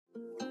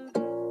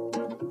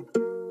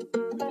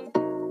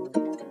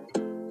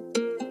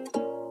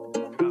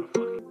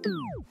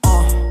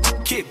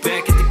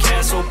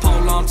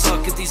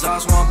these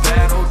odds want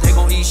battle. They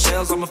gon' eat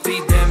shells, I'ma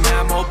feed them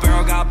ammo.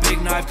 Barrel got big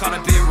knife, caught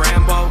a bit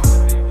Rambo.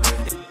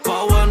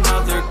 Pour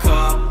another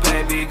cup,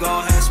 baby, go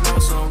ahead,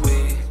 smoke some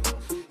weed.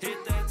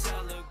 Hit that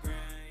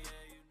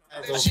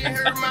telegram. She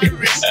heard my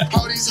wrist.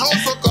 All these hoes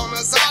fuck on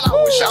us all.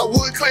 I wish I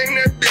would claim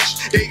that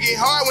bitch. They get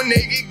hard when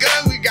they get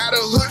guns. We got a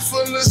hood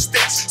full of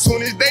sticks.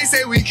 Soon as they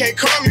say we can't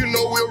come, you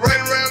know we'll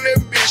run around that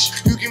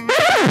bitch. You can make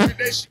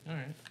that shit. All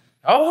right.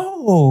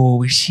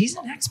 Oh, she's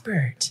an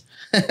expert.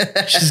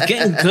 She's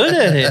getting good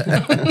at it.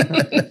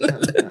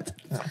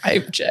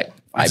 Vibe check.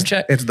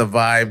 It's the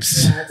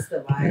vibes. Yeah, it's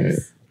the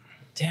vibes.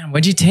 Damn,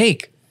 what'd you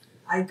take?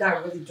 I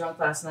got really drunk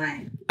last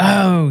night.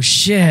 Oh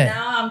shit.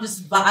 Now I'm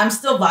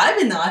still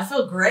vibing though. I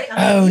feel great.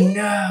 Oh like,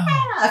 no.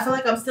 I feel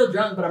like I'm still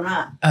drunk, but I'm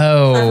not.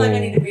 Oh. I feel like I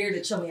need a beer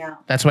to chill me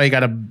out. That's why you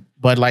got a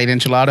Bud Light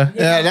enchilada?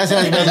 Yeah, that's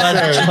what I was going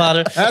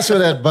to say. That's where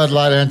that Bud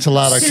Light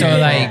enchilada came So from.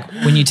 like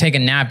when you take a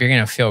nap, you're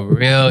gonna feel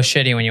real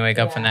shitty when you wake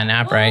up from that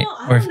nap, right?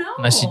 I Or don't know.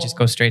 unless you just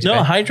go straight to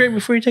bed. Hydrate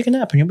before you take a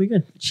nap and you'll be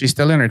good. She's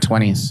still in her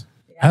 20s.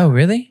 Oh,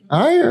 really?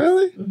 Are you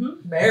really? Mm-hmm.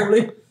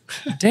 Barely.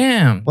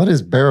 Damn. What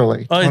is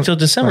barely? Oh, until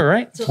December,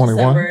 right? Till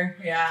 21? December.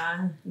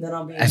 Yeah. Then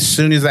I'll be As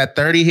soon as that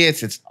 30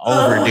 hits, it's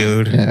over,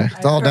 dude. Yeah,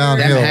 it's all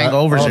downhill. Them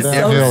hangovers All are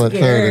downhill so at 30.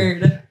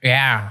 scared.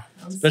 Yeah.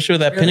 Especially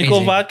with that Really Pinnacle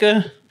easy.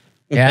 vodka.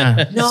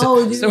 Yeah.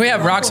 No, dude, So we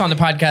have Rocks on the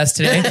podcast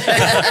today.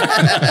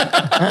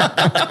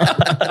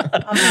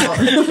 I'm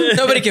out.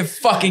 Nobody can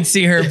fucking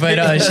see her,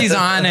 but she's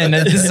on, and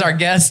this is our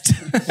guest.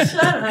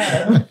 Shut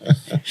up.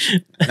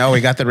 No,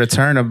 we got the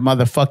return of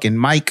motherfucking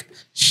Mike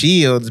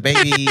Shields,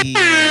 baby.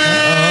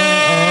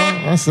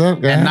 What's up,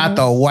 guys? And not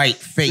the white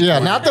fake Yeah,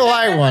 one. not the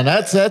white one.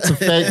 That's a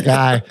fake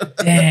guy.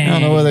 Dang. I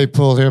don't know where they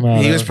pulled him out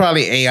He of. was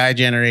probably AI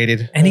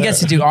generated. And he gets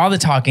to do all the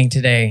talking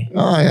today.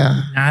 Oh,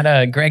 yeah.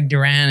 Not Greg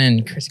Duran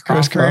and Chris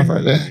Chris Crawford.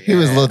 Crawford. Yeah. He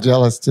was a little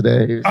jealous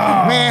today. He was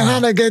like, man,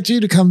 how'd I get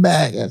you to come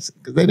back? Because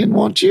they didn't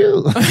want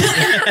you.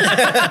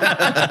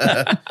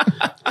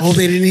 Oh,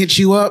 they didn't hit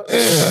you up?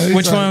 Yeah,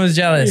 Which one was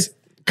jealous?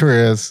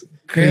 Chris.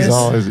 Chris? He's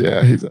always,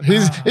 yeah.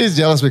 He's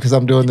jealous because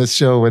I'm doing this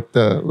show with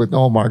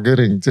Omar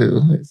Gooding, too.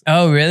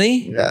 Oh,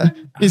 really? Yeah.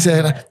 He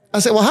said, I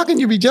said, well, how can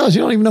you be jealous?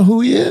 You don't even know who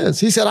he is.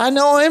 He said, I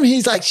know him.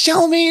 He's like,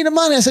 show me the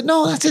money. I said,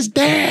 no, that's his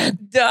dad.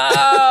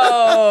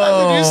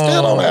 Oh. You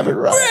still don't have it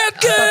right.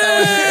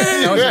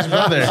 That was his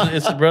brother.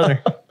 It's the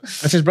brother.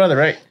 That's his brother,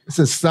 right? It's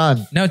his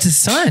son. No, it's his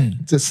son.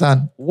 It's his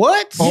son.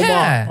 What?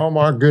 Yeah.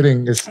 Omar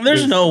Gooding is.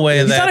 There's no way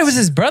You that. thought it was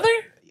his brother?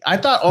 I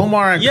thought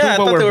Omar and Yeah, I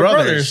Kuba thought were they were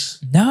brothers.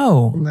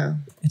 No. No,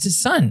 It's his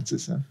son. it's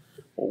his son.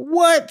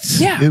 What?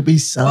 Yeah. Doobie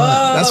son.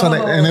 That's when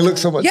and they look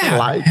so much Yeah.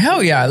 alike.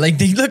 Hell yeah. Like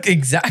they look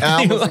exactly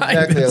Almost alike.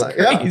 exactly That's alike.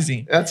 Yeah.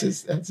 crazy.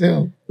 That's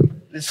him.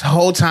 This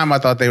whole time I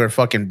thought they were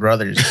fucking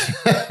brothers.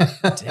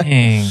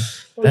 Dang.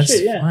 That's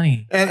shit, yeah.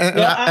 funny. And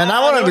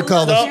I wanted to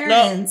call this.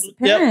 Parents.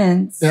 Yep.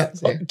 Parents. Yeah.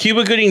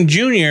 Cuba Gooding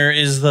Jr.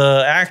 is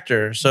the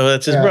actor, so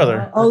that's his Yeah.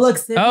 brother. Oh, look.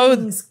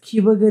 Siblings,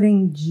 Cuba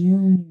Gooding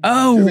Jr.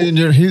 Oh,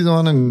 He's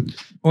on and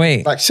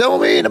wait. like, show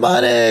me the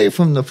money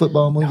from the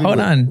football movie. Hold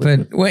on.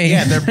 But wait.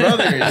 Yeah, they're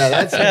brothers.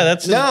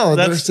 That's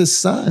There's his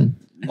son.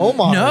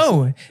 Omar.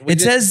 No.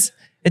 It says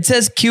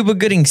Cuba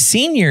Gooding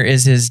Sr.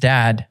 is his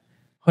dad.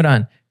 Hold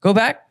on. Go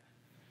back.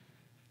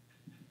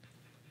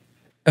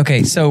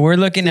 Okay, so we're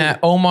looking at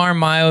Omar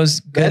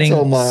Miles Gooding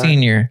Omar.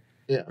 Sr.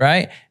 Yeah.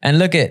 Right? And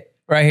look at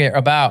right here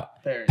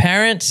about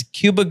parents,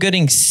 Cuba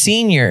Gooding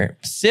Sr.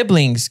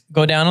 Siblings,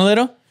 go down a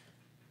little.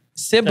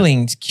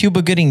 Siblings,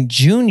 Cuba Gooding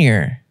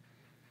Jr.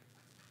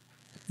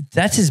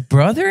 That's his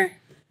brother?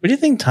 What do you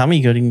think Tommy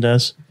Gooding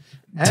does?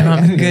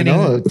 Tommy Gooding.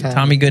 know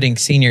Tommy Gooding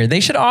Sr. They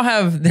should all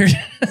have their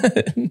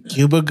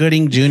Cuba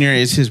Gooding Jr.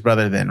 is his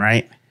brother then,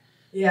 right?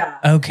 Yeah.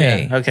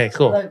 Okay. Okay,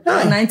 cool. Look,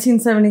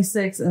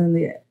 1976, and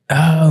the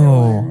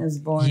Oh. is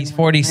born. He's in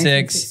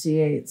 46.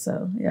 1968.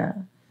 So yeah.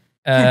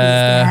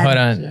 Hold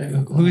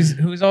on.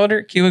 Who's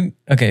older? Cuba.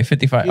 Okay,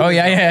 55. Oh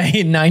yeah.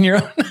 He's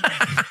 9-year-old.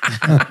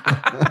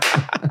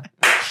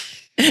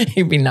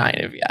 He'd be 9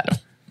 if you had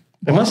him.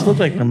 They must look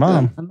like their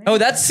mom. Oh,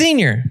 that's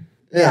senior.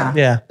 Yeah.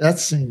 Yeah.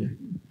 That's senior.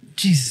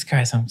 Jesus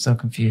Christ, I'm so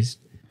confused.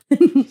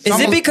 Is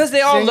it because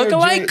they all Senior, look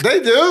alike? They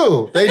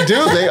do.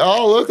 They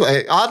all look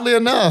like, oddly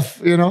enough,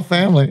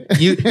 family.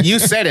 You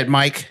said it,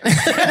 Mike.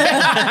 That's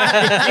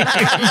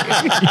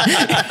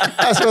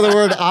where the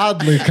word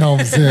oddly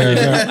comes in.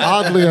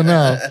 Oddly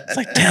enough. It's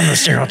like, damn, the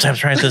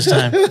stereotype's right this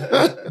time.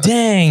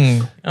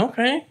 Dang.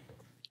 Okay.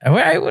 All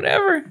right,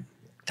 whatever.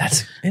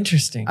 That's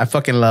interesting. I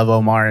fucking love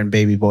Omar and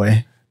Baby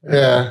Boy.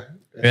 Yeah.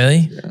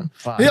 Really?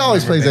 He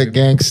always plays that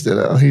gangster,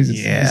 though.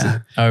 Yeah.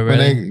 Oh, When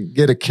really? they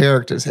get a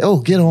character, say, oh,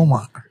 get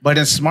Omar. But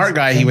in Smart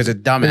Guy, he was a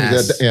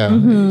dumbass. Yeah.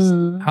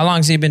 How long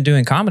has he been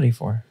doing comedy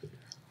for?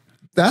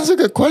 That's a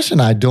good question.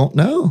 I don't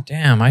know.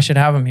 Damn, I should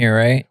have him here,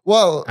 right?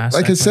 Well, Ask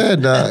like that I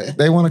said,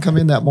 they want to come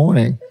in that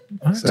morning.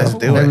 So Let's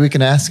do maybe it. we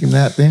can ask him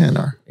that then,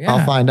 or Yeah.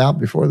 I'll find out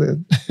before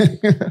then.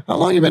 How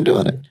long you been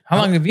doing it? How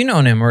long have you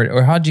known him,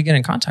 or how'd you get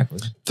in contact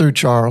with him? Through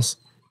Charles.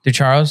 Through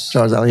Charles?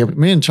 Charles Elliott.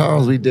 Me and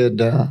Charles, we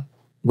did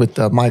with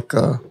Mike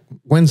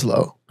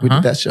Winslow. We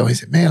did that show. He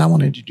said, man, I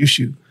want to introduce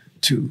you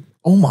to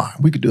Omar.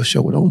 We could do a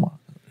show with Omar.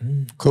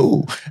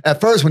 Cool.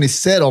 At first, when he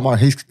said Omar,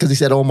 because he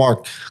said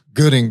Omar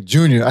Gooding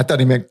Jr., I thought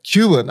he meant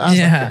Cuban. I was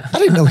like, I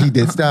didn't know he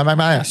did stand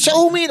up.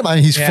 Show me.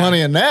 He's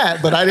funny in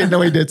that, but I didn't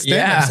know he did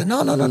stand up. I said,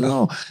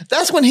 no.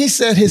 That's when he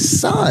said his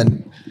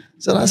son.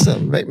 So I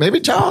said, maybe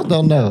Charles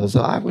don't know.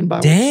 So I went by.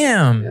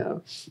 Damn. Yeah.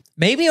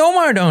 Maybe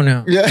Omar don't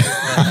know. Yeah.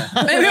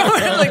 Maybe Omar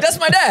like, that's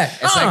my dad.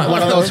 It's like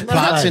one of those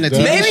plots in a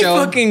TV Maybe show.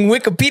 fucking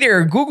Wikipedia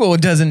or Google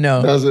doesn't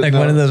know.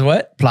 One of those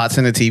what? Plots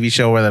in a TV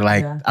show where they're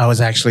like, I was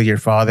actually your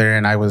father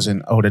and I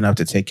wasn't old enough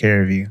to take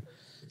care of you.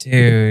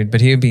 Dude, but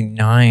he would be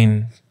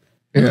 9.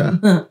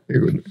 Yeah. He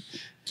would.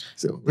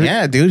 So,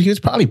 yeah, dude, he was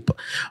probably...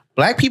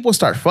 Black people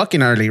start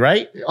fucking early,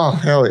 right? Oh,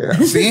 hell yeah.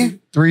 See?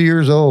 3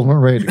 years old. We're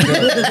ready to go.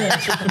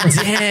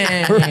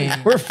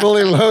 Dang. We're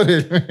fully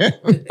loaded, man.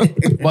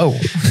 Whoa.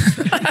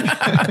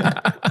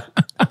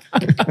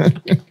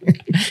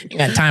 You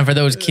got time for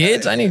those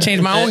kids? I need to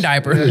change my own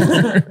diaper.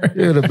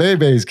 You're the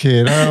baby's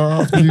kid. How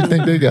often do you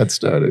think they got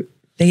started?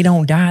 They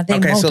don't die. They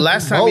Okay, so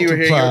last time you were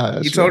here,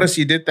 multiply, you told us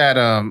you did that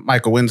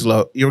Michael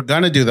Winslow. You were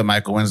going to do the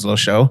Michael Winslow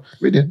show.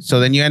 We did. So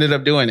then you ended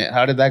up doing it.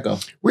 How did that go?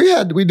 We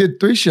did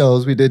 3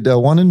 shows. We did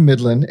one in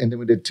Midland, and then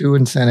we did 2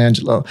 in San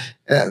Angelo.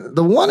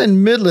 The one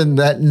in Midland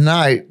that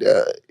night,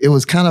 it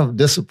was kind of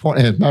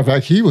disappointing. As a matter of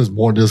fact, he was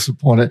more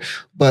disappointed.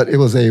 But it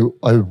was a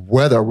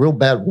real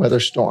bad weather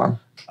storm.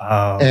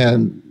 Oh.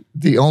 And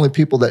the only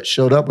people that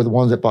showed up were the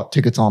ones that bought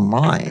tickets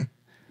online,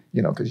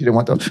 because you didn't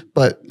want those.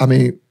 But I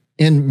mean,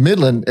 in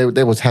Midland,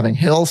 they was having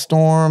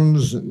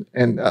hailstorms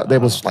and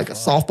there was like a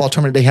softball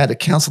tournament. They had to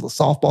cancel the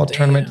softball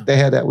tournament that they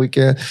had that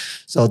weekend.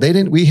 So they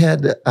didn't,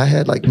 I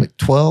had like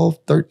 12,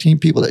 13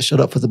 people that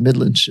showed up for the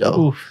Midland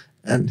show. Oof.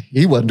 And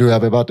he wasn't too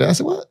happy about that. I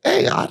said, well,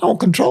 hey, I don't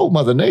control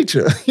Mother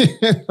Nature.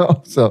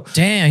 So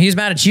damn, he's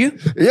mad at you?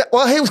 Yeah,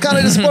 well, he was kind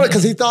of disappointed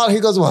because he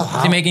goes, well,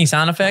 is he making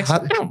sound effects?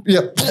 Yeah.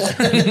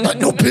 Like,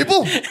 no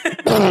people.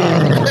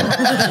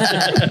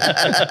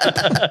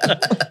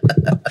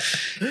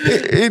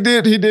 He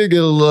did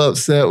get a little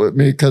upset with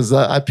me because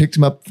I picked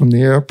him up from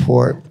the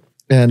airport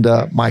and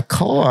my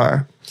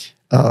car,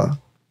 it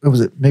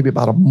was maybe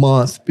about a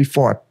month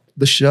before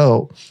the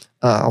show,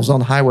 I was on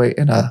the highway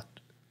and a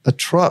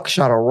truck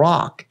shot a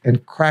rock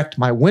and cracked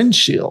my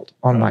windshield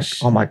on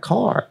my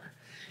car.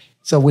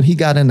 So when he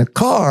got in the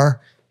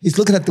car, he's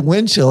looking at the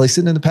windshield. He's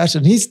sitting in the passenger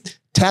and he's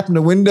tapping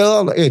the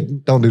window. I'm like, hey,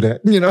 don't do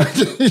that,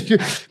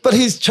 But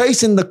he's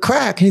tracing the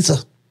crack. He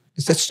said,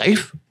 "Is that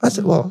safe?" I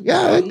said, "Well,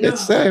 yeah,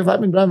 it's safe.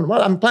 I've been driving.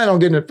 Well, I'm planning on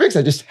getting it fixed.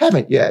 I just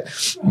haven't yet."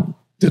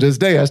 To this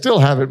day, I still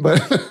haven't.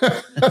 But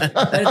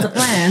it's a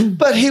plan.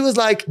 But he was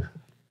like,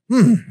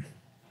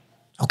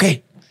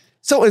 okay.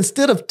 So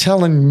instead of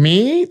telling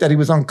me that he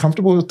was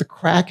uncomfortable with the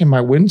crack in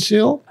my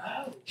windshield,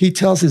 he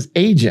tells his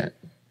agent.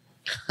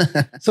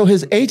 So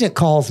his agent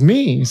calls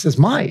me. He says,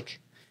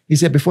 Mike, he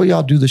said, before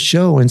y'all do the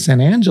show in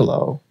San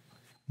Angelo,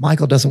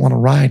 Michael doesn't want to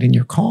ride in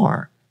your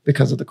car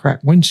because of the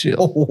cracked windshield.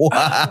 Oh,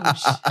 wow.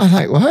 I'm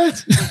like,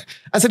 what?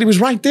 I said, he was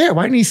right there.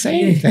 Why didn't he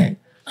say anything?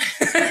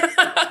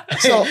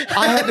 So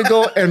I had to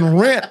go and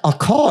rent a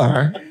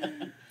car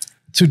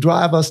to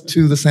drive us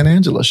to the San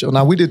Angelo show.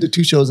 Now, we did the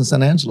 2 shows in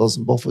San Angelo,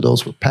 and both of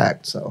those were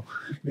packed, so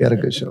we had a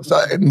good show.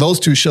 So those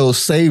 2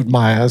 shows saved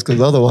my ass,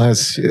 because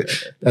otherwise,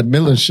 that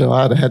Midland show,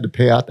 I'd have had to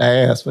pay out the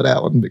ass for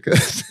that one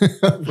because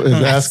of his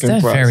asking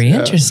price. That's very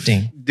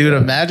interesting. Dude,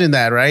 imagine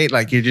that, right?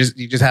 Like you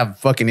just have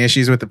fucking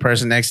issues with the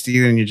person next to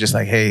you, and you're just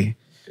like, hey,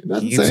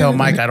 you can tell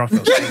Mike I don't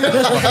feel safe in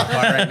this fucking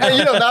car right now.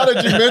 And now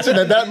that you mentioned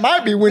it, that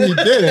might be when he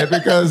did it,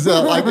 because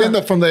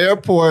from the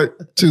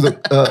airport to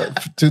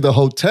the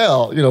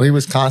hotel, he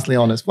was constantly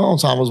on his phone.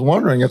 So I was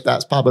wondering if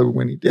that's probably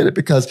when he did it,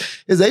 because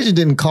his agent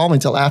didn't call me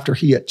until after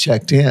he had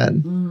checked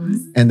in.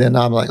 Mm. And then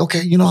I'm like,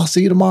 okay, I'll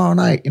see you tomorrow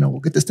night.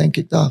 We'll get this thing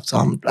kicked off. So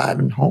I'm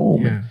driving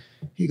home. Yeah. And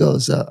he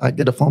goes, I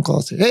get a phone call.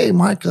 I say, hey,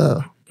 Mike,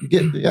 I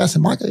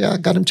said, Mike, I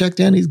got him checked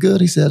in. He's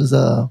good. He says,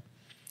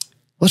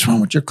 what's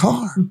wrong with your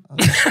car?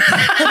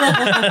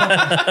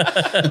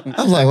 I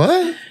was like,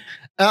 what?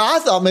 And I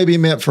thought maybe he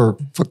meant for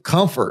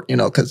comfort,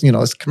 because,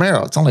 it's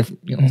Camaro. It's only,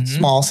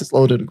 small, it's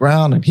low to the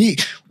ground. And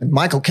when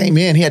Michael came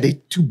in, he had these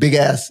 2 big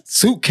ass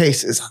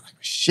suitcases. I'm like,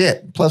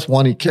 shit. Plus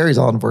one he carries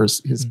on for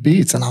his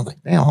beats. And I was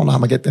like, damn, I don't know how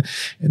I'm going to get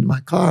in my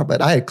car.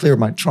 But I had cleared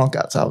my trunk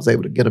out, so I was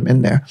able to get him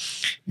in there.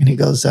 And he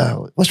goes,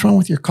 what's wrong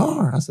with your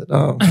car? I said,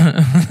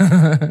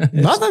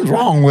 nothing's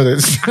wrong with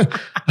it.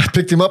 I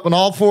picked him up on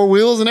all 4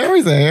 wheels and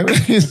everything.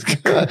 Everything's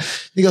good.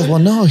 He goes, well,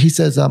 no. He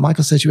says,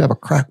 Michael says you have a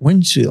cracked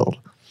windshield.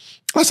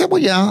 I said,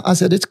 well, yeah. I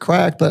said, it's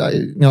cracked, but I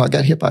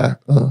got hit by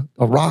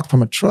a rock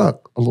from a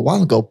truck a little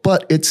while ago,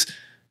 but it's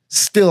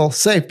still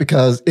safe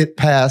because it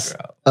passed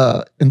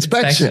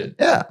inspection.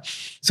 Yeah.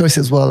 So he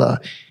says, well,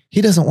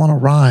 he doesn't want to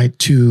ride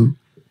to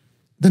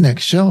the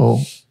next show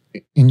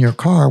in your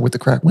car with the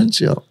cracked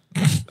windshield.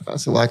 I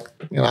said,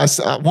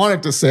 I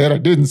wanted to say it. I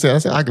didn't say it. I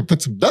said, I could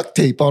put some duct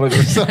tape on it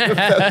or something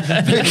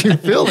that make you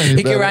feel any He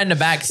better. could ride in the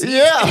back seat.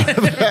 Yeah,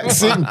 the back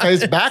seat and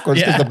face backwards,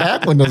 because the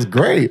back window's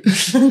great.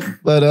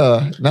 But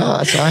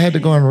no, so I had to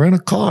go and rent a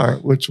car,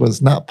 which was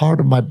not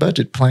part of my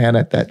budget plan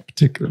at that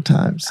particular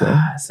time. So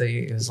so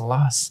it was a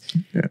loss.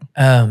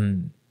 Yeah.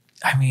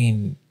 I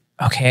mean,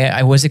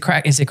 okay, was it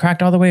cracked? Is it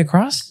cracked all the way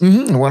across?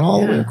 Mm-hmm. It went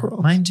all the way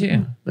across. Mine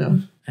too. Yeah.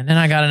 And then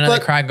I got another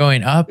crack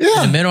going up in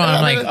the middle. And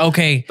I'm like,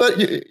 okay. But,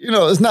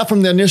 it's not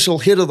from the initial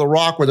hit of the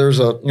rock where there's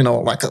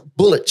like a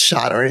bullet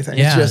shot or anything.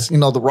 Yeah. It's just,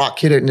 the rock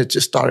hit it and it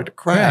just started to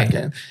crack.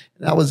 Right. And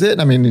that was it.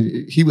 I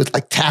mean, he was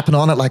like tapping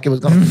on it like it was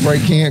going to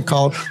break in.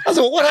 Called. I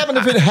said, well, what happened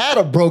if it had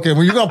a broken?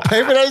 Were you going to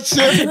pay for that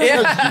shit?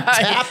 You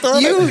tapped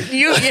on it?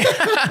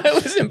 It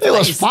was in place. It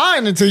was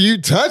fine until you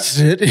touched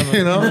it, Did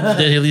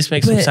he at least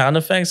make some sound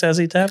effects as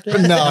he tapped it?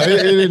 No, it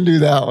didn't do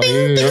that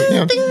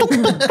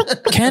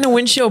one. Can a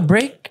windshield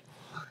break?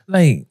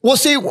 Well,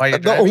 see, a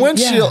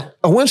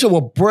windshield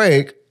will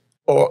break,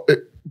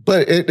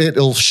 but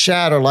it'll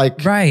shatter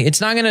like right. It's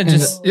not gonna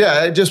just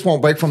it just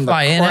won't break from the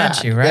fly in crack.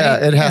 at you, right?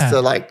 Yeah, it has to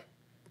like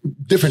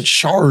different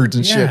shards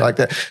and shit like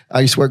that.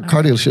 I used to work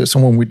car dealership, so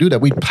when we do that,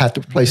 we have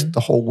to replace the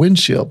whole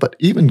windshield. But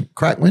even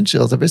cracked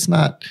windshields, if it's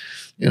not,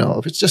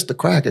 if it's just the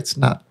crack, it's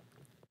not.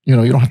 You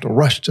don't have to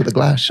rush to the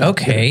glass shop.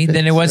 Okay,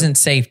 then it wasn't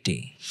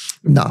safety.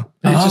 No.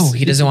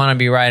 He doesn't want to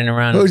be riding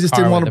around. He just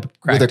didn't want to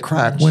with a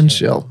cracked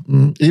windshield,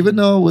 even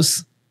though it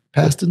was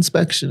past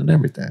inspection and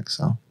everything.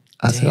 So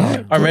I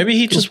said, or maybe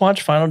he just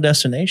watched Final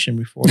Destination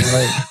before.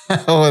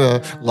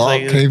 The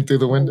log came through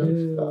the window.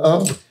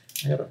 I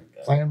got a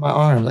fly in my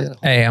arm.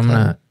 Hey, I'm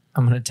gonna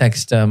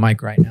text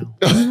Mike right now.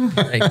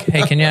 Like,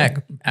 hey, can you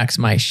ask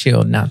my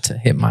shield not to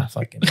hit my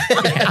fucking?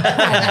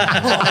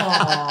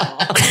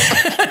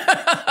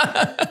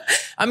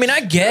 I mean,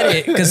 I get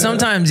it because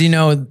sometimes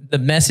the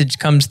message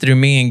comes through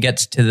me and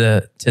gets to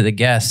the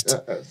guest,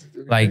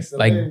 like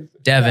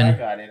Devin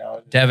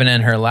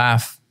and her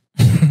laugh.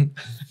 Devin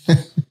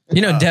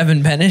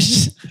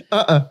Benish.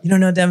 You don't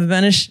know Devin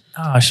Benish?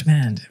 Oh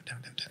man,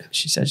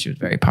 she said she was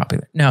very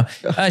popular. No,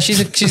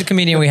 she's a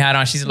comedian we had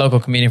on. She's a local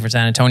comedian for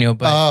San Antonio.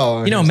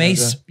 But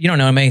Mace, you don't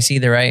know Mace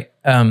either, right?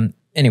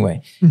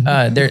 Anyway,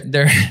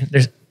 they're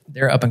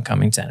up and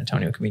coming San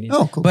Antonio comedians.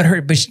 Oh, cool. But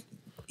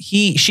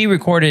she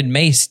recorded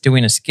Mace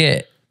doing a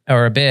skit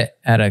or a bit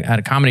at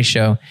a comedy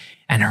show,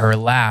 and her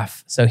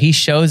laugh. So he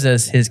shows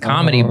us his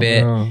comedy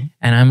bit, and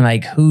I'm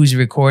like, "Who's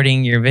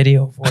recording your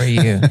video for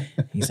you?"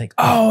 He's like,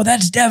 "Oh,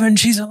 that's Devin.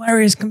 She's a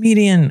hilarious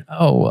comedian."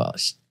 Oh well,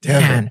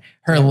 man,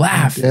 her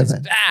laugh is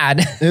bad.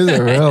 Is it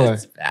really?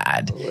 It's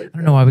bad. I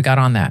don't know why we got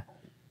on that.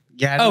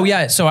 Yeah. Oh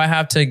yeah. So I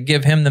have to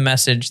give him the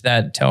message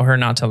that tell her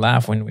not to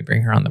laugh when we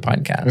bring her on the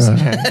podcast.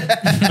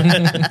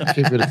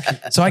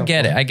 So I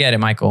get it.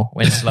 Michael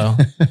Winslow.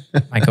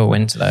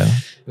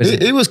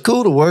 He was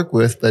cool to work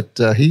with, but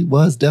he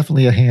was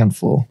definitely a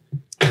handful.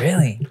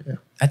 Really? Yeah.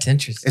 That's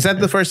interesting. Is that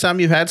the first time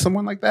you've had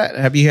someone like that?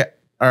 Have you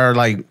or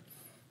like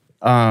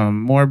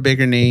more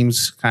bigger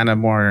names, kind of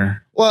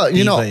more? Well,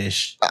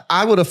 diva-ish?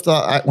 I would have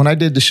thought when I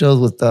did the shows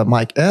with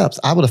Mike Epps,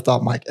 I would have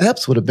thought Mike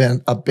Epps would have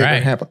been a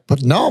bigger hamper.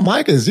 But no,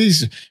 Mike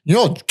he's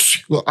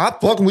well, I'm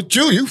fucking with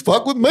you, you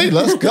fuck with me,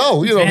 let's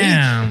go. He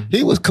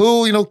was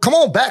cool. Come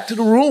on back to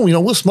the room.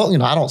 We'll smoke.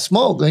 I don't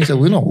smoke. And he said,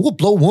 we'll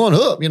blow one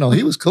up.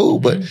 He was cool,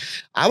 but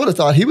I would have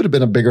thought he would have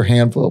been a bigger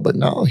handful. But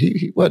no,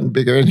 he wasn't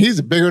bigger, and he's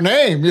a bigger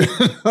name.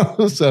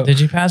 So did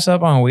you pass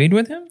up on weed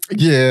with him?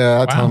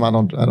 Yeah, I told him I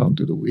don't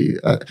do the weed,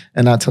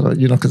 and I told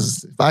him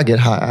because if I get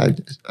high,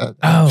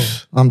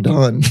 I'm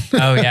done.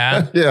 Oh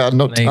yeah, yeah.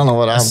 No telling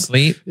what I'm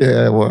asleep.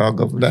 Yeah, well, I'll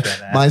go from that.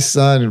 My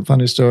son,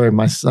 funny story.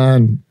 My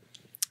son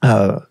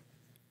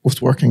was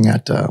working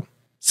at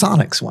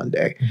Sonic's one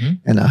day,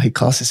 and he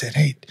calls and said,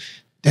 "Hey,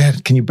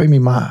 Dad, can you bring me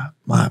my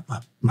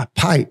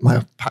pipe?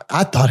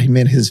 I thought he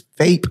meant his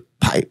vape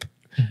pipe,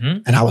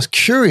 and I was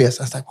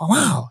curious. I was like, well,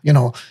 wow,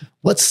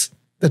 what's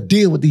the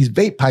deal with these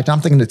vape pipes?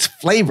 I'm thinking it's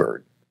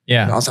flavored."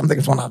 Yeah. So I'm thinking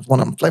it's one of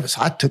them flavors.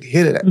 So I took a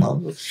hit of that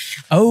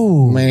motherfucker.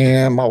 Oh.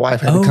 Man, my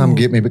wife had to come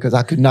get me because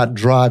I could not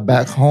drive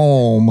back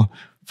home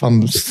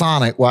from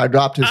Sonic where I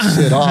dropped his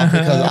shit off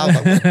because I was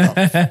like, what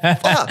the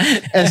fuck?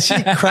 And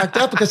she cracked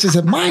up because she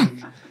said, Mike,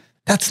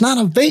 that's not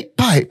a vape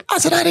pipe. I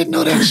said, I didn't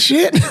know that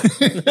shit.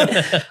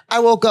 I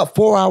woke up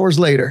 4 hours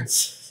later.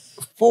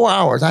 4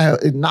 hours.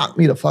 It knocked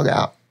me the fuck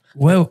out.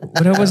 Well,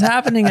 what was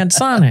happening at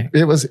Sonic?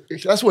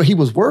 That's where he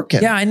was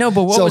working. Yeah, I know,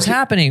 but what was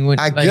happening?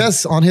 I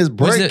guess on his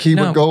break he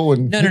would go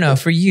and no.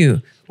 For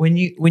you, when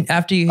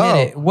after you hit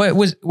it, what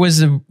was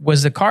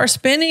the car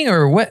spinning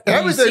or what?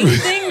 Everything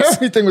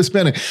was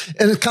spinning,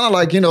 and it's kind of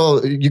like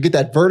you get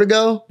that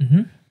vertigo.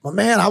 Mm-hmm. But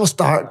man,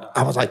 thought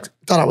I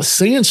was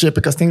seeing shit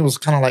because things was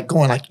kind of like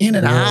going like in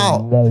and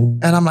out,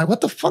 and I'm like,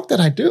 what the fuck did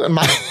I do? And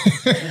and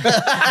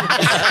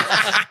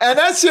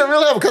that shit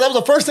really happened because that was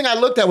the first thing I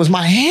looked at was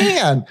my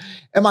hand,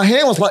 and my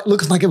hand was like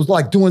looking like it was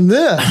like doing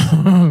this,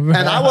 and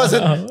I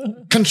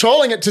wasn't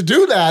controlling it to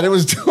do that; it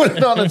was doing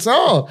it on its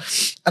own,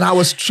 and I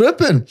was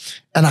tripping.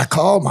 And I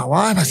called my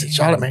wife. I said,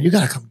 Charlotte, man, you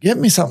gotta come get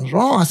me. Something's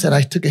wrong. I said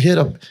I took a hit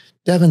of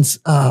Devin's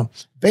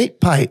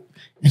vape pipe.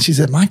 And she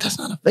said, Mike, that's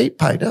not a vape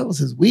pipe. That was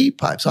his weed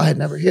pipe. So I had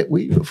never hit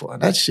weed before.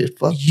 And that shit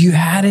fucked. You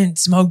hadn't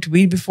smoked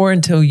weed before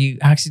until you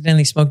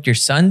accidentally smoked your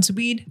son's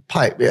weed?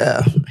 Pipe, yeah.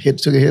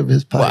 Took a hit of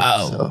his pipe.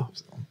 Wow. So.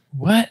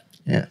 What?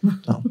 Yeah.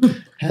 So,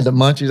 had the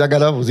munchies. I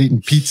got up, was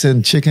eating pizza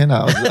and chicken.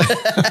 I was like,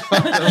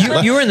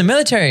 you were in the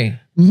military?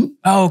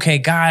 Oh, okay,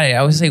 got it.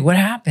 I was like, what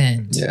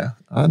happened? Yeah,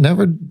 I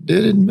never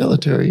did it in the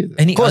military either.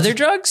 Any other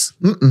drugs?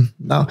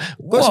 No.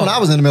 Of course, when I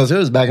was in the military,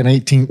 it was back in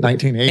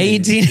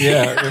 1980.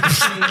 Yeah.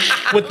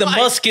 With the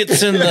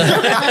muskets and the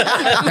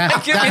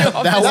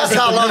That's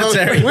how long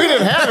we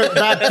didn't have it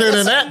back then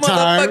in that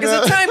time.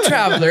 Motherfucker's a time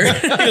traveler.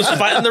 he was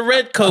fighting the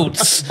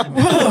redcoats.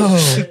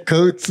 Whoa.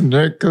 Coats and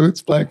red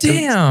coats, black coats.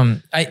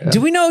 Damn.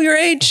 Do we know your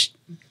age?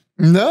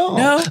 No.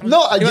 No? As a You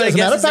wanna matter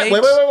guess of his fact, age?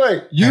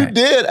 wait. You All right.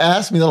 did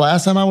ask me the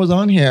last time I was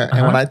on here.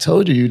 And when I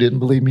told you, you didn't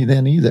believe me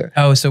then either.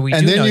 Oh, so we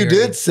And do then know you your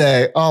did age.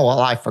 say, oh, well,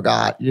 I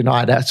forgot. You know,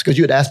 I'd asked because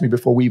you had asked me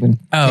before we even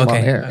came on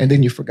air. And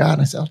then you forgot.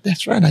 And I said, oh,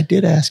 that's right. I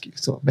did ask you.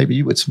 So maybe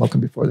you would smoke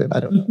him before then. I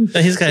don't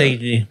know. He's got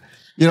ADD. You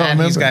don't And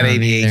remember? he's got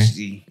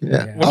ADHD.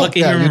 Yeah. We're lucky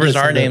he you remembers did say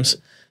our that. names.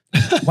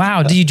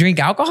 Wow. Do you drink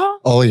alcohol?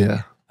 Oh,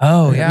 yeah.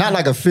 Oh, yeah. Not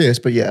like a fish,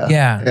 but yeah.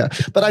 Yeah.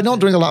 But I don't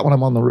drink a lot when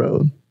I'm on the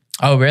road.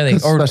 Oh, really?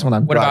 Or Especially when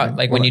I'm what driving. about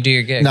like when you do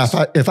your gigs?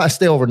 Now, if I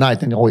stay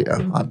overnight, then yeah.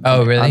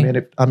 Oh, really?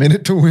 I'm in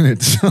it to win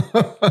it.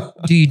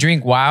 Do you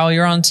drink while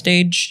you're on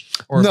stage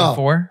or No,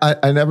 before?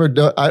 I never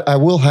do. I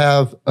will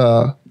have,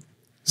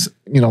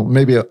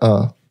 maybe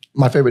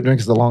my favorite drink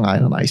is the Long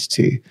Island iced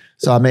tea.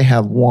 So I may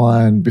have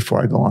one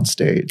before I go on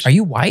stage. Are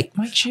you white,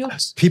 Mike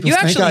Shields? People you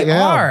think actually I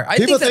am. are. I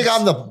People think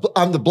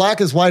I'm the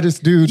blackest,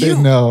 whitest dude they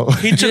know.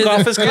 He took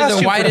off his You're the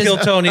costume for whitest- Kill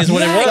Tony's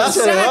when it Yeah, was. That's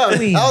what it was.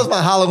 Exactly. That was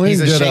my Halloween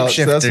He's a get up.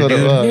 shapeshifter, That's what dude.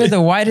 it was. You're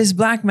the whitest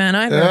black man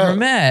I've ever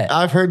met.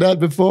 I've heard that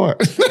before.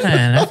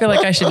 Man, I feel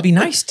like I should be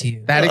nice to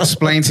you. That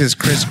explains his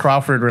Chris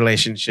Crawford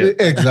relationship.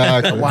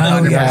 Exactly.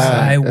 Oh,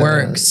 yeah, it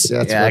works.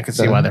 Yeah, I can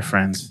see why they're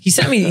friends. He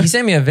sent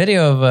me a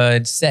video of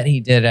a set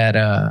he did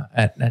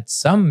at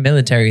some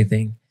military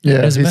thing. Yeah,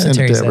 It was a he sent it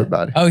military to set.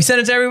 everybody. Oh, he sent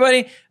it to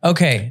everybody?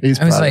 Okay. He's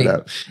I was proud like,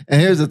 of that. And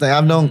here's the thing.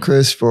 I've known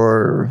Chris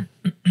for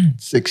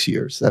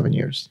 7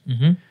 years.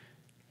 Mhm.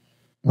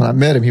 When I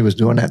met him, he was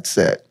doing that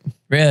set.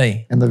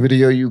 really? And the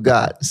video you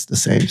got is the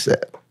same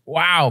set.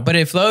 Wow. But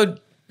it flowed.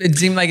 It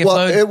seemed like it Well,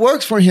 flowed. it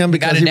works for him got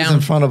because it he was down.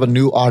 in front of a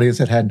new audience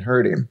that hadn't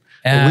heard him.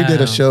 But we did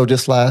a Oh. show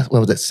just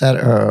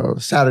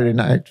Saturday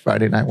night,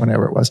 Friday night,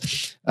 whenever it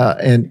was,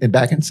 and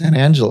back in San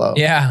Angelo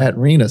Yeah. at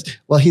Rena's.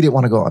 Well, he didn't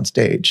want to go on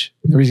stage.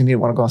 And the reason he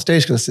didn't want to go on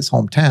stage because it's his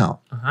hometown.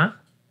 Uh-huh.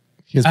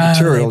 His Oh,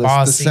 material they've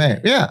all is the seen same.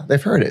 it. Yeah,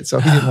 they've heard it. So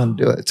he didn't want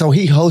to do it. So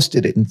he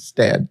hosted it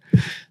instead.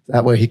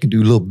 That way he could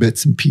do little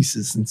bits and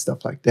pieces and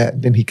stuff like that.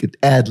 And then he could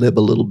ad lib a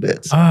little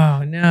bit. So,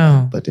 Oh,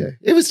 no. but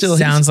it was still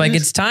Sounds like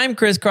he's- it's time,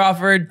 Chris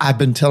Crawford. I've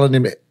been telling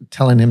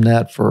him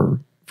that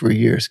for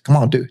years. Come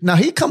on, dude. Now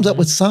he comes up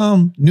with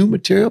some new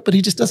material, but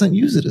he just doesn't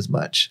use it as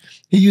much.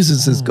 He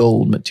uses his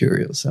gold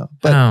material. So,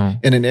 but Oh.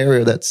 in an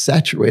area that's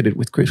saturated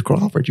with Chris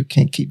Crawford, you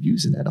can't keep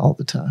using that all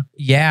the time.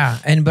 Yeah.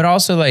 But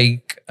also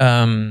like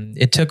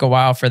it took a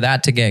while for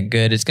that to get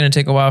good. It's going to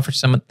take a while for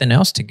something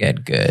else to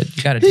get good.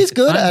 You got to He's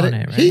good at it.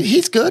 right?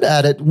 He's good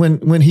at it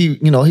when he,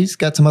 he's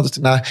got some other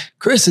stuff. Now,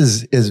 Chris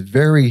is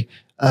very,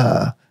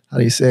 how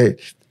do you say?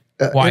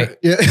 White.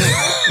 Yeah.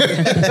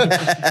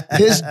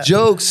 His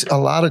jokes, a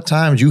lot of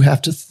times you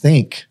have to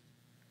think.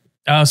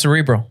 Oh,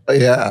 cerebral.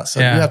 Yeah. So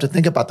Yeah. you have to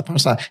think about the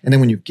punchline. And then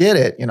when you get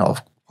it,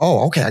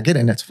 oh, okay, I get it.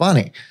 And it's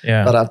funny.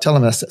 Yeah. But I'm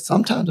telling him, I said,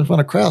 sometimes in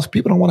front of crowds,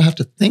 people don't want to have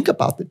to think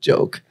about the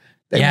joke.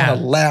 They Yeah. want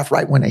to laugh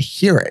right when they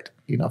hear it.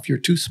 If you're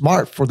too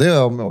smart for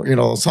them,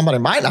 or, somebody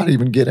might not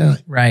even get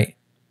it. Right.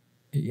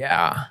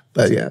 Yeah.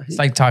 But yeah. It's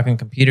like talking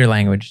computer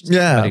language. to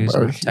Yeah, somebody who's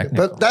but, not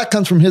technical. but that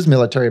comes from his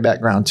military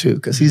background too,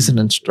 because he's an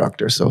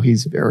instructor, so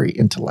he's very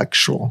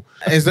intellectual.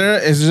 Is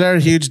there a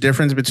huge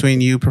difference between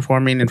you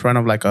performing in front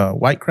of like a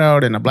white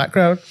crowd and a black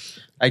crowd?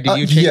 Like, do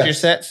you change yes. your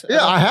sets?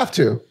 Yeah, I have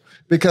to,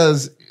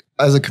 because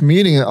as a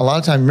comedian, a lot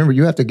of times, remember,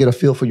 you have to get a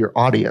feel for your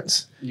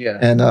audience. Yeah.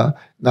 And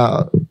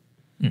now,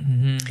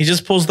 He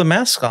just pulls the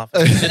mask off.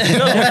 No,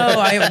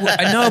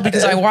 I know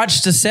because I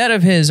watched a set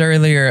of his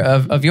earlier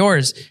of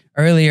yours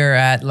earlier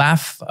at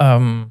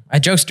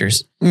at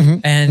Jokesters,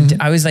 and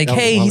I was like,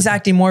 "Hey, he's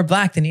acting more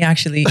black than he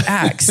actually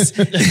acts."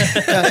 now,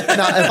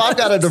 if I've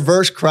got a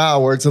diverse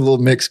crowd where it's a little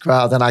mixed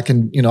crowd, then I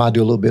can, I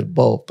do a little bit of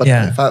both. But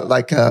Yeah. if I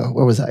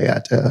where was I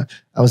at?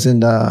 I was in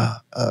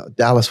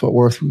Dallas, Fort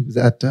Worth. We was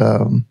at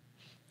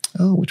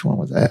which one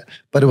was that?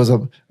 But it was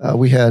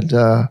we had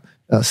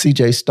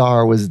CJ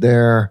Starr was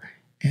there.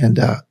 And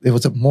it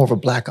was more of a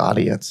black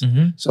audience.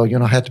 So,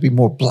 I had to be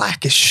more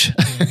blackish.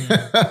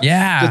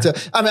 Yeah.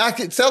 I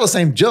could tell the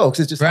same jokes.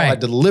 It's just how I Right.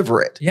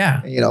 deliver it.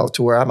 Yeah.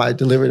 To where I might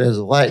deliver it as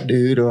a white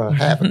dude or a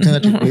half a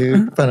country dude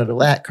in front of the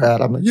white crowd.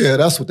 I'm like, yeah,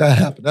 that's what that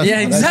happened. That's Yeah,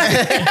 how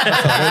exactly. That's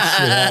how that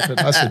shit happened.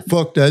 I said,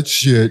 fuck that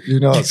shit.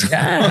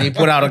 Yeah. He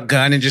put out a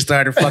gun and just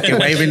started fucking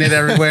waving it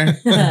everywhere.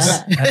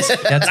 That's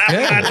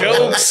good.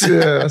 Jokes.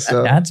 Yeah,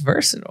 so, That's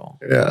versatile.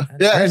 yeah.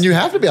 Yeah, and you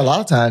have to be a lot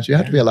of times. You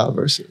have to be a lot of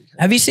versatile.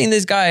 Have you seen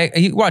this guy?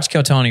 You watch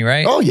Kill Tony,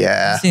 right? Oh,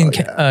 yeah. Seen Oh,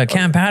 yeah.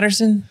 Cam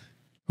Patterson?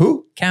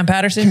 Who? Cam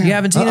Patterson? You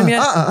haven't seen him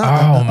yet?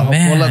 Oh,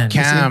 man. Pull up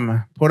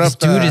Cam. Put This up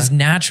dude the, is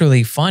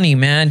naturally funny,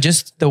 man.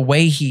 Just the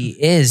way he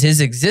is, his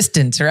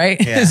existence, right?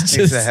 Yeah, It's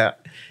just,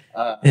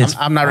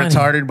 I'm not funny.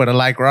 retarded, but I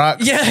like rock.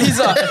 Yeah, he's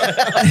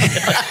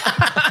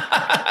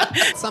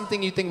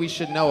Something you think we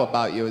should know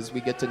about you as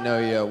we get to know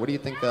you. What do you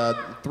think?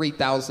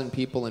 3,000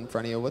 people in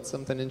front of you. What's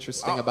something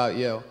interesting about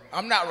you?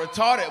 I'm not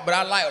retarded, but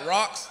I like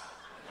rocks.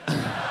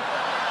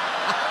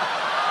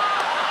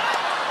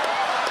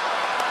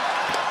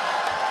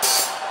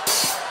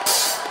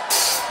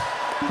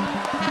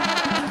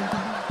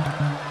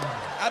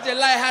 I just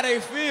like how they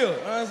feel. You know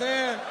what I'm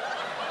saying?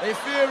 They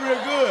feel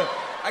real good.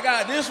 I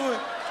got this one.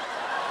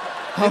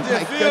 Oh It just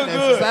my feel goodness.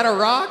 good. Is that a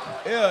rock?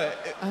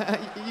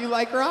 Yeah. You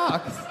like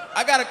rocks?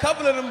 I got a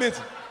couple of them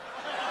bitches.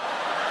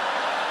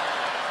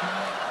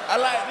 I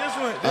like this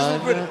one. This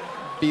one pretty.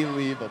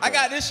 Unbelievable. I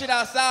got this shit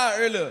outside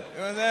earlier. You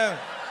know what I'm saying?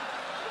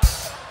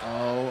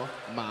 Oh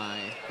my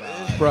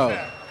God. Bro,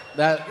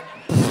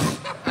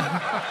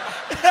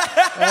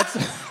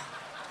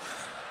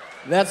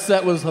 that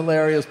set was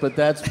hilarious, but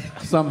that's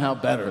somehow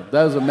better.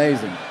 That was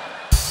amazing.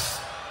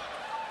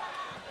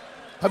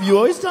 Have you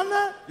always done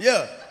that?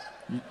 Yeah.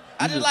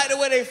 I just like the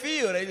way they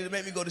feel. They just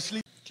make me go to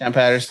sleep. Cam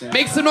Patterson.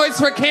 Make some noise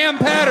for Cam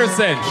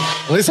Patterson.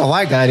 At least a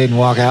white guy didn't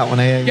walk out when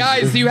they.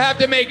 Guys, you have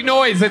to make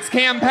noise. It's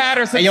Cam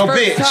Patterson's Hey, yo,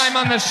 first bitch. time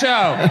on the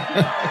show.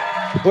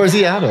 Where's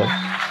he out of?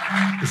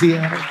 Is he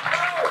out of?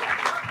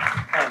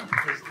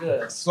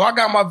 So I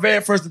got my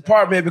very first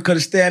apartment because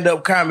of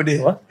stand-up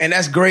comedy. And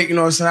that's great, you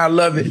know what I'm saying? I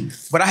love it.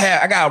 But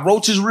I got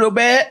roaches real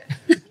bad.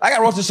 I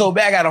got roaches so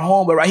bad I got a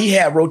home, but he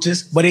had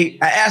roaches. But I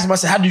asked him, I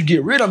said, how did you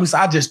get rid of them? He said,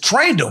 I just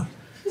trained them.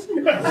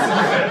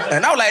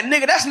 And I was like,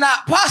 nigga, that's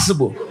not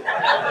possible.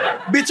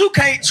 Bitch, you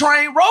can't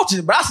train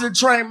roaches. But I should have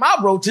trained my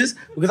roaches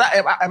because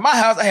at my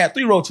house, I had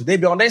 3 roaches. They'd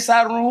be on their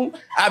side of the room.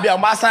 I'd be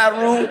on my side of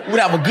the room. We'd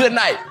have a good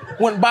night.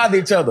 Wouldn't bother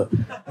each other.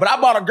 But I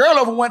brought a girl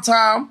over one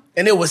time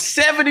and there was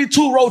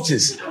 72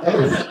 roaches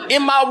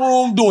in my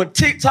room doing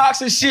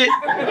TikToks and shit.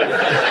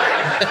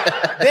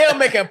 They were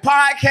making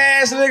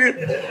podcasts,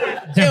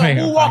 nigga.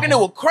 They were walking, it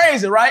was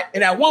crazy, right?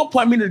 And at one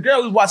point, me and the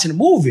girl was watching a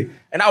movie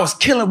and I was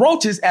killing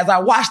roaches as I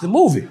watched the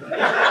movie.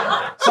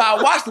 So I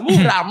watched the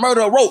movie and I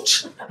murdered a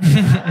roach.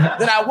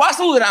 Then I watched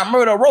the movie and I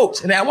murdered a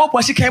roach. And at one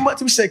point, she came up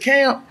to me and said,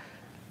 Cam,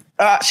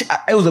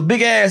 it was a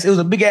big ass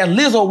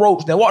Lizzo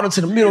roach that walked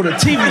into the middle of the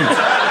TV.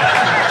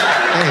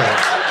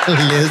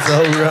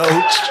 Lizzo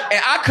roach.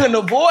 And I couldn't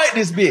avoid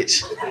this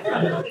bitch.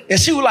 And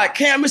she was like,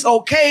 Cam, it's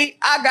okay.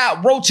 I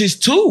got roaches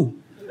too.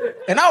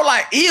 And I was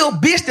like, ew,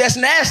 bitch, that's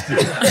nasty.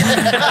 Ain't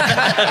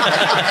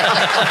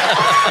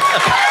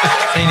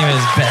even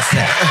his best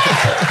set.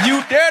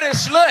 You dirty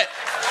slut.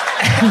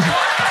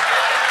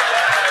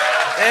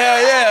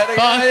 Yeah.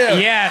 Fuck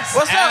yes.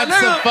 What's up,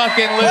 nigga?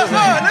 Abso-fucking-lutely. What's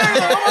up,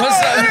 nigga? What's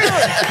up?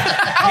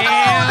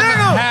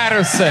 Cam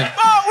Patterson.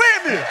 Fuck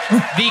with me.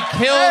 The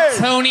Kill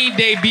Tony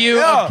debut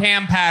of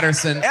Cam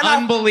Patterson.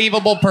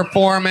 Unbelievable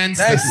performance.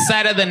 The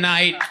set of the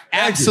night.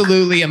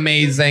 Absolutely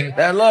amazing.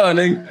 That love,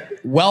 nigga.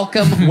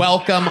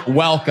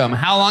 Welcome.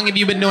 How long have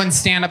you been doing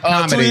stand-up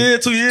comedy?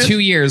 2 years. 2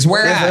 years.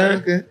 Where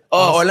at? Okay.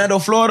 Orlando,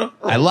 Florida.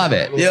 I love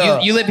it. Yeah.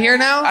 You live here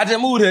now? I just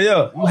moved here,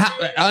 yeah.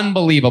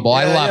 Unbelievable.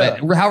 I love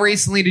yeah. it. How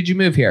recently did you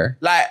move here?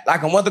 Like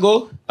a month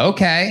ago.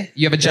 Okay.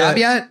 You have a job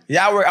yet?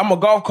 Yeah, I'm a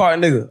golf cart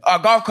nigga. A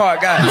golf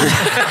cart guy.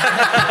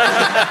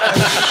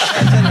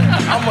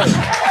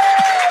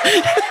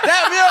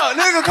 Dap me up,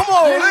 nigga. Come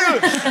on, nigga.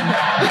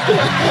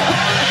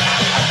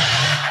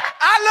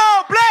 I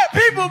love black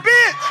people,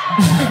 bitch.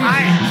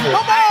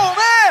 Come on,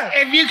 man.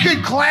 If you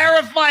could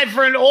clarify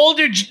for an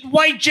older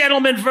white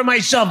gentleman for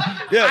myself.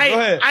 Yeah, go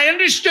ahead. I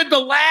understood the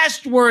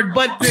last word,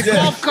 but the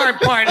golf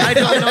cart part, I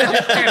don't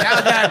understand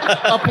how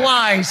that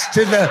applies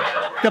to the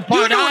part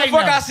You know what the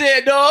fuck I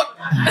said, dog.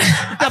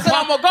 I said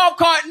I'm a golf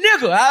cart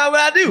nigga. That's what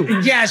I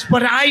do. Yes,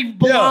 but I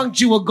belong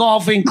to a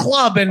golfing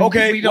club. And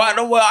okay,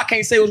 well, I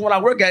can't say it was when I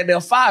work at it. They'll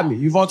fire me.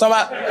 You know what I'm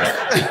talking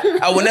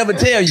about? I will never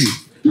tell you.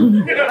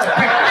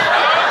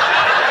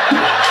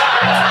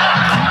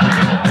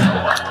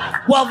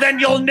 Well, then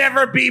you'll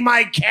never be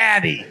my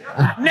caddy.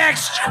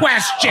 Next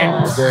question.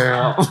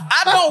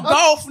 I don't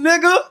golf,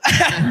 nigga.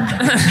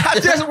 I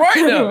just work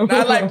there.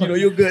 I like you.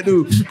 You're a good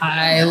dude.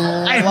 I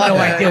have no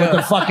idea what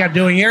the fuck I'm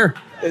doing here.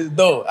 It's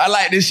dope. I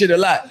like this shit a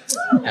lot.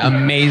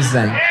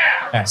 Amazing.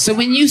 So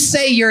when you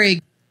say you're a...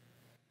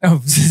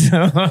 Oh,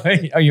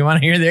 you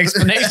want to hear the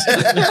explanation?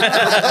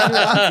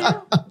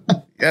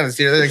 Yeah, let's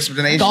hear the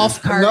explanation.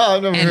 Golf cart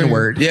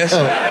N-word. Yes.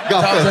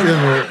 Golf cart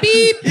N-word.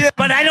 Beep. Yeah.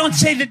 But I don't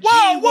say the G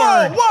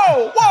word.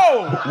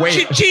 Whoa.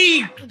 Wait.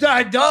 G. No.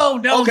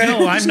 Okay.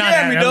 I'm not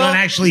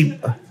actually.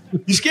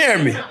 You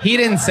scared me. He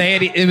didn't say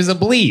it. It was a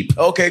bleep.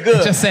 Okay,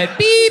 good. It just said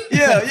beep.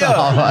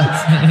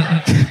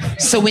 Yeah.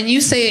 So when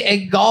you say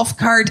a golf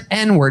cart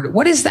N-word,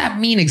 what does that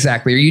mean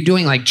exactly? Are you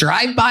doing like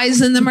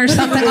drive-bys in them or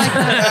something like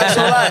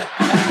that?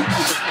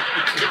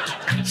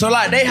 So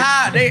like they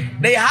hired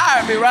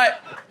me, right?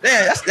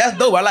 Yeah, that's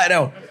dope. I like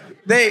that one.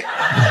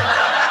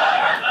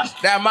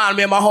 That reminded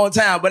me of my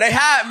hometown, but they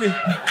hired me.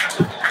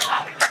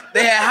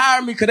 They had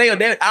hired me because I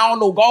don't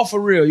know golf for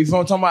real. You feel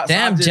what I'm talking about?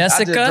 Damn, so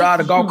Jessica. I just drive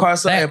the golf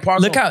cart and park.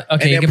 Look how,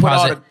 okay, you can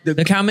pause it.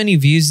 Look how many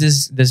views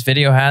this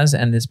video has,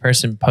 and this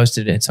person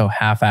posted it so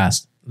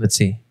half-assed. Let's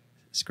see.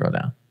 Scroll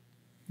down.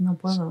 No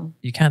puedo.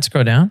 You can't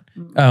scroll down?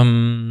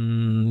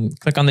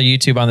 Click on the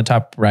YouTube on the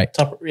top right.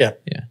 Yeah.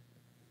 Yeah.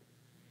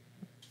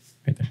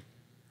 Right there.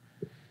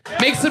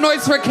 Make some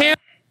noise for Cam.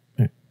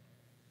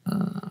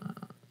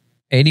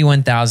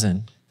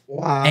 81,000.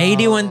 Wow.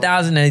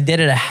 81,000 and they did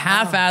it a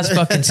half-ass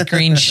fucking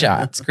screen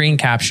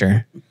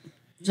capture.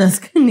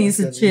 Jessica needs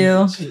to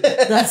chill.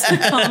 That's the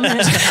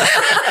comment.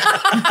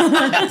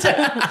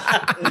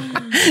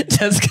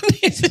 Jessica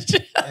needs to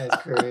chill. That's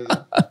crazy.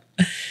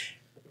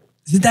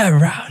 Isn't that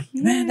rowdy?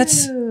 Man,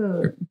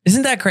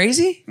 isn't that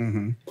crazy?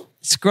 Mm-hmm.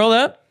 Scroll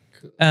up.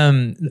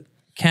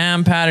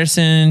 Cam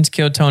Patterson's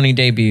Kill Tony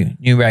debut,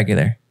 new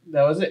regular.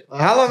 That was it.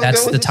 How long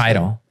That's ago the was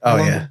title. Oh,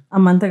 yeah. A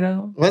month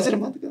ago. Was it a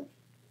month ago?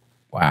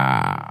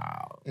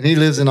 Wow. And he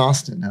lives in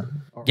Austin now.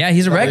 Yeah,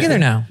 he's a regular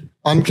now.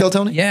 On Kill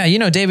Tony? Yeah, you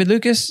know David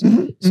Lucas?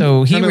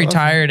 So he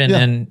retired and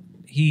then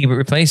he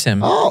replaced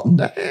him. Oh,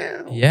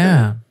 damn.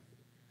 Yeah.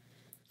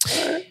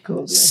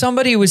 Cool.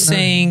 Somebody was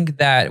saying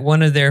that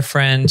one of their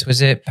friends,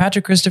 was it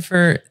Patrick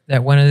Christopher,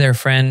 that one of their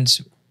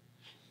friends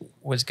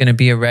was going to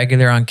be a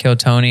regular on Kill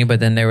Tony, but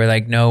then they were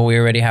like, no, we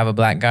already have a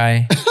black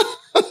guy.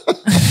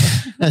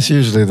 That's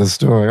usually the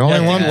story. Only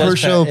one per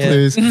show,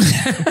 please.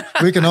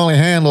 We can only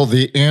handle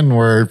the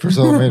N-word for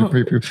so many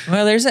people.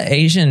 Well, there's an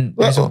Asian.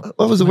 What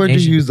was the word you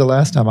used the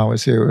last time I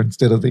was here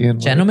instead of the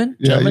N-word? Gentleman?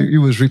 Yeah, Gentleman? you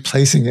was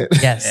replacing it.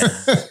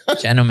 Yes.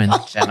 Gentlemen.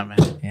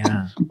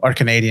 Yeah. Or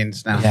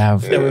Canadians now. Yeah,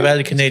 we've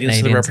added Canadians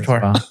to the as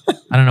repertoire. well.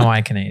 I don't know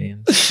why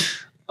Canadians.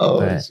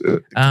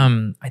 Shit.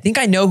 I think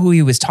I know who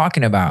he was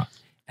talking about.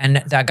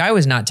 And that guy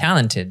was not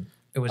talented.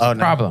 It was a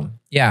problem.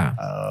 Yeah.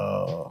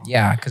 Oh.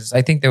 Yeah, because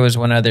I think there was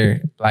one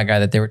other black guy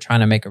that they were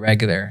trying to make a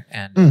regular.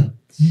 And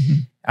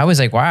I was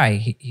like, why?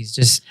 He's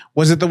just...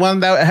 Was it the one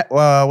that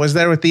was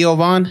there with Theo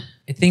Vaughn?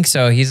 I think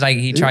so. He's like,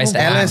 he tries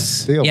to...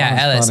 Ellis?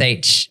 Yeah,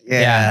 LSH.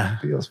 Yeah.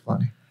 Theo's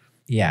funny.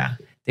 Yeah.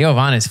 Theo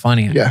Vaughn is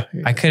funny. Yeah.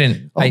 I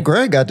couldn't...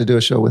 Greg got to do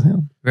a show with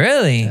him.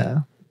 Really? Yeah.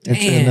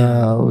 It's in,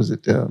 what was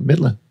it,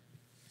 Midland.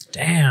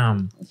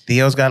 Damn.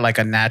 Theo's got like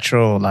a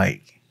natural,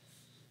 like...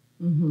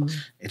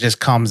 It just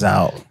comes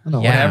out.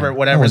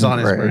 Whatever's on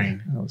his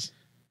brain.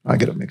 I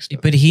get it mixed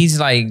up. But he's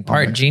like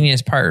part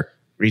genius, part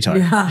retard.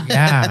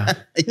 Yeah.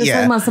 He was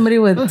talking about somebody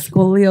with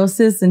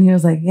scoliosis, and he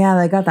was like, yeah,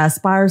 they got that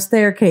spiral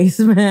staircase,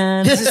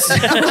 man.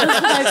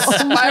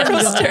 Spiral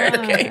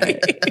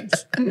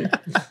staircase.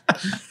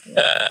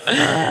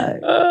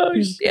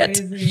 Oh, shit.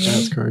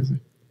 That's crazy.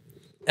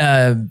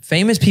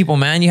 Famous people,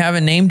 man. You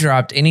haven't name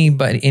dropped any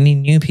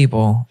new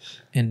people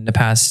in the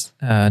past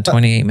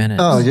 28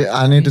 minutes. Oh, yeah.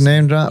 I need to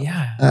name drop?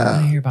 Yeah. I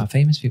want to hear about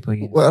famous people.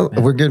 Well,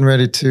 I'm getting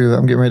ready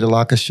to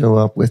lock a show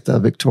up with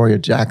Victoria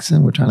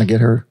Jackson. We're trying to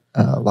get her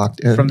locked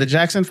in. From the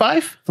Jackson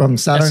 5? From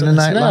Saturday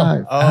Night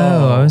Live.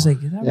 Oh, I was like,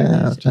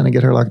 yeah, trying to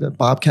get her locked up.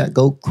 Bobcat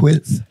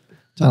Goldthwait.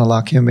 Trying to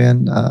lock him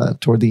in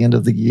toward the end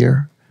of the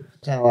year.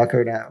 Trying to lock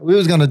her down. We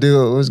was gonna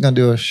do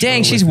a show.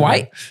 Dang, she's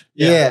white.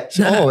 Yeah.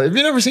 Oh, have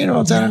you never seen her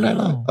on Saturday Night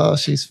Live? Oh,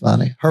 she's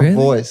funny. Her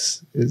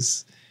voice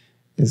is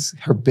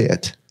her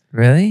bit.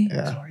 Really?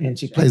 Yeah. And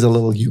she plays a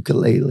little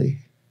ukulele.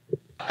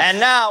 And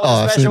now, with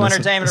a special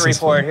entertainment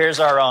report, here's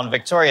our own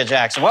Victoria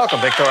Jackson.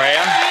 Welcome,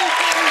 Victoria.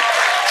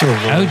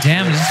 Oh,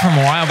 damn. This is from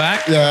a while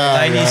back?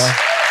 Yeah. 90s.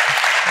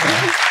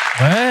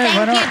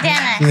 Thank you,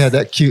 Dennis. She had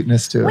that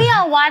cuteness to her. We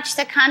all watched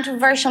the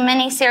controversial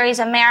miniseries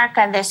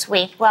America this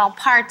week. Well,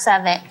 parts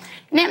of it.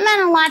 And it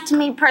meant a lot to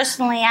me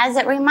personally, as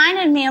it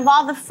reminded me of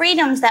all the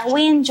freedoms that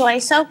we enjoy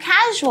so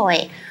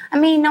casually. I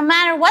mean, no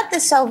matter what the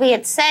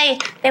Soviets say,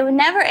 they would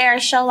never air a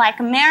show like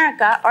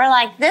America or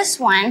like this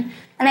one,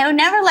 and they would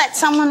never let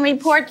someone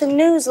report the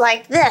news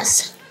like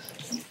this.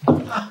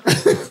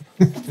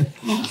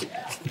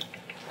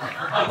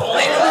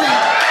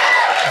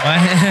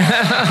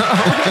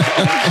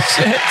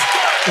 Shit.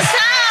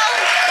 So,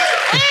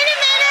 wait a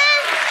minute.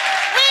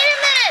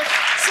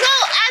 So,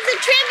 as a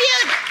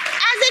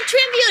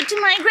tribute to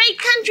my great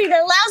country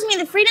that allows me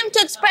the freedom to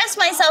express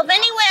myself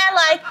any way I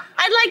like,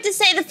 I'd like to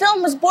say the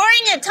film was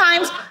boring at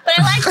times, but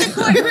I like the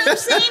courtroom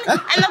scene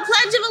and the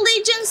Pledge of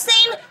Allegiance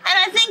scene, and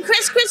I think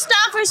Chris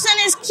Christopherson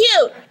is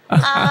cute.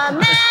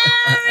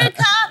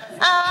 America,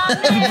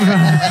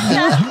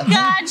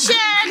 God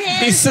shed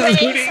his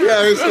grace.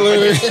 Yeah, he's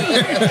saluting.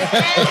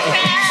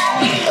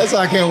 That's why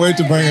I can't wait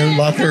to bring her,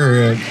 lock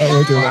her in.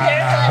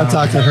 I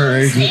talked to her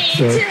agent.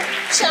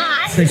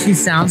 So she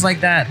sounds like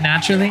that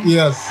naturally?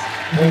 Yes.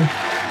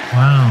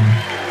 Wow.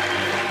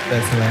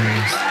 That's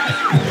hilarious.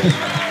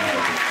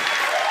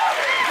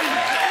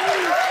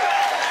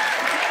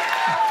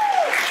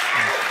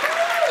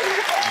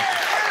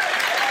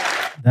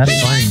 That's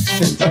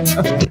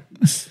funny.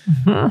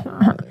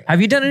 Have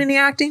you done any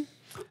acting?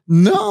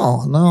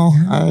 No.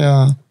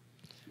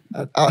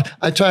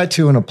 I tried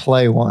to in a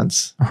play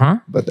once,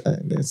 but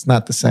it's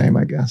not the same,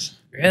 I guess.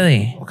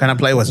 Really? What kind of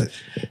play was it?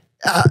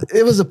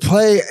 It was a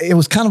play. It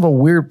was kind of a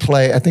weird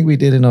play. I think we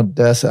did in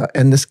Odessa.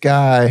 And this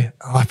guy,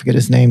 I forget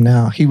his name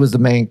now. He was the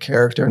main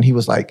character, and he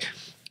was like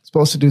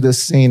supposed to do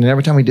this scene. And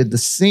every time we did the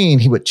scene,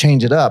 he would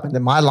change it up. And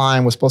then my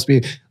line was supposed to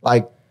be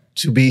like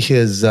to be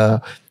his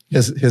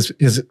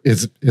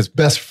his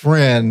best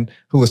friend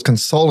who was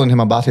consoling him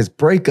about his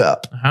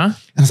breakup. And I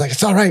was like,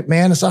 it's all right,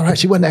 man. It's all right.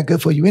 She wasn't that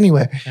good for you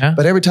anyway.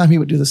 But every time he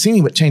would do the scene,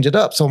 he would change it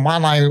up. So my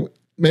line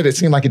made it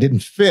seem like it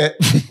didn't fit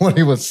what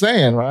he was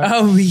saying, right?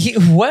 Oh,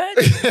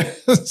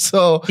 what?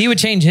 So he would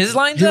change his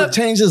lines up? He would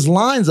change his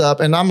lines up.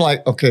 And I'm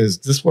like, okay, is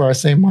this where I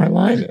say my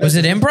line? Was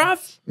it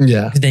improv?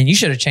 Yeah. Then you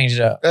should have changed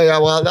it up. Yeah,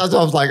 well, that's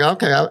what I was like,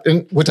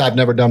 okay, which I've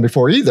never done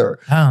before either.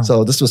 Oh.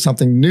 So this was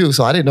something new.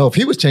 So I didn't know if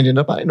he was changing it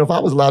up. I didn't know if I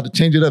was allowed to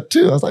change it up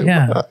too. I was like,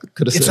 well, I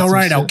could have said It's all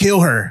right. I'll kill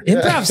her.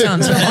 Improv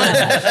sounds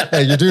fun.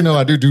 Hey, you do know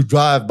I do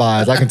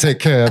drive-bys. I can take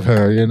care of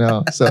her, you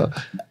know. So,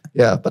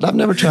 yeah, but I've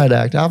never tried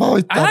acting. I've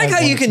always. I like how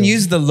you can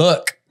use the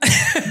look.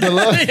 The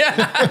look.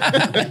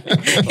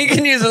 He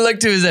can use the look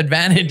to his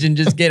advantage and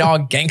just get all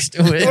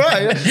gangster with it.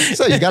 Right.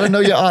 So you got to know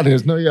your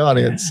audience. Know your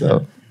audience.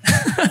 So.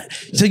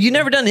 So you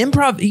never done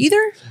improv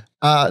either?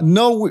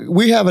 No,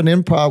 we have an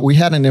improv. We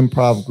had an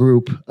improv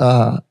group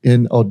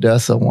in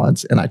Odessa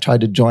once, and I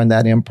tried to join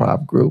that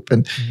improv group,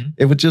 and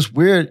it was just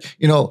weird.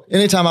 You know,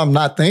 anytime I'm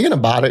not thinking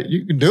about it,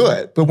 you can do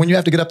it, but when you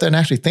have to get up there and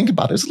actually think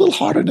about it, it's a little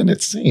harder than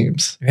it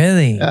seems.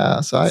 Really? Yeah.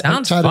 So I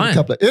tried fun. it a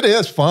couple. It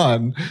is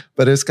fun,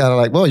 but it's kind of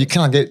like, well, you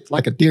kind of get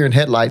like a deer in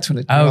headlights when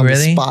it's on the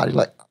spot. You're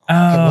like,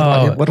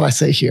 okay, what do I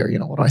say here? You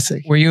know, what do I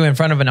say? Were you in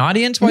front of an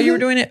audience while you were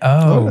doing it?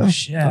 Oh,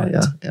 shit. Oh,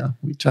 yeah.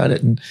 We tried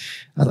it, and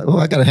I was like, well,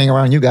 I got to hang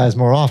around you guys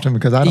more often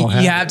because I don't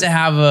have. You have to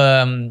have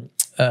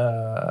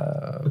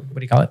what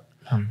do you call it?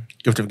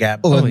 Gift of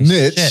gab. Well, a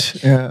niche.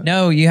 Shit. Yeah.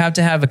 No, you have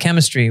to have a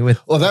chemistry with.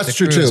 Well, that's the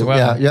true crew too. as well.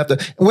 Yeah, you have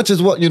to. Which is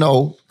what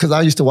because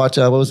I used to watch.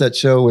 What was that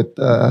show with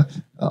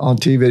on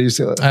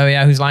TV? Oh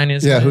yeah, Whose Line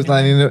Is It? Yeah, Whose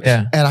Line Is It?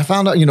 Yeah. And I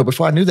found out,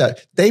 before I knew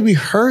that, they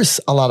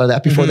rehearse a lot of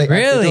that before they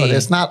actually do it.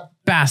 It's not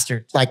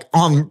bastards like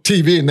on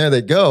TV and there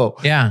they go.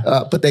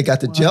 Yeah. But they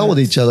got to gel with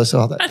each other,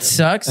 so that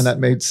sucks. And that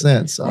made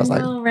sense. So I was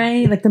like,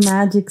 right? Like the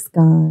magic's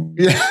gone.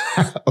 yeah.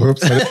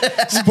 Oops.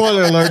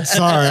 Spoiler alert.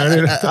 Sorry,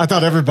 I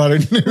thought everybody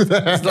knew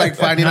that. It's like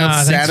finding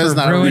out Santa's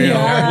not real.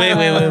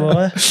 Wait,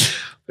 what?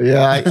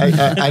 Yeah,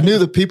 I knew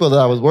the people that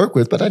I was work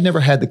with, but I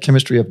never had the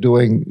chemistry of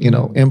doing,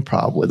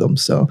 improv with them.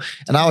 So,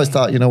 and I always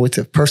thought, with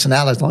the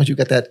personality, as long as you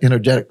got that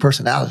energetic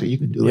personality, you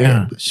can do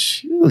it. But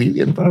shoot, you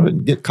get in front of it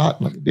and get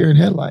caught like a deer in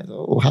headlights.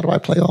 Oh, how do I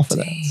play off of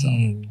that?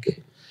 So,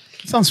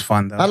 sounds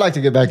fun though. I'd like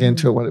to get back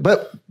into it,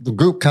 but the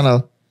group kind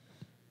of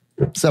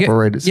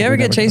separated. You ever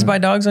get chased by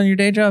dogs on your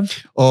day job?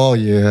 Oh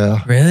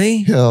yeah.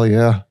 Really? Hell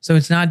yeah. So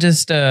it's not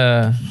just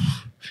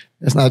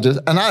It's not just,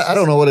 and I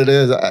don't know what it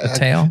is.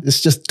 Tail? It's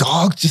just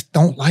dogs just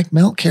don't like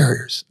mail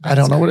carriers. I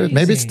don't know what it is.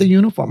 Maybe it's the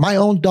uniform. My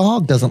own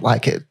dog doesn't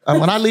like it.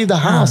 When I leave the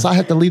house, I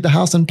have to leave the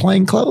house in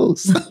plain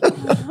clothes.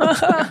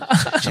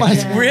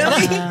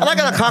 Really? And I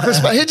got a cocker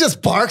spaniel. He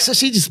just barks.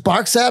 She just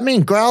barks at me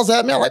and growls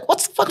at me. I'm like,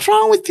 what's the fuck's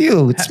wrong with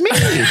you? It's me.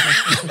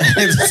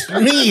 It's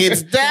me.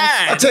 It's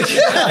Dad.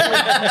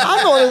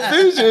 I'm going to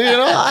feed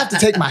you. I have to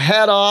take my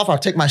hat off. I'll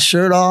take my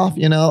shirt off.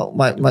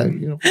 My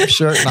uniform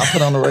shirt, and I'll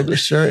put on the regular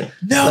shirt.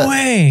 No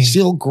way.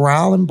 She'll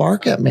growl and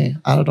bark at me.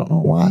 I don't know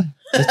why.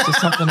 It's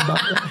just something about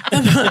that.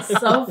 That's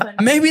so funny.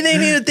 Maybe they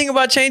need to think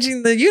about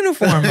changing the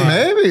uniform.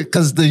 Maybe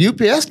because the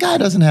UPS guy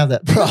doesn't have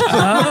that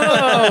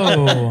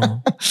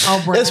problem.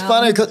 Oh, it's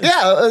funny because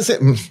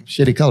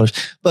shitty colors.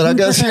 But I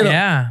guess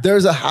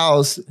there's a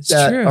house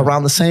that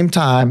around the same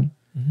time.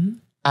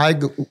 I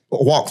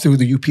walk through,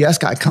 the UPS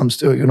guy comes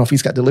through, if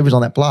he's got deliveries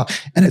on that block.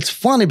 And it's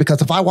funny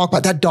because if I walk by,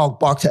 that dog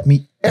barks at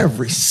me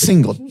every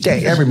single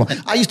day, every morning.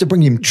 I used to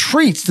bring him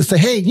treats to say,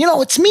 hey,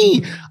 it's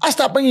me. I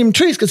stopped bringing him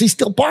treats because he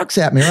still barks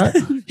at me, right?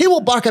 He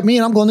will bark at me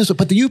and I'm going this way.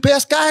 But the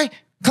UPS guy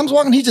comes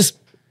walking, he just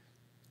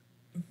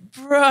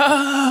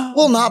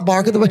will not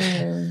bark at the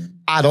way.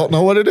 I don't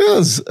know what it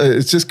is.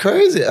 It's just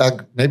crazy.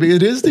 Maybe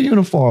it is the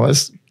uniform.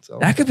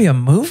 That could be a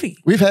movie.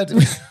 We've had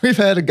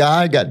a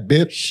guy got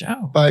bit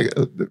by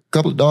a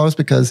couple of dogs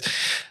because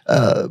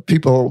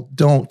people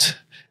don't.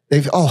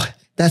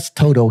 That's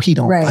Toto. He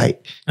don't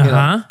bite.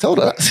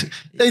 Toto.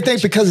 They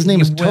think because his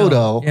name is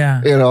Toto.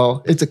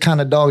 It's a kind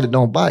of dog that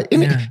don't bite.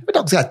 And if a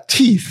dog's got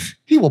teeth,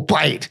 he will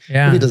bite.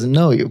 If he doesn't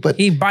know you, but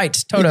he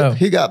bites. Toto.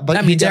 He got. But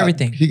that means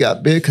everything. He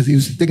got big because he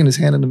was sticking his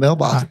hand in the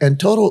mailbox, and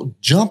Toto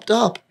jumped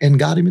up and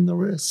got him in the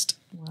wrist.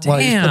 While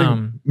he was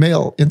putting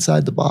mail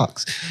inside the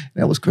box.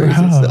 That was crazy.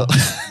 So.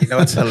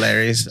 What's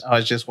hilarious? I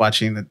was just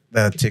watching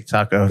the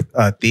TikTok of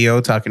Theo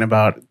talking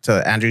about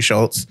to Andrew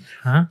Schultz.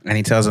 And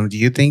he tells him, do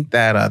you think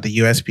that the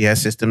USPS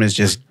system is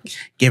just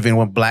giving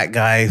one black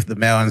guy the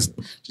mail and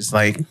just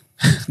like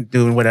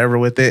doing whatever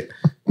with it?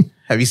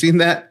 Have you seen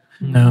that?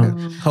 No.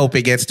 Hope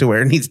it gets to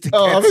where it needs to get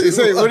I was going to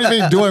say, what do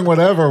you mean doing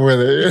whatever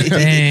with it?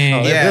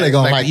 Dang. They're really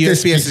going like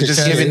USPS is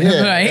just giving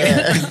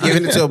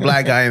it to a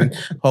black guy and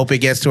hope it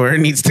gets to where it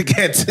needs to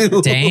get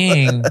to.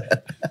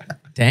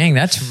 Dang,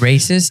 that's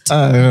racist.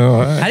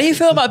 How do you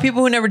feel about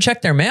people who never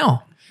check their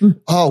mail?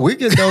 Oh, we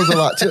get those a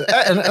lot too.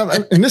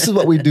 And this is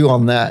what we do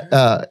on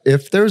that.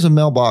 If there's a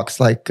mailbox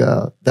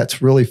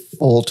that's really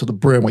full to the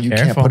brim where you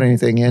can't put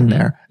anything in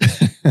there,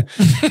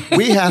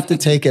 we have to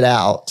take it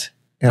out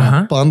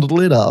and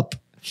bundle it up.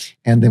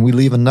 And then we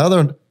leave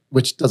another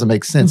which doesn't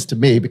make sense to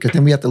me because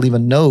then we have to leave a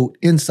note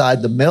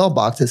inside the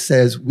mailbox that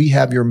says we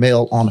have your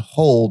mail on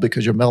hold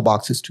because your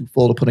mailbox is too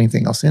full to put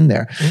anything else in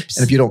there. Oops.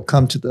 And if you don't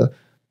come to the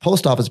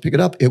post office to pick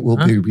it up, it will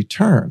be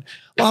returned.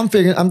 Well, I'm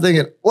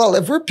thinking, well,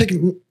 if we're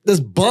picking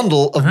this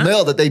bundle of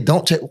mail that they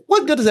don't check,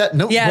 what good does that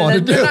note want to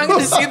do? They're not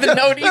going to see the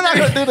note either. They're not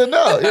going to do the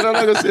note. You're not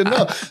going to see the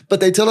note. But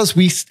they tell us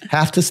we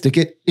have to stick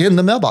it in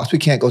the mailbox. We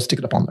can't go stick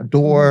it up on their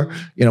door.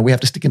 We have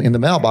to stick it in the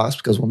mailbox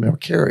because we're mail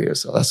carriers.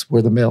 So that's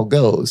where the mail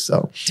goes.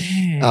 So,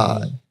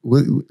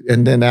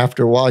 and then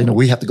after a while,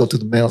 we have to go to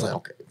the mail. It's like,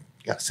 okay,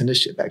 got to send this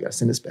shit back. Got to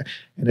send this back.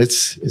 And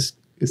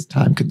it's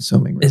time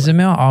consuming. Really. Is the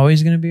mail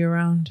always going to be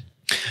around?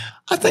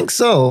 I think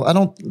so. I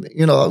don't,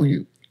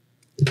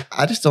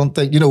 I just don't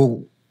think,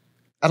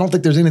 I don't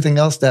think there's anything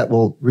else that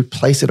will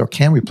replace it or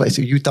can replace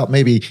it. You thought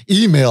maybe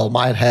email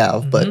might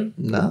have, but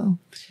no.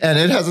 And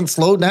it hasn't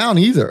slowed down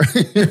either.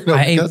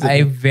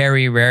 I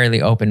very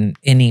rarely open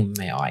any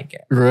mail I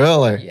get.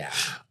 Really? Yeah.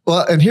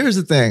 Well, and here's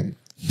the thing.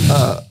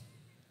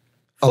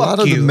 A lot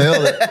of the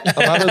mail that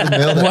comes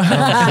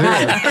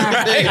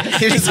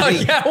in. He's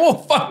like, yeah, well,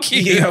 fuck you.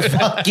 Yeah,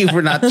 fuck you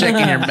for not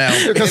checking your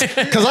mail.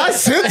 Because I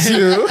sent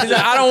you.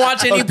 I don't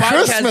watch any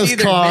podcasts Christmas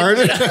either. card.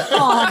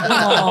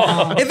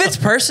 If it's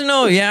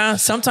personal, yeah.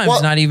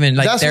 Sometimes not even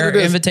like their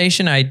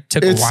invitation. I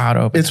took a while to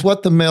open. It's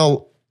what the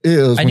mail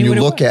is when you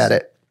look at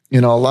it.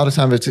 A lot of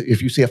times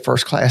if you see a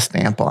first class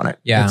stamp on it,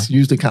 it's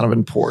usually kind of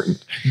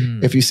important.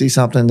 If you see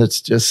something that's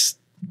just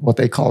what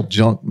they call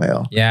junk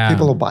mail. Yeah.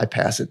 People will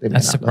bypass it.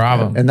 That's the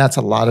problem. And that's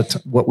a lot of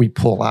what we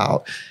pull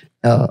out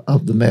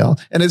of the mail.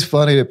 And it's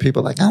funny that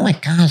people are like, oh my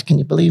gosh, can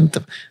you believe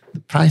the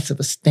price of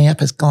a stamp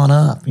has gone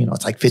up?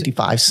 It's like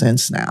 55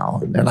 cents now.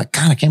 And they're like,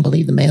 God, I can't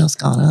believe the mail's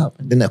gone up.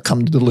 And then they'll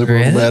come to deliver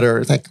a letter.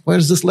 It's like,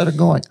 where's this letter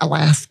going?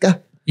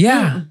 Alaska?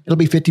 Yeah. It'll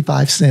be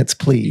 55 cents,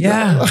 please.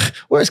 Yeah.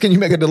 Where can you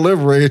make a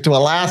delivery to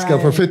Alaska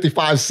for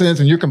 55 cents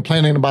and you're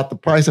complaining about the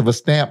price of a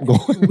stamp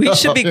going We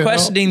should be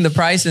questioning the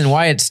price and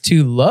why it's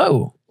too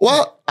low.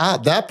 Well,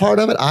 that part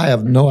of it, I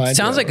have no idea.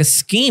 Sounds like a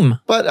scheme.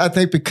 But I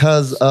think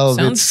because of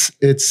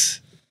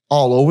it's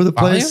all over the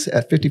place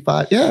at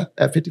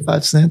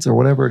 55 cents or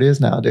whatever it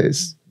is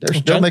nowadays. They're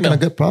still making a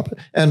good profit.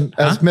 And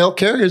as mail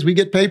carriers, we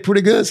get paid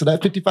pretty good. So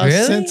that 55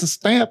 cents a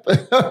stamp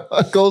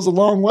goes a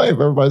long way if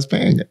everybody's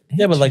paying it.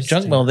 Yeah, but like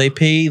junk mail, they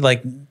pay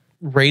like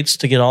rates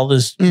to get all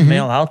this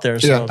mail out there.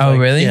 So Oh,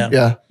 really?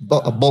 Yeah.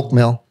 A bulk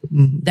mail.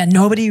 That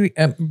nobody,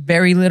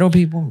 very little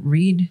people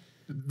read.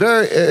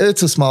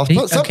 It's a small.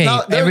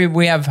 Okay,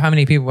 we have how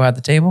many people at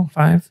the table?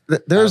 5.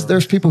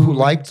 There's people who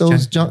like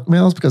those junk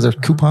mails because they're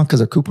coupon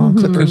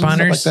clippers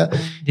and stuff like that.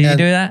 Do you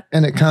do that?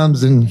 And it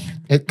comes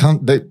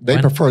they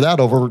prefer that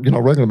over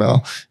regular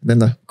mail. And then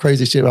the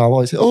crazy shit I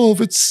always say, oh,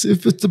 if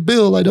it's a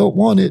bill, I don't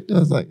want it. I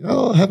was like,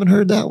 oh, I haven't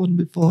heard that one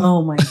before.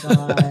 Oh my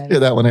god, I hear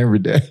that one every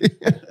day.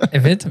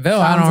 If it's a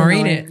bill, I don't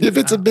read it. If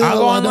it's a bill, I'll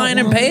go online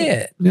and pay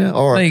it. Yeah,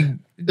 or like.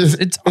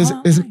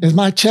 Is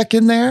my check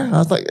in there? I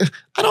was like,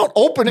 I don't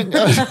open it.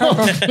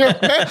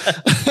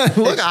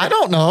 Look, I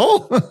don't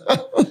know.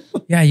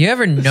 Yeah, you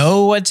ever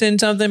know what's in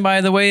something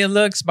by the way it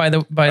looks, by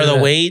the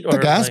weight, or the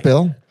gas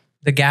bill?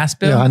 The gas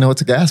bill. Yeah, I know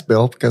it's a gas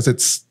bill because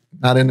it's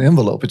not in an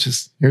envelope. It's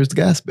just here's the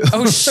gas bill.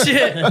 Oh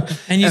shit!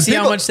 And you see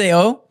how much they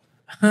owe.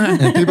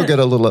 And people get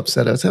a little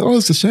upset. I say, oh,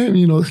 it's a shame.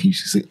 You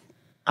should see.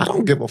 I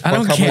don't give a fuck. I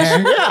don't care. I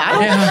don't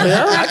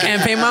care. I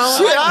can't pay my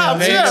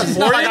own. It's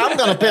not like I'm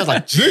gonna pay. It's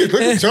like, gee, look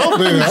at your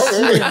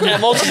bill. Yeah,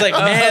 most is like,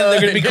 man,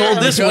 they're gonna be cold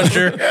this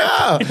winter.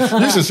 Yeah,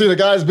 you should see the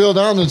guy's bill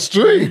down the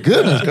street.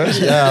 Goodness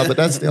gracious. Yeah, but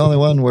that's the only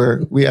one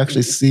where we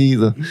actually see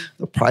the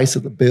price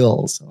of the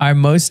bills. So. Are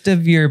most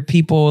of your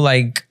people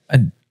like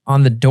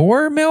on the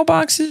door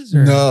mailboxes?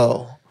 Or?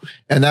 No,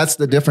 and that's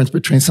the difference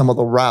between some of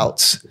the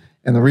routes.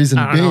 And the reason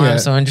being, I'm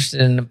so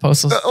interested in the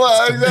postal system.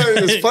 Well,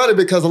 it's funny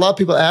because a lot of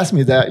people ask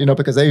me that,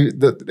 because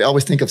they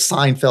always think of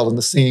Seinfeld in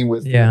the scene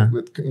with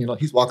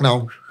he's walking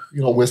out,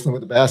 whistling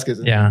with the baskets.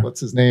 And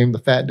what's his name? The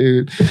fat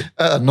dude,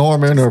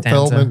 Norman or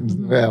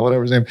Feldman,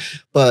 whatever his name.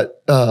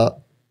 But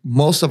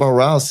most of our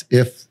routes,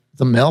 if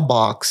the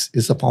mailbox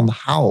is up on the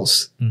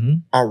house,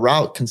 our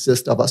route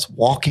consists of us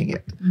walking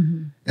it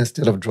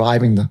instead of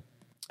driving the.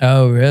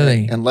 Oh,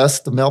 really? Unless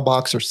the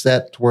mailbox are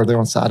set to where they're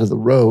on the side of the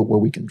road where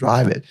we can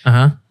drive it.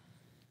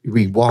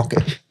 We walk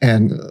it.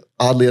 And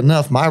oddly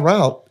enough, my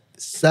route,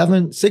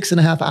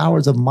 6.5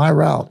 hours of my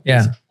route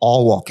is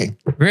all walking.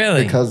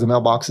 Really? Because the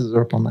mailboxes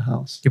are up on the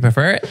house. Do you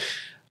prefer it?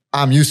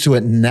 I'm used to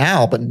it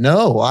now, but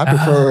no, I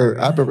prefer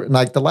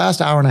like the last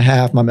hour and a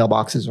half, my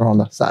mailboxes are on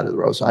the side of the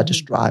road. So I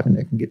just drive and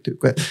they can get to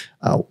it.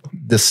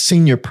 The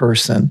senior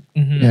person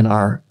in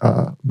our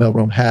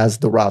mailroom has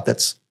the route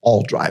that's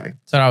all driving.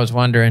 That's what I was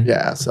wondering.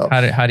 Yeah. So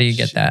how do you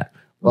get that?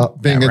 Well,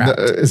 being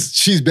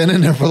she's been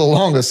in there for the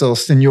longest, so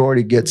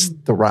seniority gets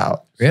the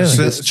route. Really?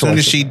 So as soon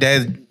as she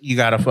dead, you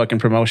got a fucking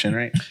promotion,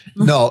 right?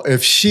 No,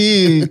 if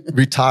she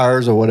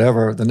retires or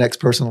whatever, the next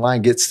person in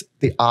line gets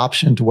the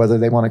option to whether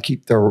they want to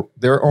keep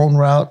their own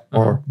route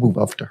or move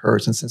up to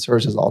hers. And since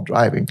hers is all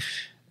driving,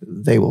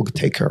 they will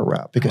take her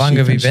route. Because how long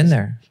have you been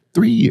there?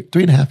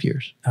 3.5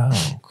 years.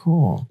 Oh,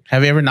 cool.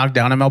 Have you ever knocked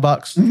down a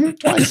mailbox?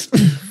 Twice.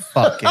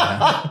 Fuck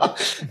yeah.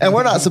 And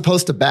we're not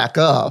supposed to back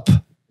up,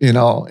 in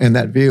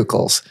that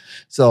vehicles.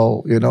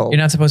 So, You're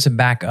not supposed to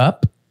back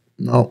up?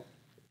 No.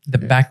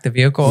 Back the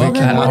vehicle We up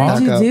can't at all?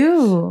 back up.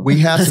 do? We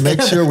have to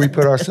make sure we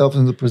put ourselves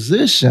in the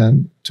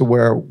position to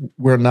where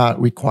we're not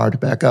required to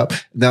back up.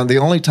 Now, the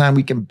only time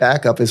we can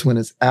back up is when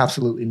it's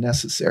absolutely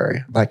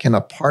necessary, like in an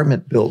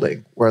apartment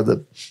building where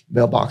the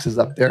mailbox is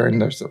up there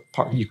and there's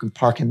you can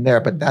park in there.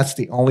 But that's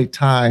the only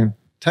time,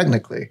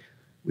 technically,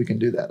 we can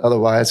do that.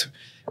 Otherwise,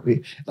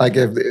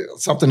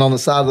 if something on the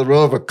side of the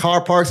road, if a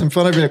car parks in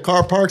front of you and a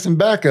car parks in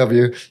back of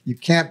you, you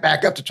can't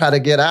back up to try to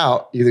get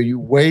out. Either you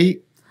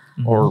wait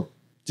or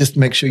just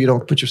make sure you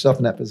don't put yourself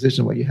in that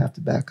position where you have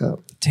to back up.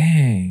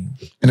 Dang.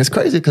 And it's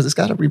crazy because it's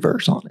got a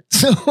reverse on it.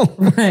 So,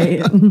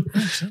 right.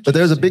 But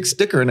there's a big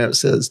sticker in there that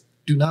says,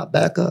 do not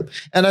back up.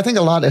 And I think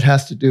a lot it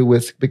has to do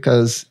with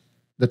because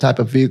the type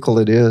of vehicle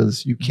it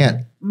is, you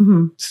can't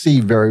see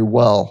very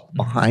well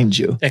behind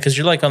you. Yeah, because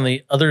you're like on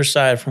the other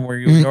side from where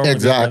you would normally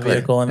be in the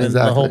vehicle, and then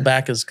the whole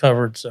back is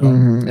covered. So,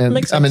 And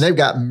I mean, they've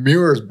got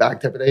mirrors back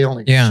there, but they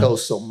only show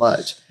so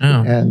much. Oh.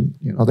 And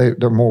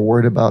they're more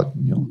worried about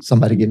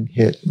somebody getting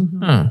hit.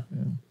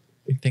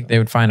 You think they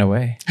would find a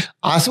way?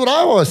 That's what I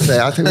always say.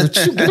 I think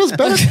get us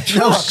better trucks.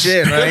 No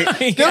shit, right?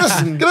 Get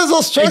us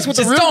those trucks with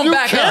the Just real don't view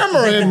back up.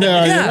 camera in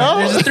there.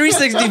 There's a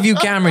 360 view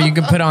camera you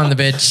can put on the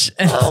bitch.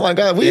 Oh my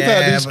God, we've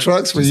had these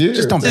trucks for years.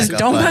 Just don't back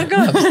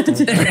up.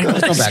 Just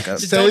don't back up.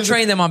 Just don't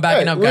train them on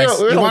backing up, guys.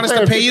 You want us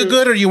to pay you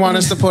good, or you want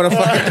us to put a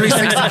fucking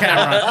 360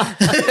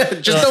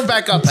 camera? Just don't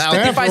back up, pal.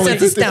 55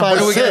 cents a stamp.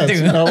 What are we gonna do?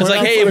 It's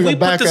like, hey, if we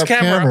put this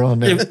camera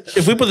on,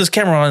 if we put this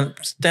camera on,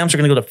 stamps are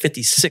going to go to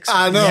 56.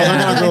 I know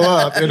they're going to go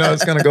up.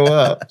 It's going to go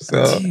up.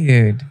 So,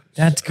 dude,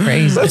 that's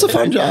crazy. That's a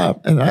fun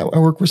job, and I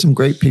work with some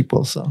great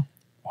people. So,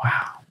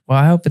 wow. Well,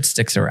 I hope it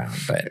sticks around,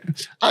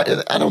 but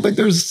I don't think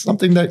there's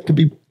something that could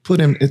be put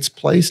in its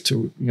place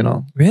to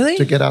really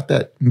to get out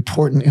that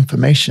important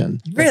information.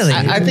 Really,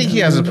 I think he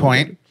has a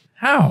point.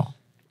 How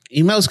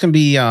emails can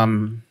be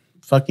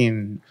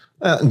fucking.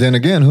 Then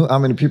again, how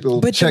many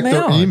people check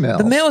their email?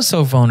 The mail is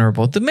so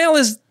vulnerable. The mail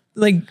is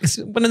like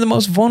one of the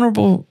most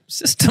vulnerable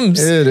systems.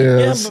 It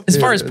is. As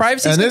far as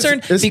privacy is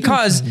concerned,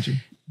 because.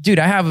 Dude,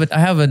 I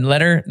have a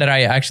letter that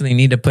I actually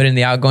need to put in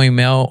the outgoing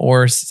mail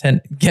or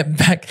get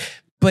back,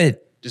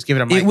 but just give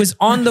it a mic. It was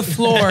on the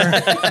floor.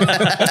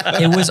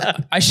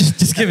 I should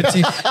just give it to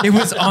you. It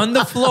was on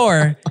the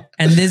floor,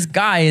 and this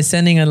guy is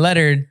sending a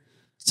letter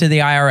to the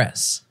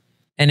IRS,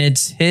 and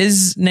it's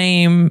his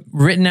name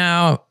written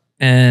out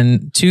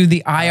and to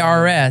the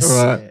IRS.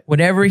 Right.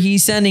 Whatever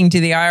he's sending to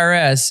the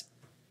IRS,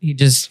 he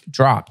just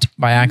dropped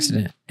by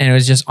accident. And it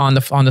was just on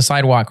the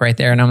sidewalk right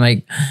there. And I'm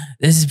like,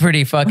 this is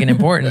pretty fucking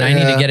important. I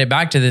need to get it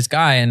back to this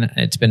guy. And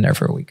it's been there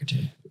for a week or two.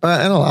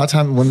 And a lot of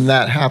times when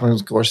that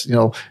happens, of course,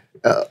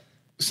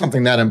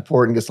 something that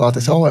important gets lost. They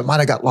say, it might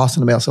have got lost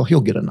in the mail. So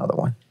he'll get another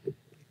one.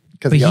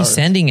 But he's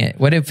sending it.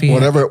 What if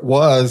whatever it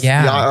was, the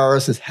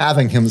IRS is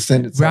having him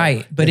send it.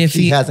 Right. But if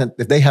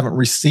they haven't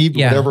received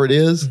whatever it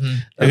is,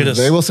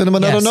 they will send him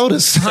another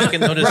notice.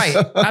 Right.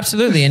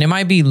 Absolutely. And it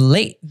might be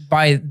late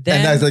by then.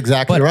 And that's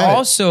exactly but right. But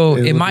also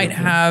it might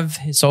have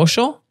his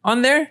social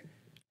on there.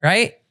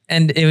 Right.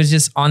 And it was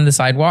just on the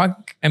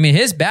sidewalk. I mean,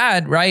 his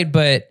bad, right?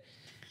 But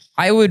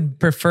I would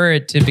prefer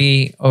it to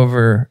be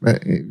over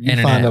You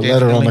internet. find a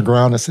letter on the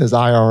ground that says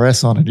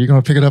IRS on it. You're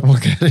going to pick it up and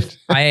look at it.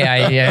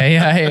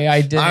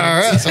 I didn't.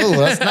 IRS. Oh,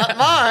 that's not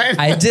mine.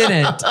 I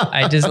didn't.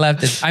 I just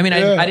left it. I mean,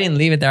 I didn't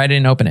leave it there. I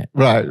didn't open it.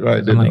 Right.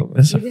 I'm like,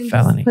 this is a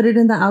felony. Put it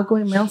in the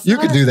outgoing mail slot? You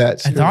could do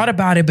that. I thought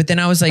about it, but then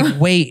I was like,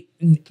 wait,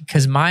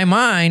 because my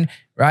mind,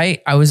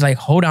 right? I was like,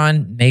 hold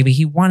on. Maybe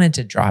he wanted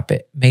to drop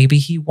it. Maybe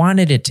he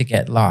wanted it to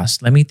get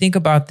lost. Let me think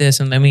about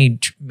this, and let me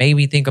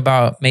maybe think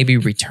about maybe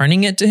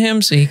returning it to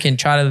him so he can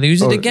try to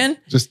lose it again.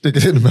 Just stick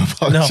it in the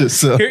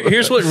mailbox. No.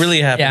 Here's what really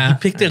happened. He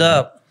picked it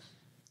up,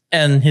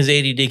 and his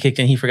ADD kicked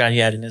in. He forgot he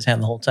had it in his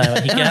hand the whole time.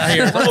 And he got out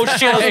here. Oh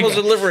shit! I was supposed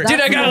to deliver it. Dude,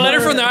 I got a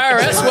letter from the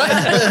IRS.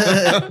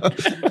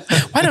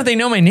 What? Why don't they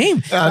know my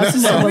name?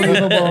 That's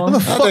unbelievable. Who the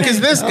fuck is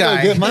this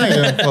guy? Get my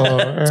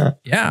info.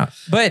 Yeah,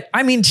 but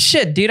I mean,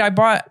 shit, dude. I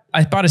bought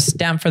a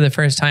stamp for the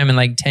first time in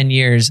like 10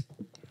 years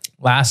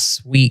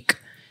last week,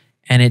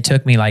 and it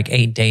took me like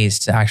 8 days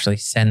to actually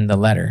send the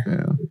letter.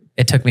 Yeah.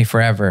 It took me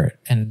forever,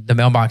 and the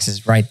mailbox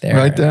is right there.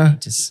 Right there.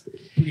 Just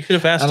you could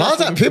have asked. A lot of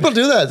times people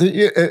do that.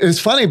 It's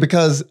funny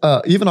because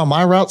even on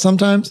my route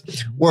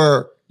sometimes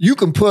where you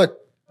can put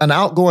an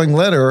outgoing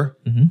letter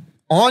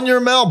on your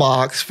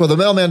mailbox for the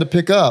mailman to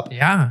pick up.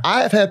 Yeah.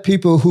 I have had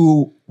people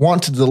who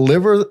want to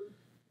deliver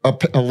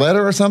a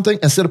letter or something.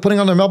 Instead of putting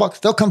it on their mailbox,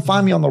 they'll come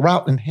find me on the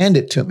route and hand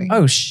it to me.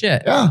 Oh,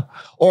 shit. Yeah.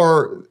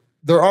 Or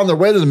they're on their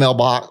way to the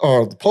mailbox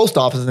or the post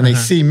office and they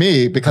see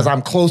me because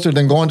I'm closer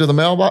than going to the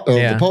mailbox or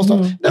the post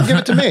office. They'll give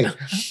it to me.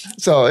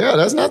 So yeah,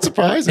 that's not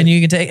surprising. And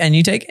you take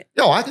it?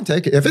 Yo, I can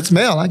take it. If it's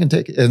mail, I can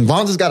take it. As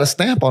long as it's got a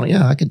stamp on it,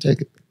 yeah, I can take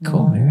it.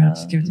 Cool. Maybe I'll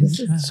just give it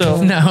to you.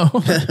 So no.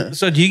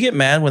 So do you get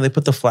mad when they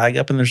put the flag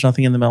up and there's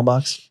nothing in the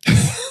mailbox?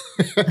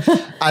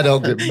 I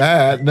don't get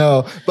mad,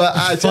 no. But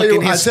I tell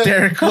you,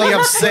 hysterically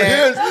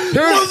upset.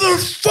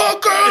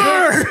 Motherfucker!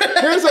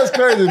 Here's what's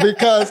crazy,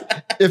 because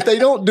if they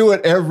don't do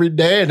it every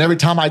day and every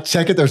time I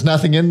check it, there's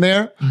nothing in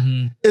there,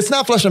 it's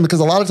not frustrating because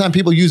a lot of times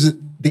people use it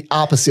the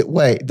opposite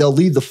way. They'll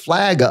leave the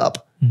flag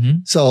up.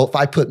 So if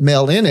I put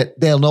mail in it,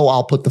 they'll know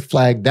I'll put the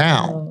flag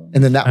down.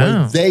 And then that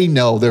way they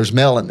know there's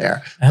mail in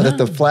there. But if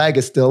the flag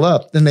is still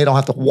up, then they don't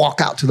have to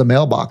walk out to the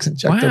mailbox and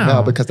check their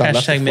mail because I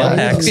left the flag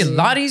up. It'd be a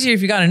lot easier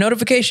if you got a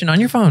notification on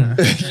your phone.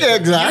 Yeah,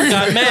 exactly. You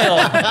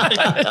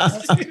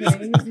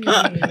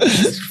got mail.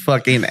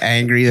 Fucking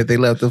angry that they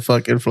left the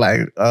fucking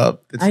flag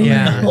up.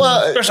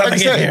 Well, like I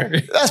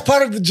said, that's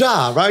part of the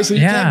job, right? So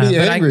you can't be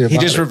angry about He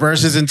just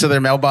reverses into their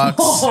mailbox.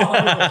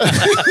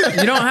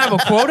 You don't have a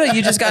quota.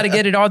 You just got to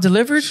get it all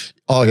delivered.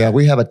 Oh yeah,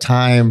 we have a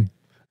time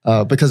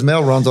because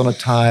mail runs on a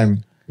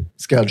time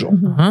schedule,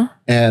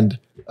 and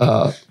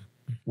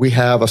we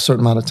have a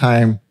certain amount of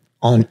time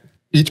on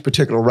each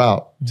particular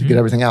route to get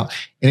everything out.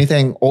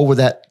 Anything over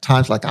that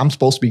time, like I'm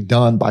supposed to be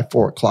done by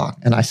 4:00,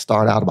 and I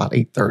start out about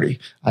 8:30.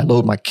 I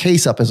load my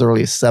case up as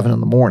early as 7:30 in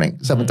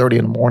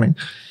the morning,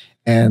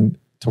 and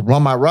to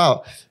run my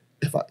route,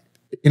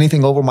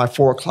 anything over my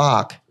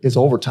 4:00 is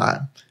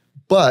overtime.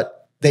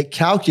 But they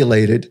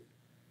calculated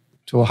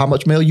to how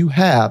much mail you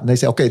have. And they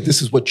say, okay,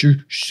 this is what you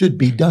should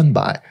be done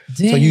by.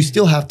 So you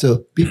still have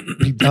to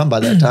be done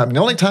by that time. And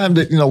the only time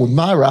that, with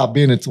my route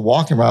being it's a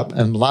walking route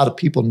and a lot of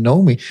people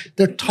know me,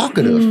 they're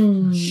talkative.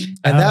 And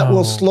that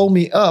will slow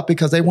me up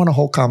because they want a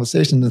whole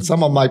conversation. And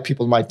some of my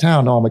people in my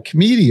town know I'm a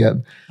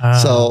comedian.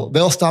 So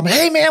they'll stop me.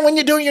 Hey man, when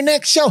you're doing your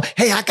next show,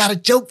 hey, I got a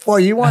joke for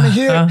you. You want to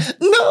hear it?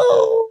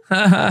 No.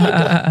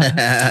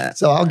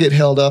 So I'll get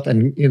held up.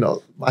 And,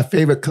 my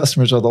favorite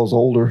customers are those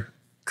older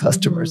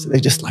customers. They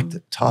just like to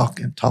talk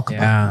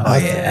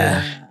about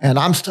and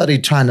I'm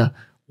studying trying to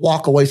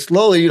walk away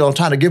slowly,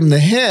 trying to give them the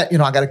hint,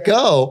 I got to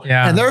go.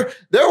 And they're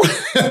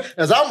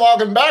as I'm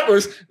walking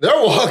backwards, they're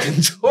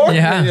walking toward me,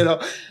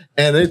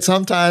 and it's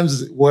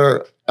sometimes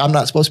where I'm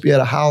not supposed to be at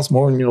a house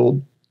more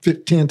than,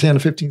 10 to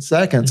 15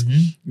 seconds.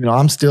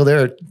 I'm still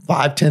there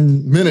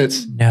 5-10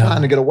 minutes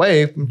trying to get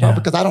away from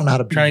because I don't know how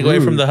to be trying to rude. go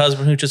away from the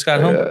husband who just got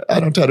home. I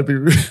don't try to be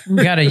rude.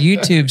 We got to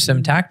YouTube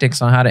some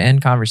tactics on how to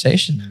end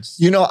conversations.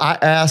 I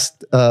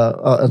asked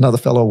another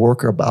fellow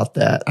worker about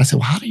that. I said,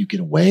 well, how do you get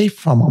away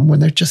from them when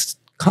they're just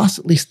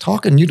constantly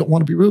talking? You don't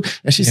want to be rude.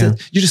 And she said,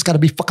 you just got to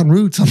be fucking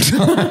rude sometimes.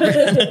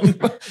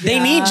 They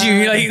need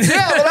you. But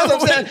that's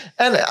what I'm saying.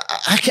 And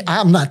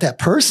I'm not that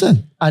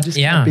person. I just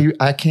can't be,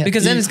 I can't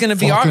because then it's going to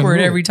be awkward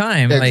rude. Every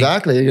time.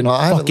 Exactly.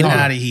 Fucking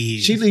out of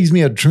here. She leaves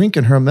me a drink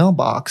in her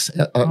mailbox.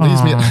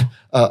 Leaves me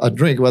a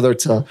drink, whether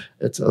it's a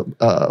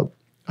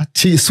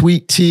tea,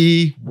 sweet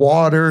tea,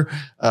 water.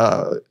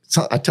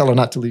 So I tell her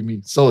not to leave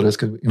me sodas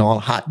because, on a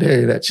hot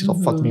day that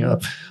she'll fuck me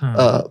up.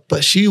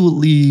 But she will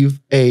leave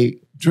a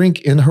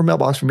drink in her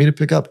mailbox for me to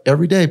pick up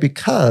every day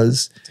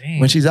because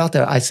when she's out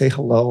there, I say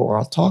hello or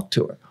I'll talk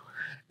to her.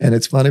 And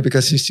it's funny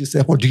because she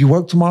said, well, do you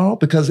work tomorrow?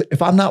 Because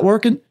if I'm not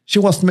working, she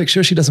wants to make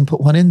sure she doesn't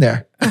put one in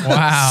there.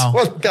 Wow.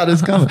 So God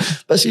is coming.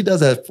 But she does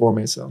that for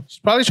me. So she's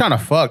probably trying to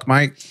fuck,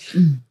 Mike.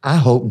 I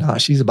hope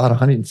not. She's about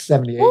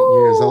 178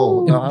 years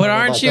old. No, but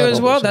aren't you as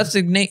well? That's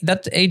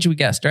the age we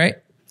guessed, right?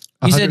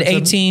 You said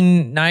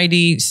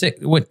 1896.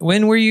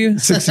 When were you?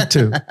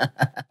 62.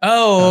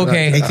 Oh,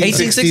 okay.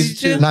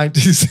 1862?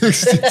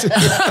 1962.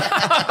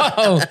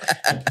 Oh,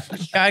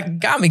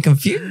 got me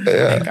confused.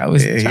 I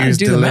was trying he was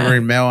to do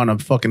delivering mail on a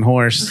fucking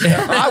horse.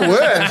 I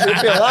wish.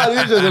 It'd be a lot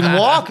easier than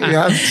walking.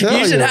 I'm telling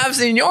you. You should have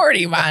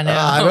seniority by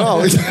now. I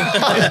know.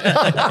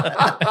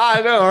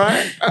 I know,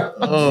 right?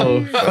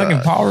 Oh,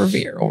 fucking Paul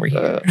Revere over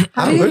here.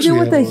 How do you deal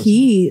with the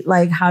heat?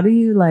 Like, how do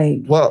you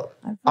Well,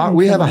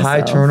 we have a high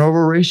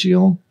turnover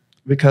ratio.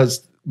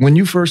 Because when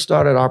you first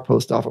started our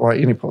post office or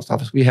any post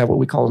office, we have what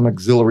we call an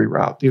auxiliary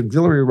route. The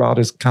auxiliary route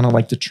is kind of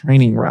like the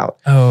training route.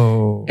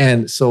 Oh.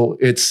 And so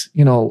it's,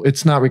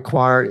 it's not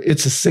required.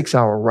 It's a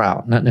 6-hour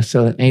route, not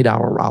necessarily an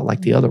 8-hour route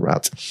like the other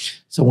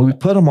routes. So when we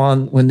put them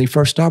on, when they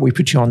first start, we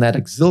put you on that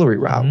auxiliary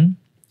route.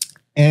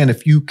 And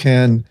if you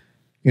can,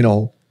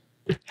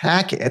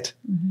 hack it,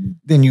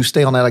 then you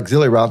stay on that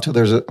auxiliary route until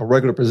there's a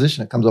regular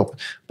position that comes open.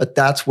 But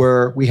that's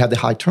where we have the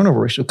high turnover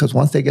ratio because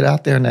once they get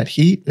out there in that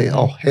heat,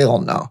 hell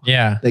no.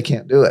 Yeah. They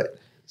can't do it.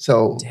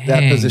 So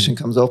that position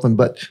comes open.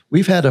 But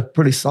we've had a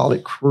pretty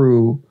solid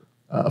crew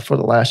for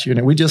the last year.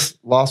 And we just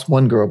lost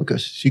one girl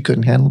because she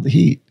couldn't handle the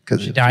heat.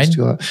 She died?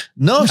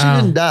 No, she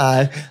didn't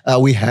die.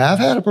 We have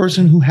had a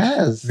person who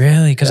has.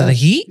 Really? Because of the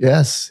heat?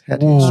 Yes.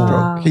 Had heat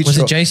stroke. Was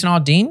it Jason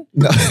Aldean?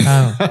 No.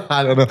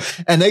 I don't know.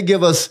 And they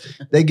give us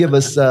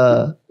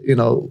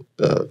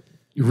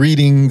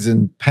readings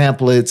and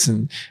pamphlets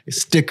and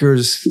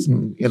stickers.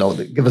 And,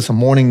 they give us a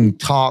morning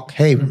talk.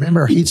 Hey,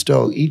 remember heat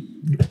stroke, eat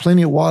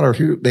plenty of water.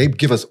 Here, they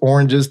give us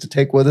oranges to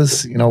take with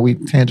us. We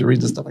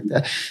tangerines and stuff like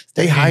that.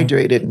 Stay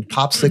hydrated and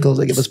popsicles.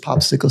 They give us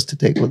popsicles to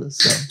take with us.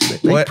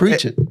 So they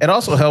preach it. It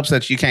also helps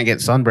that you can't get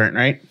sunburnt,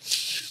 right?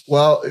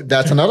 Well,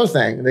 that's another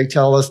thing. They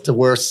tell us to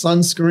wear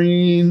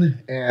sunscreen,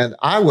 and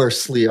I wear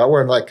sleeve. I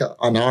wear like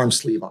an arm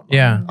sleeve on.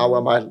 Yeah. I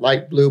wear my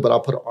light blue, but I'll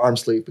put an arm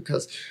sleeve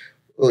because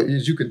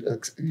as you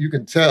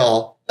can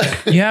tell.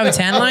 You have a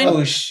tan line?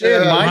 Oh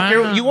shit, Mike!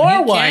 Wow. You are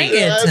You white. can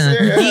get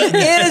tan. He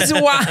is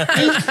white. And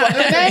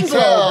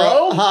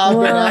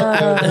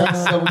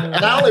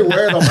I only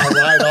wear it on my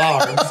right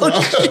arm. So.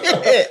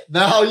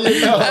 Now you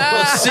know.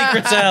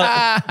 Secret's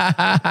out.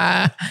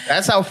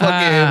 That's how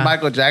fucking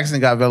Michael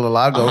Jackson got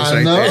Villalagos I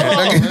right know. there.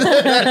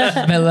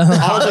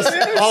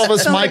 all of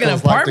us Sounds like an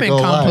Michaels like to apartment go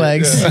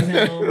complex.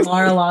 light.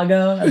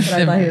 Mar-a-Lago. That's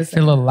what I thought he was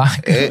saying.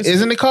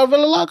 Isn't it called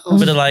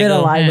Villalagos?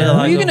 Vitiligo. Who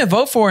are you going to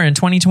vote for in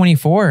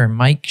 2024?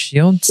 Mike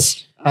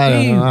Shields? I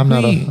don't know.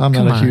 I'm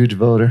not a huge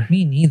voter.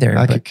 Me neither.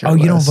 I could care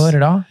you don't less. vote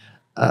at all?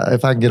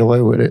 If I can get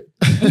away with it.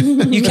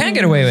 You can't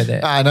get away with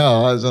it. I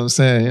know. As I'm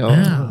saying. You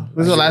know,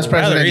 Who's the last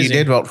president you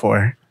did vote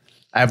for?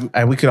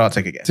 We could all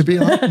take a guess. To be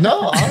honest,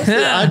 no, honestly,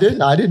 I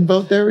didn't. I didn't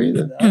vote there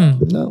either.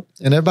 No.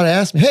 And everybody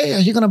asked me, "Hey, are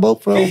you going to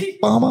vote for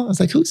Obama?" I was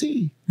like, "Who's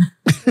he?"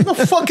 Who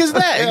the fuck is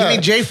that? You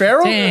mean Jay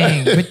Farrell?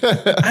 Dang.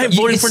 I ain't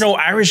voting for no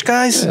Irish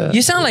guys.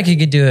 You sound like you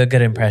could do a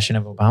good impression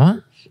of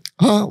Obama.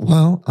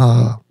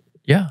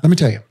 Yeah. Let me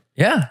tell you.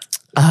 Yeah.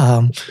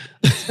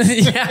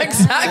 Yeah,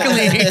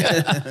 exactly.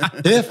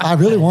 If I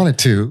really wanted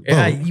to,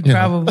 Yeah, you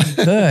probably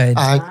could.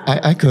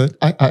 I could.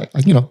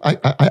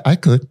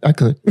 I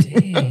could.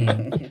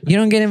 You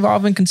don't get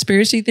involved in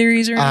conspiracy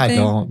theories or anything?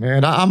 I don't,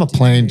 man. I'm a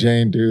plain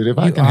Jane dude. If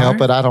I can help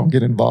it, I don't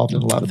get involved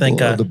in a lot of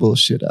the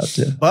bullshit out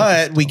there.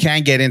 But we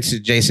can't get into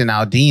Jason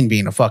Aldean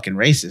being a fucking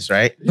racist,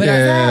 right? What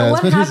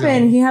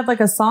happened? He had like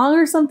a song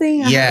or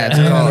something? Yeah,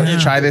 it's called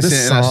Try This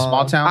in a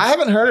Small Town. I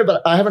haven't heard it,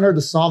 but I haven't heard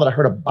the song, but I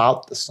heard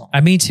about the song.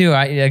 Me too.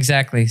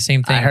 Exactly.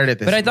 Same thing. I heard it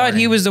But I thought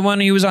he was the one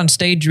who was on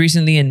stage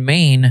recently in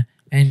Maine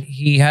and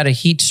he had a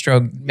heat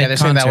stroke. Yeah, they're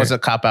saying that was a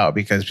cop out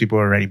because people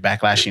were already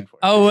backlashing for it.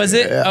 Oh, was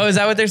it? Yeah. Oh, is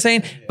that what they're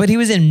saying? But he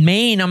was in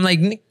Maine. I'm like,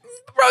 bro,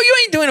 you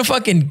ain't doing a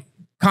fucking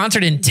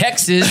concert in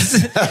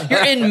Texas.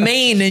 You're in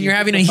Maine and you're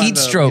having a heat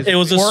stroke. It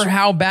was or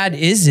how bad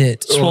is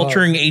it?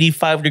 Sweltering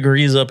 85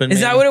 degrees up in Maine.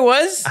 Is that what it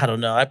was? I don't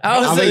know. I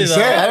don't know if it's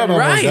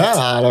that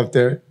hot up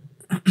there.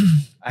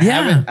 I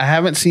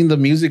haven't seen the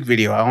music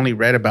video. I only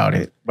read about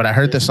it, but I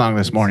heard the song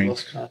this morning.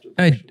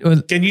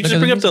 Can you just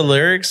bring up the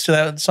lyrics to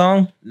that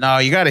song? No,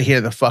 you got to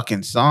hear the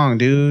fucking song,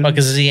 dude.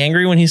 Because is he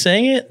angry when he's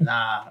saying it?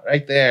 Nah,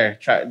 right there.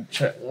 Try.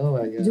 Oh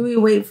my god. Do we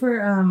wait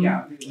for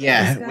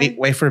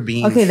Wait for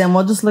Beans. Okay, then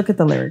we'll just look at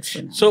the lyrics.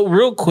 So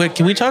real quick,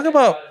 can we talk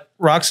about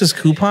Rox's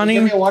couponing?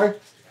 Give me a water.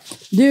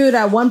 Dude,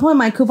 at one point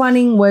my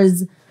couponing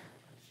was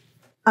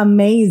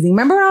amazing.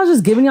 Remember when I was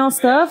just giving y'all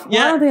stuff? Well,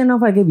 I don't even know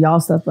if I give y'all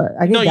stuff, but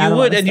I give No, Dad you a lot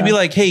would, of and you'd be stuff.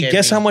 like, "Hey,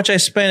 guess how much I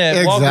spent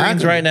at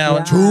Walgreens right now?"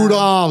 Yeah.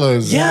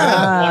 $2.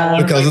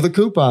 Yeah. Because of the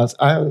coupons.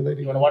 I have a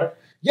lady. You want a water?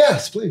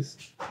 Yes, please.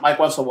 Mike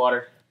wants some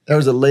water. There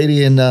was a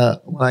lady in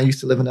when I used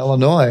to live in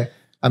Illinois.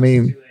 I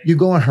mean, you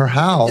go in her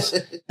house,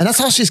 and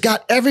that's all she's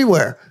got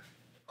everywhere.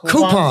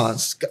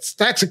 Coupons. Got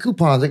stacks of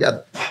coupons. They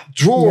got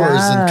drawers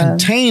and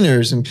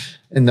containers, and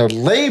they're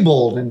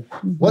labeled. And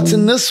what's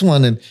in this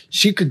one? And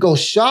she could go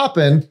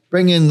shopping,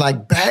 bring in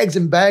like bags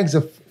and bags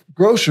of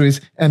groceries,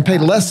 and pay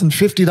less than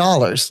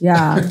 $50.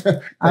 Yeah.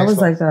 I was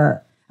like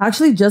that. I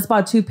actually just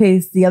bought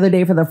toothpaste the other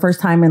day for the first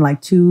time in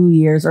like 2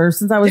 years, or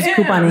since I was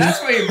couponing. That's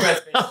why you're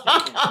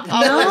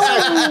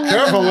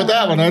Careful with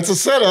that one. That's a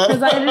setup.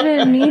 Because I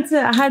didn't need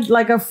to. I had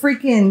like a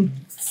freaking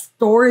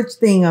storage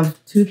thing of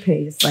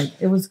toothpaste. Like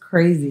it was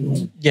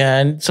crazy. Yeah,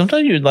 and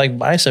sometimes you would like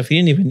buy stuff you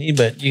didn't even need,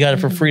 but you got it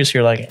for free, so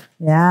you're like,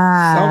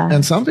 Yeah.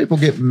 Some people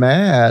get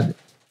mad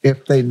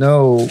if they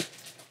know,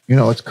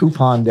 it's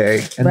coupon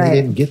day and Right. they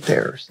didn't get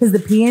theirs. Because the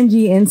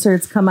PNG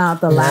inserts come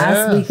out the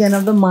last Yes. weekend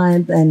of the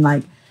month, and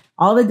like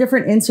all the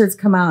different inserts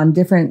come out in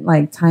different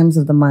like times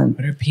of the month.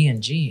 What are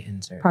P&G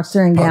inserts?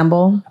 Procter and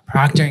Gamble.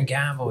 Procter and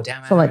Gamble.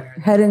 Damn it. So like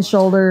Head and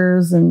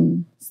Shoulders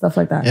and stuff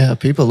like that. Yeah,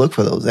 people look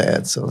for those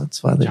ads, so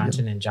that's why they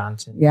Johnson and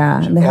Johnson.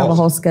 Yeah, and they have a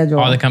whole schedule.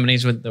 All the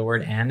companies with the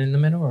word "and" in the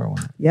middle, or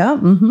what? Yeah.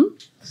 Mm-hmm.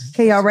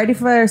 Okay, y'all ready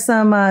for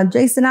some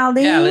Jason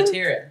Aldean? Yeah, let's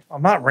hear it.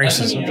 I'm not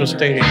racist. I'm just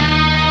stating.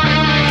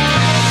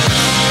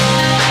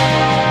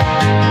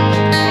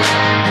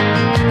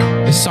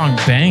 This song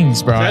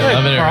bangs, bro. I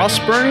love it. Cross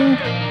burning?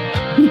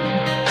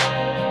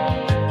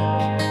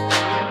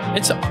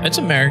 It's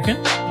American.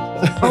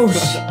 Oh,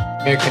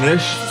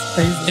 American-ish.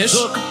 Ish.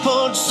 Sucker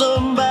punch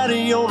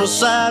somebody on the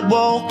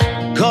sidewalk.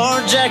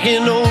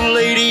 Carjacking old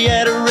lady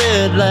at a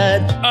red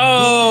light.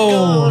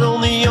 Gun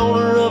on the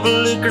owner of a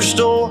liquor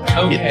store.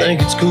 You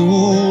think it's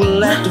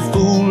cool, act a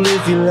fool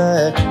if you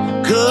like.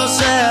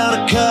 Cuss out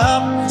a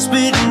cop,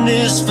 spit in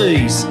his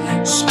face.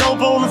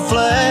 Stomp on the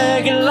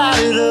flag and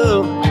light it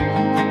up.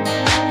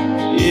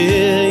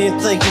 Yeah, you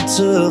think you're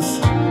tough.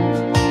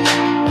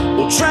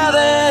 Well, try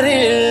that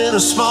in a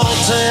small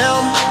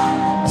town.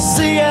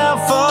 See how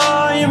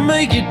far you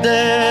make it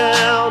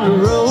down the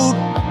road.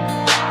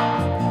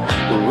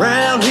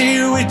 Around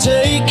here we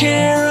take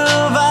care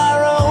of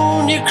our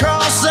own. You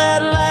cross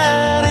that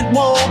line, it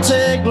won't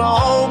take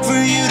long for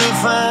you to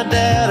find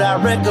out. I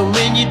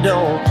recommend you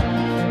don't.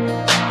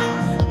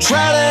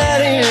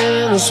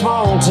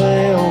 small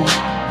town.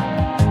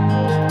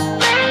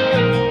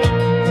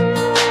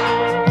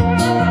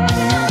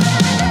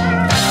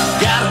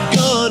 Got a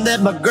gun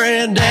that my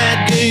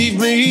granddad gave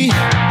me.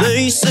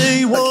 They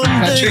say one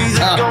day they're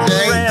gonna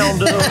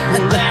round up.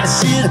 Well, that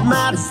shit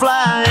might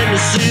fly in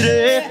the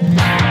city.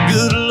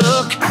 Good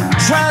luck,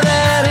 try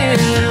that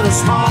in a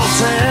small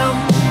town.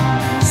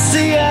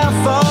 See how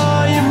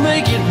far you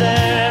make it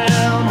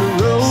down the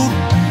road.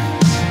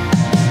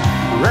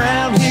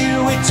 Around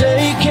here we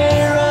take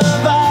care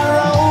of our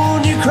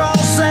own. You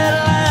cross that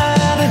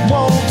line, it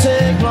won't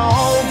take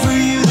long for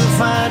you to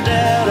find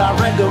out. I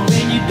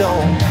recommend you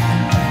don't.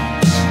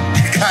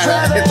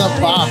 Kinda, it's a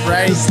pop,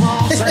 right?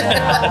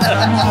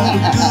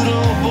 Good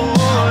old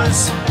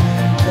boys.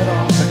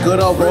 The good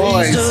old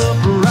boys. Raised up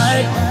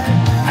right.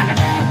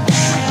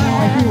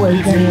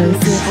 If you're looking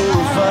for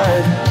a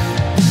fight,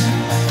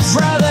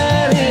 try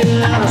that in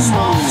a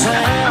small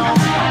town.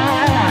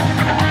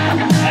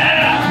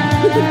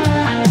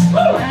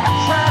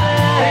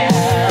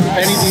 If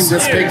anything,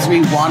 this makes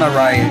me wanna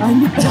riot.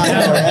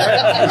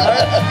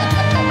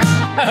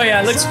 Oh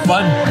yeah, it looks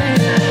fun.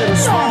 In a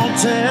small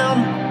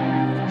town.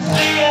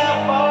 See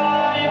how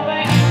far you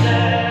make it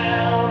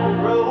down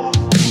the road.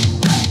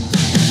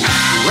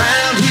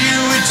 Round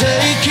here we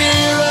take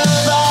care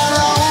of our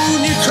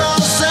own. You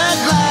cross that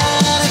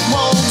line, it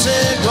won't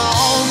take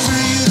long for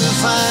you to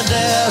find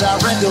out. I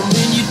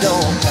recommend you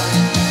don't.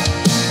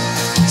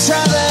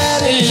 Try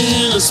that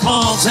in a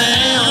small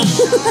town.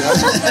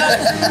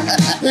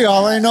 He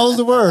already knows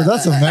the words.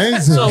 That's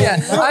amazing.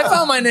 I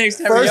found my next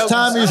First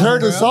time he's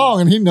heard the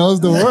song and he knows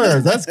the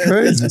words. That's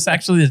crazy. It's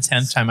actually the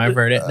 10th time I've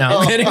heard it. No,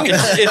 I'm kidding.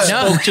 It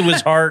spoke to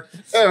his heart.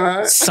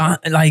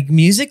 Like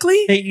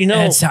musically, Hey, you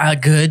know, it's a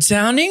good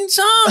sounding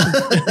song.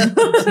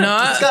 It's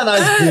not. It's got a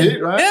nice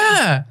beat, right?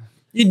 Yeah,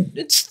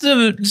 it's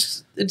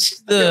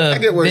the I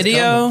get where it's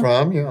video coming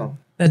from, yeah.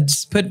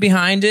 that's put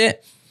behind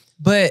it.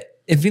 But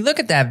if you look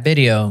at that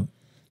video,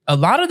 a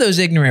lot of those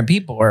ignorant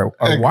people are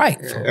white.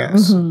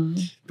 Yes.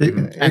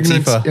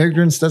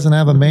 Ignorance doesn't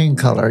have a main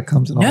color. It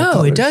comes in all No,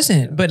 colors. it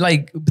doesn't. But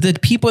like the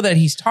people that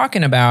he's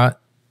talking about,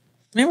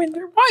 I mean,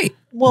 they're white.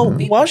 Well,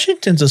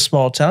 Washington's a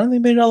small town. They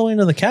made it all the way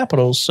into the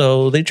capital,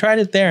 so they tried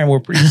it there and were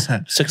pretty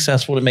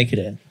successful to make it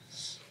in.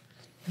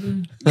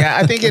 Yeah,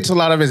 I think it's a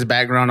lot of his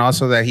background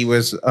also that he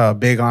was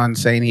big on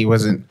saying he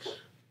wasn't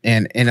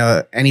in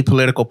any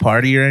political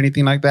party or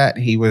anything like that.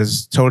 He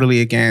was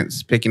totally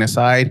against picking a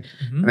side.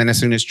 And then as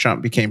soon as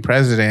Trump became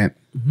president,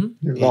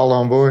 he was all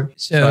on board.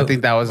 So I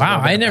think that was wow.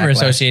 I never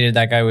associated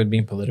that guy with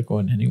being political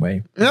in any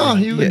way. No,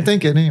 you wouldn't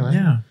think it anyway.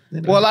 Yeah.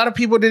 Well, a lot of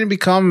people didn't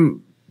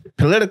become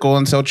political,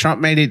 and so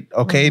Trump made it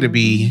okay to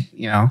be,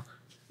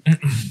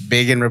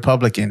 big and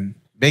Republican.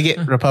 Bigot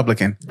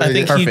Republican. I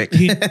think perfect.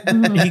 he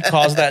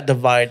caused that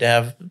divide to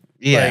have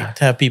to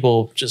have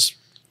people just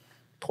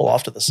pull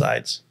off to the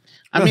sides.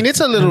 I mean, it's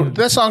a little.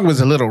 That song was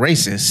a little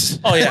racist.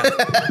 Oh yeah,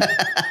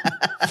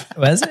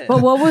 was it?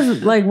 But what was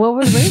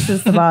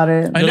racist about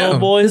it? I know,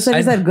 boys.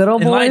 You said good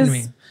old Enlighten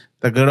boys. me.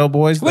 The good old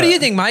boys. What do you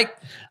think, Mike?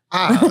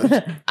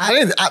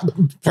 I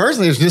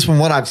personally, it's just from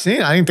what I've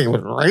seen. I didn't think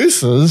it was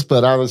racist,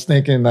 but I was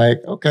thinking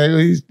like, okay,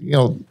 he's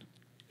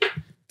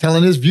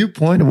telling his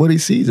viewpoint of what he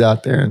sees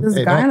out there. And,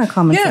 This guy in the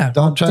comments. Yeah.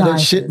 don't try that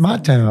shit in my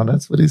town.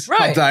 That's what he's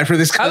Right. I'll die for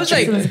this I was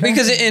country. like,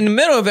 because in the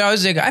middle of it, I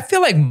was like, I feel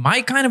like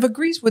Mike kind of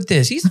agrees with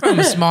this. He's from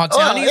a small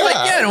town. He's like,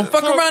 yeah, don't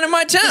fuck around in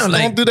my town.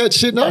 don't do that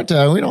shit in our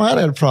town. We don't have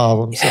that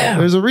problem. So Yeah.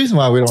 there's a reason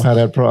why we don't have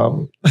that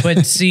problem.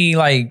 But see,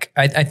 like,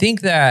 I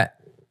think that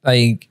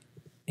like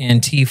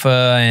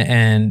Antifa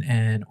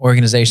and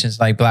organizations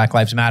like Black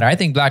Lives Matter, I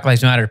think Black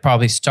Lives Matter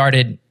probably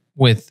started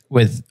with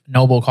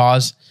noble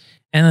cause.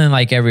 And then,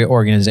 like every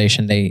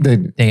organization, they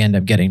end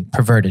up getting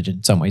perverted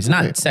in some ways.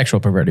 Not sexual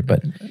perverted,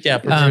 but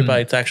perverted by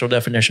its actual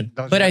definition.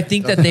 But I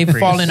think that they've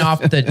fallen off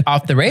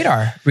the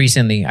radar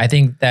recently. I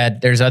think that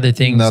there's other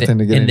things Nothing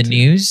to get in the into.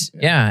 news.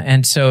 Yeah.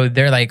 And so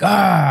they're like,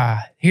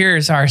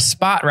 here's our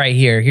spot right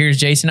here. Here's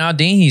Jason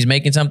Aldean. He's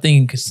making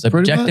something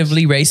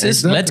subjectively racist.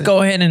 Exactly. Let's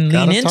go ahead and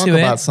Gotta lean talk into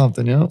it. about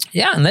something,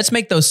 Yeah, and let's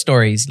make those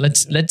stories.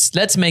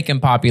 Let's make them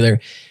popular.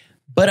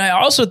 But I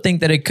also think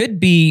that it could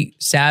be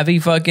savvy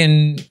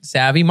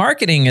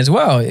marketing as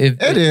well.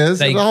 If It is.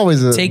 like, It's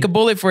always a- take a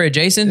bullet for it,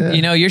 Jason.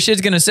 Yeah. Your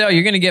shit's gonna sell.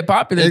 You're gonna get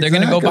popular. They're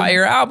gonna go Exactly. buy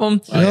your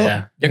album. Oh,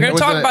 yeah. They're gonna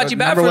talk about you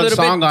bad for a little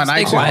bit.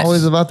 Stay It's quiet.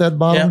 always about that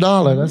bottom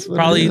dollar. That's what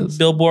Probably it is.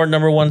 Billboard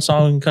 #1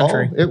 song in the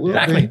country. It will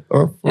Exactly. be.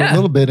 Or for Yeah. a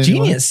little bit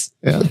anyway. Genius.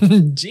 Yeah.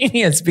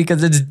 Genius,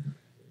 because it's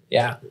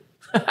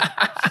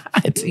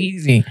it's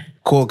easy.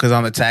 Cool, because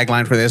on the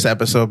tagline for this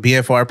episode,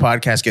 BFR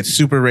podcast gets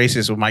super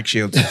racist with Mike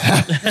Shields.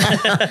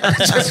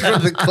 Just for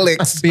the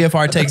clicks.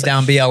 BFR takes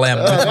down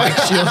BLM with Mike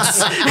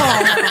Shields.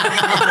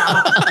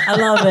 I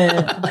love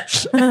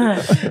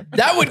it.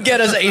 That would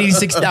get us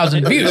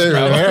 86,000 views,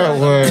 bro. Yeah, it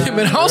would.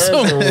 But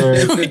also, Yeah,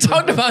 it would. we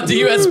talked about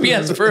the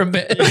USPS for a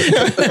bit.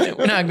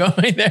 We're not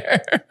going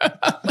there.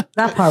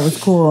 That part was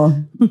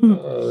cool.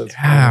 Wow. Watch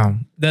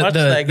that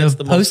The gets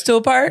the most-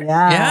 postal part?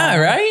 Yeah. Yeah,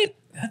 right?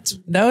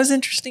 That was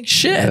interesting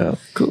shit. Yeah,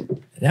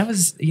 cool. That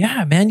was,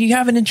 yeah, man. You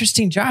have an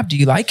interesting job. Do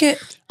you like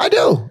it? I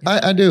do.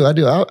 I do.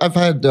 I've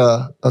had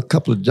a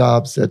couple of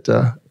jobs that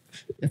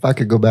if I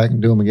could go back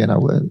and do them again, I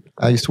would.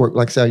 I used to work,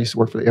 like I said, I used to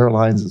work for the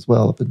airlines as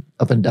well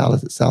up in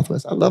Dallas at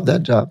Southwest. I love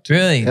that job too.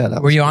 Really? Yeah,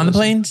 Were you on the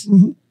planes?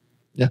 Mm-hmm.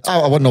 Yeah, I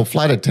wasn't no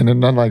flight attendant,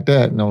 nothing like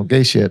that, no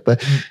gay shit.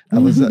 But I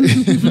was.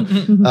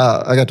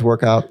 I got to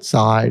work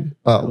outside.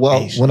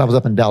 When I was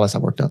up in Dallas, I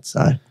worked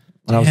outside.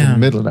 When I was in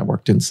Midland, I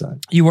worked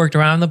inside. You worked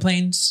around the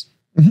planes.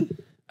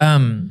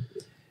 Mm-hmm.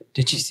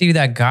 Did you see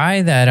that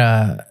guy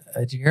that?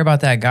 Did you hear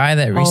about that guy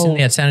that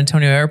recently at San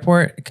Antonio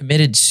Airport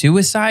committed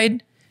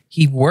suicide?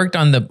 He worked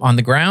on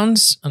the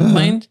grounds on the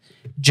plane,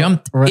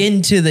 jumped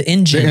into the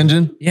engine. The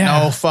engine?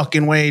 Yeah. No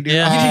fucking way, dude.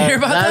 Yeah. Did you hear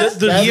about that?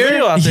 There's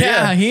video out there.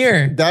 Yeah,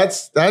 here.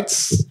 That's.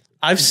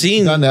 I've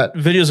seen done that.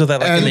 videos of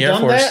that, like in the Air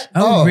Force. That?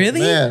 Oh,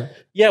 really? Man.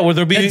 Yeah, where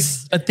there be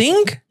That's a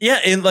thing? Yeah,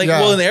 in in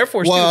the Air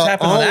Force too, it's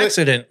happened on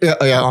accident.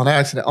 Yeah, on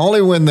accident.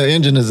 Only when the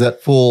engine is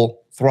at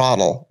full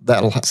throttle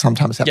that'll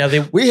sometimes happen.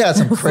 Yeah, we had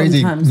some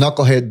crazy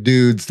knucklehead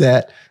dudes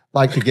that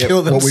like to get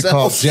what we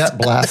call jet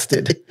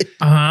blasted.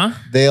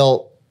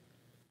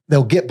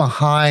 They'll get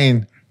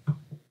behind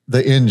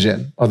the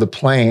engine or the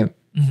plane,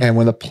 and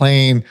when the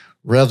plane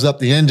revs up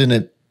the engine,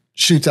 it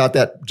shoots out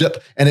that jet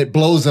and it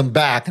blows them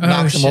back and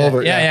knocks them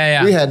over.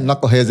 Yeah. We had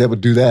knuckleheads that would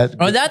do that.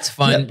 Oh, that's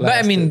fun. But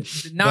I mean,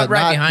 not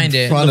right behind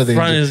it. In front of the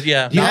front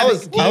engine.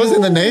 is I was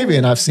in the Navy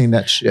and I've seen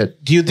that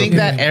shit. Do you think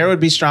that air would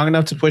be strong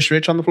enough to push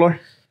Rich on the floor?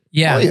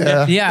 Yeah.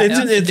 Oh, yeah.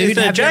 It's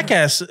a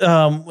Jackass.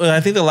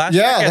 I think the last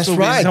Jackass that's movie,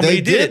 right. somebody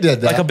They did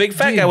did that. Like a big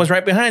fat guy was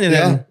right behind it.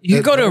 Yeah. And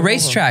You go to a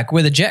racetrack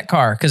with a jet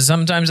car because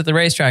sometimes at the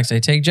racetracks they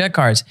take jet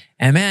cars.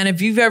 And man,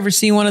 if you've ever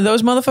seen one of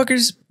those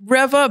motherfuckers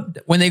rev up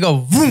when they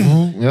go,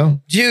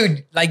 vroom,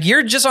 dude, like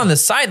you're just on the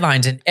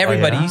sidelines and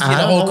everybody, you see the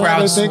whole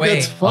crowd sway.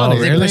 It's funny.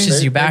 It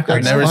pushes you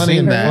backwards. I've never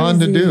seen that. Fun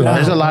to do.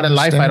 There's a lot of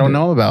life I don't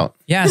know about.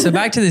 Yeah. So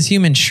back to this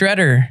human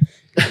shredder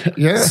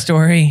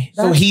story.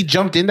 So he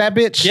jumped in that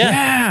bitch?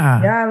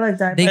 Yeah. Yeah, I like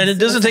that. and it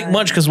doesn't take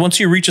much because once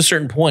you reach a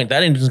certain point,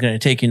 that engine's going to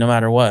take you no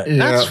matter what.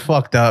 That's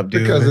fucked up,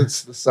 dude. Because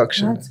it's the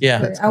suction.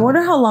 I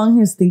wonder how long he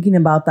was thinking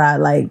about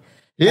that. Like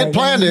he had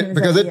planned it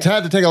because it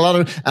had to take a lot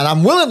of, and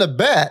I'm willing to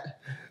bet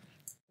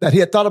that he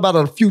had thought about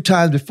it a few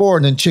times before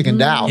and then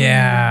chickened out.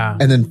 Yeah.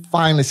 And then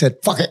finally said,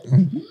 fuck it.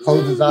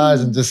 Closed his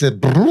eyes and just said,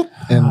 "Broop,"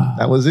 and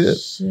that was it.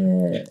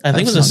 Shit. I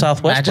think it was a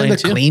Southwest Imagine plane the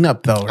too.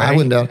 cleanup though, right? I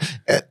went down.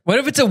 What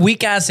if it's a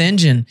weak ass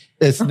engine?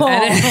 It's then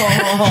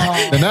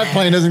that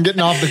plane isn't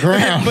getting off the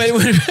ground. But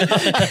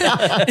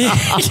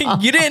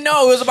you didn't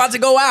know it was about to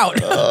go out.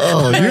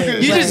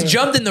 You just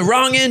jumped in the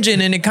wrong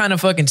engine and it kind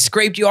of fucking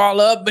scraped you all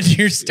up, but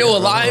you're still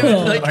alive.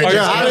 Like,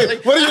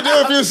 what do you do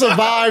if you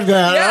survive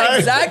that? yeah, right?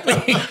 exactly.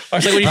 Or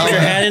it's like when you put your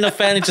hand in a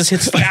fan, it just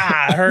hits. It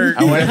hurt.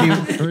 I wonder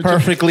if you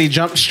perfectly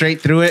jumped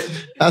straight through it.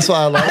 That's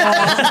why I like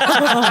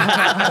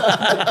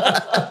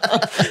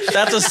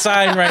That's a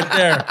sign right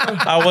there.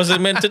 I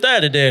wasn't meant to die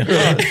today.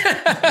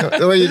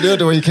 the way you do it,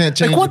 the way you can't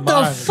change. Like, what your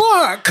the mind.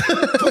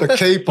 fuck? Put a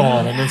cape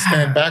on and then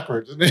stand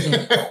backwards.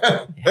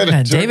 Yeah,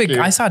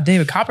 I saw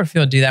David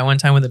Copperfield do that one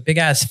time with a big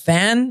ass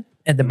fan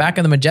at the back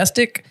of the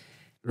Majestic.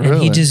 And he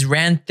Really? just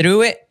ran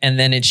through it and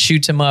then it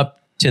shoots him up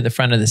to the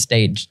front of the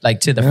stage, like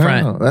to the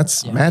front.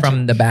 That's magic.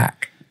 From the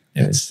back.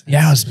 It was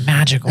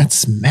magical.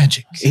 That's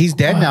magic. He's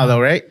dead now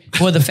though, right?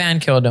 Well, the fan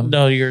killed him.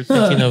 No, you're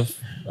thinking of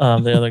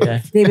the other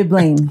guy. David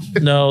Blaine,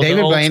 No, David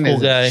the old Blaine school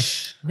is- guy.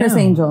 Chris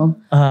Angel.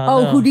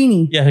 No.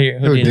 Houdini. Yeah,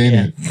 Houdini.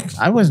 Yeah.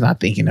 I was not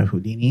thinking of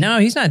Houdini. No,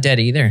 he's not dead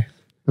either.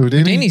 Houdini?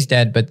 Houdini's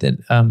dead, but the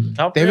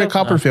David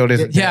Copperfield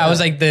isn't. yeah, I was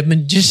like the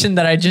magician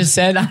that I just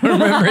said. I don't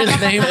remember his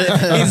name.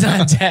 He's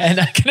not dead.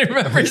 I can't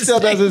remember He his still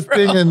name. does his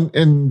thing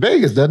in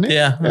Vegas, doesn't he?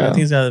 Yeah, I think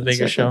he's got a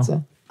bigger show.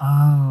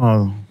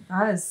 Oh,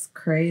 That is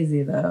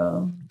crazy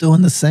though.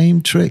 Doing the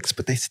same tricks,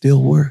 but they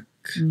still work.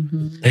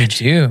 They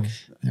do.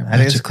 They're that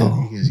is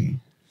magical. crazy.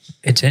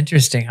 It's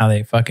interesting how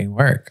they fucking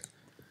work.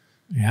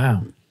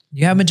 Yeah.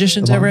 You have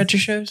magicians ever at your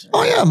shows?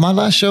 Oh yeah, my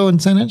last show in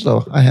San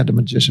Angelo, I had a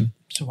magician.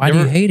 So why do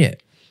you hate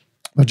it?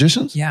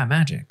 Magicians? Yeah,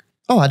 magic.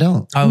 Oh, I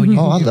don't. Oh,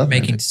 I love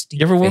making magic. stink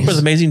You ever work face. with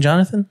Amazing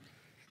Jonathan?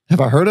 Have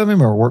I heard of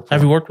him or worked?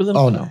 Have you worked with him?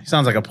 Oh no. He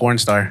sounds like a porn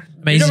star.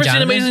 You Amazing never seen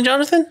Jonathan? Amazing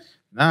Jonathan?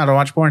 No, I don't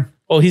watch porn.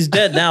 Oh, he's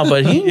dead now,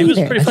 but he was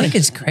pretty I funny. think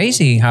it's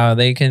crazy how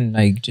they can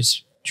like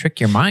just trick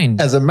your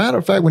mind. As a matter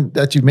of fact, when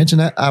that you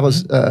mentioned that, I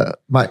was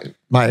my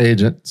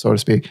agent, so to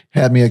speak,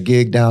 had me a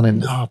gig down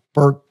in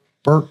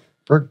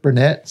Burke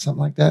Burnett, something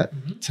like that,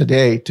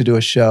 today to do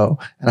a show.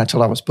 And I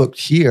told her I was booked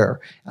here.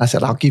 And I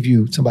said, I'll give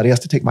you somebody else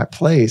to take my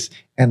place.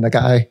 And the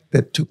guy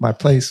that took my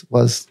place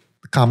was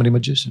the comedy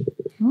magician.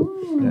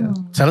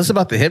 Tell us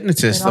about the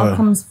hypnotist It all though.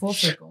 comes full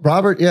circle.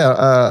 Robert,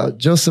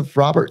 Joseph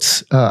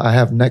Roberts, I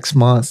have next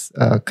month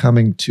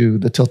coming to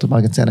the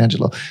Tilt-A-Mug in San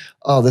Angelo.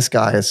 Oh, this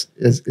guy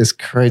is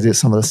crazy at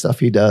some of the stuff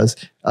he does.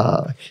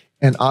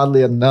 And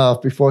oddly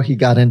enough, before he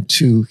got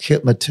into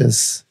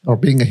hypnotist or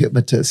being a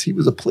hypnotist, he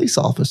was a police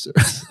officer.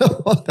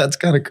 So that's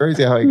kind of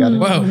crazy how he got into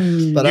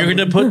Whoa. But You're going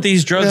to put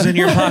these drugs in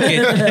your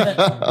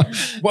pocket.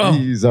 Whoa.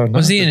 These are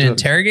Was he not an the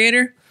drugs.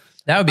 interrogator?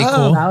 That would be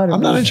cool. I'm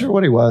not even sure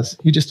what he was.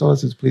 He just told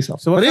us he's a police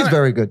officer. But he's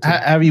very good too.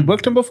 Have you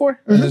booked him before?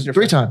 Mhm.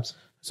 3 times.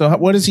 So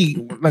what is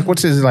he like?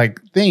 What's his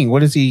thing?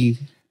 What is he?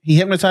 He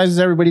hypnotizes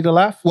everybody to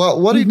laugh. Well,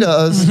 what he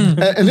does,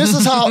 and this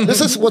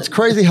is what's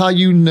crazy. How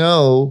you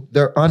know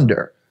they're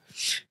under.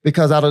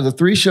 Because out of the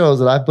 3 shows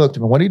that I booked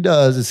him, and what he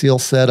does is he'll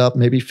set up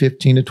maybe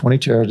 15 to 20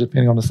 chairs,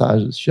 depending on the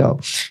size of the show.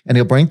 And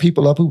he'll bring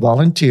people up who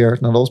volunteer.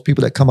 Now, those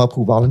people that come up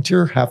who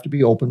volunteer have to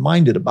be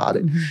open-minded about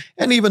it.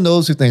 And even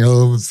those who think,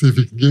 oh, let's see if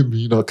he can get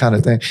me, kind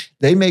of thing,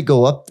 they may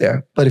go up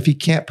there. But if he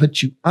can't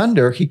put you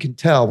under, he can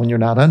tell when you're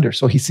not under.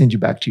 So he sends you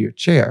back to your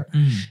chair.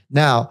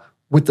 Now,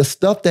 with the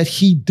stuff that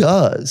he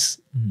does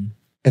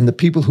and the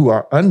people who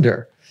are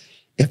under,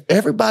 if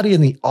everybody in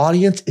the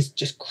audience is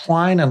just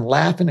crying and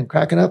laughing and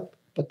cracking up,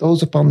 but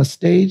those up on the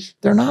stage,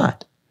 they're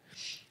not.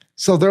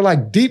 So they're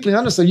like deeply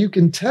under. So you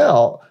can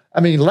tell.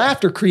 I mean,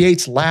 laughter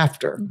creates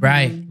laughter.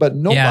 Right. But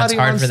nobody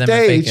on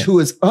stage who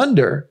is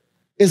under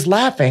is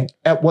laughing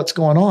at what's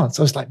going on.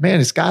 So it's like, man,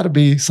 it's got to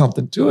be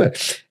something to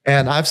it.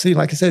 And I've seen,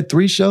 like I said,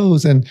 3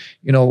 shows. And,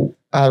 a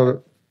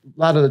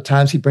lot of the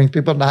times he brings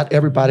people, not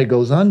everybody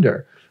goes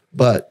under.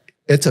 But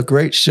it's a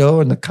great show,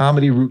 and the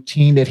comedy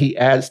routine that he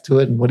adds to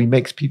it and what he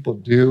makes people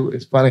do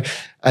is funny.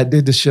 I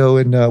did the show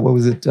in,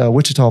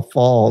 Wichita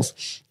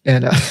Falls,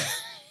 and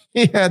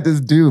he had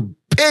this dude,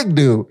 big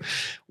dude,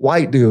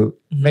 white dude,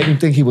 made him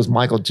think he was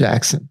Michael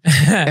Jackson.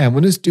 And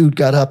when this dude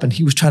got up and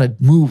he was trying to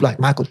move like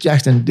Michael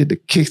Jackson and did the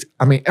kicks,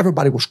 I mean,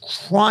 everybody was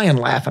crying,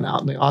 laughing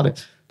out in the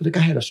audience. But the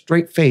guy had a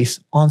straight face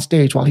on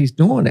stage while he's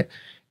doing it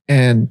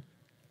and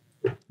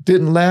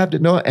didn't laugh,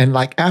 didn't know it. And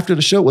like after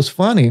the show, it was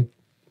funny,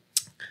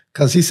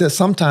 because he says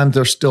sometimes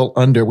they're still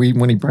under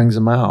when he brings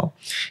them out.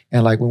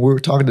 And like when we were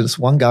talking to this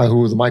one guy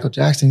who was Michael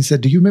Jackson, he said,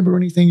 do you remember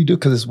anything you do?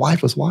 Because his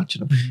wife was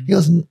watching him. He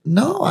goes,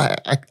 no, I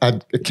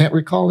can't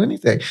recall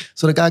anything.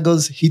 So the guy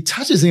goes, he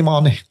touches him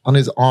on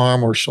his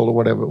arm or shoulder,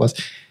 whatever it was.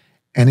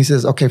 And he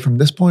says, okay, from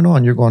this point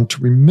on, you're going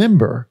to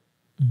remember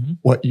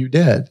what you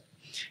did.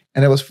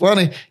 And it was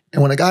funny.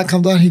 And when the guy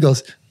comes out, he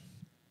goes,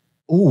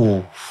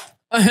 ooh.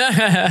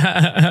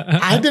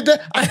 I did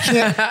that. I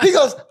can't. He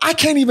goes, I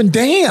can't even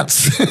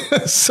dance.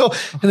 So,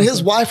 and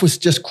his wife was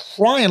just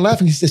crying,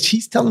 laughing. He says,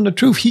 she's telling the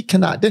truth. He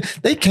cannot dance.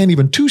 They can't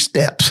even 2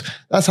 steps.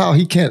 That's how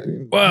he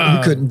can't. Wow.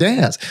 He couldn't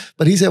dance.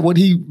 But he said what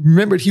he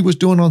remembered he was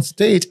doing on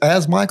stage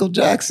as Michael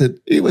Jackson,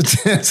 he was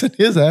dancing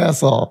his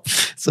ass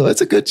off. So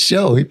it's a good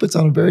show. He puts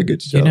on a very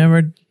good show. You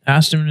never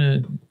asked him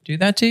to do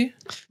that to you?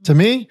 To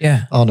me?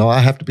 Yeah. Oh, no, I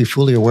have to be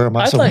fully aware of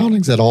my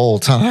surroundings at all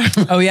times.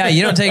 Oh, yeah,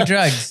 you don't take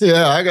drugs.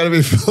 Yeah, I got to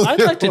be fully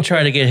I'd like to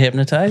try to get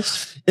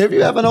hypnotized. If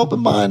you have an open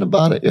mind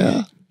about it,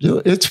 yeah.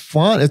 It's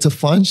fun. It's a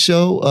fun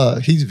show.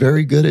 He's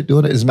very good at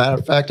doing it. As a matter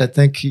of fact, I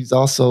think he's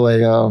also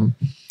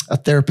a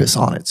therapist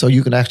on it. So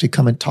you can actually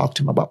come and talk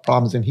to him about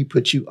problems, and he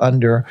puts you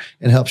under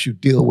and helps you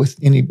deal with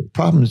any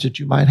problems that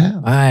you might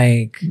have.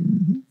 Mike.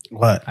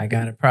 What? I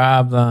got a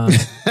problem.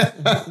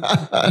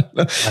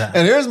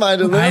 And here's my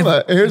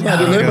dilemma.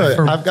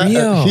 I've got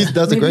he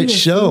does a great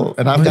show,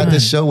 and I've got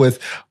this show with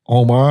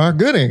Omar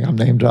Gooding. I'm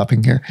name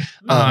dropping here.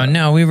 Oh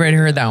no, we've already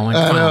heard that one.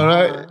 I know,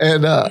 right?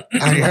 And I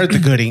heard the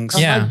Goodings.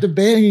 I'm like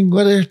debating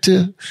whether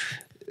to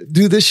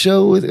do this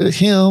show with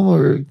him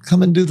or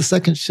come and do the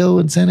second show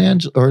in San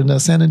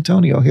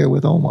Antonio here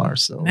with Omar.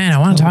 So man, I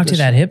want to talk to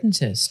that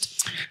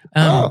hypnotist.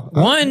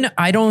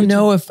 I don't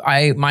know if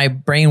my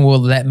brain will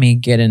let me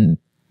get in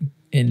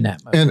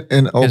that mode.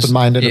 And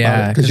open-minded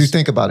about it because you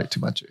think about it too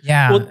much.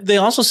 Yeah. Well, they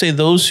also say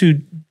those who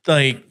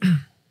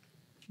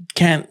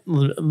can't,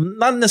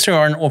 not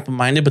necessarily aren't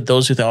open-minded, but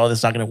those who think, oh,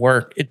 that's not going to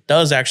work, it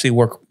does actually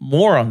work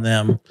more on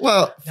them.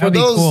 Well, for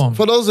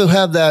those who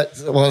have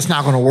that, well, it's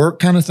not going to work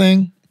kind of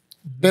thing,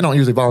 they don't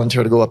usually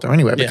volunteer to go up there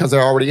anyway because they're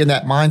already in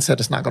that mindset.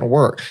 It's not going to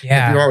work.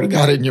 Yeah. If you already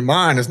got it in your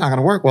mind, it's not going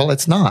to work. Well,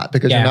 it's not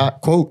because you're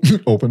not, quote,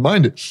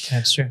 open-minded.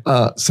 That's true.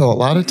 So a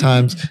lot of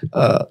times,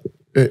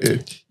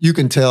 you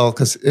can tell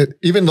because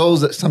even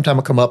those that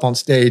sometimes come up on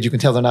stage, you can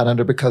tell they're not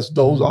under because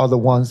those are the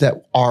ones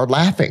that are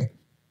laughing.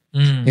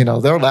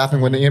 They're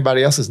laughing when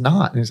anybody else is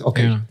not. And it's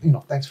okay.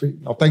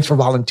 Thanks for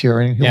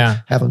volunteering. He'll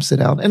have them sit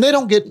down, and they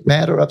don't get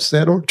mad or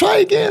upset or try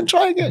again.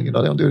 They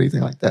don't do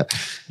anything like that.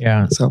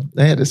 Yeah. So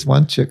they had this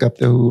one chick up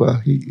there who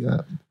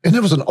and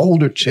there was an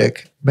older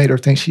chick made her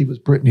think she was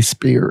Britney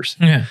Spears.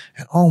 Yeah.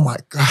 And oh my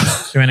God,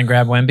 she went and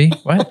grabbed Wemby.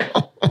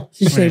 What?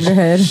 She shaved her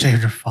head.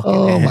 Shaved her fucking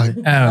oh head.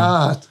 My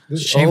God.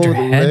 This Shaved her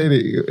old head?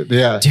 lady.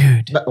 Yeah.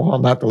 Dude.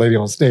 Not the lady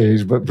on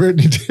stage, but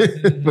Britney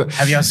did. But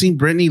have y'all seen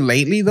Britney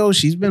lately though?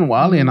 She's been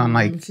wilding on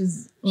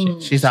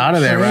she's out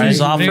of there, right?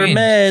 She's off her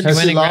meds.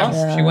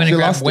 She went and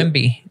grabbed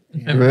Wemby.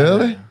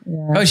 Really?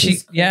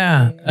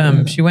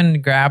 Yeah, she went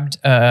and grabbed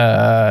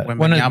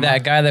one of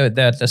that guy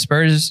that the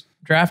Spurs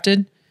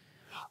drafted.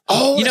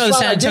 Oh, the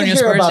San Antonio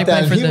Spurs. About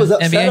that. For he the was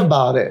upset NBA?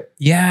 About it.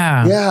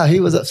 Yeah. Yeah, he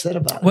was upset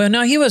about it. Well,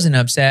 no, he wasn't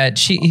upset.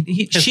 She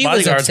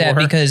was upset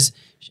because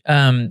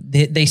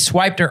they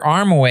swiped her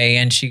arm away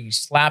and she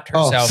slapped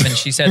herself, and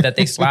she said that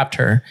they slapped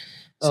her.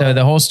 So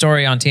the whole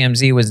story on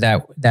TMZ was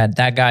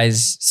that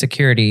guy's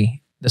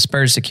security the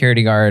Spurs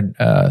security guard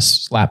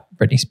slapped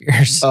Britney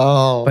Spears.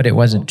 Oh, but it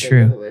wasn't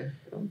true.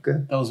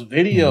 Okay. Those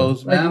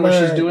videos, man,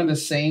 where she's doing the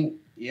same.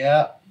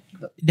 Yeah.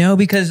 No,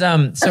 because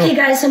Okay,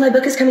 guys, so my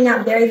book is coming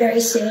out very, very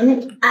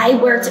soon. I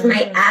worked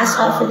my ass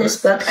off for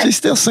this book. She's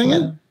still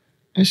singing?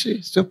 Is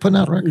she still putting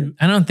out records?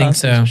 I don't think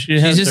so.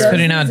 She's just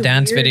putting out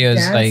dance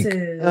videos. Like,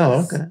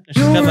 oh, okay.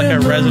 She's got like a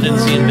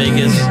residency in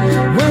Vegas.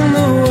 When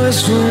the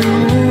west wind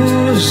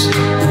moves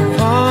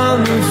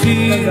upon the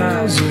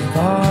fields of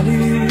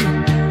barley,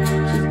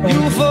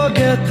 you'll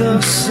forget the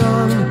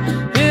sun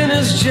in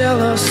his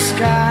jealous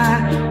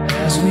sky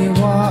as we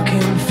walk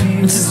in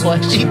fields. Why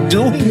is she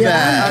doing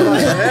that?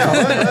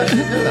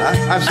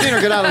 I've seen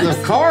her get out of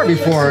the car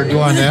before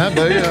doing that,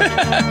 but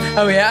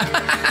oh yeah.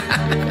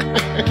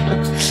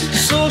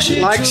 She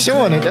likes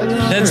showing it.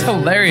 That's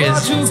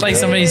hilarious. It's like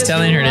somebody's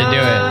telling her to do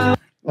it.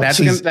 That's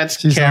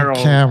Carol.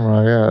 On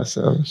camera, yeah.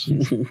 So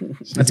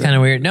that's kind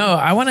of weird. No,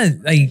 I want to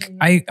like.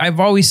 I've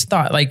always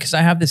thought like because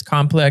I have this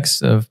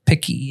complex of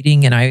picky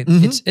eating, and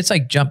it's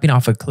like jumping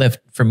off a cliff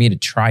for me to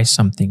try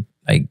something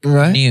like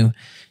new.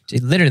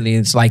 Literally,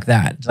 it's like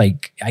that. It's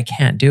like I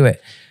can't do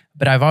it.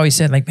 But I've always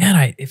said like, man,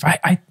 I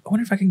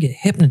wonder if I can get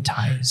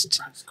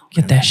hypnotized,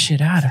 get that shit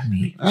out of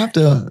me. I have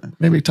to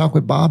maybe talk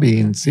with Bobby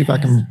and see if I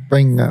can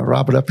bring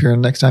Robert up here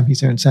next time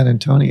he's here in San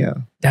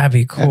Antonio. That'd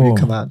be cool. Have you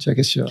come out and check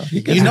his show.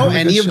 You know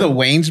any of the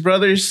Wayans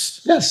brothers?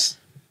 Yes.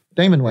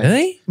 Damon Wayans.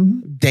 Really?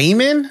 Mm-hmm.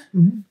 Damon?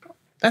 Mm-hmm.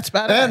 That's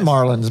badass. And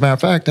Marlon, as a matter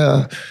of fact.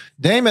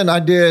 Damon, I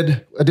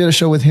did a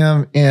show with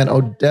him in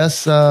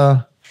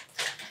Odessa.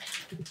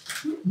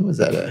 What was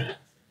that?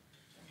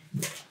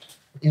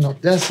 In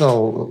Odessa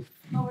a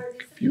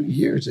few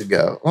years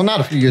ago. Well, not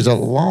a few years, a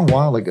long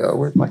while ago.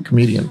 We're my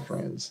comedian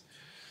friends.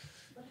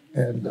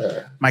 And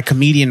my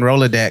comedian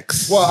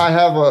Rolodex. Well, I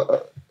have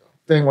a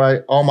thing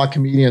where all my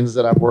comedians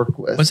that I've worked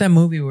with. What's that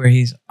movie where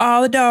he's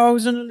all the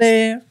dogs on the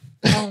left,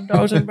 all the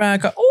dogs on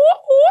the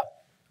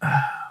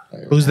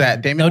right? Who's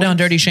that? Damon Low Down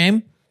Dirty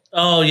Shame?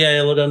 Oh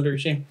yeah, Low Down Dirty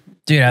Shame.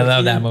 Dude, I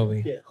love that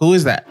movie. Yeah. Who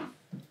is that?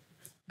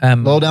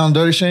 Low Down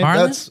Dirty Shame? Marlon?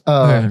 That's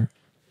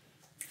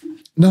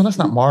no, that's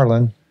not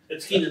Marlon.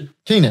 It's Keenan.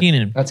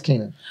 Keenan. That's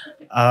Keenan.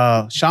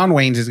 Sean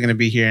Wayans is going to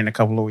be here in a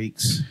couple of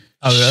weeks.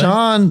 Oh,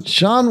 really?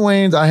 Sean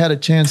Wayans, I had a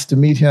chance to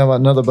meet him.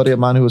 Another buddy of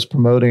mine who was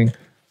promoting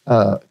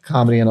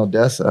comedy in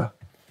Odessa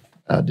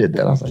did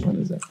that. I was like, what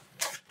is that?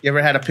 You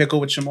ever had a pickle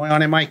with chamoy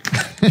on it, Mike?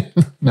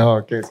 No,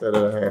 I can't say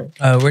that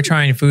I have. We're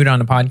trying food on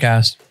the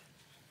podcast.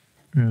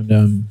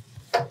 And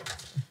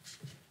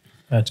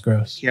that's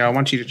gross. Here, I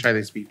want you to try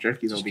this beef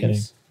jerky, though,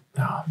 Beans.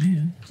 Oh,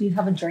 man. Do you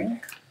have a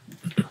drink?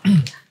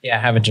 Yeah,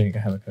 have a drink.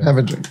 Have a Coke. Have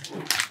a drink.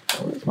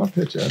 Oh, where's my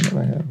picture? I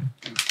never have.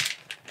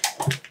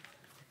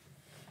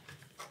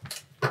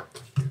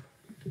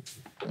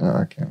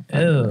 Oh, I can't.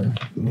 Ew.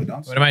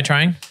 What am I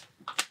trying?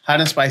 Hot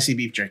and spicy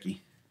beef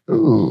jerky.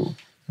 Ooh.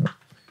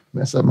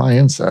 Mess up my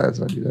insides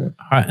when I do that.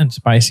 Hot and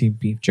spicy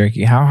beef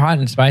jerky. How hot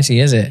and spicy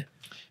is it?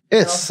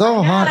 It's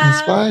so hot and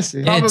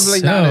spicy. Probably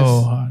It's not so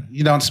as- hot.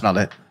 You don't smell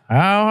it.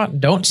 Oh,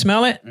 don't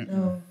smell it?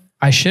 No.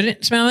 I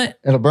shouldn't smell it?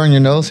 It'll burn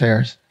your nose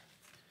hairs.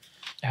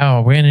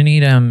 Oh, we're gonna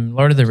need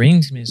Lord of the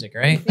Rings music,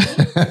 right? You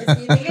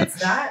think it's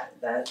that?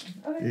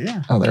 Okay.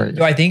 Yeah. Oh, there you Do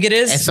go. I think it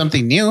is? It's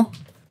something new,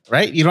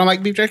 right? You don't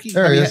like beef jerky?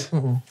 There Have it you is.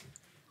 Mm-mm.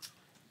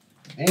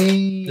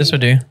 Hey, This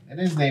would do. It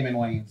is Damon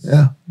Wayans.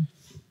 Yeah.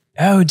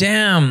 Oh,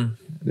 damn.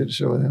 I did a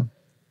show with him.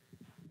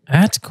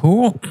 That's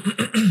cool.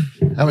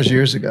 That was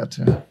years ago,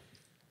 too.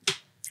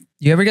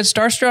 You ever get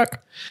starstruck?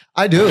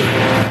 I do.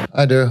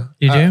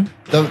 You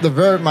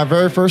do? My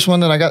very first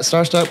one that I got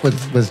starstruck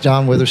with was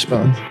John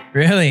Witherspoon.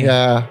 Really?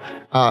 Yeah.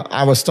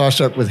 I was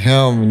starstruck with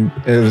him,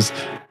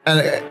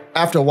 and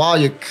after a while,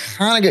 you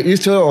kind of get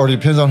used to it, or it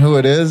depends on who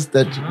it is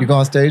that you go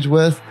on stage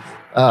with.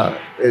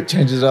 It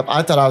changes it up.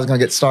 I thought I was going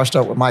to get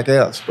starstruck with Mike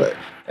Epps, but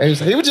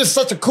he was just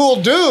such a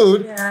cool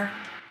dude. Yeah.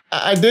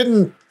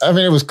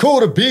 It was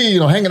cool to be,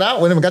 hanging out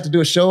with him and got to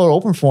do a show or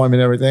open for him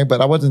and everything, but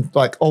I wasn't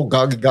like, oh,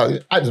 God.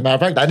 As a matter of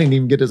fact, I didn't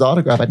even get his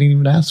autograph. I didn't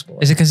even ask for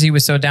it. Is it because he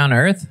was so down to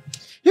earth?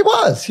 He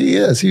was. He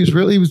is. He's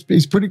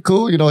pretty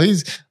cool.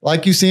 He's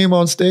like you see him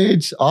on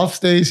stage, off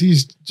stage.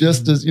 He's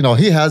just as,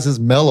 he has his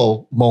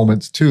mellow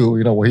moments too,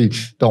 where he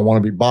don't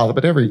want to be bothered.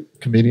 But every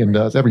comedian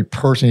does. Every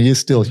person, he is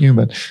still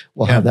human,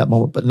 will have that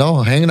moment. But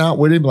no, hanging out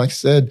with him, like I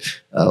said,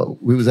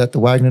 we was at the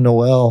Wagner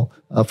Noel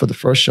for the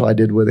first show I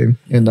did with him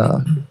in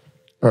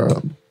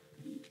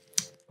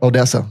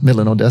Odessa,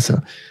 Midland,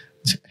 Odessa.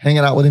 Hanging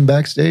out with him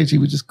backstage, he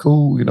was just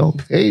cool,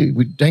 Hey,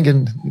 we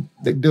drinking.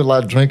 They do a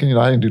lot of drinking,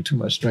 I didn't do too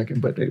much drinking,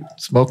 but they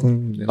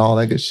smoking and all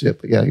that good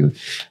shit. But yeah,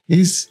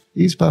 he's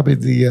probably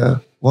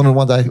the one of the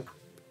ones I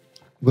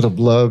would have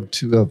loved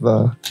to have.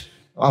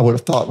 I would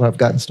have thought when I've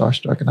gotten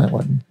starstruck, and I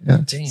wasn't. Yeah.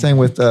 Damn. Same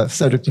with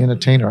Cedric the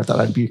Entertainer. I thought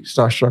I'd be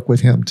starstruck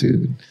with him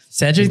too.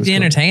 Cedric the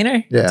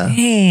Entertainer? Yeah.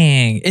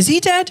 Dang. Is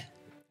he dead?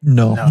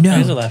 No.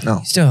 He's alive. No.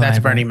 He's still alive. That's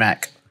Bernie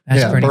Mac.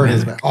 That's pretty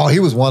Bernie's good. man. Oh, he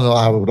was one that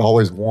I would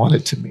always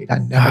wanted to meet. I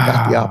never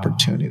got the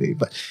opportunity,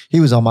 but he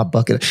was on my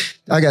bucket.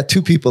 I got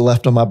 2 people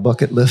left on my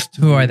bucket list.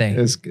 Who are they?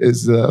 Is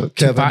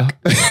Kevin?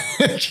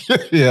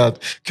 Yeah,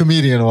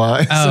 comedian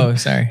wise. Oh,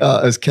 sorry.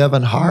 Is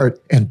Kevin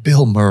Hart and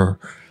Bill Burr.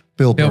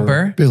 Bill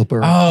Burr.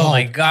 Oh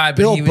my God.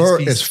 Bill Burr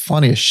is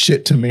funny as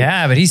shit to me.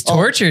 Yeah, but he's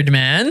tortured,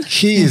 man.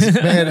 He's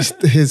man,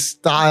 his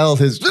style,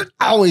 his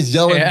always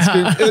yelling. And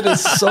screaming. It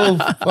is so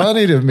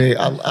funny to me.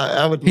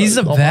 I would. He's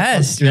the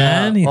best,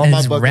 man. On my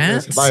His bucket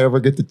rants. list, if I ever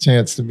get the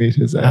chance to meet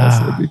his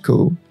ass, it'd be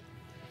cool.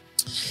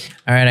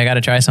 All right, I got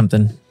to try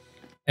something.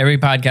 Every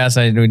podcast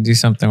I would do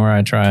something where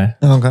I try.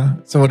 Okay.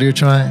 So what are you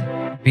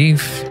trying?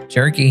 Beef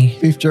jerky.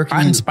 Beef jerky.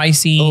 Hot and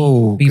spicy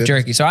beef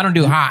jerky. So I don't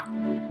do hot.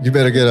 You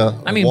better get a.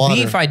 I mean, water.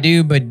 beef I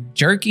do, but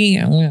jerky.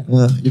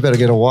 You better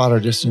get a water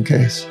just in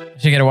case.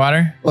 Should I get a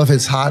water? Well, if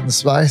it's hot and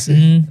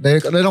spicy, they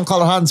don't call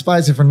it hot and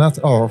spicy for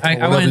nothing. Or for I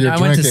whatever you're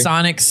went to drinking.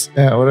 Sonic's.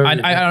 Yeah, whatever.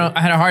 I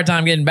had a hard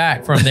time getting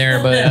back from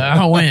there, but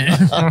I went.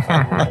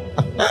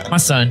 My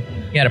son,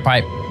 he had a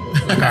pipe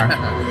in the car.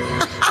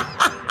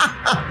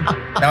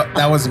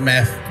 That was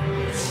meth.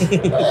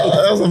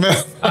 That was a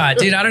mess.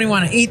 Dude, I don't even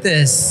want to eat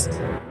this.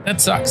 That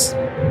sucks.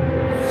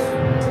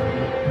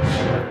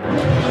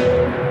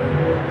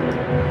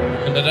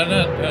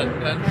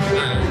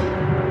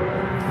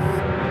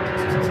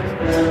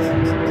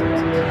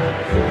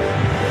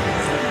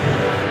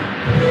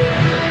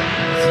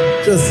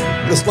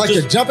 Just like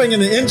you're jumping in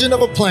the engine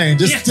of a plane.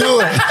 Just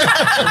do it.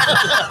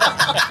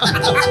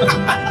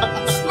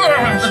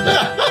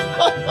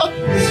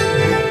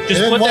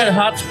 Just put that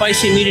hot,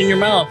 spicy meat in your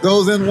mouth.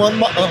 Goes in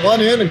one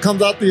end and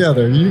comes out the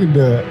other. You can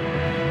do it.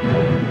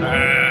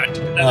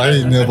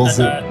 He nibbles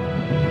it.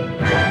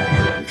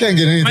 You can't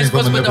get anything. Am I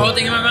supposed to from a put the nibble. whole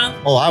thing in my mouth?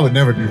 Oh, I would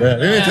never do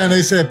that. Anytime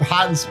they said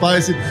hot and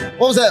spicy,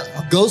 what was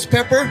that? Ghost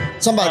pepper?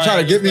 Somebody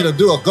tried to get me to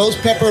do a ghost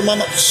pepper in my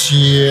mouth.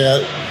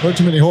 Shit. Heard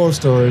too many horror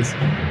stories.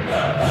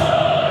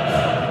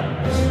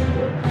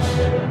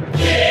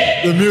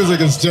 The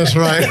music is just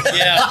right.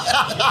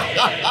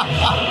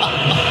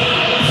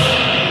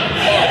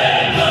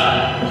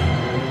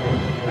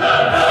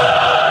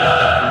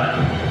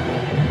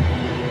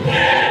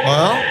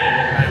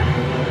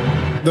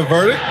 Well, the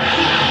verdict?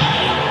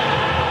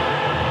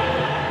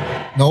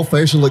 No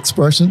facial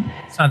expression.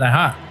 It's not that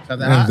hot.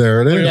 And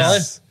there it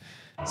is.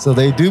 So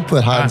they do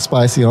put hot and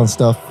spicy on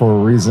stuff for a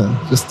reason,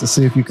 just to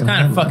see if you can.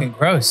 Kind of handle it. fucking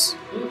gross.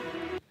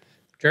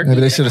 Jerky.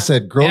 Maybe they should have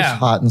said gross, Yeah.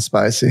 hot, and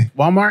spicy.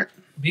 Walmart.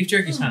 Beef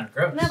jerky's kind of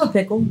gross. Can I have a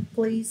pickle,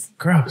 please?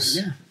 Gross.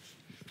 Yeah.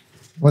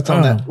 What's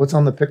on that? What's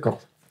on the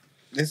pickle?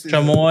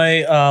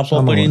 Chamoy,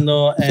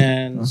 poporindo,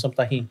 and some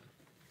tahini.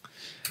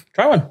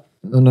 Try one.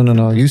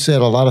 No. You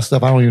said a lot of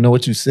stuff. I don't even know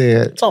what you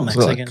said. It's all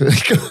Mexican.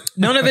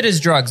 None of it is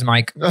drugs,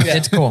 Mike.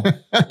 It's cool.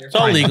 It's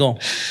all legal.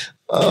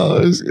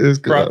 Oh, it's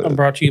good. I'm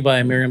brought to you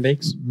by Marion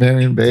Bakes,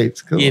 Marion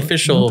Bates. Cool. the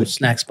official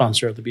snack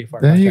sponsor of the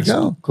BFR. There you podcast.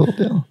 go. Cool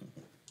deal.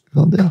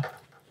 Cool deal.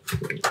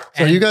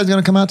 So are you guys going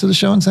to come out to the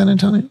show in San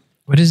Antonio?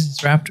 What is this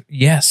Raptor?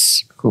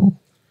 Yes. Cool.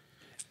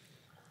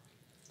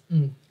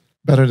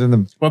 Better than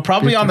the. Well,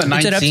 probably on the 19th.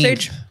 Is it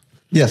upstage?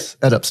 Yes,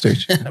 at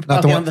Upstage.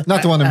 not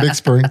the one in Big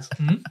Springs.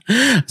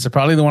 So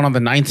probably the one on the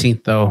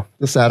 19th, though.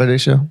 The Saturday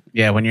show.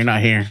 Yeah, when you're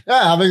not here.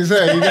 Yeah, I'm going to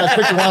say, you guys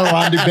pick the one where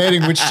I'm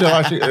debating which show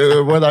I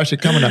should, whether I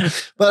should come or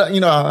not. But,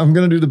 I'm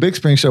going to do the Big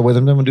Spring show with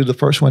him. Then we'll do the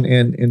first one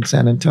in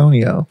San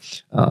Antonio.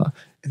 And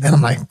then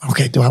I'm like,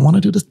 okay, do I want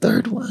to do the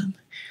third one?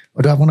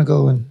 Or do I want to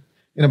go and,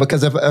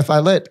 because if I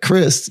let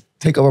Chris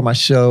take over my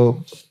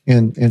show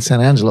in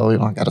San Angelo,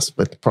 I got to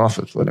split the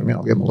profits with him. Give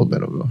him a little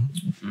bit of a.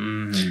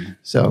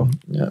 So,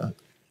 yeah.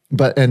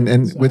 But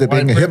and with it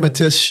being a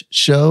hypnotist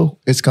show,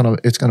 it's gonna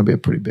be a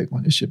pretty big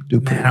one. It should do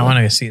pretty Man, I well.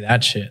 want to see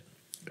that shit.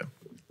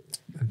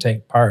 And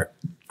take part.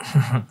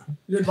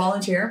 You would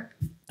volunteer?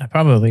 I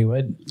probably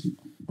would.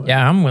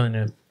 Yeah, I'm willing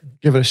to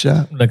Give it a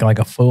shot. look like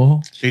a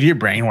fool. Dude, your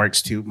brain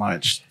works too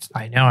much.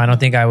 I know. I don't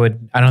think I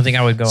would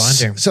go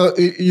under. So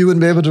you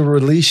wouldn't be able to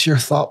release your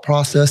thought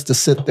process to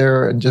sit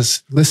there and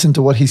just listen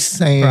to what he's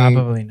saying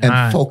Probably not.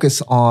 and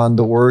focus on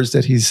the words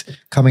that he's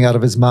coming out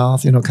of his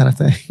mouth, kind of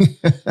thing.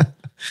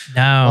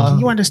 No.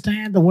 You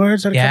understand the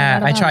words that are Yeah,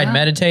 coming out I of my tried mouth?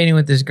 meditating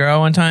with this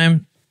girl one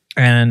time,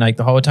 and like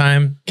the whole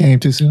time Came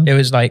too soon. it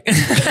was like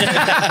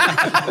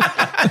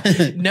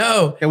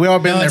no. Yeah, we all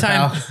been no there,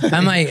 time. pal.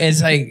 I'm like,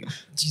 it's like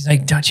she's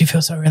like, don't you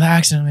feel so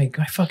relaxed? And I'm like,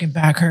 my fucking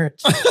back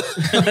hurts. And like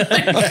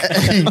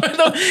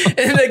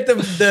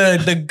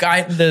the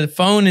guy, the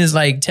phone is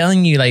like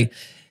telling you like,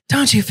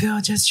 don't you feel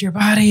just your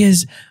body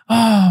is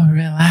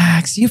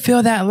relaxed? You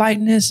feel that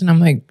lightness? And I'm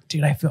like,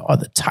 dude, I feel all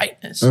the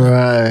tightness.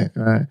 Right.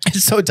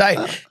 It's so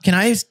tight. Can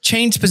I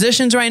change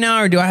positions right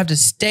now, or do I have to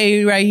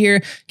stay right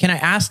here? Can I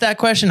ask that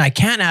question? I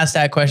can't ask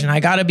that question. I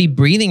got to be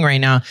breathing right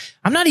now.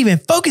 I'm not even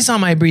focused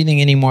on my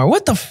breathing anymore.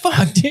 What the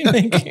fuck, dude?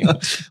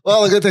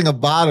 Well, the good thing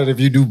about it, if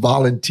you do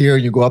volunteer,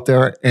 you go up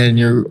there and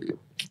you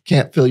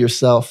can't feel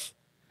yourself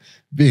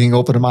being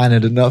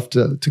open-minded enough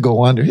to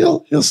go under,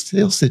 he'll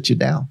sit you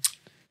down.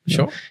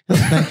 Sure.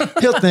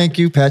 He'll thank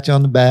you, pat you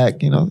on the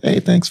back. Hey,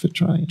 thanks for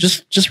trying.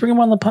 Just bring him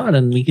on the pod,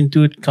 and we can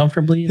do it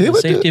comfortably in the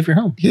safety of your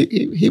home.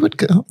 He would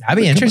go. That'd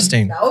be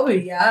interesting. That would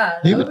be,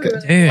 He would go.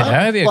 Dude,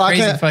 that would be a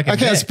crazy fucking I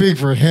can't bit. speak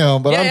for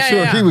him, but I'm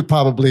sure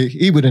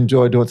he would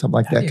enjoy doing something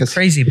like that. Because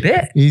crazy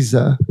bit. He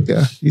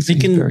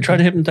can try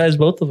to hypnonize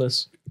both of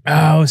us.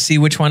 Oh, see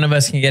which one of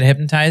us can get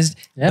hypnotized.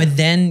 But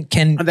then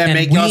can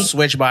make we, y'all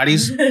switch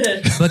bodies?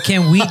 But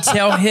can we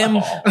tell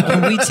him?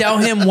 Can we tell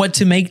him what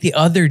to make the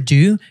other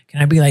do?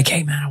 Can I be like,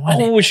 hey man, I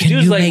want it. What you Can do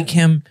is you like make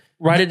him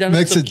write it down. Make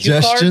with some cue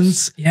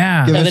suggestions. cards,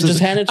 Yeah. and then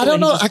just hand it to I him. don't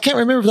know. I can't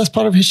remember if that's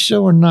part of his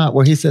show or not,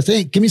 where he says,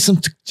 hey, give me some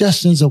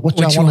suggestions of what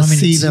y'all want to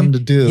see them to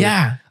do.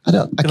 Yeah. I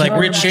can't Like remember.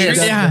 Rich Kids.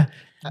 Yeah.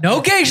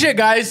 No gay shit,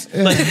 guys.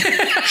 Like,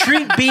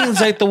 treat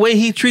Beans like the way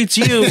he treats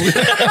you.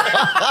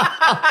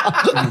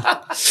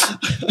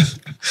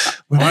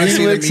 When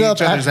he wakes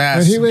up,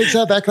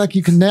 act like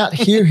you cannot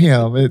hear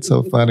him. It's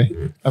so funny.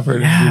 I've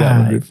heard him do that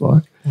one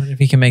before. What if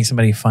he can make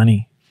somebody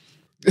funny?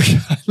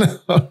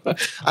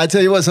 I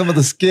tell you what, some of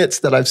the skits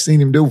that I've seen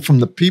him do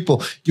from the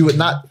people, you would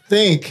not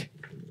think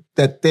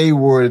that they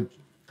would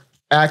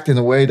act in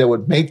a way that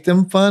would make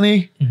them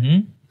funny.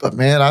 Mm-hmm. But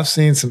man, I've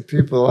seen some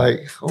people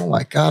like, oh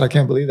my God, I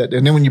can't believe that.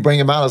 And then when you bring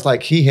him out, it's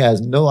like he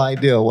has no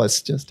idea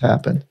what's just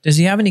happened. Does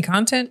he have any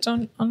content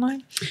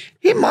online?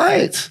 He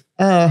might.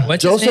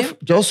 What's his name?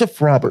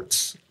 Joseph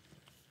Roberts.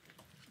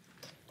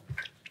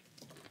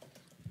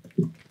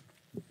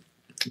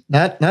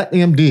 Not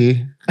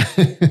MD.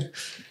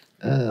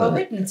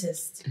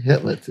 hypnotist.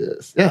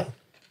 Hypnotist. Yeah.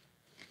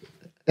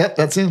 Yep,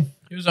 that's him.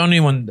 He was only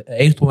the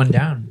eighth one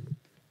down.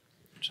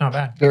 It's not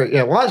bad.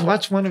 Yeah,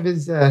 watch one of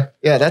his. Yeah,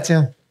 that's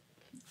him.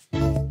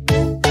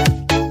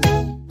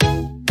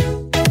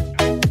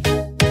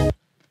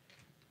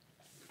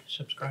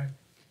 Subscribe.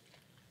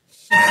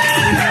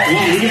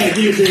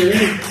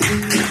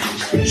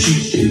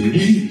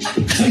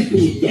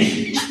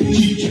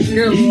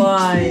 You're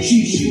lying.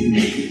 He's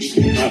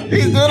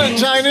doing it in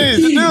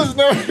Chinese. The dude's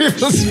never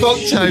even spoke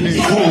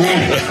Chinese.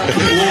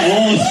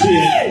 Oh,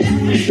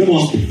 shit. Come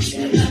on.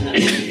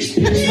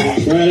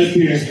 Right up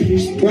here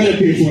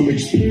for me.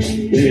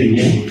 There you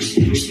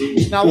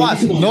go. Now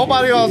watch.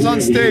 Nobody else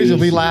on stage will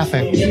be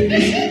laughing. But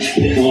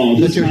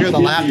you'll hear the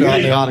laughter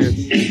on the audience.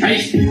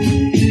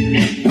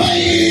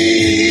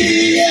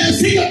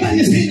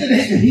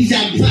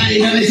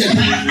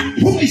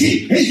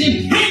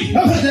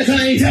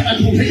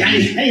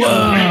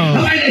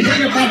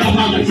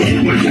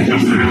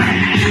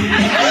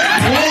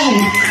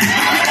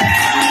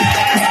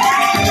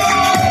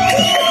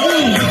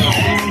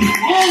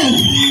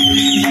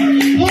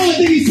 Oh, I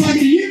think he's talking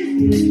to you.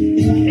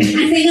 I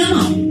say no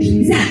more.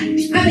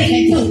 I make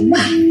it too much.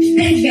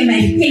 And you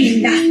may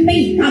think that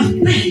me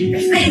complain.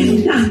 I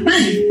do complain.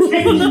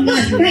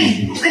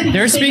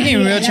 They're speaking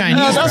real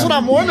Chinese. That's what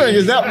I'm wondering.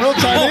 Is that real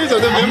Chinese or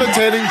them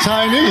imitating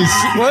Chinese?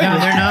 What? No,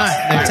 they're not.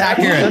 It's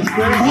accurate.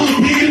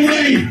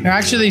 They're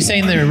actually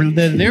saying the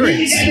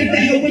lyrics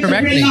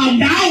correctly. I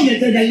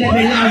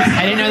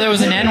didn't know there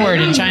was an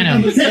N-word in China.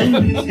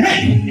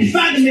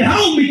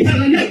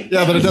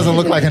 Yeah, but it doesn't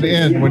look like an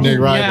N when they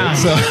write it.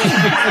 So.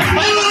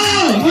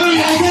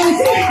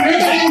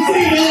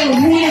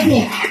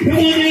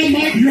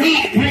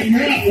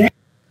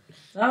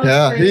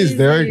 Yeah, he's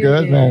very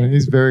good, man.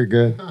 He's very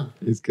good.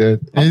 He's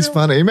good. And he's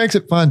funny. He makes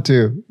it fun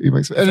too. He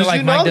makes it. I feel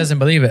like Mike doesn't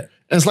believe it.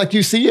 It's like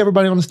you see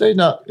everybody on the stage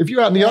now. If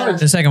you're out in the audience,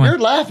 The second one. you're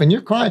laughing,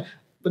 you're crying,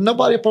 but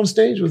nobody up on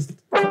stage was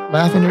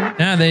laughing.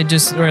 No, they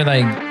just were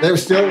like They were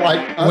still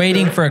like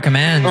waiting for a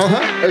command.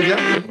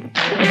 Exactly.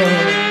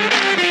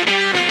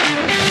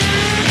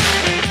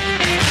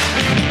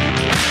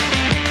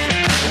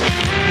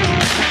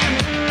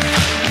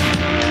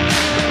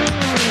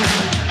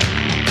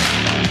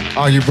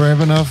 Are you brave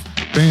enough,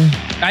 Ben?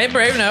 I am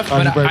brave enough,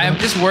 but I'm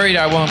just worried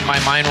my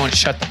mind won't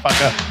shut the fuck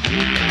up.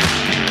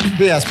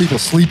 He has people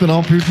sleeping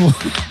on people.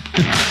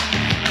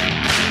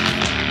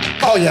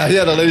 Oh yeah, he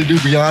had a lady do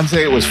Beyonce.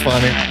 It was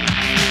funny.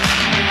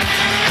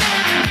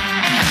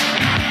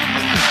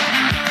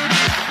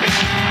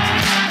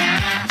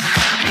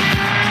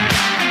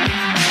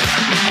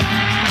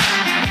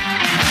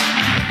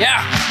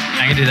 Yeah,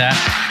 I can do that.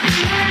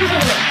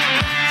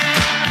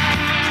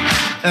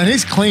 And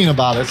he's clean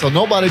about it, so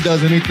nobody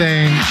does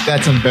anything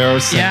that's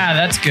embarrassing. Yeah,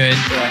 that's good.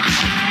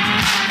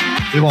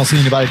 You won't see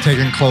anybody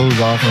taking clothes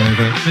off or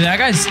anything. But that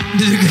guy's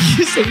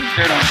he's taking his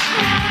shirt off.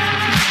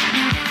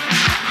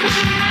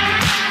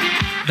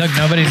 Look,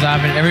 nobody's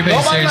laughing.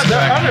 Everybody's serious.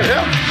 Under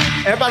him.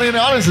 Everybody in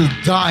the audience is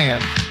dying.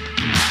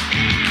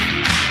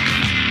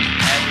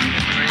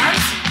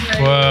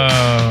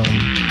 Whoa.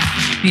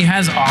 He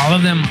has all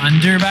of them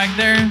under back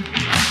there.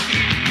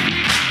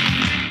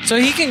 So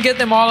he can get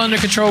them all under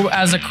control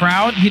as a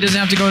crowd. He doesn't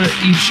have to go to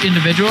each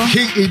individual.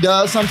 He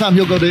does. Sometimes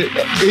he'll go to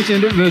each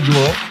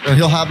individual and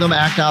he'll have them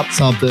act out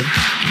something,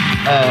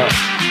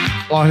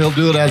 or he'll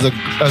do it as a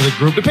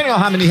group, depending on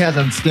how many he has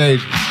on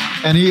stage.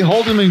 And he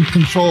holds them in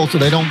control so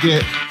they don't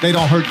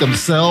hurt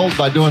themselves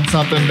by doing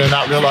something they're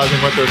not realizing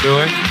what they're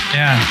doing.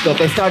 Yeah. So if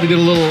they start to get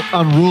a little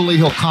unruly,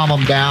 he'll calm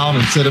them down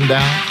and sit them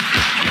down.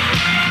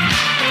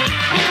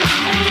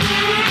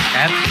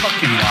 That's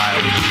fucking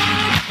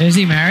wild. Is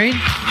he married?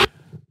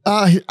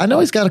 I know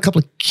he's got a couple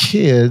of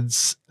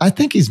kids. I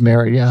think he's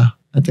married. Yeah,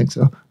 I think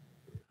so.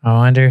 I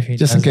wonder if he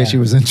just in case you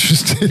was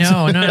interested.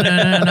 No.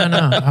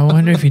 I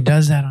wonder if he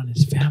does that on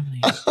his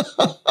family.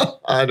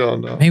 I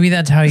don't know. Maybe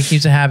that's how he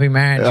keeps a happy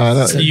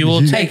marriage. So you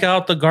will take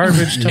out the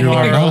garbage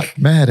tomorrow. You're not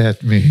mad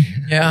at me.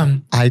 Yeah.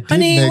 I did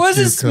Honey, make what was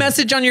you this come.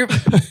 message on your...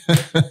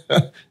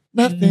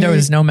 Nothing. There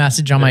was no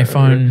message on my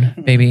phone,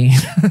 baby.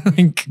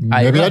 Maybe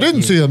I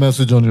didn't see a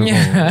message on your phone.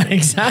 Yeah,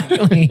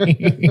 exactly.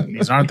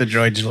 These aren't the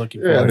droids you're looking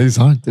for. Yeah, these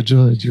aren't the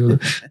droids.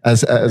 As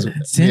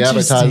the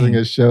advertising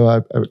a show, I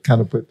would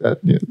kind of put that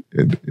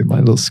in my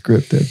little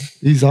script. That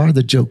these are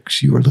the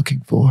jokes you were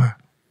looking for.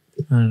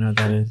 I don't know what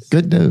that is.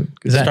 Good news.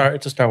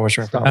 It's a Star Wars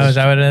reference. Oh, is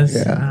that what it is?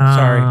 Yeah.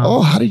 Sorry. Oh,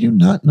 how do you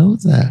not know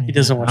that? He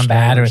doesn't watch I'm Star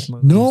bad Wars.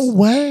 with movies. No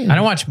way. I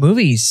don't watch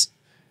movies.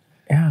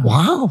 Yeah.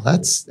 Wow,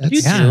 that's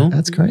You do.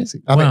 that's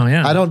crazy. I Well, mean,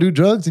 yeah. I don't do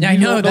drugs. And Yeah, you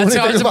I know. don't That's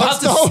what I was anything about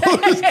to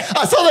Star Wars.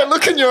 I saw that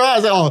look in your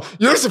eyes. Oh,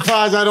 you're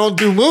surprised I don't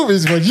do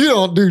movies, but you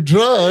don't do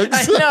drugs.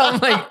 I know. I'm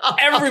like,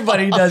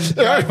 everybody does.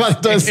 Everybody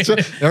does.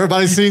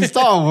 Everybody's seen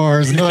Star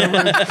Wars. No,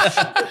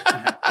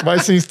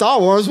 everybody's seen Star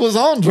Wars was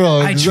on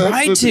drugs. I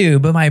tried to,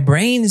 but my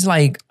brain's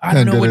like, I don't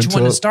Can't know get which into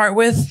one to it. start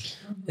with.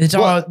 It's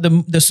all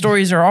the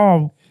stories are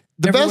all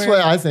The best way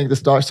I think to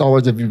start Star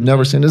Wars, if you've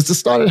never seen it, is to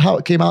start it how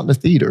it came out in the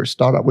theater.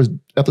 Start out with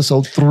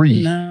episode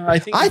 3. No, I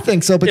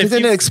think so because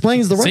then it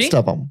explains the rest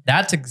of them.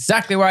 That's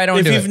exactly why I don't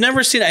If do you've it.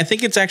 never seen it, I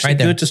think it's actually Right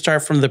there. good to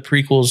start from the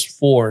prequels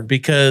forward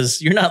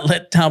because you're not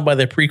let down by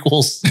the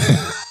prequels.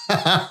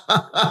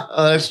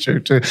 That's true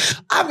too.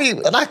 I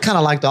mean, and I kind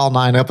of liked all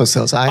 9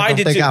 episodes. I don't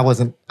did think too.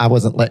 I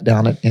wasn't let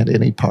down at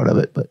any part of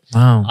it. But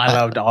Wow. I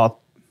loved all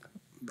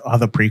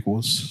the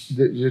prequels.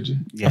 did you?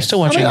 I'm still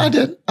watching. I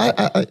did.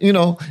 I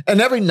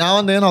and every now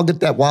and then I'll get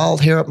that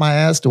wild hair up my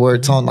ass to where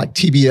it's on like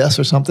TBS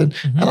or something,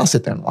 and I'll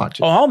sit there and watch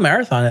it. Oh, I'll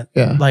marathon it.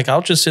 Yeah. Like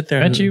I'll just sit there.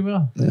 Bet and, you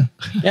will.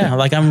 Yeah,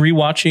 like I'm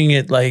rewatching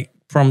it like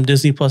from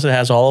Disney Plus. It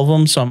has all of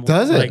them. So I'm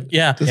Does it? like,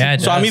 yeah. Yeah,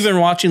 it So I'm does. even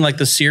watching like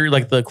the series,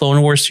 like the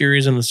Clone Wars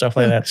series and the stuff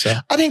like that. So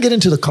I didn't get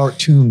into the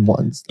cartoon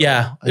ones.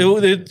 yeah,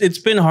 it's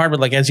been hard, but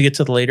like as you get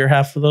to the later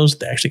half of those,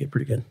 they actually get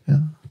pretty good.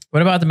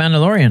 What about The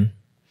Mandalorian?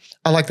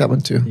 I like that one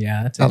too.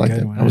 Yeah, that's I a like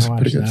good that. one. That was I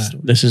a pretty watched good that.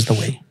 story. This is the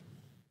way.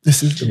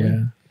 This is the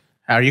way.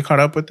 Are you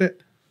caught up with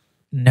it?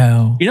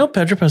 No. You know,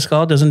 Pedro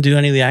Pascal doesn't do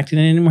any of the acting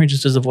anymore. He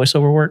just does the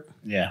voiceover work.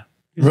 Yeah.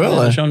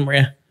 Really?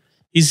 Yeah.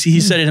 He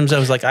said it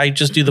himself. He's like, I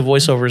just do the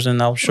voiceovers and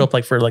I'll show up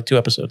like for like 2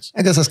 episodes.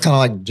 I guess that's kind of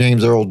like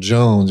James Earl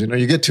Jones.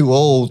 You get too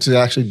old to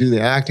actually do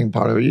the acting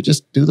part of it. You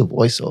just do the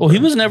voiceover. Well, he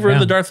was never in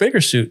the Darth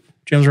Vader suit,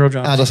 James Earl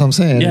Jones. That's what I'm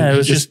saying. Yeah, it He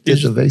was just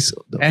did the vase.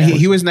 And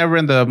he was never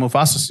in the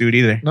Mufasa suit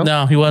either.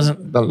 No, he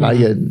wasn't. The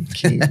Lion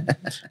King.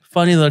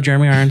 Funny though,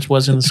 Jeremy Irons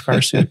was in the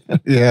Scar suit.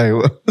 Yeah, he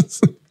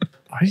was.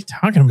 What are you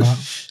talking about?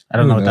 I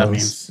don't know what Who that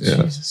knows?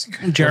 means.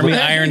 Yeah. Jeremy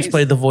Irons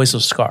played the voice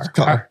of Scar.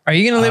 Are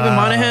you going to live in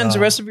Monaghan's the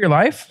rest of your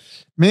life?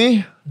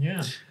 Me?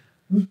 Yeah.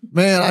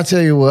 Man, I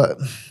tell you what.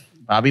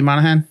 Bobby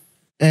Monahan?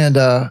 And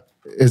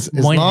as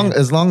long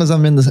as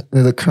I'm in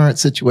the current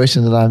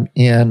situation that I'm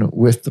in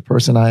with the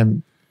person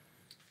I'm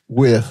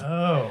with,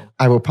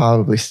 I will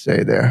probably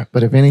stay there.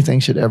 But if anything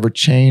should ever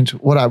change,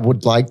 what I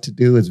would like to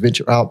do is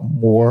venture out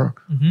more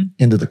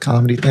into the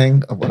comedy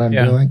thing of what I'm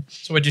doing.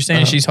 So what you're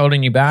saying, she's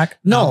holding you back?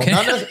 No, Okay.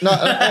 not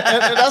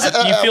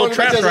necessarily. You feel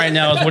trapped right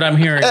now is what I'm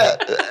hearing.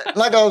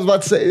 Like I was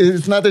about to say,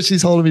 it's not that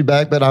she's holding me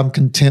back, but I'm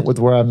content with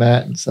where I'm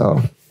at. And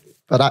so,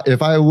 but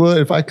if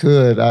I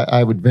could,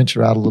 I would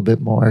venture out a little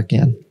bit more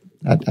again.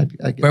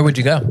 Where would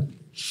you go?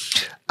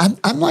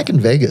 I'm like in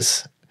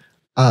Vegas.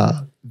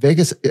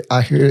 Vegas,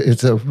 I hear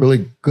it's a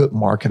really good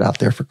market out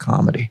there for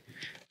comedy.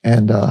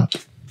 And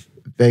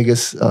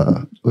Vegas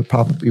would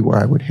probably be where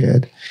I would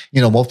head.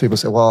 Most people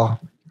say, well,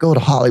 go to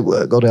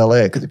Hollywood, go to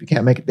LA, because if you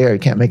can't make it there, you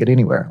can't make it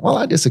anywhere. Well,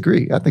 I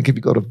disagree. I think if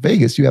you go to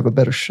Vegas, you have a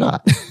better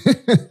shot.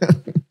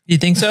 You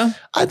think so?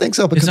 I think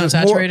so. Because It's not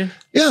there's more- saturated?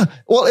 yeah.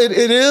 Well, it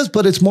is,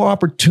 but it's more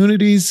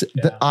opportunities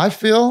that I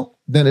feel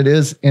than it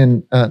is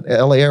in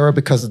LA area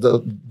because of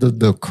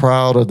the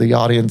crowd or the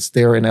audience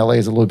there in LA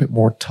is a little bit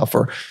more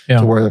tougher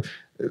to where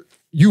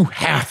you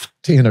have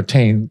to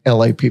entertain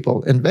LA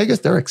people. In Vegas,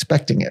 they're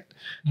expecting it.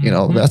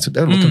 That's what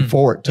they're looking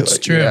forward to. That's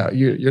it. true. Yeah,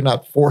 you're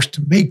not forced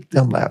to make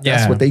them laugh.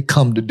 That's Yeah. what they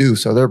come to do.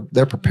 So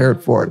they're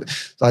prepared for it.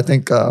 So I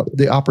think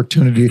the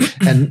opportunity,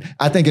 and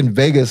I think in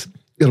Vegas,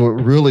 it'll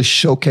really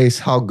showcase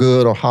how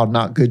good or how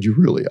not good you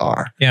really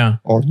are. Yeah.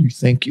 Or you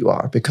think you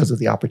are because of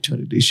the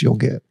opportunities you'll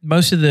get.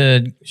 Most of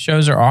the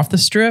shows are off the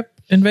strip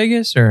in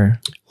Vegas, or?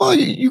 Well,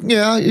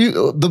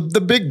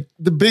 the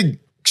big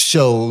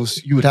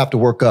shows you would have to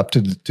work up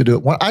to do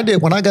it.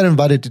 When I got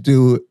invited to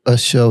do a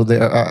show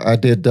there, I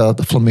did the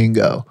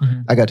Flamingo.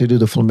 I got to do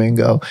the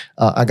Flamingo.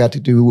 I got to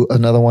do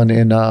another one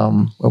in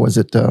what was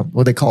it?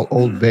 What they call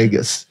Old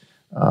Vegas.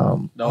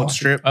 The old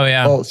strip. Oh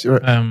yeah. Oh, sure.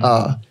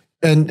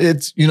 And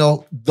it's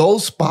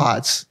those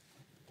spots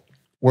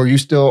where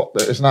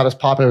it's not as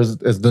popular as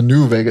the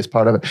new Vegas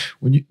part of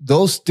it.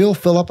 Those still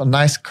fill up a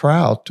nice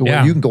crowd to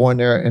where you can go in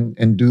there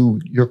and do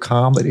your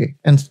comedy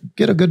and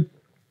get a good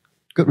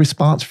good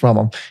response from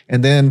them.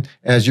 And then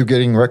as you're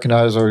getting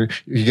recognized or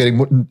you're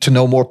getting to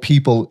know more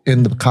people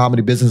in the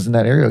comedy business in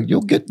that area,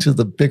 you'll get to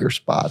the bigger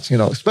spots,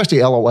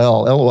 especially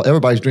LOL. LOL,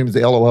 everybody's dream is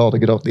the LOL, to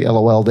get up the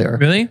LOL there.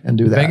 Really? And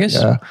do that. Vegas?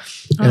 Yeah.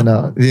 Oh. And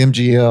the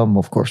MGM,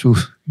 of course, you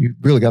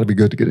really got to be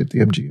good to get at the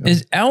MGM.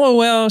 Is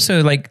LOL,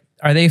 so like,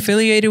 are they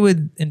affiliated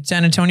with in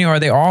San Antonio? Are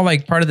they all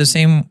like part of the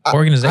same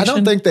organization? I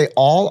don't think they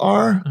all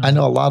are. I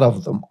know a lot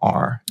of them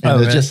are.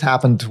 And it just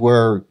happened to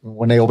where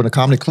when they opened a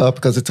comedy club,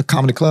 because it's a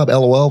comedy club,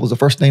 LOL was the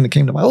first thing that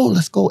came to mind. Oh,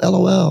 let's go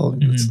LOL.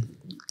 It's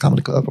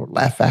comedy club or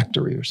Laugh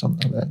Factory or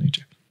something of that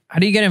nature. How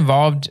do you get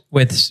involved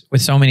with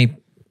so many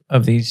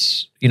of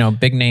these,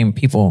 big name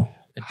people?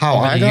 How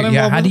I got involved?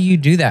 Yeah, how do you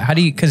do that? How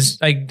do you,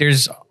 because like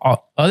there's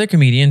other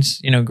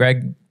comedians,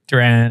 Greg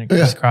Duran and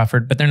Chris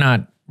Crawford, but they're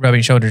not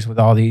rubbing shoulders with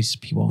all these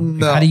people.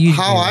 No, how do you?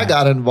 How I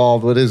got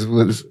involved with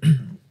was,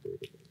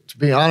 to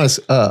be honest,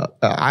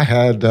 I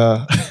had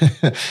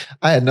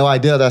I had no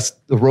idea that's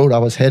the road I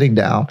was heading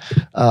down.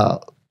 I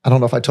don't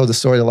know if I told the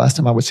story the last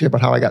time I was here,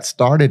 but how I got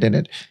started in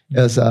it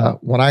is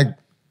when I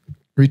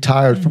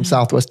retired from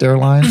Southwest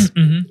Airlines.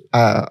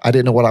 I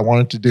didn't know what I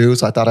wanted to do,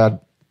 so I thought I'd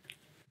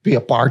be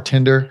a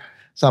bartender.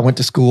 So I went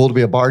to school to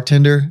be a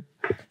bartender,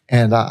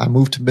 and I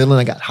moved to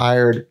Midland. I got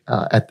hired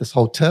at this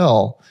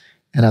hotel.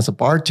 And as a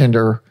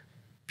bartender,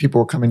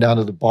 people were coming down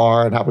to the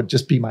bar and I would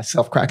just be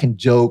myself cracking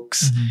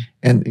jokes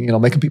and,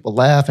 making people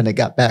laugh. And it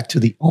got back to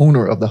the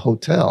owner of the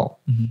hotel.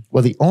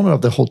 Well, the owner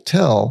of the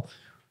hotel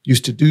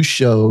used to do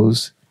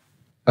shows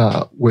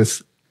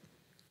with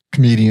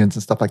comedians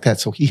and stuff like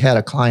that. So he had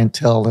a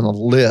clientele and a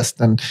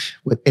list and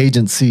with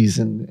agencies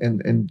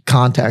and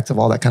contacts of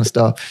all that kind of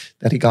stuff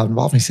that he got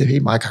involved in. He said, hey,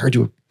 Mike, I heard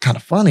you were kind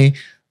of funny.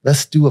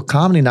 Let's do a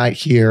comedy night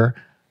here.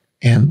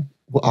 And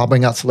I'll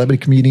bring out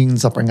celebrity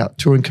comedians, I'll bring out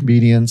touring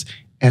comedians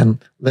and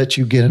let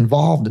you get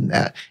involved in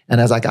that. And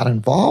as I got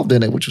involved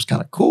in it, which was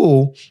kind of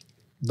cool,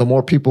 the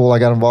more people I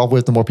got involved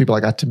with, the more people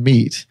I got to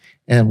meet.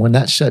 And when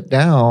that shut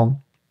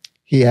down,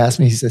 he asked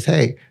me, he says,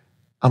 hey,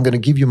 I'm going to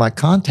give you my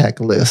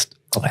contact list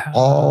of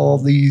all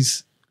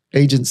these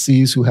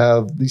agencies who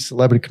have these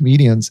celebrity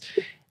comedians.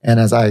 And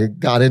as I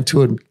got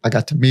into it, I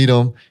got to meet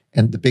them.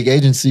 And the big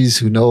agencies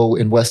who know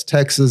in West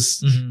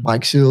Texas,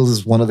 Mike Shields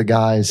is one of the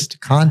guys to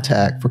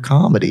contact for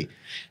comedy.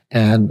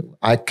 And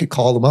I could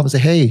call them up and say,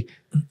 hey,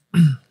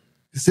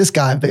 is this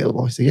guy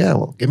available? He said, yeah,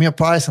 well, give me a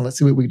price and let's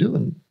see what we do.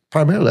 And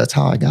primarily that's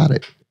how I got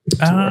it.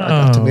 I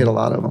got to meet a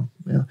lot of them.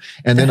 Yeah.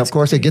 And then, of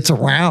course, it gets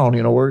around,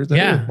 where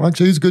hey, Mike,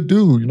 he's a good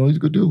dude. He's a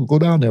good dude. Go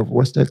down there for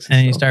West Texas.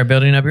 And you start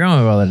building up your own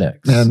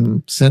Rolodex.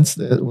 And since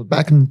it was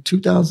back in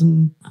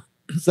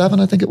 2007,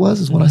 I think it was,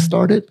 is when I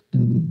started.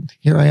 And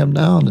here I am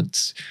now. And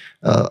it's,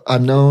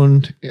 I'm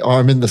known, or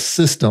I'm in the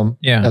system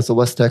as a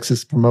West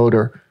Texas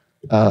promoter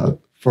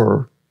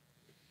for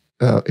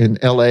in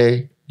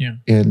LA,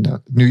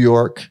 in New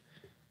York,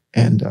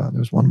 and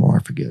there's one more, I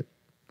forget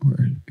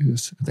where it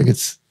is. I think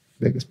it's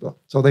Vegas, but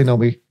so they know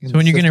me. So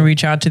when you're going to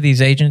reach out to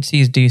these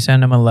agencies, do you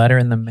send them a letter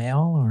in the mail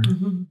or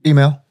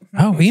email?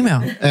 Oh,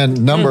 email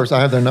and numbers. I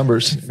have their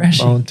numbers.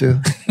 Phone too.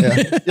 Yeah,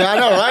 I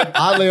know, right?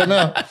 Oddly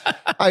enough,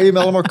 I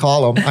email them or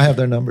call them. I have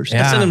their numbers.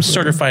 I send them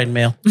certified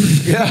mail.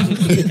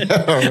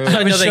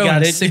 I know they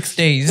got it. 6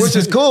 days, which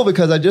is cool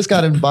because I just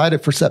got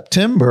invited for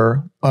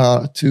September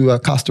to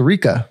Costa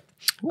Rica.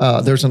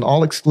 There's an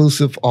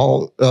all-exclusive,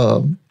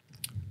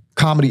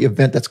 comedy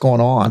event that's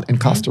going on in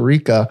Costa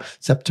Rica,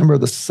 September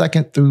the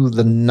 2nd through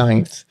the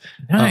 9th.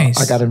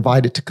 Nice. I got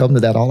invited to come to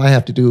that. All I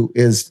have to do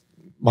is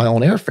my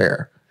own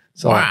airfare.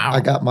 So I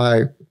got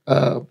my,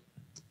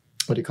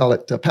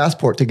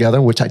 passport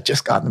together, which I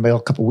just got in the mail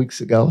a couple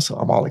weeks ago. So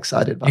I'm all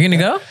excited about it. You're going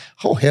to go?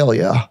 Oh, hell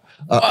yeah.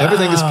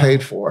 Everything is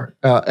paid for.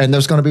 And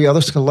there's going to be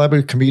other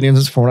celebrity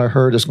comedians. From what I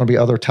heard, there's going to be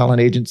other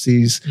talent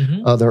agencies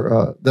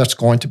that's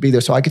going to be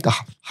there. So I get to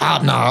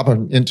hobnob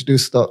and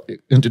introduce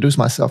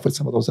myself with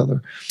some of those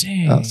other.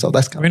 So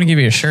that's kind We're going to give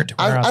you a shirt to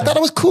wear. I thought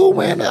it was cool,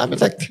 man. I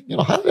was like,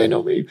 how do they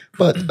know me?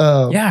 But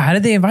how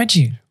did they invite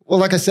you? Well,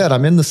 like I said,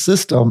 I'm in the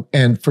system,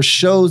 and for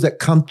shows that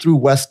come through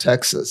West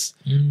Texas,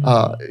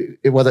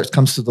 whether it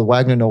comes to the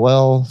Wagner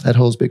Noel, that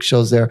holds big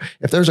shows there.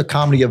 If there's a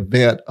comedy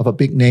event of a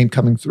big name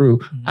coming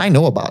through, I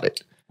know about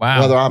it. Wow.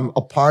 Whether I'm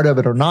a part of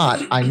it or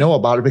not, I know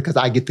about it because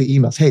I get the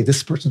emails. Hey,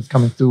 this person's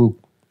coming through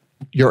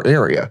your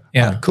area.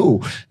 Yeah,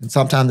 cool. And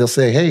sometimes they'll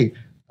say, hey,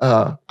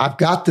 I've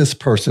got this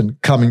person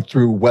coming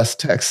through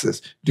West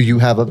Texas. Do you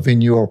have a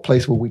venue or a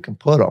place where we can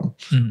put them?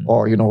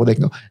 Or, where they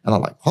can go? And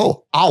I'm like,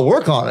 oh, I'll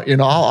work on it.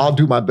 I'll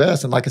do my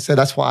best. And like I said,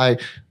 that's why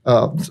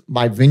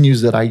my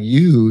venues that I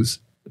use,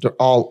 they're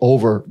all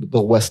over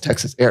the West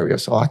Texas area.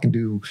 So I can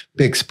do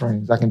Big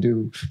Springs. I can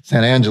do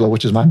San Angelo,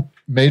 which is my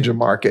major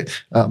market,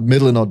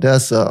 Midland,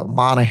 Odessa,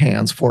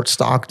 Monahans, Fort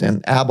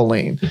Stockton,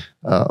 Abilene.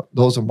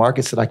 Those are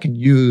markets that I can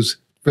use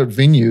for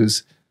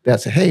venues that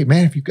say, hey,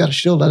 man, if you've got a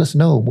show, let us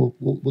know.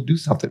 We'll do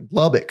something.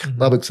 Lubbock.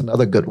 Lubbock's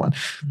another good one.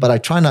 But I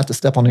try not to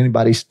step on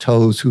anybody's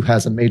toes who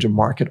has a major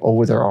market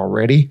over there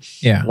already.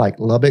 Yeah. Like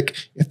Lubbock,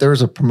 if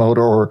there's a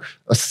promoter or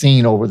a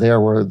scene over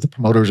there where the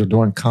promoters are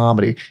doing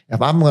comedy,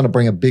 if I'm going to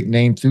bring a big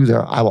name through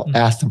there, I will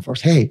ask them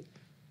first, hey,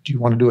 do you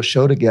want to do a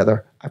show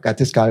together? I've got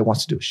this guy who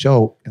wants to do a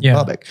show in Yeah.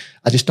 Lubbock.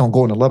 I just don't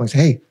go into Lubbock and say,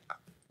 hey,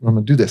 I'm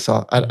going to do this.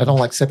 So I don't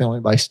like stepping on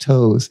anybody's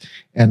toes.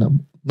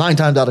 And 9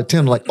 times out of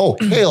 10, like, oh,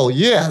 hell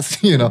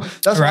yes.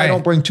 That's why I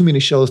don't bring too many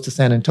shows to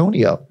San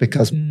Antonio,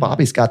 because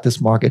Bobby's got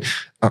this market.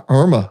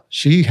 Irma,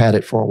 she had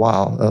it for a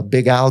while.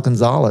 Big Al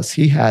Gonzalez,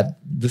 he had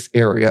this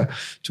area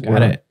to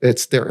where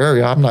it's their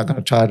area. I'm not going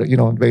to try to,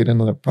 invade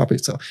into their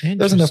property. So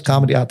there's enough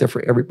comedy out there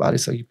for everybody.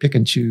 So you pick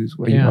and choose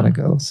where you want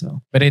to go.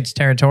 So, but it's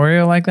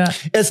territorial like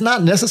that? It's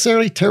not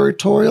necessarily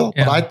territorial,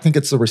 but I think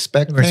it's a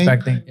respect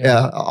thing.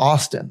 Yeah.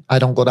 Austin. I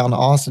don't go down to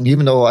Austin,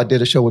 even though I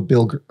did a show with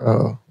Bill,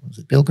 was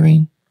it Bill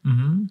Green?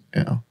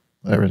 Mm-hmm.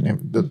 Whatever his name,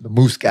 the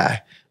moose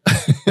guy.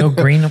 Bill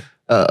Green?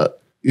 The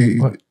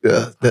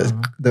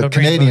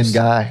Canadian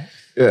guy.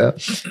 Yeah.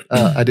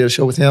 I did a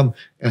show with him,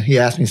 and he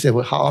asked me, he said,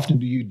 well, how often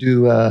do you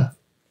do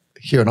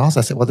here in Austin?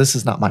 I said, well, this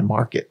is not my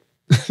market.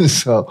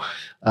 So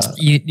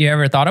you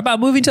ever thought about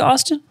moving to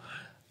Austin?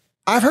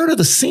 I've heard of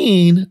the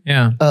scene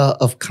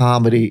of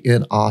comedy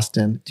in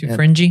Austin. Too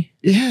fringy?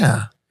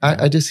 Yeah.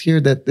 I just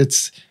hear that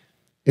it's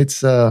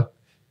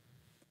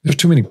there's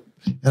too many.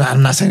 And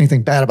I'm not saying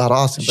anything bad about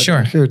Austin, but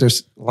I hear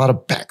there's a lot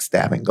of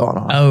backstabbing going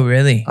on. Oh,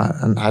 really?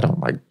 And I don't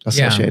like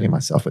associating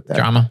myself with that.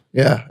 Drama.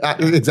 Yeah,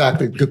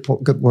 exactly.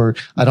 Good word.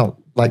 I don't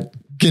like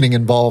getting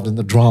involved in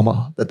the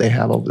drama that they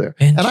have over there.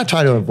 And I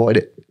try to avoid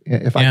it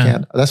if I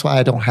can. That's why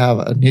I don't have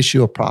an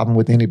issue or problem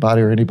with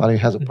anybody, or anybody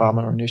has a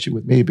problem or an issue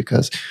with me,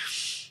 because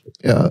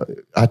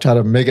I try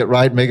to make it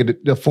right, make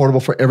it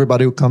affordable for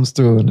everybody who comes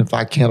through. And if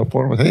I can't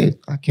afford it, hey,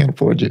 I can't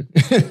afford you,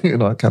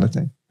 that kind of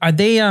thing. Are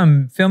they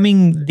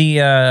filming the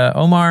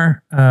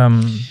Omar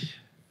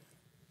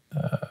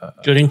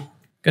Gooding?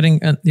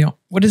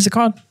 What is it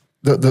called?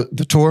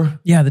 The tour?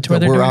 Yeah, the tour.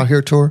 We're Out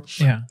Here tour.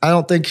 Yeah. I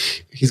don't think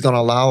he's going to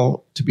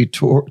allow to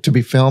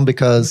be filmed,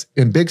 because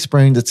in Big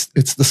Springs,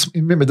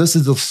 remember, this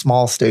is the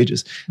small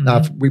stages. Mm-hmm. Now,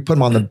 if we put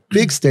him on the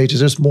big stages,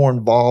 there's more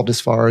involved as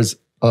far as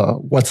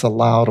what's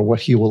allowed or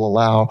what he will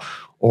allow,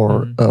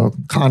 or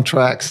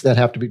contracts that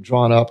have to be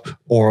drawn up,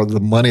 or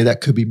the money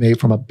that could be made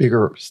from a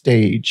bigger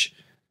stage.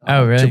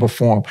 To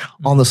perform.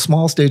 On the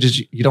small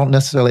stages, I don't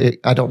necessarily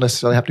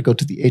have to go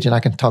to the agent.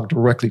 I can talk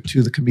directly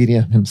to the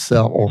comedian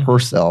himself or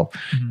herself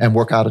and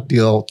work out a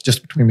deal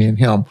just between me and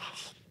him.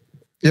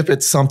 If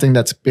it's something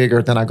that's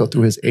bigger, then I go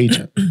through his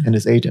agent, and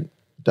his agent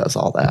does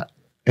all that.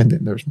 And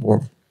then there's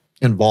more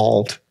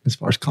involved as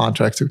far as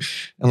contracts. And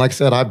like I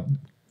said, I've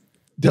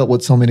dealt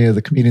with so many of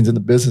the comedians in the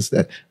business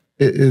that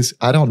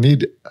I don't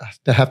need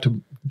to have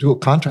to do a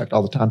contract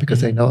all the time,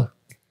 because they know,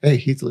 hey,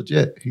 he's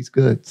legit, he's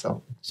good.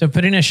 So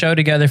putting a show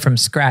together from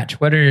scratch,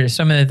 what are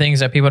some of the things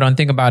that people don't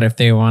think about if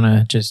they want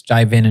to just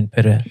dive in and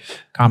put a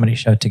comedy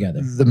show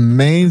together? The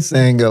main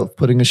thing of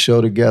putting a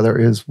show together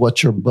is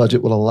what your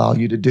budget will allow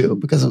you to do.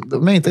 Because the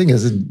main thing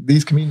is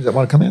these comedians that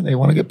want to come in, they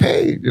want to get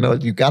paid.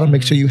 You got to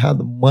make sure you have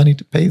the money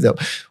to pay them.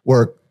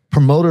 Where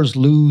promoters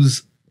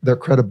lose their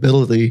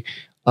credibility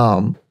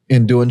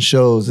in doing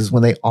shows is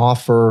when they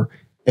offer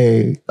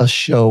a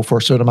show for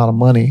a certain amount of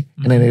money,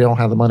 and then they don't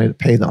have the money to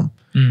pay them.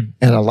 And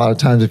a lot of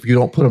times, if you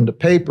don't put them to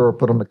paper or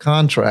put them to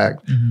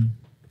contract,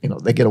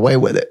 they get away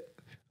with it.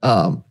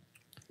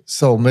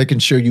 So making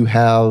sure you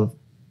have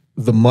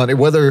the money,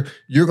 whether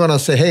you're going to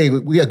say, hey,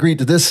 we agreed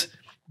to this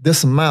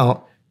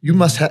amount, you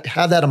must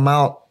have that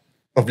amount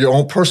of your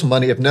own personal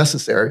money, if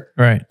necessary,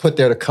 put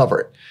there to cover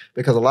it.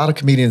 Because a lot of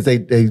comedians, they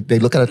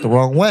look at it the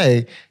wrong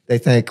way. They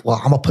think,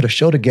 well, I'm going to put a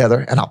show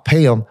together and I'll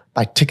pay them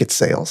by ticket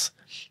sales.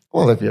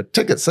 Well, if your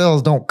ticket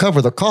sales don't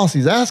cover the cost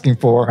he's asking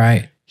for,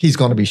 he's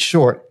going to be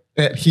short.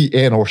 He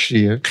and or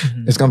she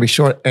is going to be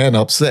short and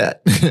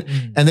upset,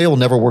 and they will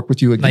never work with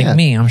you again. Like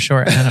me, I'm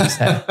short and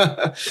upset.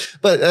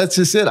 But that's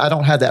just it. I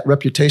don't have that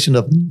reputation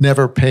of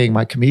never paying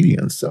my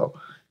comedians, so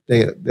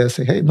they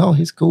say, "Hey, no,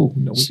 he's cool.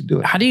 We can do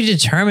it." How do you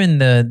determine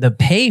the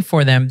pay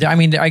for them? I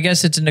mean, I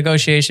guess it's a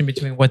negotiation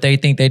between what they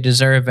think they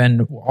deserve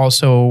and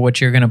also what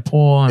you're going to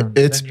pull.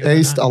 It's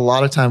based a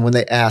lot of time when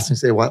they ask and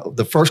say, well,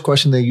 the first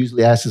question they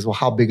usually ask is, well,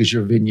 how big is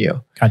your venue?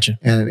 Gotcha.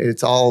 And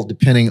it's all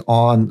depending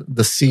on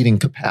the seating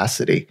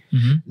capacity.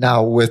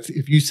 Now,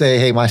 if you say,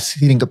 hey, my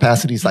seating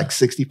capacity is like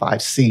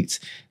 65 seats,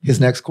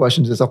 his next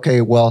question is, okay,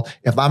 well,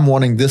 if I'm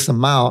wanting this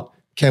amount,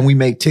 can we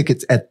make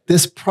tickets at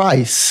this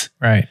price?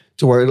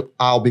 To where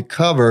I'll be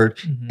covered.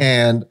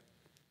 And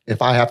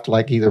if I have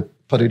to either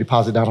put a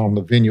deposit down on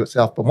the venue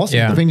itself, but most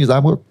of the venues I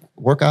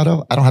work out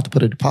of, I don't have to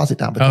put a deposit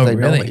down because they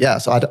know me. Yeah.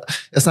 So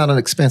it's not an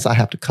expense I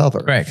have to cover.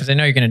 Right. Because they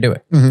know you're going to do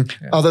it.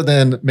 Other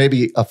than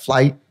maybe a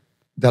flight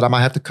that I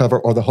might have to cover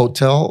or the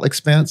hotel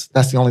expense.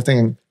 That's the only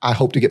thing I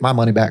hope to get my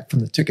money back from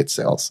the ticket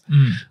sales.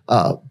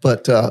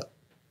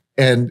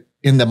 And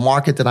in the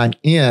market that I'm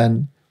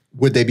in,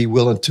 would they be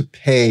willing to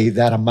pay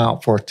that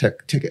amount for a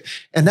ticket?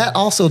 And that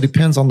also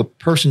depends on the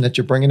person that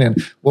you're bringing in.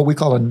 What we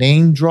call a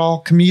name draw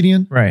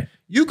comedian.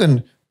 You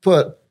can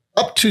put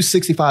up to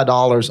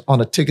 $65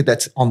 on a ticket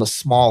that's on the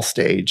small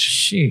stage.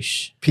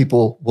 Sheesh.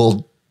 People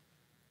will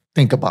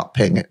think about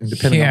paying it. And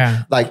depending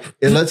on,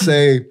 let's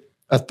say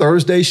a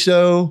Thursday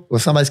show where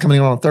somebody's coming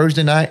in on a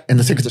Thursday night and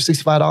the tickets are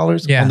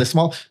 $65 on the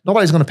small,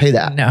 nobody's going to pay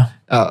that. No.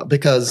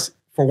 Because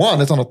for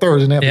one, it's on a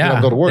Thursday and they have to get up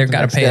and go to work. They've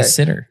got to pay a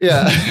sitter.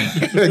 Yeah,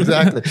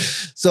 exactly.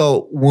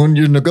 So when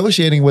you're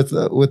negotiating with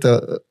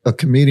a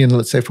comedian,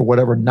 let's say for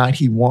whatever night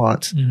he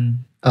wants,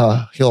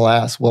 he'll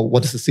ask, well,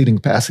 what is the seating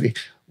capacity?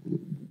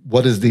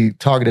 What is the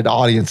targeted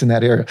audience in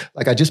that area?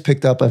 Like I just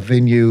picked up a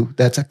venue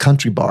that's a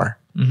country bar.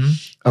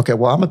 Okay,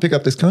 well, I'm gonna pick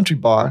up this country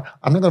bar.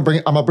 I'm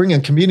gonna bring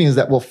in comedians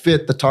that will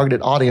fit the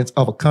targeted audience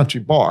of a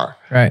country bar.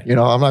 Right. You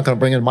know, I'm not gonna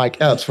bring in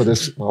Mike Epps for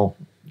this. Well,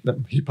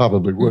 he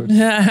probably would.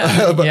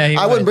 But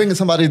I wouldn't bring in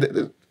somebody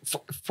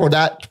for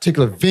that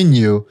particular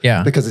venue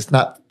because it's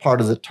not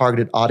part of the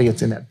targeted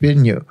audience in that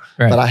venue.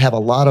 Right. But I have a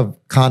lot of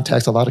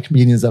contacts, a lot of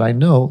comedians that I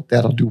know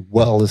that'll do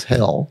well as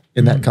hell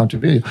in that country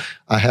venue.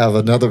 I have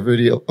another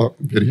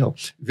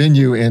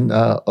venue in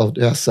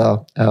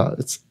Odessa.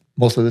 It's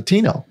mostly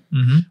Latino.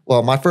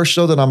 Well, my first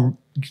show that I'm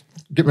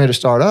getting ready to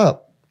start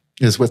up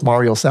is with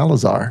Mario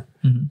Salazar.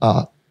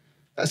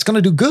 It's going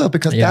to do good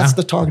because that's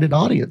the targeted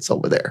audience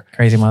over there.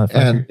 Crazy motherfucker.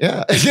 And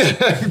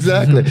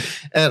exactly.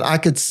 And I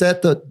could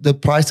set the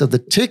price of the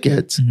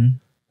tickets.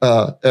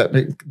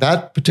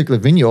 That particular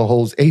venue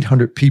holds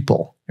 800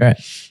 people. Right.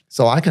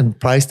 So I can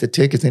price the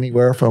tickets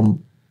anywhere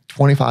from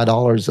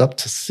 $25 up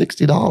to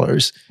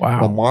 $60.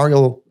 Wow. Well,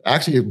 Mario,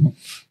 actually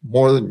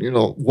more than,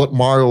 what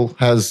Mario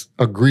has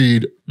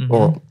agreed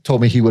or told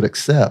me he would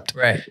accept.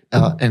 Right.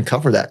 And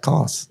cover that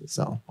cost.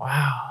 So.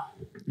 Wow.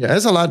 Yeah,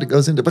 there's a lot that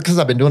goes into because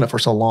I've been doing it for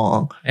so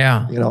long.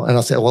 Yeah. And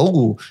I'll say,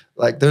 well,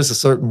 like there's a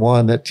certain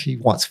one that he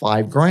wants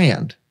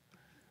 $5,000,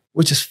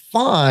 which is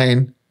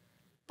fine,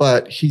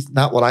 but he's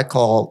not what I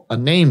call a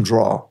name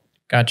draw.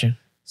 Gotcha.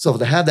 So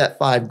to have that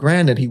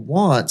 $5,000 that he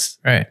wants,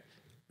 right?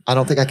 I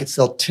don't think I could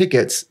sell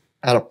tickets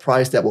at a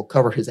price that will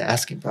cover his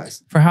asking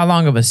price. For how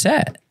long of a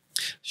set?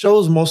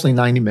 Shows mostly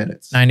 90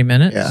 minutes. 90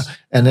 minutes? Yeah.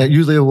 And then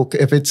usually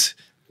if it's,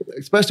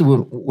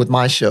 especially with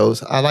my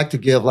shows, I like to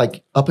give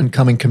like up and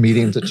coming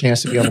comedians a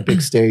chance to be on a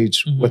big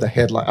stage with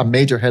a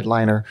major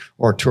headliner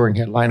or a touring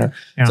headliner.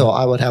 Yeah. So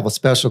I would have a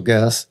special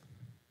guest,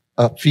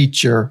 a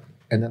feature,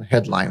 and then a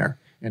headliner.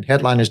 And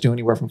headliners do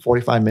anywhere from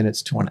 45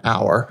 minutes to an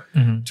hour,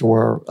 to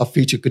where a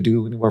feature could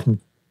do anywhere from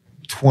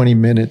 20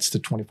 minutes to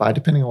 25,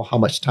 depending on how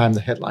much time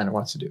the headliner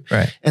wants to do.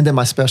 Right. And then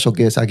my special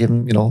guest, I give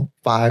him,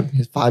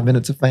 5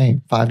 minutes of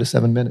fame, 5 to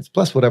 7 minutes,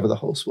 plus whatever the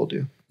host will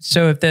do.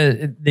 So if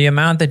the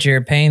amount that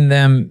you're paying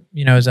them,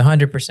 is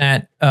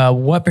 100%,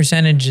 what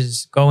percentage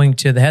is going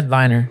to the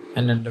headliner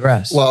and then the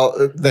rest?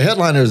 Well, the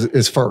headliner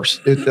is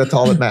first. That's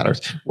all that matters.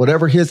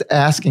 Whatever his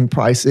asking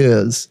price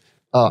is,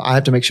 I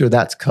have to make sure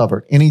that's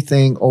covered.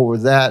 Anything over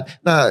that.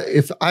 Now,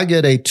 if I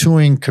get a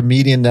touring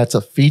comedian that's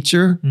a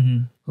feature,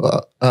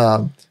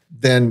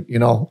 then,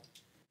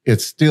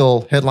 it's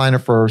still headliner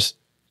first,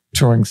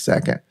 touring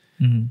second,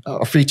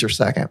 or feature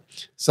second.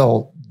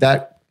 So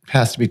that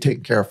has to be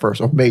taken care of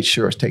first, or made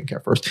sure it's taken care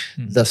of first.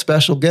 The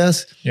special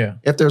guest,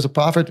 if there's a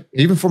profit,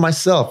 even for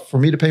myself, for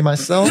me to pay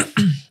myself,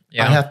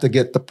 I have to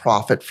get the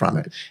profit from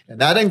it. And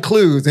that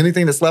includes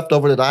anything that's left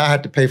over that I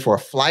had to pay for a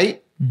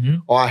flight,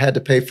 or I had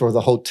to pay for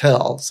the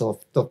hotel. So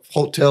if the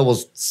hotel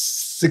was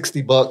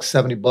 $60,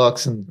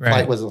 $70, and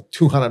flight was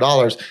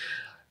 $200,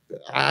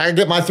 I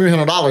get my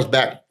 $300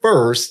 back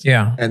first.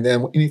 Yeah. And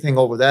then anything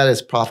over that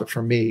is profit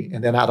for me.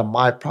 And then out of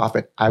my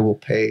profit, I will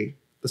pay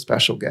the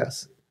special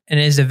guest. And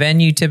is the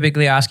venue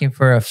typically asking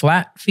for a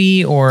flat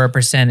fee or a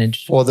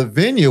percentage? For the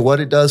venue,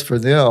 what it does for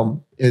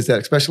them is that,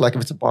 especially like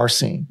if it's a bar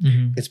scene,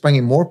 it's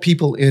bringing more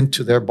people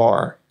into their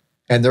bar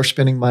and they're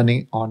spending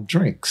money on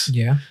drinks.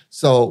 Yeah.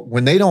 So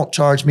when they don't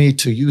charge me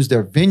to use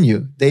their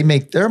venue, they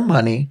make their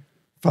money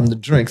from the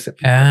drinks that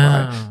people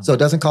buy. So it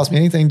doesn't cost me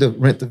anything to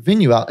rent the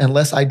venue out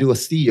unless I do a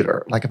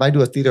theater. Like if I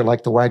do a theater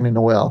like the Wagner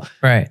Noel.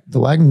 Right. The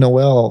Wagner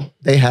Noel,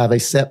 they have a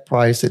set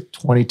price at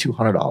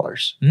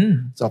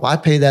 $2,200. So if I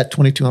pay that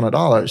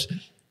 $2,200,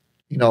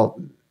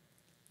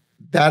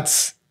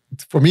 that's,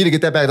 for me to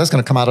get that back, that's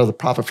going to come out of the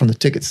profit from the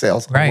ticket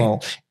sales alone.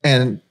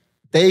 And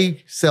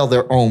they sell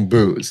their own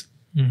booze.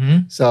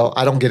 So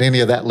I don't get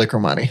any of that liquor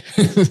money.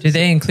 Do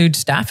they include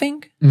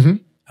staffing?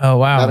 Oh,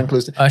 wow. That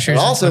includes it. Ushers It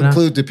also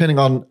includes, depending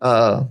on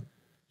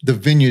the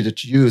venue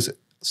that you use,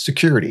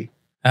 security.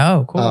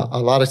 Oh, cool.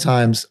 A lot of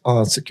times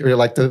on security,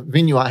 like the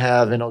venue I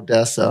have in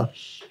Odessa,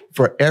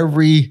 for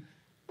every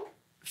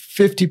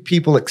 50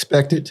 people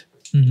expected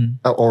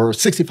or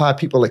 65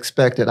 people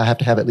expected, I have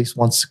to have at least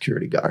one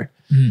security guard.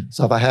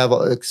 So if I have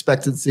an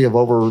expectancy of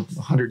over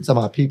 100 and some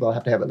odd people, I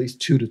have to have at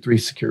least 2 to 3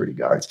 security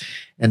guards.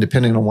 And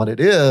depending on what it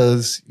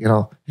is,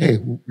 hey,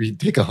 we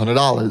take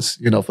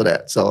 $100, for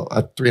that. So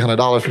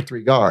 $300 for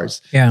 3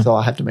 guards. Yeah. So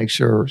I have to make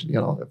sure,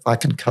 if I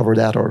can cover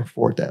that or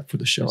afford that for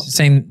the show.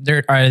 Same.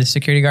 Are the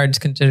security guards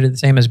considered the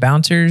same as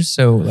bouncers?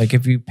 So like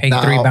if you pay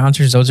 3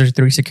 bouncers, those are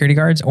 3 security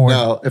guards? Or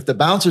no, if the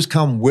bouncers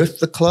come with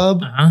the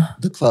club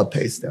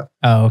pays them.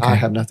 Oh, okay. I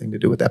have nothing to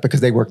do with that because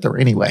they work there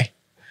anyway.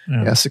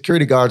 Yeah,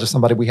 security guards are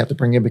somebody we have to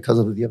bring in because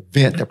of the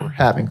event that we're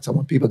having. So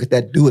when people get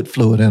that do it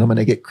fluid in them and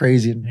they get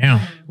crazy and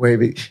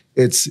wavy,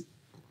 it's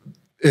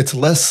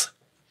less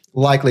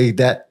likely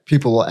that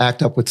people will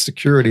act up with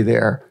security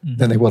there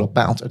than they would a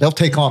bouncer. They'll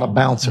take on a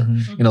bouncer.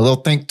 You know, they'll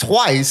think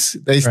twice.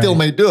 They still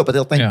may do it, but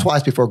they'll think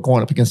twice before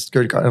going up against a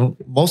security guard. And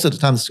most of the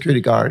time, the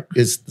security guard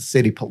is the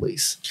city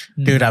police.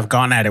 Dude, I've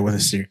gone at it with a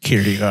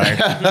security guard.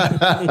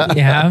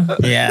 Yeah.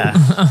 Yeah.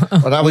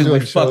 When I was we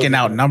doing fucking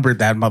outnumbered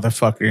that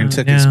motherfucker and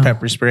took his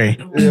pepper spray.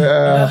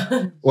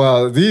 Yeah.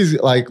 Well, these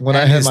like when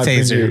I had my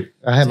venue,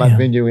 my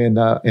venue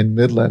in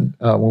Midland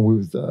when we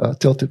was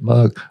Tilted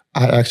Mug.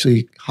 I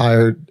actually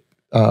hired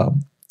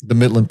the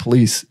Midland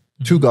Police,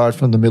 2 guards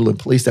from the Midland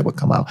Police that would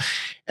come out,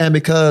 and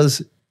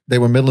because they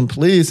were Midland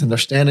Police and they're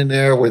standing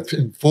there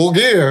in full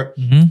gear,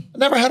 I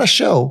never had a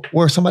show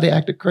where somebody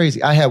acted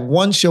crazy. I had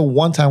one show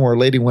one time where a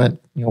lady went,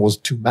 was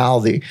too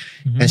mouthy,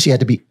 and she had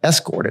to be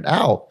escorted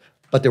out.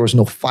 But there was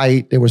no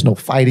fight. There was no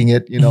fighting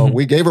it.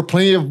 We gave her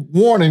plenty of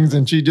warnings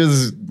and she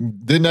just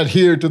didn't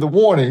adhere to the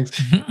warnings.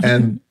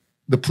 And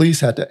the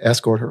police had to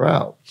escort her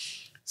out.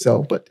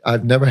 So, but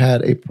I've never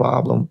had a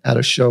problem at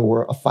a show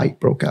where a fight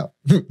broke out.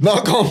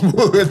 Knock on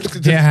wood.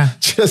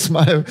 Just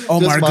my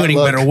Omar Gooding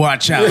better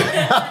watch out.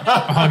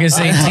 August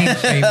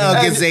 18th, baby.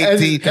 August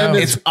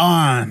 18th. It's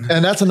on.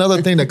 And that's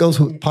another thing that goes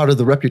with part of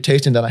the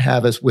reputation that I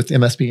have is with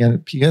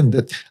MSPN,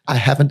 that I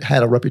haven't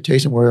had a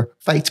reputation where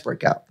fights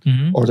break out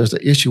or there's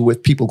an issue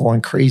with people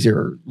going crazy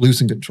or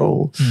losing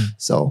control.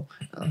 So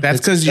that's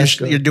because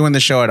you're doing the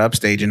show at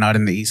Upstage and not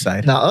in the East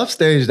Side. Now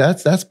Upstage,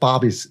 that's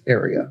Bobby's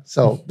area.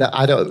 So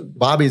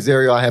Bobby's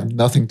area I have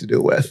nothing to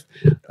do with.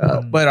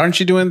 But aren't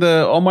you doing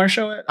the Omar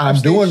show at I'm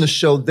doing the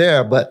show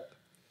there, but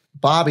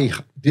Bobby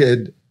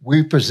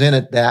we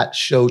presented that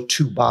show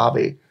to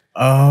Bobby.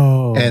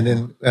 Oh. And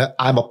then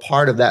I'm a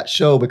part of that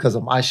show because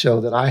of my show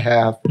that I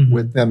have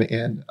with them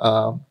in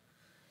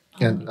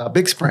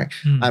Big Spring.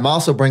 I'm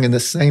also bringing the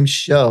same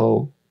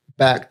show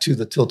back to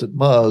the Tilted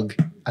Mug,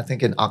 I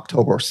think in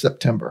October or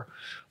September.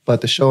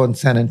 But the show in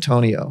San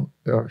Antonio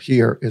or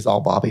here is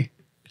all Bobby.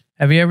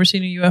 Have you ever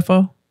seen a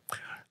UFO?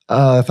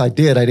 If I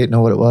did, I didn't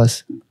know what it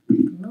was.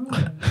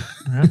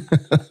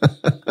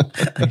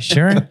 Are you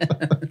sure?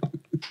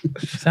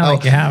 Sound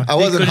like you have. I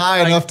wasn't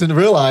high enough to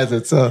realize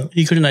it. So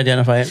he couldn't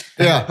identify it.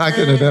 Yeah, I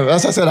couldn't identify it.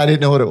 As I said, I didn't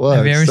know what it was.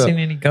 Have you ever seen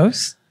any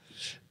ghosts?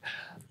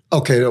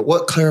 Okay,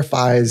 what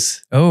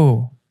clarifies?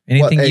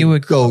 Anything you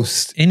would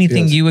ghost?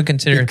 Anything you would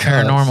consider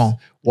paranormal?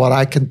 What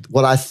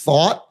I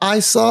thought I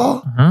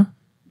saw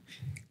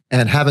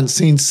and haven't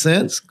seen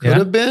since could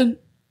have been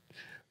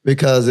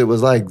because it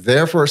was like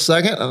there for a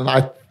second and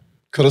I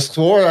could have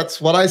swore that's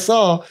what I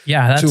saw.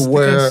 Yeah, that's to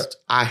where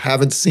I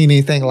haven't seen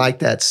anything like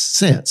that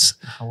since.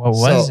 What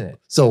was it?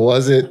 So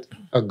was it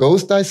a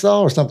ghost I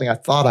saw or something I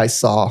thought I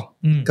saw?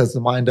 Because the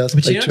mind does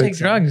But play you don't tricks.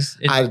 take drugs.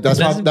 It That's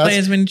doesn't play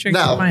as many tricks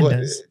as the mind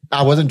does.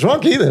 I wasn't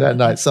drunk either that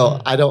night,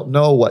 so I don't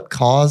know what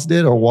caused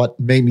it or what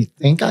made me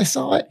think I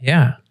saw it.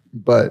 Yeah,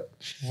 but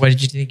what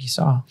did you think you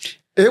saw?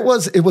 It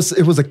was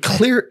a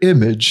clear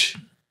image,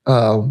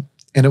 and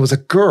it was a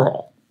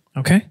girl.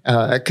 Okay,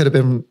 it could have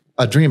been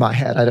a dream I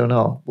had. I don't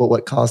know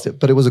what caused it,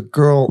 but it was a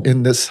girl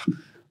in this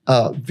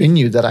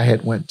venue that I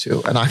had went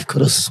to, and I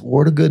could have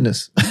swore to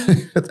goodness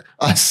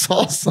I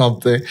saw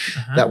something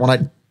that when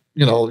I,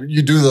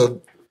 you do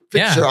the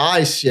fix your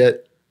eyes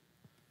shit,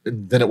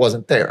 and then it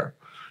wasn't there.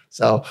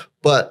 So,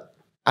 but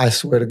I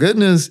swear to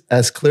goodness,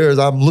 as clear as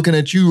I'm looking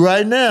at you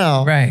right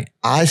now,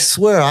 I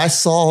swear I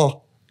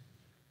saw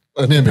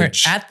an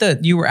image.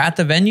 You were at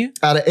the venue?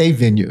 At a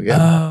venue,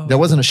 yeah. There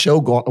wasn't a show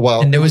going.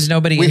 Well, and there was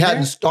nobody. We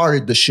hadn't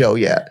started the show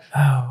yet,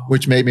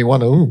 which made me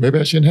wonder. Oh, maybe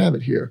I shouldn't have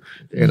it here.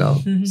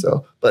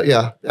 So, but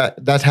yeah,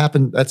 that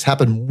happened. That's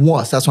happened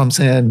once. That's what I'm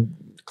saying.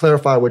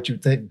 Clarify what you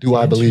think. Do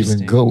I believe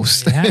in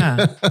ghosts?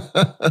 Yeah.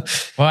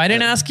 Well, I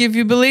didn't ask you if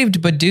you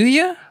believed, but do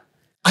you?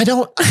 I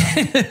don't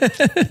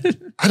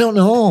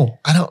know.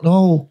 I don't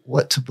know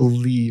what to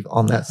believe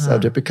on that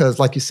subject because,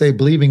 like you say,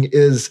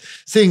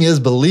 seeing is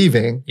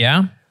believing.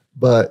 Yeah.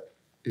 But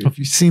if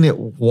you've seen it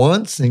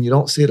once and you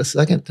don't see it a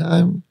second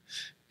time,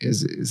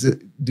 is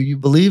it? Do you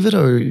believe it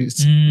or you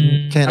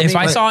can't? If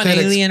I saw an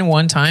alien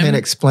one time, can't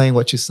explain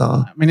what you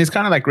saw. I mean, it's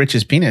kind of like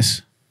Rich's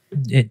penis.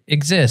 It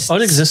exists. Oh,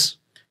 it exists.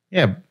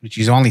 Yeah, but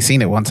you've only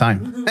seen it one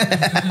time.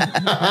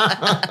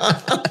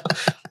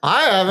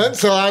 I haven't,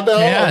 so I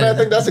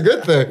think that's a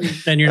good thing.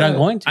 And you're not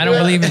going to. I don't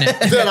believe in it.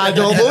 Then I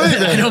don't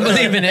believe it. I don't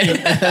believe in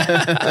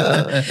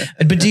it.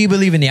 But do you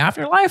believe in the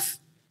afterlife?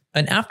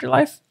 An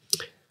afterlife?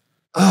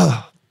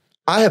 I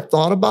have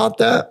thought about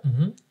that.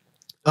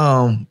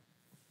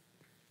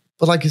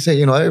 But like you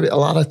say, a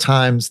lot of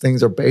times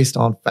things are based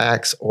on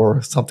facts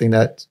or something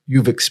that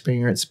you've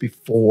experienced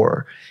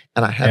before.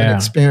 And I haven't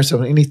experienced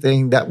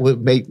anything that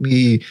would make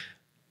me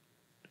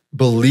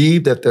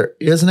believe that there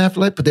is an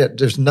afterlife, but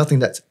there's nothing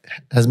that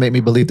has made me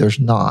believe there's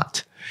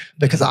not.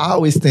 Because I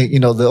always think,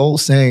 the old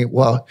saying,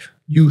 well,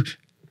 you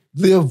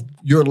live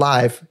your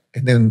life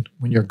and then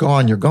when you're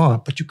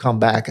gone, but you come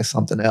back as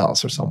something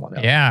else or someone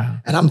else. Yeah.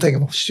 And I'm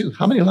thinking, well, shoot,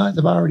 how many lives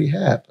have I already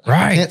had?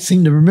 Right. I can't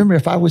seem to remember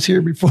if I was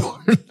here before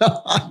or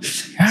not.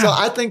 So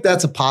I think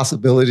that's a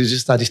possibility.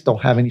 I just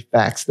don't have any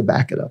facts to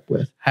back it up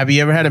with. Have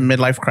you ever had a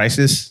midlife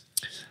crisis?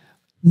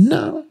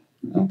 No.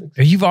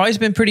 You've always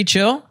been pretty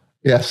chill?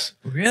 Yes.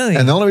 Really?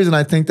 And the only reason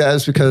I think that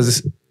is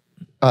because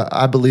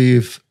I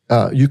believe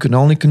you can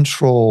only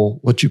control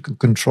what you can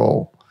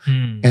control.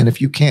 And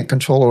if you can't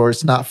control or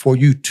it's not for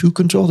you to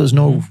control, there's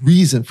no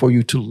reason for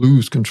you to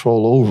lose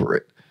control over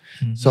it.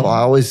 So I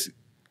always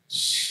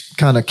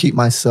kind of keep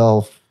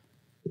myself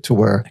to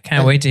where I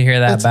can't wait to hear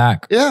that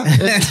back. Yeah.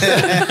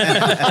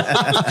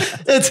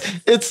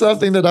 It's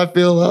something that I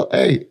feel,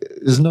 hey,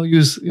 there's no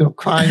use,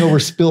 crying over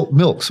spilt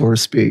milk, so to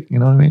speak. You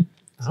know what I mean?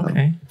 So,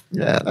 Okay.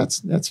 Yeah,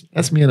 that's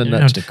me in a You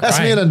don't have nutshell. to That's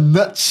cry. me in a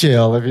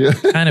nutshell. If you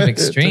Kind of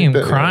extreme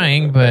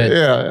crying, but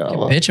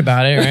well. bitch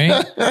about it,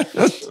 right?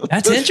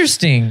 That's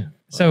interesting.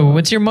 So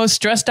what's your most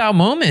stressed out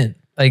moment?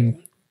 Like,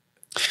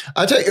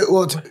 I tell you,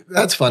 well,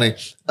 that's funny.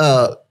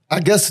 I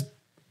guess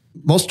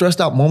most stressed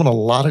out moment a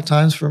lot of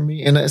times for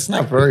me, and it's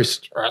not very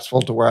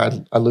stressful to where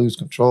I lose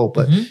control,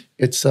 but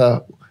it's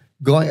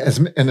going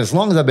as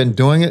long as I've been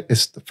doing it,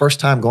 it's the first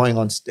time going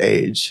on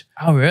stage.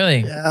 Oh, really?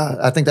 Yeah,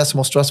 I think that's the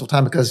most stressful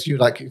time because you're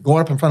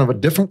going up in front of a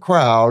different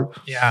crowd.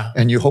 Yeah,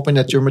 and you're hoping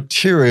that your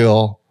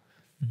material,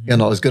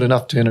 is good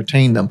enough to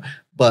entertain them.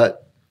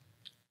 But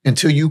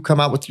until you come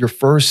out with your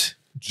first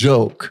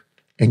joke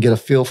and get a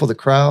feel for the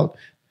crowd,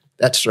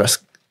 that stress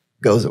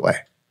goes away.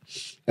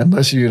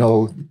 Unless you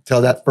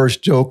tell that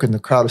first joke and the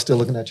crowd is still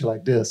looking at you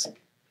like this.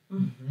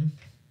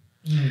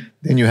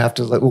 Then you have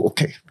to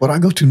okay, what do I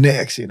go to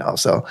next?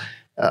 So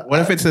what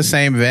if it's the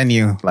same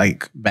venue,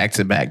 like back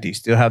to back? Do you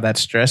still have that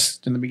stress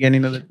in the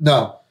beginning of it?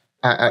 No.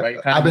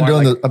 I've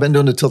been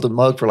doing the Tilted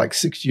Mug for like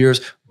 6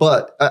 years,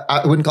 but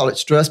I wouldn't call it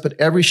stress. But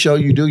every show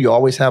you do, you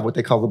always have what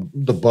they call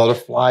the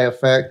butterfly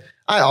effect.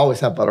 I always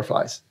have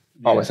butterflies.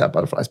 Always have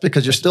butterflies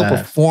because you're still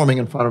performing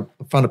in front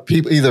of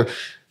people, either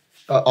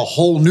a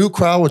whole new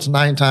crowd, which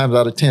 9 times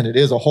out of 10 it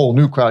is a whole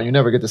new crowd. You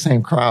never get the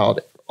same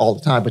crowd all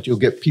the time, but you'll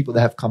get people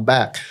that have come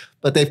back.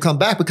 But they've come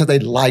back because they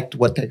liked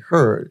what they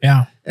heard.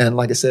 Yeah. And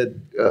like I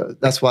said,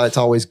 that's why it's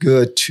always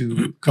good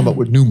to come up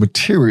with new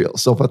material.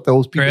 So for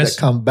those people that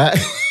come back.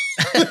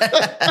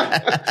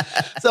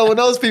 So when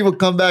those people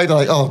come back, they're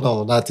like, oh,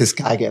 no, not this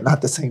guy again,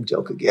 not the same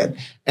joke again.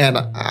 And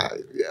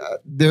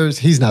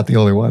he's not the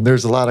only one.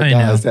 There's a lot of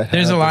guys that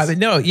there's a lot.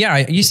 No,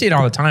 yeah, you see it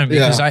all the time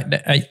because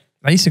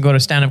I used to go to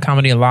stand-up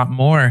comedy a lot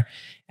more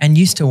and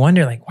used to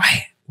wonder, like,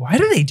 why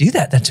do they do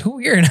that? That's so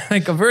weird.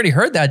 Like, I've already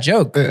heard that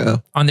joke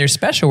on their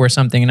special or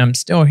something, and I'm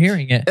still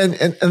hearing it.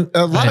 And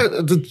a lot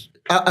of,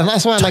 and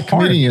that's why I like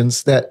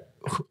comedians that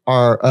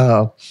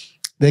are,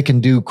 they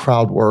can do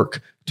crowd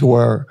work to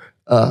where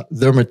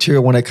their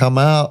material, when they come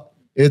out,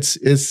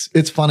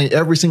 it's funny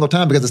every single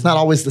time because it's not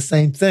always the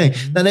same thing.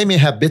 Now they may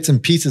have bits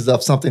and pieces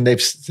of something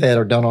they've said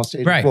or done on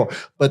stage before,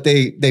 but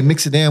they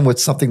mix it in with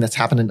something that's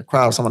happened in the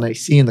crowd, someone they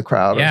see in the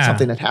crowd, or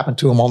something that happened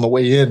to them on the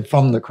way in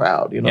from the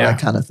crowd, that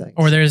kind of thing.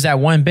 Or there's that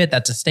one bit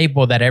that's a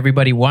staple that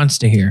everybody wants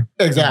to hear.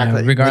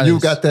 Exactly. Regardless.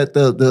 You've got that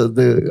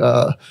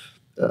the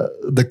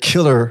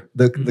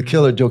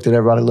killer joke that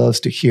everybody loves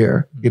to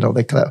hear.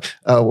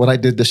 When I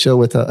did the show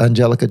with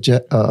Angelica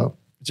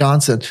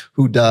Johnson,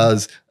 who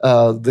does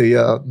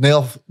the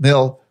nail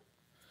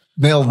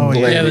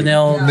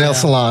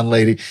salon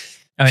lady.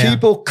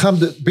 People come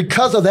to,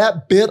 because of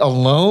that bit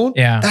alone,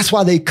 that's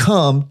why they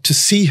come to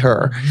see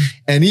her.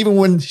 And even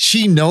when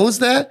she knows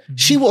that,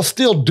 she will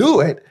still do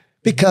it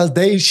because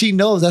she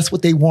knows that's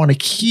what they want to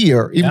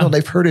hear, even though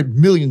they've heard it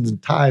millions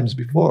of times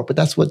before. But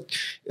that's what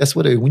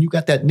when you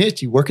got that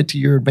niche, you work it to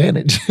your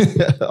advantage.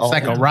 It's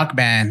like a rock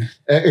band.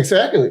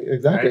 Exactly.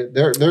 Right?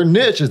 Their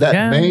niche is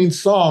that main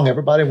song.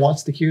 Everybody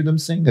wants to hear them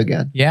sing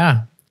again.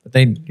 Yeah. But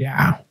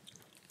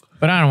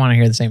but I don't want to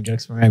hear the same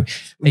jokes from him.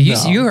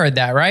 You heard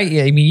that, right?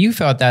 Yeah. I mean, you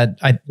felt that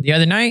the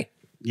other night.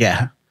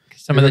 Yeah.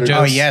 Some of the jokes.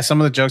 Oh yeah. Some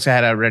of the jokes I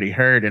had already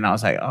heard, and I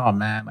was like, oh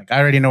man, like I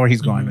already know where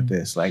he's going with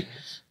this. Like,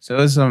 so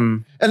it was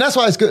and that's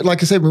why it's good.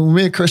 Like I said, when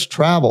me and Chris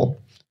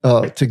travel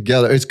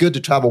together, it's good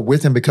to travel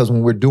with him because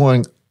when we're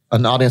doing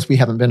an audience we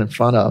haven't been in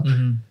front of,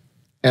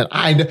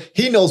 and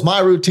he knows my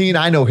routine,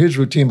 I know his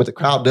routine, but the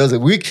crowd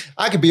doesn't.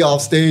 I could be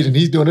off stage and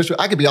he's doing this.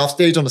 I could be off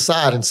stage on the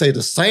side and say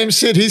the same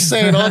shit he's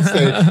saying on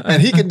stage,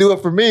 and he can do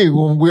it for me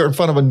when we're in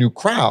front of a new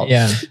crowd.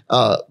 Yeah.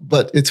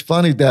 But it's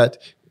funny that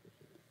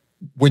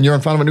when you're in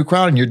front of a new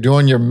crowd and you're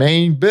doing your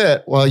main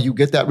bit, well, you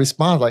get that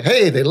response like,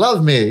 hey, they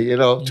love me,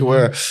 to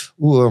where,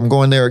 ooh, I'm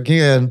going there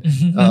again.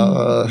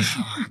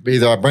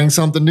 Either I bring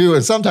something new,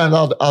 and sometimes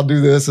I'll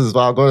do this as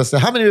I'll go and say,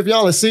 how many of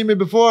y'all have seen me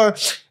before?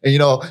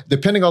 And,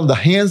 depending on the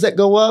hands that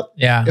go up,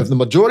 if the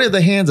majority of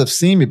the hands have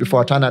seen me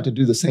before, I try not to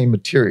do the same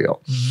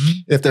material.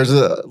 If there's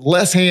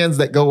less hands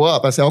that go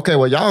up, I say, okay,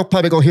 well, y'all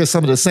probably gonna hear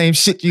some of the same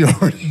shit you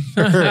already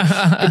heard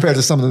compared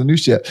to some of the new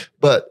shit.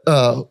 But,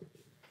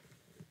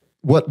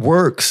 what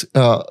works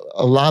a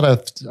lot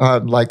of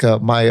like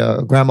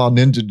my grandma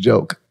ninja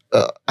joke.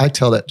 I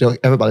tell that joke.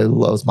 Everybody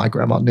loves my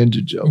grandma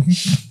ninja joke,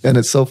 and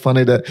it's so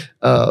funny that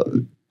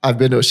I've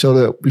been to a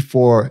show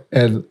before,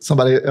 and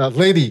a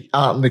lady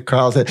out in the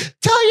crowd said,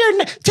 "Tell your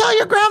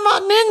grandma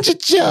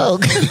ninja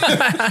joke,"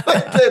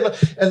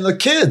 and the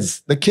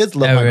kids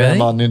love my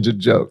grandma ninja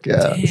joke.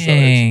 Yeah, so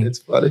it's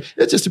funny.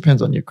 It just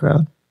depends on your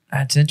crowd.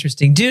 That's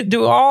interesting.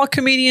 Do all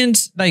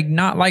comedians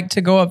not like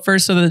to go up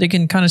first so that they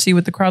can kind of see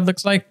what the crowd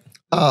looks like?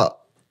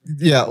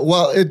 Yeah.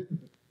 Well,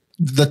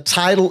 the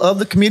title of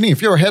the comedian,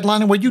 if you're a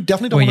headliner, well, you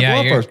definitely don't want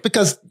to go up first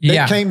because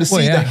they came to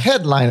see the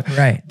headliner.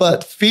 Right.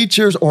 But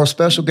features or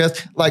special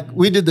guests, like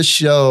we did the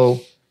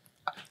show,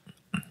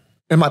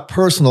 in my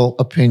personal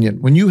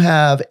opinion, when you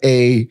have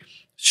a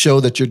show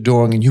that you're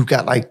doing and you've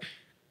got like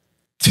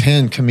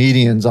 10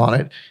 comedians on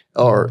it,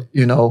 or,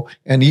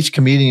 and each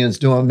comedian's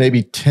doing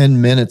maybe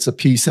 10 minutes a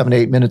piece, 7 to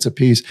 8 minutes a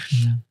piece.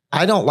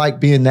 I don't like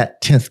being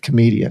that 10th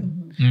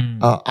comedian.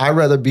 I'd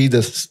rather be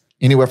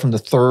anywhere from the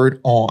third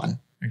on.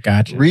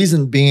 Gotcha.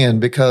 Reason being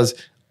because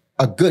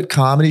a good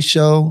comedy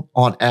show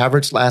on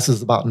average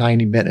lasts about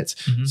 90 minutes.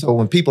 So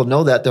when people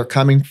know that, they're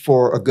coming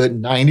for a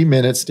good 90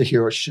 minutes to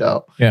hear a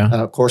show. Yeah.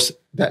 And of course,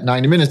 that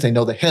 90 minutes, they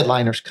know the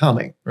headliner's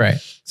coming. Right.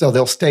 So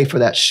they'll stay for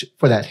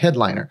that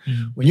headliner.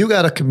 When you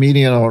got a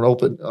comedian or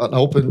an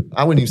open,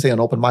 I wouldn't even say an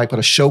open mic, but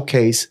a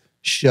showcase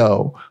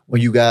show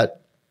when you got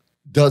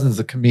dozens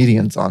of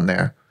comedians on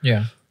there.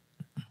 Yeah.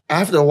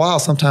 After a while,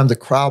 sometimes the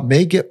crowd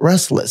may get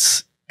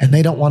restless and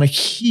they don't want to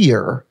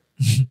hear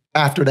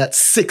after that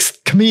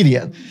 6th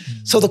comedian.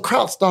 So the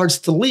crowd starts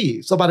to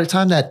leave. So by the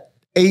time that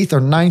 8th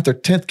or 9th or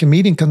 10th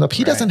comedian comes up,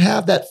 he doesn't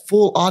have that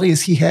full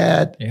audience he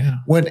had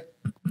when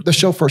the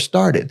show first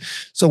started.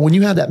 So when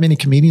you have that many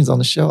comedians on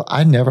the show,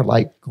 I never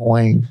like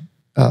going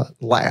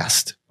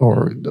last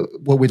or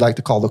what we like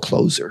to call the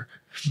closer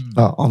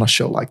on a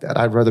show like that.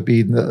 I'd rather be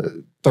in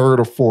the 3rd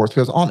or 4th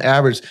because on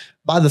average,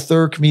 by the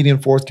 3rd comedian,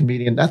 4th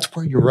comedian, that's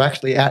where you're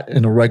actually at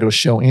in a regular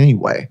show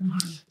anyway.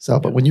 So,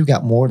 but when you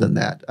got more than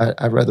that,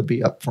 I'd rather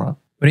be up front.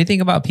 What do you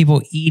think about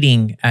people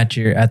eating at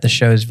the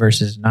shows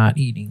versus not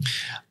eating?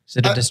 Is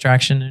it a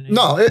distraction?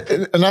 No,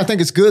 and I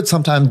think it's good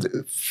sometimes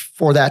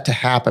for that to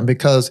happen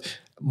because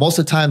most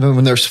of the time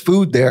when there's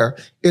food there,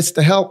 it's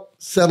to help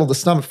settle the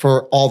stomach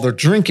for all the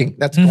drinking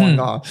that's going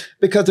on.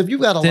 Because if you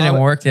got a Didn't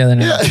work the other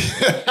night.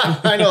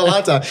 Yeah, I know a lot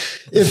of times.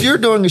 If you're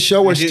doing a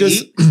show where it's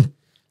just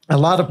a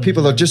lot of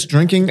people are just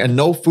drinking and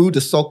no food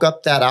to soak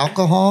up that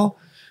alcohol,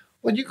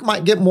 well, you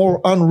might get more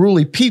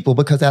unruly people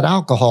because that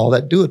alcohol,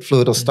 that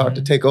fluid will start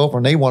to take over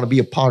and they want to be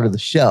a part of the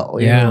show.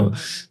 You know?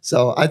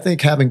 So I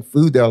think having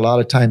food there a lot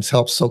of times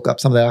helps soak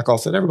up some of the alcohol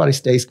so that everybody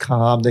stays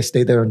calm. They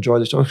stay there, enjoy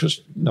the show. Because,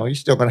 you're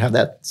still going to have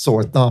that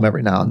sore thumb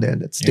every now and then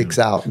that sticks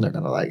out and they're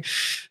going to like,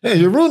 hey,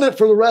 you ruined it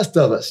for the rest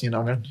of us.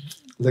 They're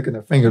licking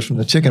their fingers from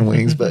the chicken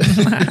wings. But,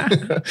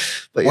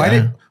 but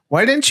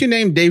why didn't you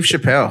name Dave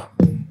Chappelle?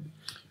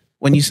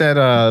 When you said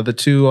the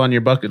 2 on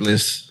your bucket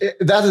list,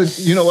 that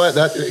is, you know what?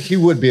 He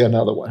would be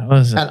another one.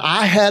 And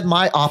I had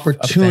my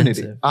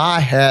opportunity.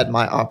 I had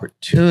my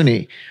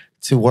opportunity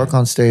to work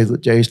on stage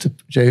with Dave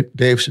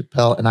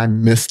Chappelle, and I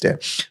missed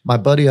it. My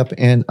buddy up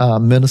in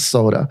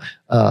Minnesota,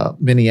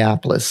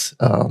 Minneapolis,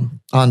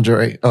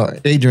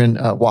 Adrian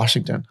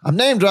Washington. I'm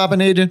name dropping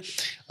Adrian.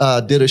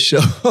 Did a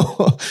show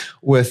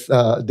with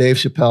Dave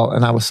Chappelle,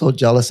 and I was so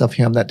jealous of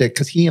him that day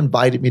because he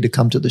invited me to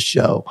come to the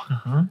show.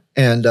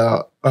 And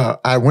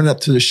I went up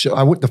to the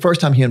show. The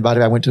first time he invited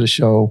me, I went to the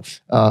show.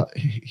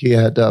 He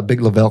had Big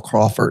Lavelle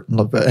Crawford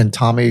and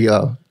Tommy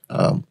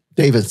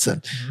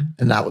Davidson.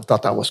 And I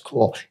thought that was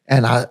cool.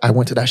 And I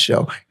went to that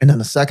show. And then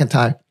the second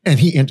time, and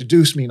he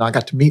introduced me and I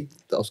got to meet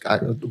those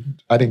guys.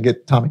 I didn't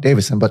get Tommy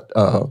Davidson, but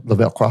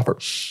Lavelle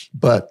Crawford.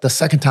 But the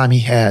second time he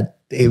had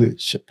David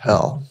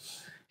Chappelle,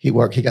 he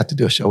got to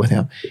do a show with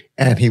him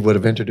and he would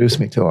have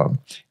introduced me to him.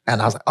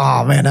 And I was like,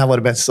 oh man, that would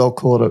have been so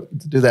cool to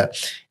do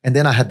that. And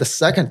then the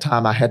second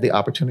time I had the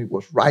opportunity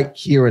was right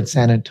here in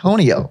San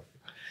Antonio.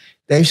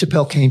 Dave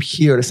Chappelle came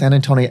here to San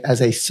Antonio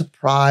as a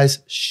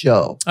surprise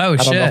show. Oh, I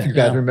don't know if you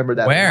guys remember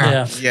that.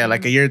 Where? Yeah,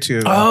 like a year or two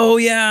ago. Oh,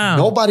 yeah.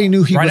 Nobody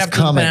knew he was after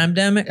coming. the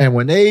pandemic. And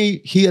when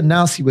he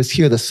announced he was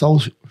here, the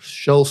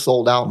show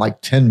sold out in like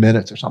 10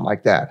 minutes or something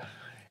like that.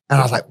 And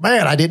I was like,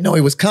 man, I didn't know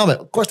he was coming.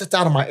 Of course, it's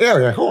out of my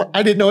area.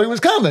 I didn't know he was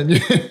coming.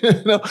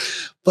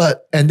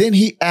 And then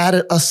he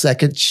added a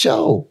second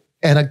show.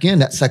 And again,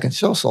 that second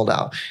show sold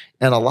out.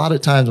 And a lot of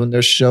times when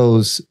there's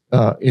shows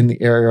in the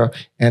area,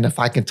 and if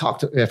I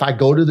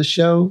go to the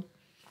show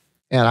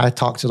and I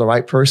talk to the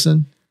right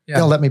person,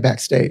 they'll let me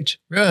backstage.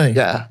 Really?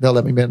 Yeah, they'll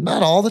let me in.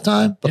 Not all the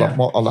time, but a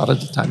lot of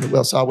the time they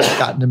will. So I would have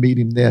gotten to meet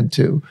him then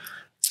too.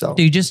 So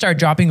do you just start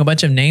dropping a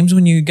bunch of names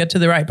when you get to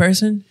the right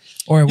person?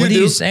 Or what do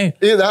you say?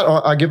 Either that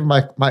or I give them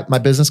my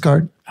business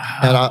card.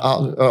 And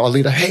I'll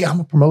lead hey, I'm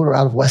a promoter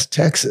out of West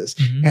Texas.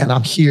 And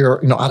I'm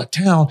here, out of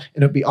town.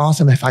 And it'd be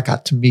awesome if I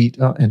got to meet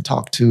and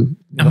talk to.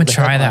 I'm going to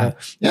try that.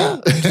 Yeah.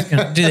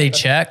 Do they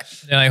check?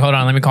 They're like, hold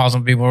on, let me call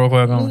some people real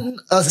quick.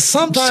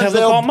 Sometimes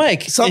they'll call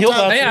Mike. Sometimes,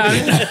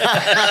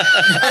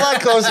 I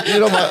like those,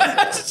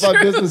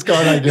 my business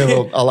card I give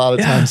a lot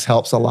of times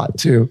helps a lot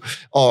too.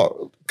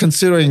 Or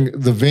considering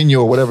the venue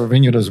or whatever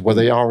venue it is where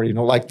they already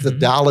know, like the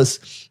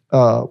Dallas,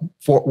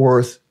 Fort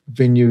Worth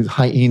venue,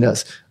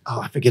 Hyenas. Oh,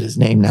 I forget his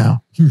name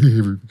now.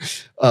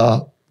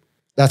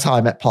 That's how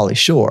I met Pauly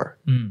Shore.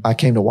 I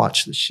came to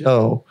watch the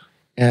show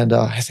and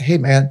I said, hey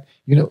man,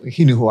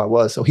 he knew who I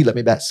was. So he let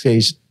me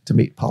backstage to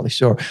meet Pauly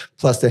Shore.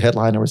 Plus the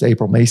headliner was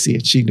April Macy,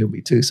 and she knew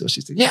me too. So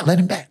she said, yeah, let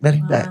him back.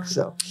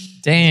 So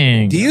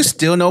dang. Do you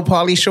still know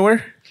Pauly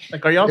Shore?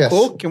 Like, are y'all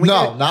cool? Can we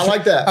not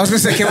like that. I was gonna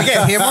say, can we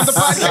get him on the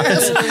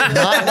podcast?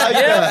 Not like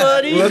that.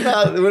 Buddy.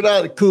 We're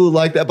not cool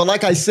like that. But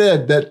like I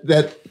said,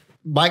 that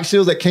Mike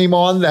Shields that came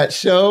on that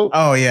show.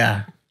 Oh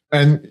yeah.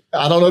 And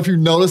I don't know if you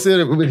noticed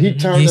it when he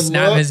turned and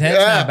snapped his head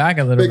snapped back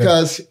a little bit.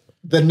 Because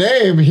the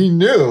name he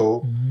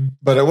knew,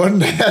 but it wasn't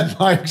that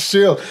Mike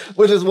Shields.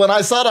 Which is when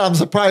I saw that, I'm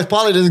surprised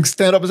Pauly didn't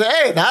stand up and say,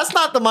 hey, that's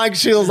not the Mike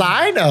Shields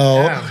I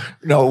know. Yeah.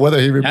 No, whether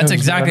he remembers. That's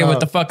exactly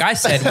what the fuck I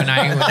said when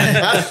I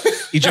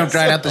You jumped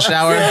right out the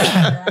shower.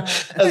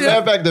 As a matter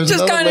of fact, there's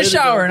just got in the lady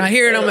shower and I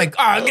hear it. I'm like,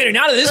 oh, I'm getting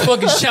out of this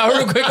fucking shower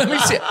real quick. Let me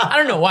see. I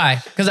don't know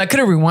why, because I could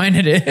have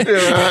rewinded it.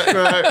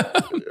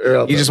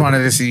 Right. You just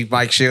wanted to see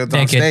Mike Shields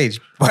on stage,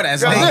 but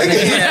as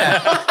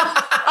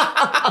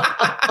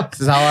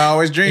this is how I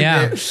always dreamed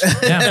it.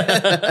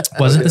 Yeah.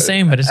 Wasn't the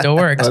same, but it still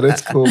works. But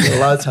it's cool. But a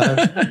lot of times,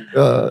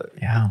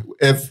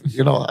 if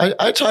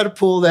I try to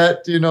pull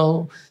that,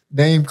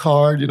 name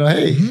card,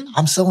 hey,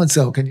 I'm so and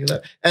so. Can you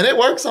let? And it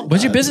works sometimes.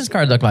 What's your business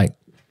card look like?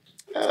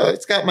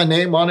 It's got my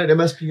name on it,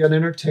 MSPN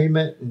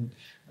Entertainment. And,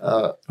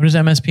 what is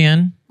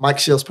MSPN? Mike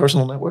Shields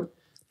Personal Network.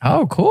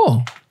 Oh,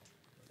 cool.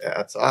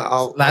 Yeah. So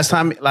last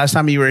time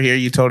you were here,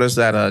 you told us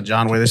that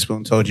John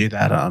Witherspoon told you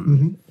that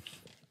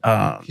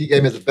he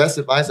gave me the best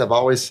advice I've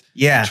always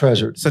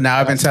treasured. So now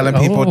I've been telling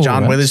people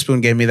John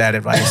Witherspoon gave me that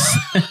advice.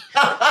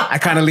 I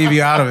kind of leave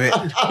you out of it.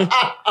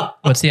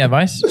 What's the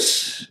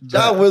advice?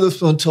 John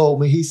Witherspoon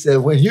told me, he said,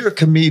 when you're a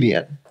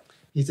comedian,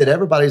 he said,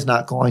 everybody's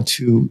not going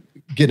to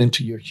get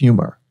into your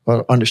humor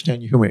or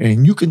understand your humor.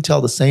 And you can tell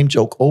the same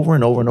joke over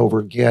and over and over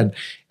again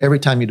every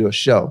time you do a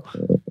show.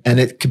 And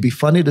it could be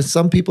funny to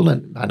some people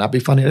and might not be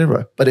funny to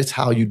everyone, but it's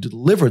how you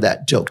deliver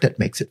that joke that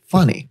makes it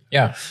funny.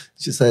 Yeah.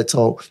 She said,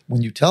 so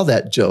when you tell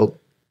that joke,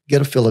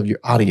 get a feel of your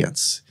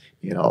audience,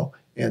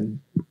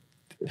 and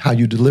how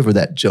you deliver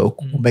that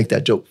joke will make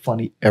that joke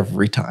funny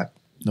every time,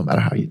 no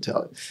matter how you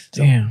tell it.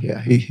 So, Damn.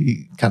 Yeah,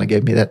 he kind of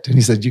gave me that. And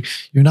he said,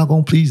 you're not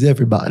going to please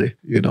everybody.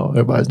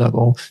 Everybody's not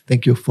going to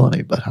think you're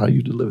funny, but how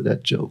you deliver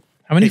that joke.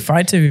 How many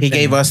fights have you He been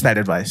gave in? us that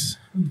advice.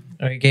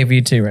 Oh, he gave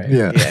you two, right?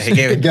 Yeah. Yeah, he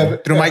gave it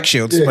through Mike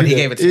Shields, but he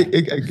gave it to me.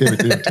 He gave it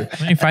to him too.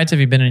 How many fights have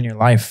you been in your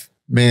life?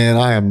 Man,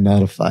 I am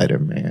not a fighter,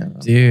 man.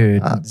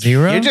 Dude,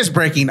 zero? You're just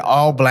breaking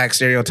all black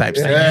stereotypes.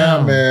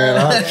 Yeah,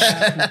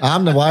 man.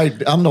 I'm the white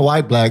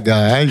black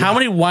guy. How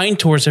many wine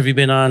tours have you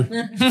been on? We do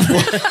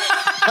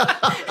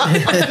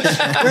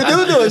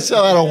a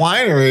show at a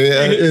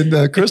winery in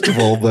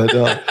Cristobal, but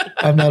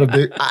I'm not a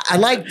big. I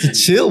like to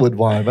chill with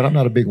wine, but I'm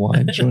not a big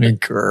wine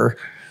drinker.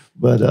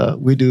 But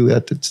we do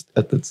at the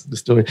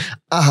story.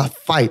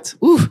 Fights.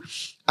 Ooh,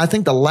 I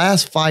think the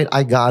last fight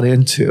I got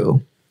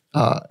into,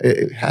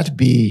 it had to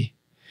be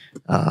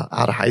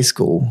out of high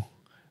school.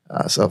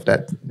 So if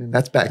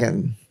that's back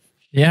in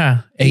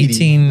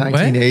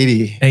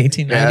 1980.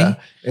 1890? Yeah,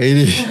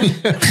 80.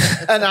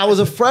 And I was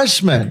a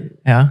freshman.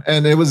 Yeah.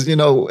 And it was, I don't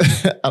know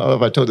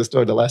if I told the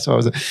story the last time I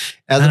was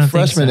as a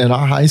freshman in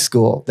our high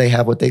school, they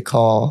have what they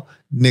call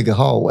nigga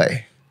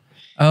hallway.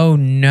 Oh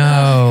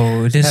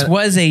no! This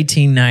was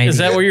 1890. Is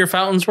that where your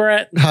fountains were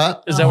at?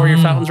 Huh? Is that where your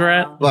fountains were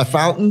at? My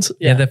fountains?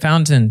 Yeah, the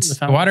fountains.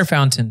 The water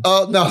fountains.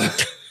 Oh, no.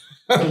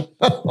 It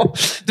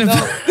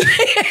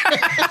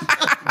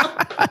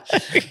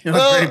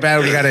was pretty bad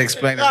when you got to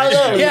explain it.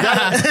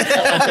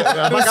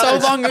 It was so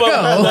long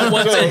ago.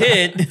 Once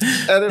it hit,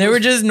 they were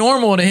just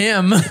normal to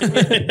him.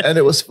 And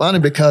it was funny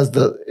because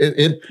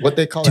what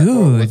they call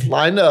it was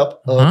lined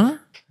up of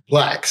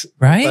blacks.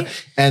 Right.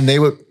 And they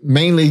would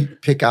mainly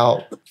pick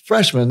out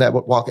freshmen that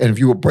would walk. And if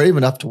you were brave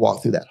enough to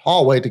walk through that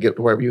hallway to get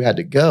to wherever you had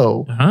to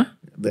go,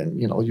 then,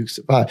 you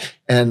survived.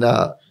 And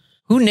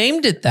who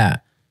named it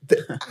that?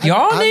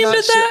 Y'all named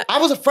it that? I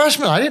was a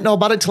freshman. I didn't know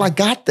about it till I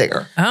got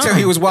there. So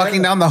he was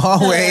walking down the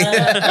hallway.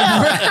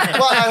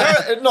 Well, I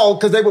heard, no,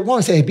 because they would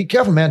want to say, hey, be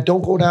careful, man.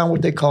 Don't go down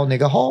what they call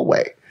nigga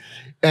hallway.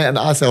 And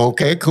I said,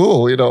 okay,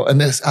 cool. And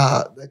this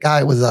the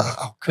guy was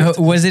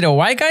was it a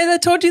white guy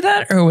that told you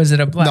that, or was it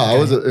a black guy? No,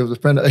 it was a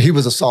friend. He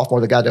was a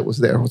sophomore. The guy that was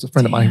there was a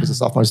friend of mine. He was a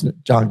sophomore.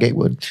 John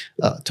Gatewood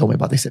told me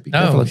about it. They said, be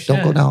careful.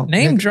 Don't go down.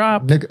 Name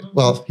drop.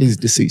 Well, he's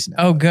deceased now.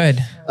 Oh, good.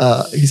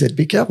 He said,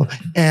 be careful.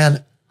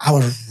 And I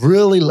was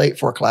really late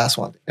for a class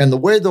one. And the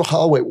way the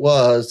hallway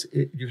was,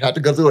 you had to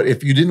go through it.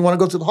 If you didn't want to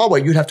go to the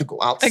hallway, you'd have to go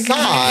outside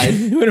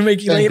to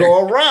make you and later.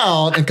 go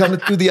around and come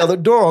through the other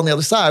door on the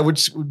other side,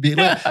 which would be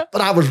late. But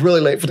I was really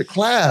late for the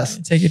class.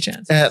 Take your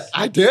chance. And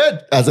I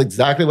did. That's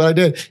exactly what I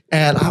did.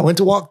 And I went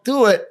to walk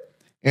through it.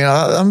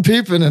 I'm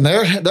peeping and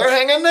they're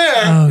hanging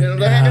there. Oh,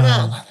 they're hanging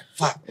out.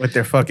 Fuck. With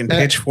their fucking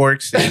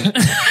pitchforks. And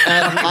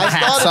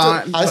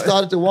I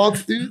started to walk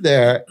through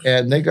there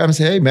and they grabbed me and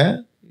said, hey,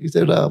 man. He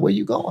said, where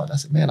you going? I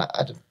said, man, I'm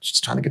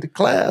just trying to get to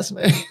class,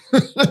 man.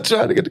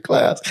 Trying to get to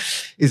class.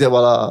 He said,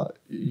 well,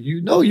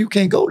 you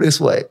can't go this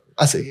way.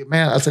 I said,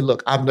 man,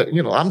 look, I'm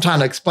trying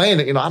to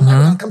explain it. I'm not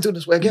going to come through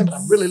this way again, but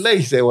I'm really late.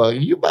 He said, well,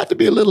 you about to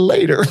be a little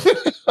later.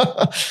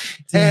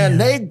 And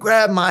they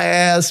grabbed my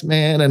ass,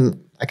 man.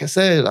 And like I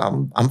said,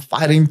 I'm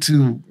fighting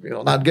to,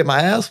 not get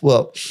my ass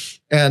whooped.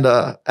 And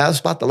I was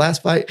about the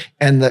last fight.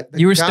 And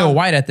you were still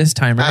white at this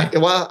time, right?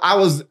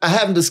 I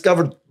haven't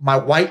discovered my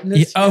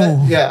whiteness.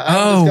 Oh, yeah.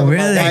 Oh,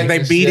 really? They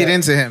beat it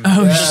into him.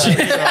 Oh, shit.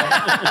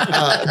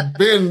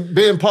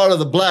 Being part of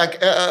the black,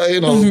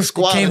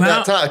 squad at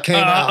that time came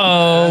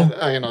out.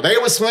 And, they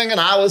were swinging,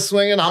 I was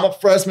swinging. I'm a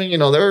freshman.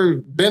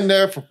 They've been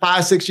there for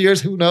 5-6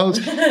 years. Who knows?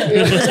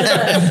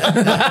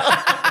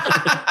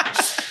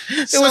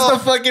 It was the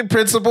fucking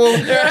principal.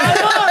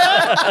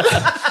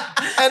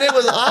 And it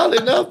was odd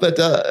enough, but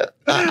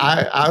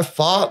I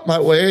fought my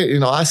way.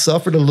 I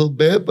suffered a little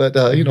bit, but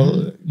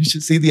you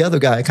should see the other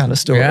guy kind of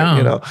story.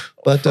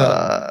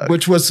 But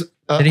which was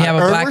did he have a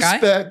black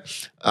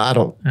respect. I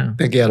don't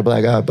think he had a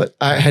black eye, but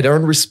I had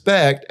earned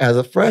respect as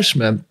a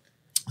freshman.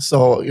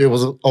 So it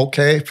was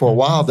okay for a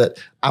while that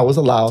I was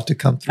allowed to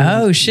come through.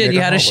 Oh shit!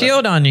 You had a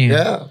shield on you.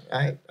 Yeah,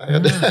 I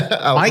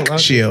Mike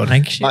Shield.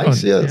 Mike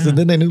Shields. Yeah. And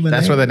then they knew my name.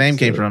 That's where the name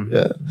came from.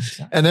 Yeah.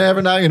 And then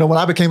every night, when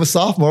I became a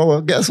sophomore,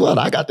 well, guess what?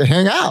 I got to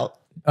hang out.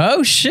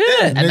 Oh shit!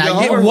 And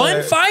now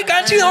one fight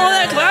got you all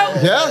that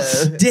clout.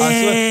 Yes.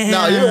 Damn.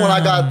 Now, even when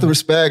I got the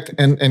respect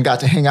and got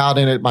to hang out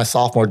in it my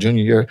sophomore,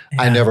 junior year,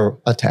 I never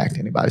attacked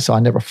anybody. So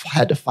I never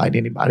had to fight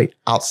anybody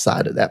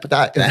outside of that. But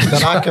that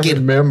I can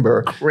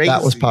remember,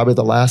 that was probably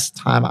the last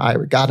time I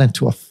got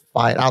into a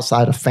fight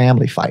outside of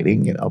family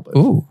fighting. But,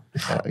 ooh,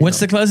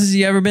 what's the closest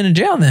you ever been to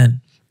jail then?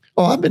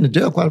 Oh, I've been to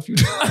jail quite a few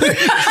times.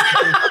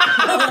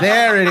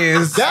 There it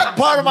is. That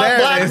part of my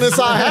blackness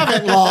I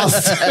haven't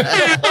lost.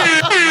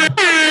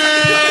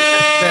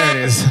 There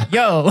it is.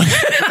 Yo.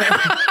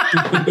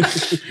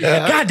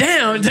 God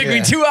damn, it took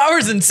me 2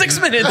 hours and 6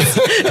 minutes.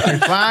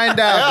 Find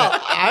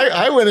out. Yeah,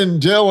 I went in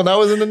jail when I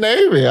was in the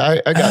Navy.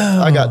 I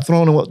got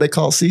thrown in what they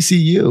call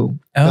CCU.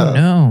 Oh,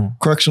 no.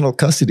 Correctional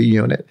Custody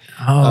Unit.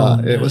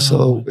 It was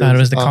so... I thought it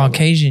was the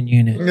Caucasian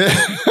unit.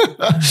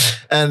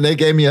 And they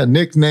gave me a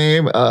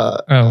nickname.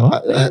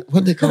 What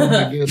did they call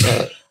me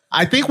again?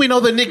 I think we know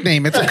the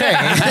nickname. It's okay.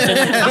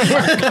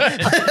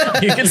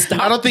 You can stop.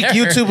 I don't think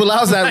YouTube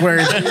allows that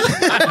word.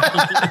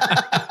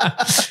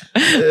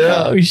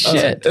 Oh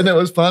shit! And it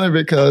was funny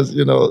because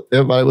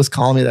everybody was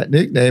calling me that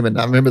nickname, and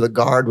I remember the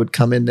guard would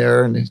come in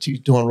there and she's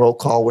doing roll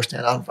call. We're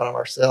standing out in front of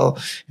our cell,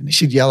 and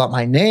she'd yell out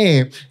my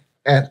name,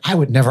 and I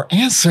would never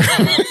answer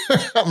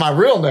my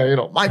real name.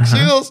 Mike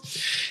Shields,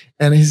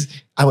 and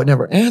I would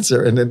never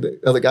answer, and then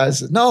the other guy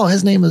said, "No,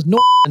 his name is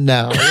Norman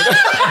now."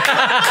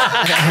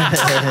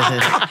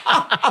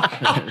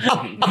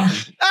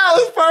 That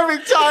was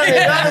perfect timing.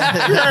 That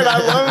is great. I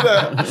love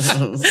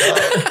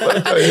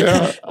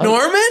that.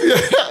 Norman?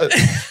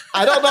 Yeah.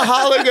 I don't know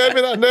how they gave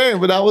me that name,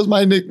 but that was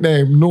my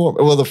nickname,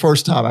 Norman. Well, the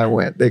first time I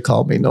went, they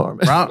called me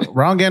Norman.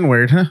 Wrong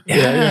N-word, huh?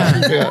 Yeah.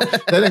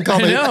 They didn't call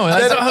me. No,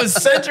 that's what I was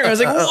centering. I was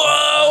like,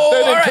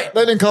 whoa,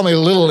 they didn't call me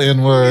little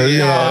N-word,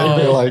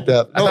 anything like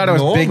that. I thought it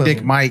was Norman. Big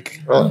Dick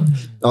Mike.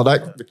 No,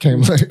 that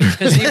came later.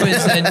 Because he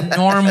was a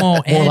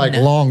normal N. More like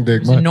long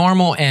dick, Mike.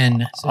 Normal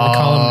N. So they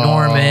call him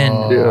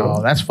Norman. Yeah.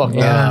 That's fucked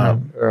up.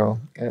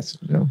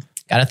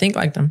 Gotta think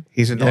like them.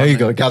 He's a There you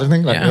go. Gotta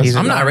think like that.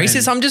 I'm not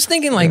racist. I'm just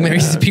thinking like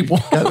racist people.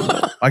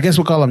 I guess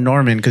we'll call him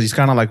Norman because he's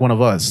kind of like one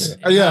of us.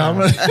 Yeah.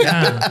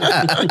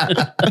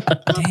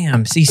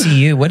 Damn,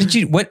 CCU.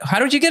 How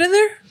did you get in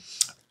there?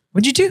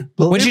 What'd you do?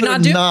 What'd you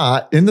not do?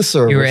 Not in the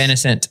service. You were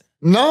innocent.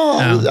 No,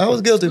 I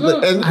was guilty.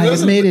 But, I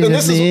admit it.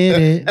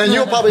 And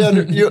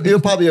you'll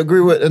probably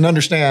agree with and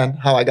understand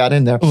how I got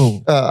in there.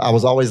 I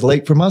was always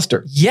late for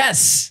muster.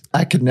 Yes.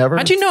 I could never.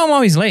 How'd you know I'm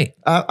always late?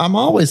 I'm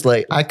always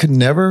late. I could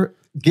never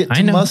get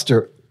to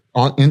muster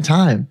in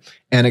time.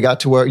 And it got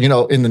to where,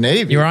 in the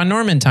Navy. You were on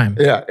Norman time.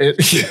 Yeah.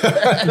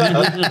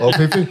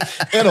 OPP.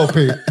 NOP.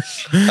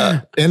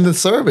 In the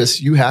service,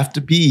 you have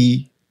to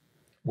be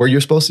where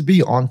you're supposed to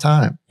be on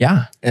time.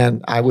 Yeah.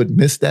 And I would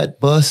miss that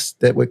bus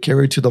that would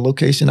carry to the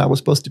location I was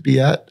supposed to be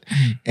at.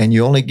 And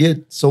you only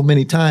get so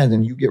many times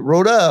and you get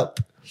wrote up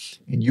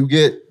and you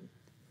get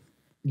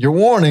your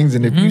warnings.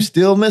 And if you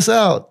still miss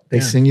out, they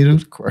send you to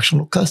the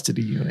correctional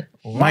custody unit.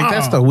 Mike,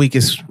 that's the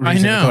weakest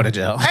reason to go to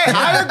jail. Hey,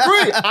 I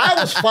agree. I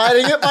was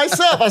fighting it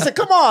myself. I said,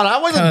 come on. I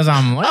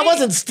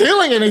wasn't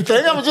stealing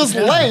anything. I was just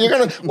late.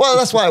 Well,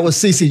 that's why it was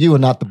CCU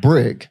and not the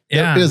brig.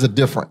 Yeah. There is a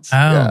difference. Oh.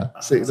 Yeah.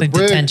 See, it's like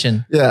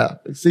detention. Yeah.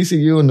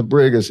 CCU and the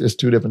brig is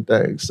two different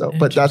things. So,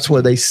 but that's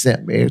where they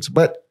sent me.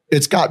 But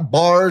it's got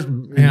bars.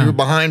 You're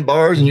behind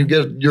bars and you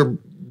get your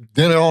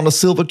dinner on a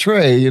silver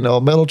tray,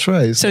 a metal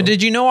tray. So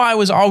did you know I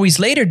was always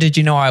late or did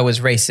you know I was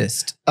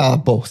racist?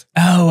 Both.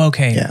 Oh,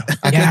 okay. Yeah.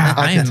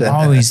 I am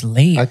always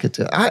late. I could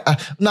tell.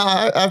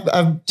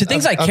 I've to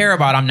things I care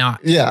about, I'm not.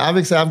 Yeah,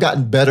 I've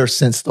gotten better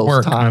since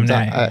those times.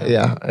 I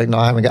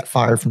haven't got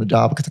fired from the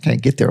job because I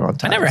can't get there on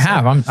time. I never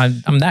have.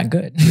 I'm that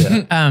good.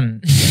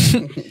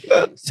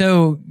 Yeah.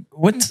 So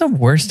what's the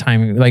worst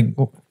time? Like,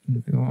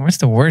 what's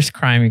the worst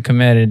crime you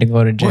committed to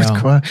go to jail? Worst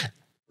crime?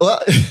 Well,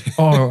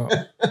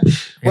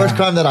 worst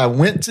crime that I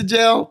went to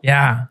jail?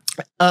 Yeah.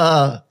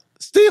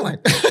 Stealing.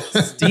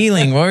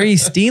 Stealing. What were you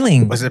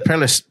stealing? Was it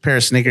a pair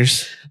of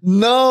Snickers?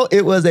 No,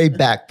 it was a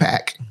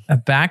backpack. A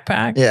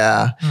backpack?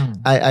 Yeah.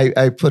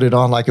 I put it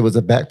on like it was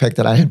a backpack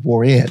that I had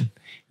wore in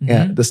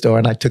at the store,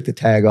 and I took the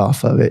tag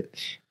off of it.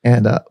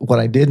 And what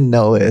I didn't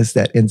know is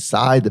that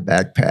inside the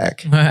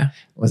backpack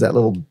was that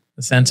little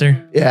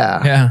sensor.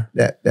 Yeah.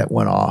 That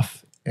went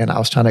off. And I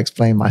was trying to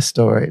explain my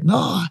story.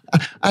 No,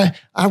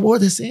 I wore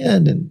this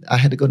in, and I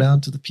had to go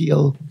down to the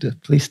the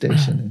police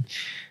station.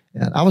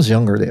 And I was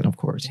younger then, of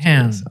course.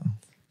 Damn. Too, so.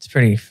 It's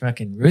pretty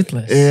fucking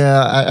ruthless.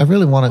 Yeah, I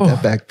really wanted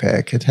that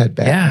backpack. It had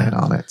Batman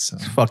on it. So.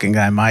 Fucking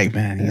guy Mike,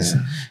 man.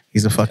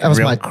 He's a fucking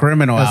real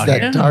criminal out here.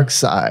 here. That dark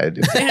side.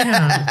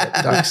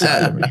 Damn. Dark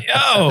side of me.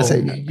 Yo. I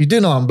say, you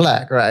do know I'm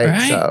black,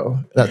 right? So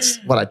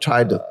that's what I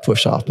tried to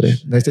push off. But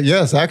they said,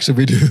 yes, actually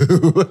we do.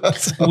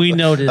 So we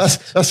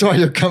noticed. That's why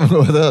you're coming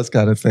with us,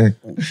 kind of thing.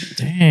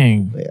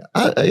 Dang.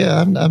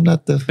 I'm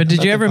not the. But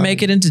did you ever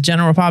make it into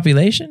general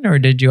population, or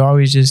did you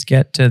always just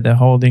get to the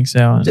holding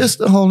cell? Just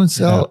the holding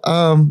cell.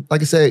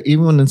 Like I say,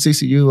 even in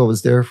CCU, I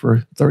was there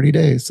for 30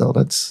 days. So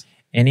that's.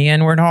 Any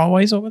N-word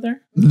hallways over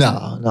there?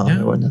 No.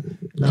 There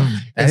wasn't. No.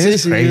 That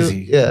is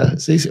crazy. Yeah.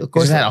 CCU, of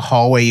course. That a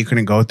hallway you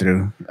couldn't go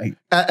through. Like,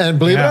 and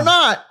believe it or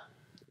not,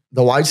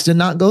 the whites did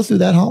not go through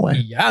that hallway.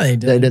 Yeah, they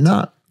did. They did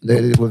not.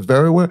 They were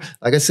very well.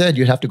 Like I said,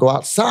 you'd have to go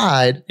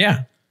outside.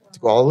 Yeah. To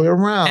go all the way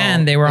around.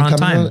 And they were on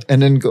time.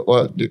 And then go.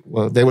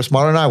 Well, they were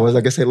smarter than I was.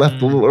 I guess they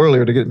left a little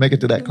earlier to make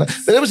it to that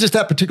class. But it was just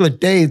that particular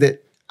day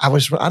that I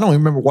don't even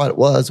remember what it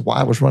was, why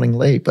I was running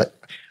late, but.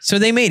 So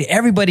they made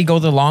everybody go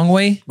the long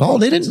way? No,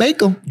 they didn't make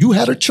them. You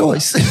had a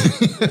choice.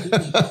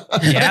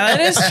 Yeah, that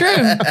is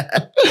true.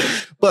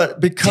 But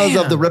because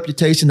of the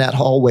reputation that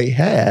hallway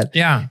had,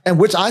 and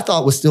which I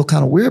thought was still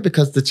kind of weird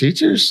because the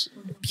teachers,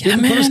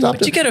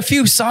 but you get a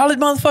few solid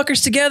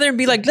motherfuckers together and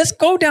be like, let's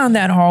go down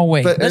that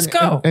hallway. Let's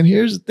go. And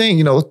here's the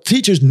thing,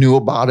 teachers knew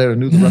about it or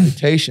knew the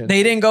reputation.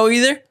 They didn't go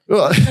either?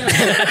 But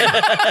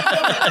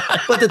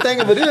the thing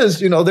of it is,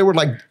 they were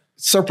like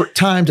separate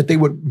times that they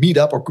would meet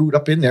up or group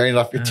up in there.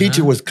 If your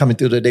teacher was coming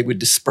through there, they would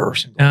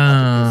disperse.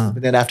 And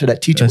then after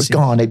that teacher was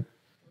gone, they'd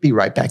be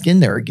right back in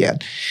there again.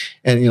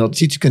 And, the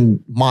teacher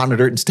can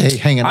monitor it and stay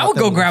hanging out. I would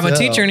go grab a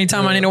teacher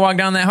anytime I need to walk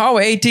down that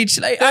hallway. Hey,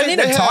 teacher, I need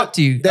to talk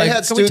to you. They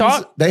had students, can we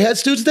talk? They had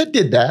students that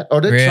did that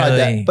or they tried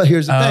that. But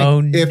here's the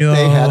thing. If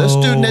they had a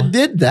student that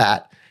did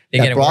that,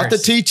 that brought the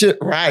teacher,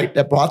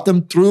 that brought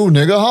them through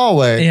nigger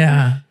hallway.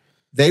 Yeah.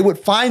 They would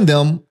find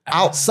them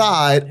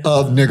outside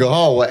of nigger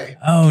hallway.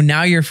 Oh,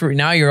 now you're free.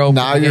 Now you're open.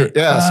 So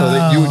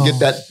that you would get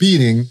that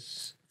beating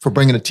for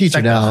bringing a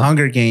teacher down. The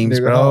Hunger Games,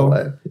 bro.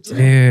 Hallway.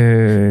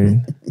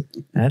 Dude,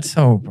 that's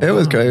so. It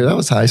was great. That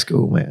was high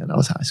school, man. That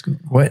was high school.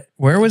 What?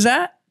 Where was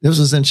that? This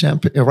was in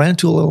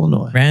Rantoul,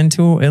 Illinois.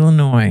 Rantoul,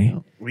 Illinois.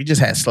 We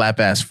just had slap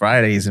ass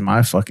Fridays in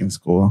my fucking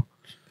school.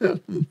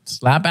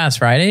 Slap ass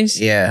Fridays?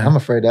 Yeah. I'm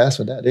afraid to ask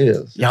what that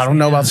is. Y'all don't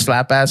know about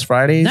slap ass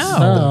Fridays?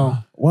 No.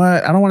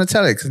 What? I don't want to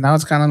tell it because now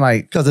it's kind of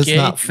like. Because it's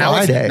not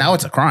Friday. Now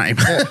it's a crime.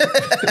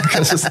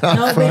 Because it's not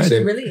No, Friday. bitch,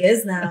 it really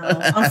is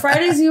now. On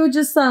Fridays, you would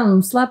just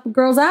slap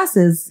girls'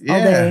 asses all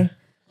day.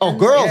 Oh,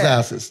 girls'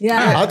 asses.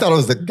 Yeah. I thought it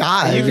was the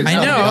guy.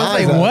 I know. I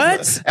was like,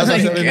 what? I was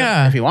like,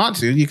 yeah. If you want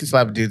to, you can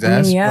slap a dude's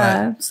ass.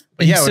 Yeah.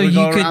 But yeah, so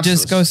you could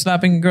just go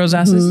slapping girls'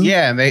 asses?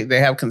 Yeah, and they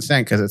have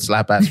consent because it's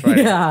slap ass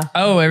Friday. Yeah.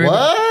 Oh, everybody.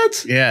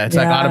 What? Yeah, it's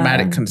like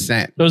automatic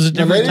consent. There was a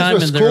different time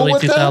in the early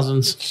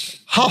 2000s.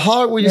 How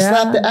hard will you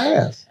slap the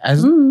ass?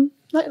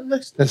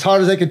 As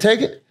hard as they could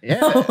take it?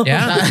 Yeah.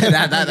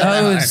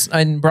 Yeah.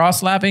 And bra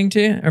slapping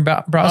too? Or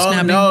bra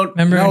snapping? No,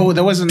 Remember? no,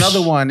 there was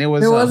another one. There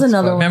was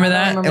another one. Remember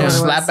that? It was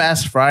Slap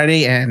Ass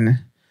Friday and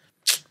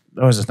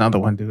there was another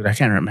one, dude. I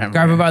can't remember.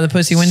 Grab her by the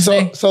pussy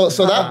Wednesday? So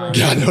that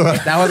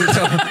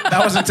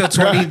that was until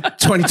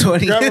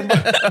 2020. Grab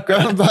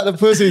him by the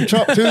pussy.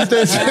 Trump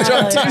Tuesdays.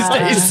 Trump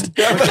Tuesdays.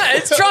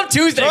 It's Trump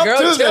Tuesday, girl.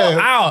 Tuesday. Chill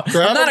out.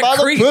 Grab I'm not him by a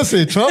creep. the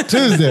pussy. Trump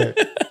Tuesday.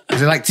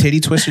 Was it like Titty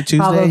Twister Tuesday?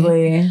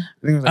 Probably.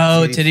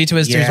 Titty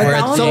Twisters.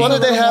 Yeah. So what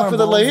did they have for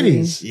the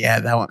ladies? Yeah,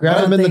 that one.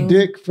 Grab him in the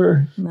dick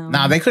for...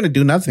 Nah, they couldn't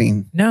do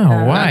nothing. No,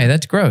 why?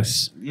 That's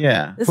gross.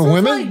 Yeah. This For was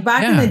women? like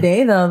back in the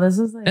day, though. This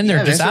was like. Then they're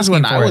just this is asking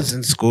when for I it. was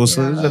in school,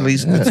 so it was at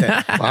least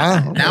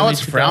Wow. now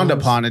it's frowned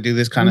upon to do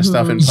this kind of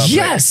stuff in public.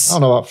 Yes. I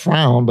don't know about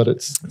frown, but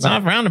it's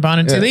not frowned upon.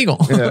 It's illegal.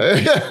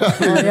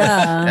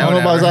 Yeah.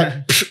 Nobody's like,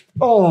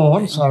 oh,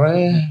 I'm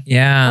sorry.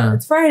 Yeah.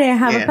 It's Friday. I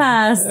have a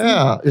pass.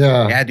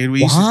 Yeah, dude.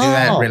 We used to do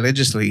that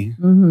religiously.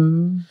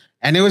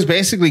 And it was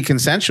basically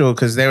consensual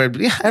because they would.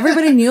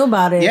 Everybody knew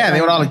about it. Yeah,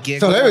 they would all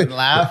giggle and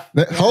laugh.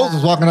 The hoes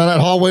was walking down that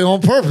hallway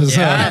on purpose.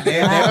 Yeah,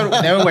 they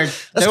would wear.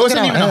 There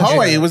wasn't even a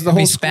hallway. It was the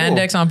whole school.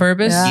 Spandex on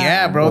purpose?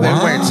 Yeah, bro. They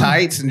would wear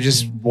tights and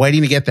just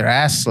waiting to get their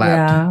ass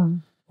slapped. Yeah.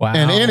 Wow.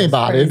 And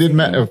anybody, it didn't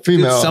matter,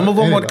 female. Dude, some of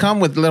them would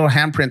come with little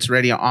handprints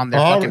ready on their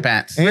fucking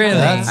pants. Really?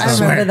 I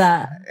remember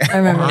that. I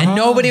remember. And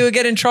nobody would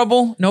get in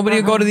trouble? Nobody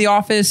would go to the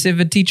office if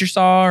a teacher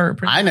saw or...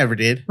 I never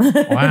did.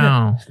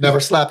 Wow.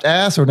 Never slapped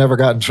ass or never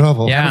got in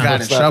trouble. Yeah. Never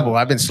got in trouble.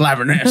 I've been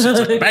slapping ass since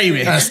a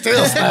baby. I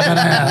still slapping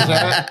ass,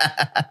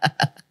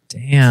 right?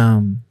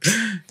 Damn.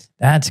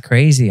 That's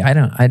crazy.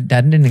 That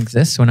didn't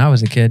exist when I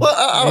was a kid. Well,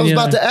 I was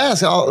about to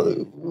ask,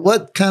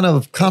 what kind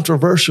of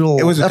controversial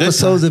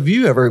episodes have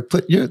you ever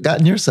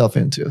gotten yourself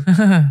into?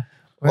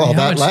 Well,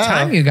 how much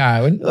time you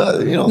got? give me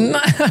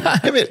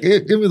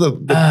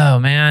the oh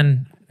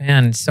man,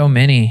 so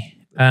many.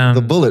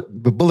 The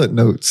bullet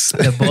notes.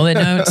 The bullet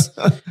notes.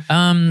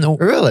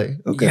 Really?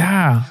 Okay.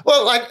 Yeah.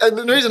 Well, like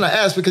the reason I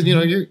asked because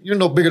you're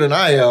no bigger than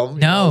I am.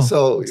 No.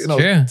 So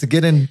to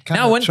get in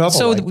of trouble.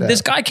 So like that.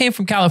 this guy came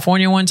from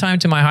California one time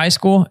to my high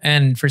school,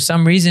 and for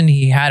some reason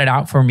he had it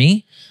out for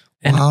me.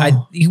 And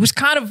he was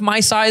kind of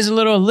my size, a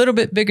little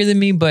bit bigger than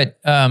me, but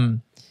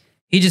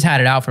he just had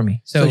it out for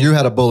me. So you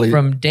had a bully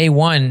from day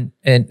one,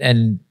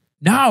 and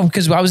no,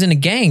 because I was in a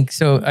gang.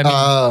 So I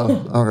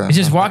mean, I was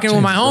just walking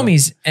with my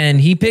homies, and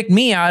he picked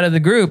me out of the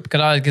group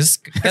because I guess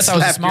I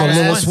was the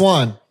smallest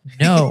one.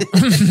 No,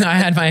 I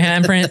had my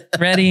handprint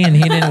ready, and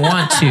he didn't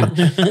want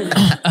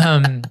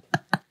to.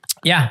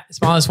 Yeah,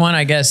 smallest one.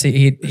 I guess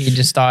he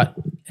just thought,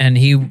 and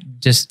he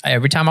just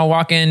every time I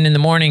walk in the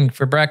morning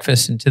for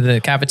breakfast into the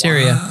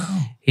cafeteria,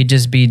 he'd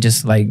just be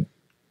like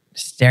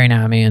staring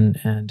at me,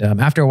 and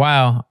after a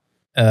while,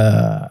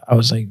 I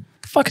was like,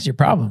 fuck is your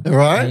problem?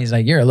 Right. And he's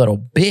like, you're a little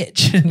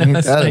bitch. And I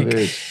was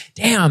like,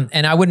 damn.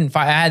 And I wouldn't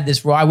fight. I had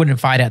this rule. I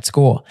wouldn't fight at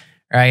school.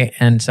 Right.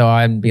 And so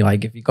I'd be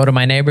like, if you go to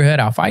my neighborhood,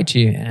 I'll fight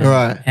you.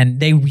 And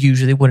they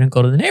usually wouldn't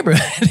go to the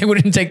neighborhood. They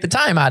wouldn't take the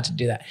time out to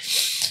do that.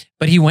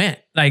 But he went.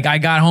 Like I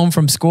got home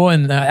from school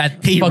and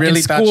at the fucking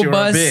really school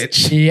bus. A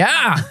bitch.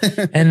 Yeah.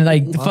 And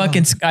like the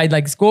fucking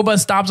school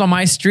bus stops on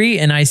my street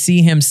and I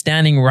see him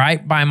standing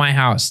right by my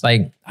house.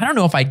 Like, I don't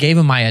know if I gave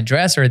him my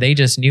address or they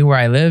just knew where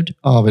I lived.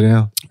 Oh, but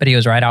yeah. But he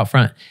was right out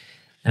front.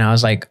 And I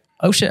was like,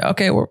 oh shit.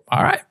 Okay. We're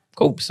all right.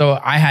 Cool. So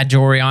I had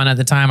jewelry on at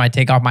the time. I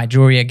take off my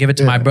jewelry. I give it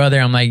to my brother.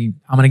 I'm like,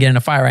 I'm going to get in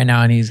a fight right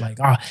now. And he's like,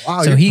 oh,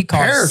 wow, so he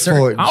called.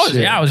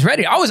 I was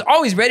ready. I was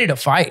always ready to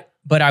fight,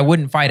 but I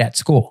wouldn't fight at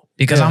school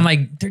because I'm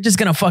like, they're just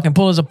going to fucking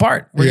pull us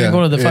apart. We're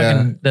going to go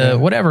to the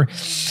whatever.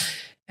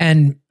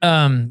 And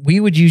we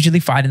would usually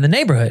fight in the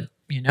neighborhood,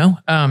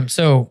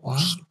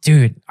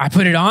 dude, I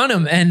put it on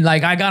him and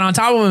like, I got on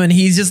top of him and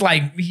he's just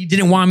like, he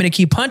didn't want me to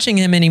keep punching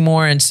him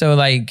anymore. And so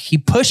like, he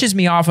pushes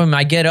me off him.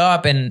 I get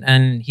up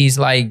and he's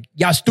like,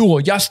 ya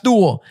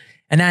estuvo.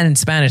 And then in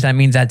Spanish, that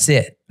means that's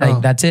it.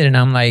 Like, that's it. And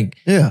I'm like,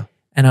 yeah.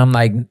 And I'm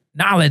like,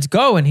 nah, let's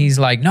go. And he's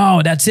like,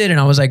 no, that's it. And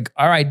I was like,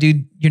 all right,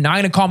 dude, you're not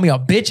going to call me a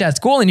bitch at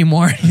school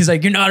anymore. He's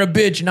like, you're not a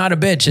bitch. You're not a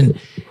bitch. And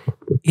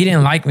he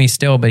didn't like me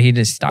still, but he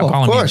just stopped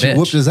calling me a bitch. Of course, you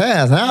whooped his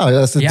ass. Now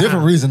that's a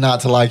different reason not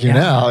to like you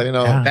now.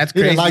 That's he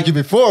crazy. didn't like you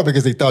before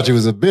because he thought you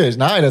was a bitch.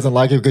 Now he doesn't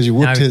like you because you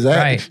whooped his ass.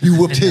 Right. You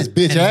whooped his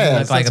bitch ass. He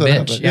looked like a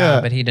bitch.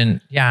 Yeah, but he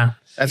didn't. Yeah.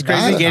 That's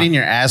crazy getting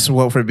your ass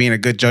whooped for being a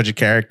good judge of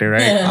character,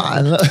 right? Yeah,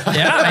 I know.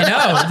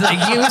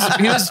 Like,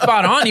 he was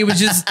spot on. He was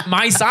just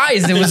my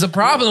size. It was a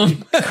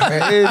problem.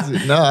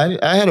 Crazy. No,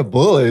 I had a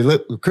bully,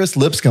 Chris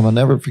Lipscomb. I'll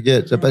never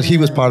forget. But he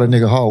was part of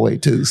Nigga Hallway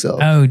too. So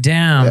oh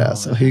damn. Yeah.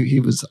 So he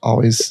was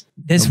always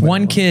this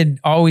one kid.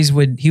 Always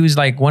would. He was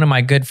like one of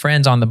my good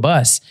friends on the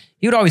bus.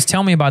 He would always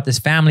tell me about this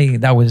family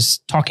that was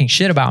talking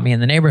shit about me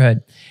in the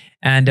neighborhood.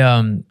 And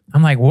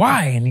I'm like,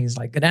 why? And he's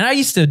like, and I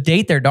used to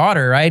date their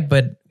daughter, right?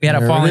 But we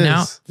had a falling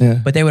out. Yeah.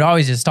 But they would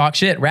always just talk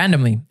shit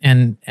randomly.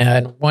 And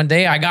one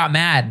day I got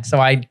mad. So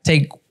I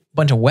take a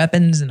bunch of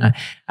weapons and I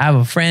have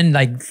a friend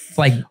like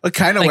what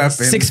kind of weapons?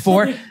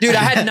 6'4". Dude,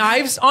 I had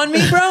knives on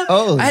me, bro.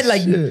 Oh, I had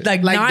like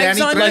knives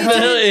Danny on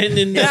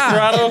me. in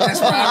Desperado.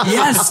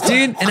 Yes,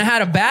 dude. And I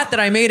had a bat that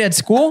I made at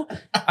school.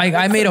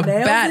 I made a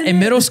bat in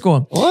middle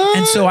school. What?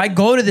 And so I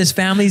go to this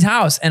family's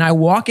house and I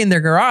walk in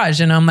their garage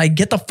and I'm like,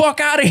 get the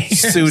fuck out of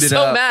here. Suited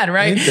so up. mad,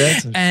 right? Ain't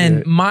that some And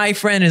shit? my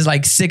friend is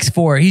like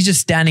 6'4". He's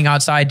just standing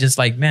outside just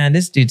like, man,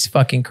 this dude's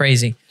fucking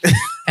crazy.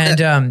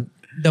 And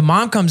the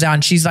mom comes out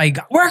and she's like,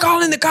 we're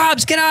calling the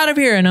cops. Get out of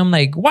here. And I'm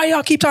like, why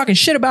y'all keep talking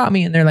shit about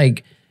me? And they're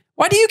like,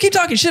 why do you keep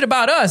talking shit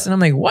about us? And I'm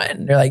like, what?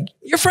 And they're like,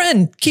 your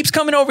friend keeps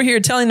coming over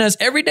here telling us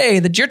every day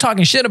that you're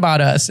talking shit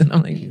about us. And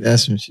I'm like,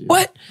 That's some shit.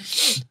 what?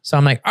 So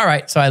I'm like, all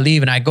right. So I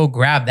leave and I go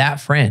grab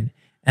that friend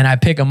and I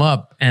pick him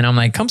up and I'm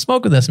like, come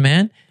smoke with us,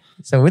 man.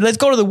 So let's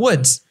go to the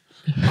woods.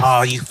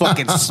 Oh, you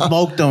fucking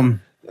smoked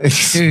him.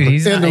 Dude,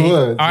 he's in the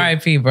woods.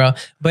 R.I.P. bro.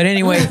 But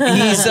anyway,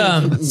 he's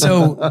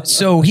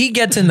so he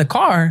gets in the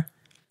car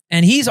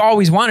and he's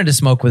always wanted to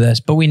smoke with us,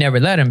 but we never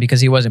let him because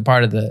he wasn't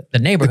part of the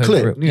neighborhood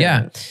clique, group.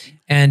 yeah.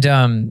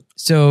 And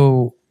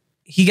so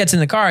he gets in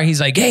the car. He's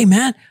like, hey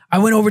man, I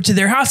went over to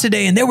their house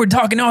today and they were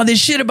talking all this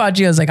shit about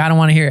you. I was like, I don't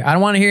want to hear it. I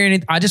don't want to hear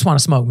anything. I just want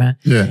to smoke, man.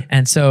 Yeah.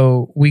 And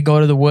so we go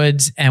to the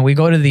woods and we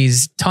go to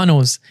these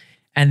tunnels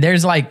and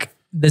there's like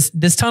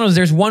this tunnels,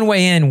 there's one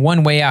way in,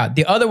 one way out.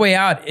 The other way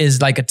out is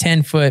like a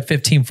 10-foot,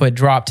 15-foot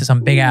drop to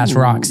some big ass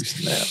rocks.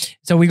 Snap.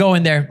 So we go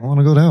in there I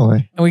want to go that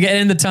way. and we get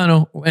in the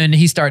tunnel and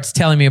he starts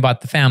telling me about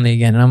the family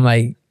again. And I'm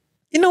like,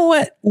 you know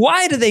what?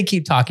 Why do they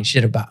keep talking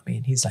shit about me?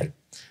 And he's like,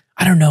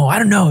 I don't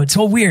know. It's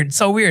so weird.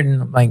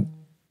 And I'm like,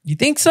 you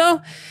think so?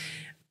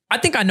 I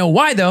think I know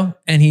why though.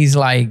 And he's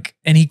like,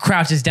 and he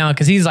crouches down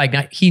because he's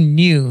like, he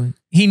knew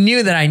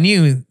that I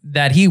knew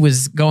that he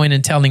was going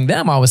and telling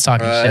them I was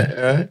talking shit.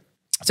 Right.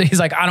 So he's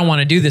like, I don't want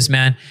to do this,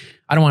 man.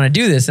 I don't want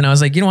to do this. And I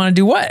was like, you don't want to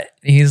do what?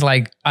 And he's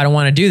like, I don't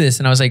want to do this.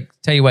 And I was like,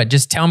 tell you what,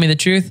 just tell me the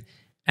truth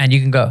and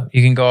you can go.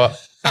 You can go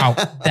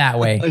out that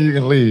way. You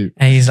can leave.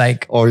 And he's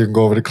like, or you can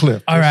go over the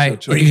cliff. All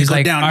right. Or you He's can go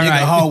like, down all the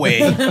right. hallway.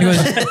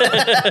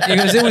 He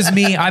goes, it was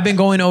me. I've been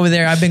going over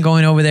there. I've been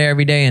going over there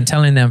every day and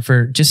telling them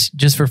for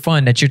just for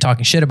fun that you're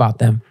talking shit about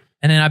them.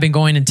 And then I've been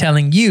going and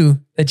telling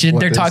you that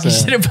they're talking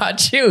shit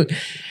about you.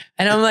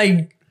 And I'm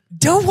like,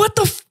 dude, what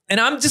the and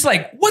I'm just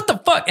like, what the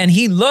fuck? And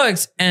he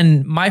looks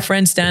and my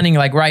friend's standing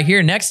like right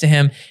here next to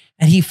him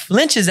and he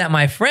flinches at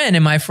my friend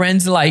and my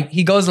friend's like,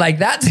 he goes like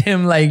that to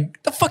him,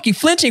 like, the fuck you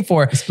flinching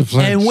for?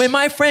 And when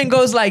my friend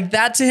goes like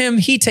that to him,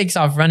 he takes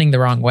off running the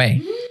wrong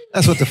way.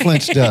 That's what the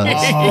flinch does.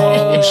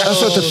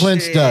 That's what the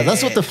flinch does.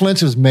 That's what the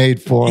flinch is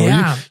made for.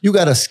 Yeah. You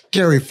got a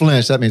scary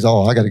flinch. That means,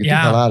 I got to get the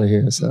hell out of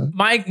here. So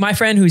my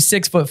friend who's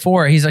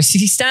 6'4",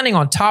 he's standing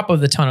on top of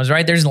the tunnels,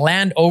 right? There's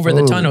land over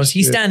the tunnels.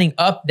 He's standing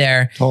up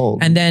there.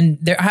 And then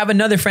I have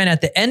another friend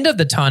at the end of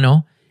the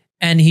tunnel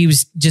and he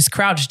was just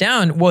crouched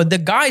down. Well, the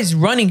guy's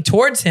running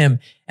towards him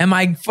and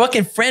my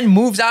fucking friend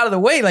moves out of the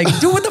way. Like,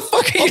 dude, what the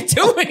fuck are you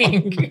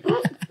doing?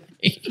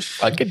 He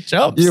fucking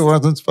jumps. You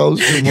wasn't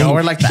supposed to move. Y'all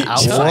were like the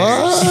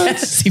outsiders.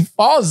 Yes, he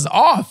falls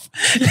off.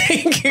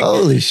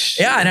 Holy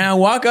shit. Yeah, and I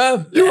walk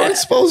up. You weren't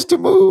supposed to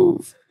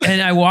move.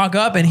 And I walk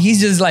up and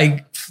he's just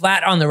like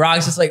flat on the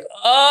rocks, just like,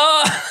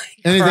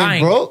 Anything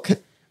crying. broke?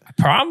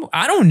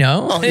 I don't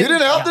know. Oh, you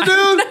didn't help the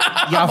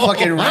dude? Y'all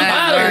fucking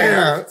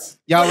ran.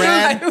 Y'all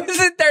ran. I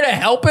wasn't there to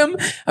help him.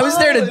 I was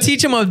there to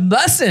teach him a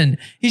lesson.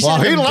 He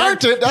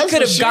learned it. That's he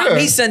could have for got sure.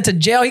 me sent to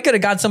jail. He could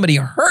have got somebody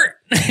hurt.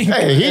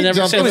 Hey, he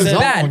jumped on his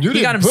own.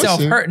 He got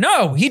himself hurt.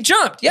 No, he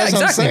jumped. Yeah, That's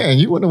exactly. what I'm saying.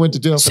 You wouldn't have went to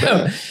jail for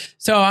that.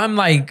 So I'm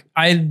like,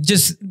 I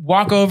just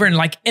walk over and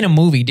like in a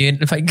movie,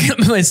 dude. If I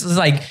it's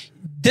like,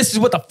 this is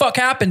what the fuck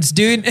happens,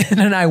 dude. And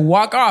then I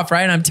walk off,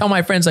 right? And I'm telling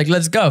my friends like,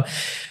 let's go.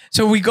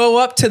 So we go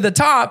up to the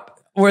top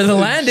where the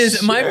land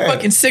is. My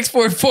fucking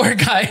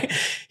 6'4" guy,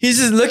 he's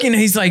just looking.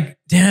 He's like,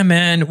 damn,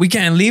 man, we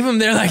can't leave him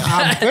there like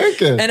that.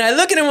 And I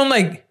look at him. I'm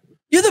like,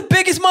 you're the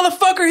biggest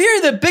motherfucker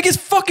here, the biggest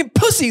fucking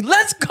pussy.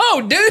 Let's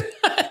go, dude.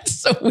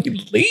 So we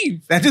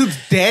leave. That dude's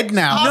dead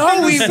now.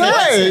 No, he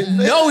wasn't.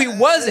 No, he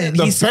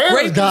wasn't. He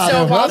scraped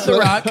himself off the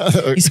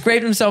rock. He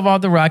scraped himself off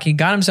the rock. He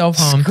got himself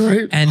home.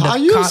 And Are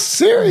you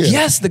serious?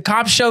 Yes, the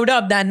cops showed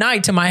up that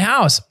night to my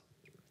house.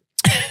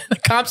 The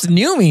cops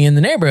knew me in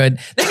the neighborhood.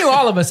 They knew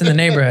all of us in the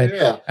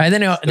neighborhood. And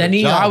then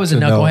he knew I was a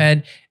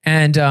knucklehead.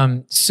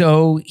 And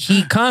so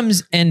he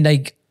comes and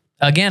like,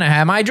 again, I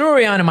have my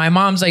jewelry on and my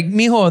mom's like,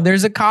 mijo,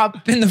 there's a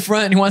cop in the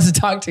front. He wants to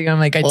talk to you. I'm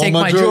like, I take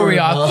my jewelry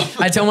off.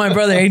 I tell my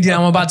brother, hey, dude,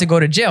 I'm about to go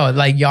to jail.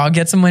 Like, y'all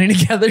get some money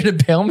together to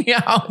bail me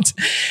out.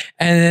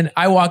 And then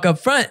I walk up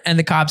front and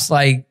the cop's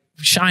like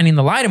shining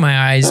the light in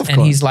my eyes.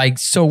 And he's like,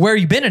 so where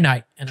you been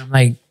tonight? And I'm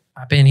like,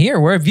 I've been here.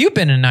 Where have you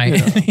been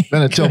tonight?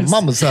 Been at your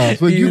mama's house.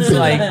 Where you been?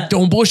 Like,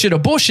 don't bullshit a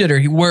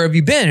bullshitter. Where have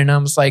you been? And I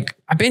was like,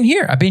 I've been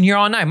here. I've been here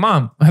all night.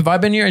 Mom, have I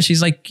been here? And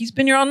she's like, he's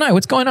been here all night.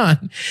 What's going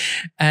on?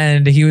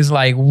 And he was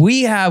like,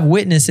 we have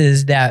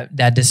witnesses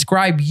that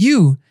describe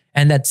you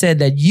and that said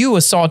that you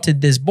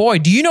assaulted this boy.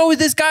 Do you know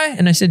this guy?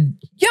 And I said,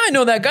 yeah, I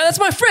know that guy. That's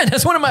my friend.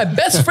 That's one of my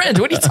best friends.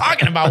 What are you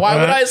talking about? Why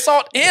would I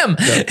assault him?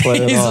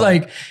 He's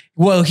like,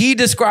 well, he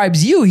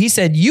describes you. He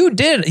said you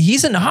did.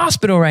 He's in the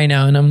hospital right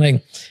now. And I'm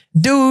like,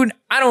 dude,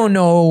 I don't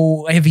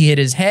know if he hit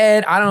his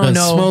head. I don't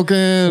know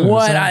smoking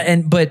what.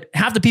 But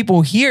half the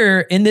people here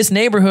in this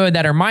neighborhood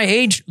that are my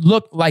age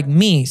look like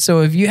me.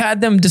 So if you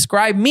had them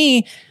describe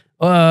me,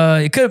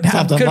 it could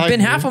have been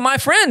half of my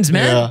friends,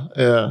 man.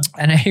 Yeah.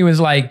 And he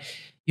was like,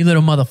 you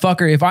little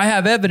motherfucker, if I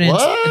have evidence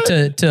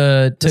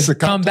to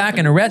come back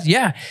and arrest, he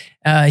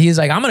was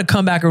like, I'm going to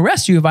come back and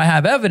arrest you if I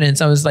have evidence.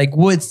 I was like,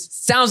 well, it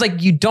sounds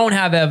like you don't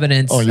have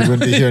evidence. Oh, you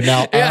wouldn't be here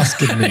now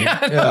asking me.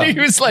 He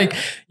was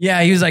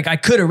like, I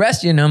could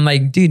arrest you. And I'm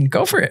like, dude,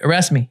 go for it.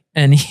 Arrest me.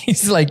 And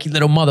he's like, you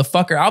little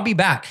motherfucker, I'll be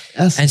back.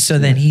 And so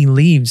then he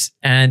leaves.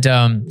 And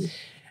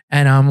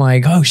I'm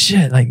like, oh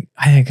shit. Like,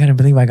 I couldn't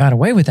believe I got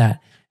away with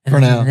that. And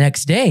then the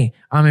next day,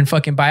 I'm in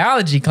fucking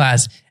biology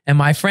class, and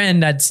my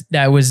friend that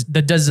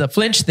does the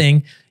flinch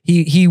thing,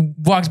 he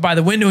walks by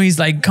the window. He's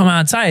like, "Come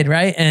outside,"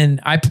 right?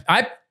 And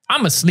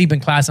I'm asleep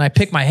in class, and I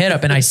pick my head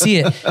up and I see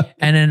it,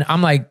 and then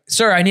I'm like,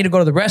 "Sir, I need to go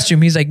to the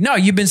restroom." He's like, "No,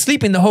 you've been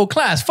sleeping the whole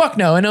class. Fuck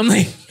no." And I'm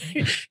like,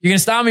 "You're gonna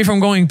stop me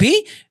from going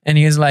pee?" And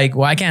he was like,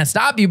 "Well, I can't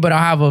stop you, but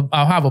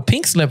I'll have a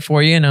pink slip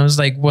for you." And I was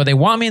like, "Well, they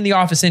want me in the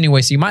office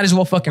anyway, so you might as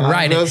well fucking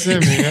write it."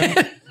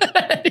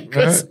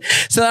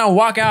 So then I'll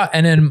walk out,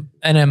 and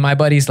then my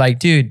buddy's like,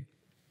 dude,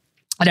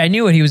 and I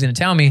knew what he was going to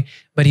tell me,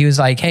 but he was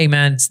like, hey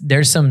man,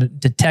 there's some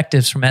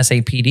detectives from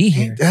SAPD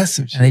here. That's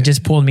some shit. And they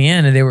just pulled me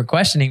in and they were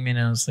questioning me. And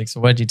I was like, so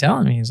what'd you tell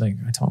him? He was like,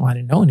 I told him I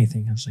didn't know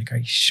anything. I was like, are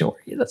you sure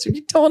that's what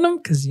you told him?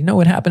 Because you know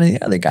what happened to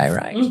the other guy,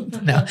 right?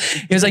 No.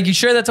 He was like, you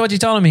sure that's what you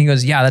told him? He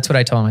goes, yeah, that's what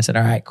I told him. I said,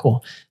 all right,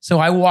 cool. So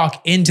I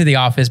walk into the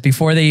office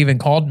before they even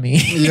called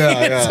me.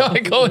 Yeah. So I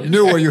go, you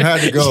knew where you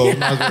had to go.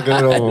 Might as well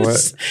get it over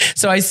with.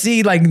 So I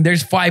see like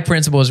there's 5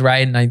 principals,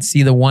 right? And I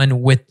see the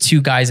one with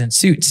 2 guys in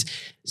suits.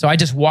 So I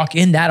just walk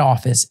in that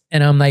office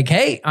and I'm like,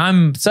 hey,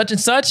 I'm such and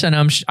such. And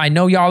I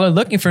know y'all are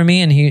looking for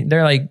me. And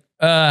they're like,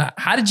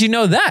 how did you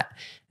know that?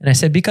 And I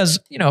said, because,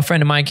 a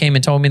friend of mine came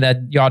and told me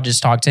that y'all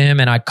just talked to him,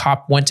 and a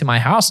cop went to my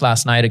house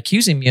last night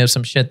accusing me of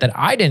some shit that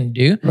I didn't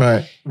do.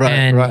 Right.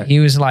 And he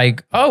was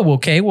like, oh,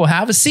 okay, well,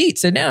 have a seat,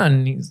 sit down.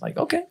 And he's like,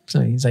 okay. So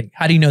he's like,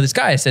 how do you know this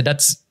guy? I said,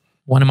 that's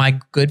one of my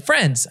good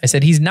friends. I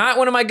said, he's not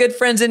one of my good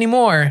friends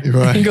anymore.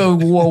 Right. He go,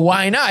 well,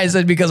 why not? I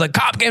said, because a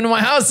cop came to my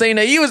house saying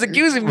that he was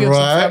accusing me of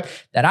some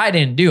stuff that I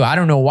didn't do. I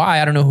don't know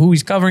why. I don't know who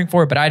he's covering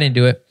for, but I didn't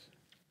do it.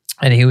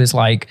 And he was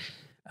like,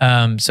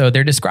 so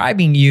they're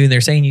describing you, they're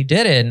saying you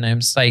did it. And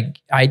I'm just like,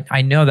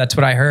 I know that's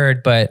what I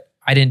heard, but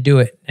I didn't do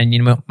it. And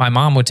my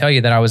mom would tell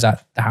you that I was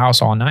at the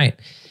house all night.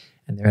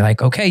 And they're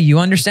like, okay, you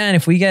understand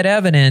if we get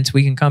evidence,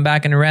 we can come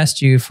back and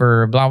arrest you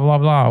for blah, blah,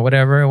 blah,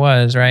 whatever it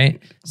was,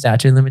 right?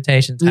 Statute of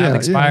limitations have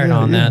expired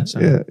on that. So.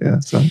 Yeah.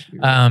 So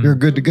you're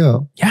good to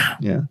go.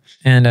 Yeah.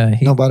 And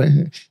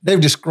they've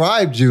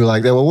described you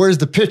like that. Well, where's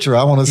the picture?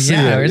 I want to see it.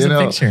 Yeah, where's the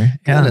picture?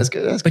 Yeah. That's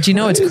good. That's but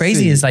what's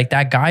crazy is like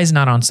that guy's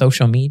not on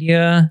social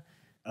media.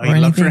 Oh,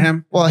 you look for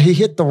him? Well, he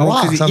hit the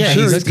rocks. I'm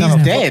sure he's kind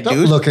of dead,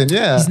 dude. Looking,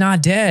 yeah. He's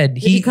not dead.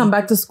 Did he come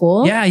back to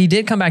school? Yeah, he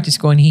did come back to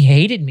school, and he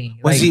hated me.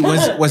 Was he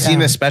in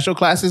the special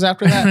classes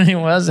after that? He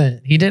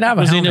wasn't. He did have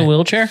a Was he helmet. in a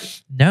wheelchair?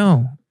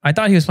 No. I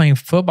thought he was playing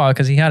football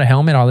because he had a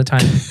helmet all the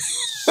time.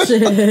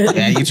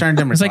 Yeah, you turned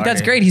him retarded. It's like,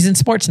 that's great. He's in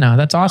sports now.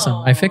 That's awesome.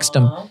 I fixed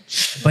him.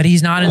 But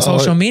he's not in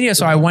social media,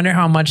 so I wonder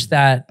how much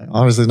that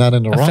obviously not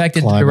in the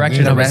affected the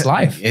direction of his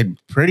life.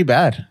 Pretty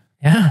bad.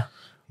 Yeah.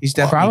 He's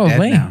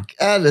definitely dead now.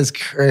 That is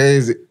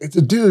crazy. It's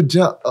a dude.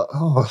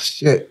 Oh,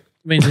 shit.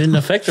 I mean, it didn't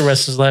affect the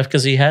rest of his life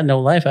because he had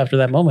no life after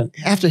that moment.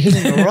 After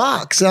hitting the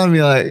rocks, I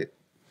mean, like,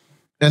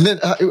 and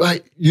then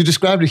you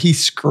described it. He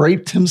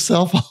scraped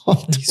himself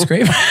off. He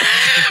scraped.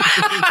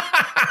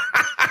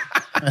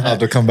 I'll have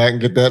to come back and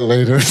get that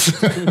later.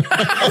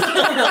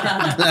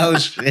 Oh,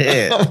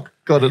 shit.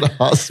 Go to the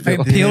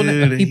hospital.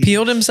 He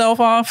peeled himself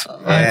off.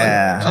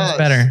 Yeah. That's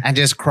better. And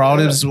just crawled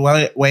his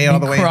way all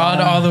the way home. Crawled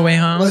all the way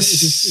home. Bro,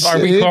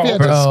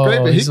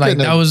 he's like,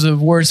 that was the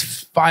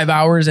worst 5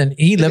 hours, and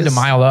he lived a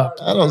mile up.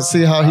 I don't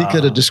see how he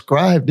could have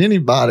described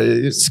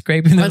anybody.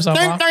 Scraping himself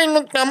off.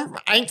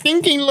 I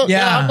think he looked.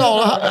 Yeah. I don't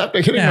know how,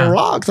 after hitting the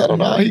rocks, I don't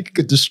know how he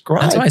could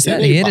describe. That's why I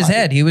said he hit his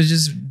head. He was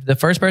just the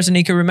first person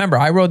he could remember.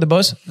 I rode the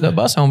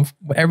bus home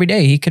every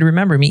day. He could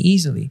remember me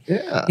easily.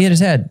 Yeah. He hit his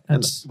head.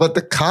 But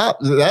the cop,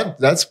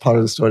 that's part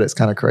of the story that's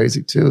kind of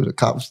crazy too. The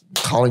cops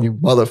calling you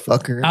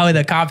motherfucker. Oh,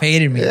 the cop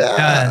hated me.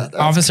 Yeah,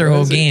 Officer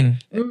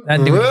Holguin.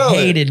 That dude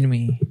hated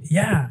me.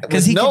 Yeah.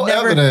 Because he no could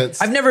never,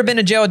 evidence. I've never been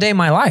to jail a day in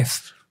my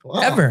life.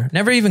 Wow. Ever.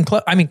 Never even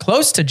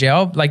close to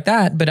jail like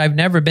that, but I've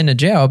never been to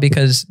jail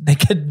because they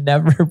could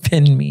never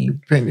pin me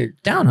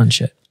down on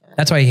shit.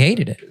 That's why he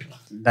hated it.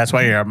 That's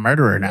why you're a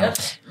murderer now.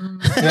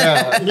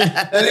 Yeah.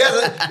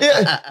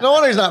 No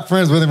wonder he's not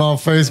friends with him on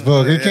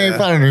Facebook. He can't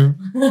find him.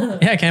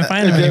 Yeah, I can't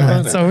find him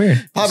anymore. It's so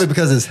weird. Probably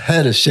because his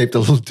head is shaped a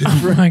little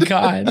different. Oh my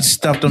God.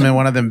 Stuffed him in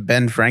one of them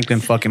Ben Franklin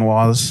fucking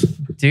walls.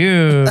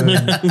 Dude.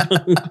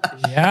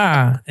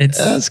 Yeah. Do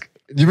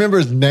you remember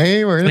his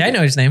name or anything? Yeah, I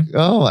know his name.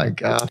 Oh my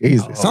God.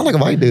 Sounds like a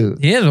white dude.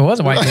 He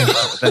was a white dude.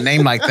 The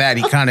name like that,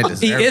 he kind of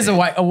deserved He is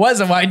was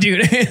a white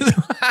dude.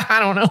 I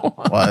don't know.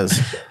 Was.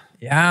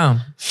 Yeah.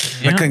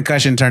 The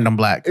concussion turned him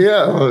black.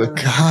 Yeah. Oh,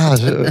 God.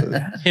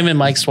 Him and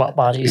Mike swap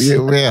bodies.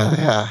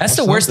 Yeah. That's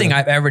the worst thing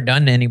I've ever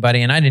done to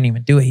anybody, and I didn't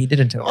even do it. He did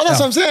it to himself. Oh,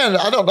 that's what I'm saying.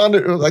 I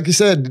don't like you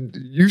said,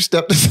 you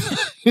stepped aside.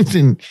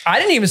 I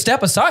didn't even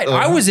step aside.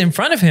 I was in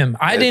front of him.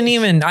 I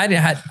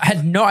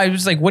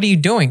was like, what are you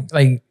doing?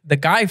 Like, the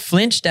guy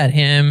flinched at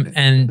him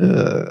and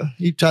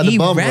he tried to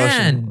bum rush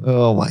ran. him.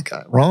 Oh my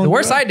God. Wrong. The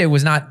worst I did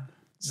was not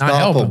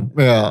help him.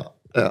 Yeah.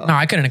 No,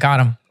 I couldn't have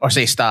caught him. Or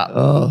say stop.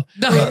 No.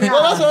 Well,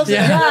 that's what I'm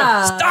saying.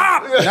 Yeah.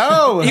 Stop!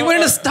 No. He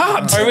wouldn't have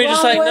stopped. Are we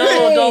just like,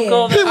 no, don't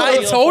go?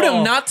 I told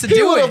him not to He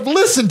do would it. have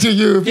listened to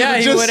you if Yeah, you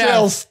he just would said,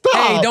 have. stop.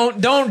 Hey,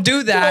 don't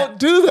do that. Don't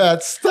do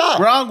that.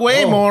 Stop. Wrong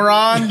way,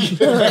 moron. You're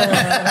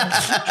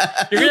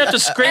gonna have to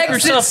scrape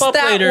Exit yourself up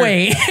that later.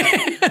 way.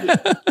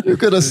 You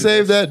could have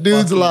saved that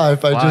dude's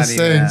life by just funny,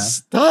 saying man.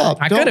 stop.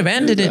 I Don't could have do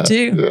ended it that.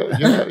 too.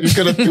 Yeah, you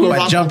could have threw a By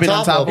rock jumping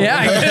on top of him.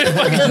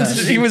 Yeah,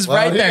 he was Well,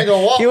 right he there. ain't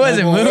gonna walk He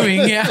wasn't no more.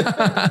 moving.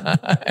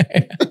 Yeah.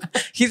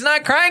 He's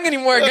not crying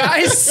anymore,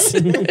 guys.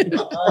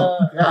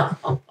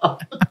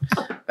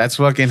 That's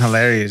fucking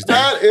hilarious, dude.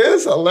 That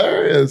is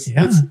hilarious.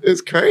 Yeah.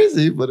 It's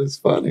crazy, but it's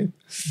funny.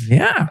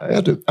 Yeah. I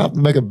have to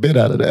make a bit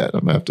out of that. I'm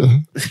gonna have to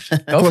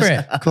Go for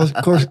it.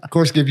 Of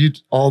course, give you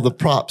all the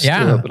props.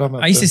 Yeah. To it, but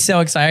I used to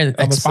sell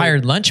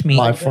expired lunch meat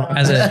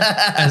as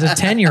a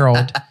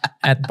 10-year-old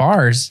at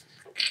bars.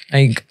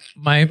 Like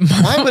Why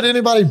would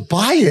anybody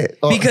buy it?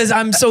 because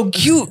I'm so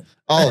cute.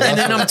 Oh, and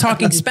then I'm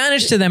talking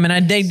Spanish to them,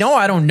 and they know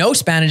I don't know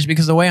Spanish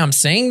because of the way I'm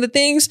saying the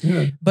things.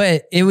 Yeah.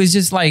 But it was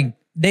just like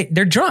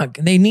they're drunk.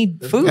 They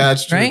need food,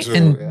 That's true, right? too,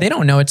 And yeah. they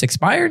don't know it's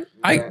expired.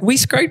 We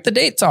scrape the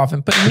dates off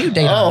and put a new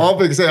date on. Oh,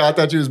 I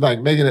thought you was like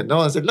making it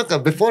known. I said, look,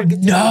 before it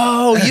gets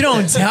No, you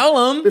don't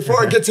tell them.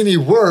 Before it gets any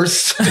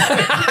worse,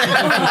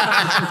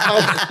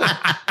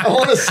 I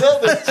want to sell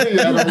this to you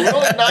at a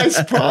really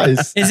nice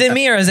price. Is it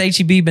me or has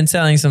HEB been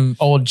selling some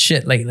old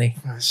shit lately?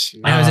 Now,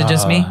 is it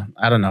just me?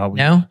 I don't know.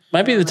 No?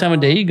 Might be the time of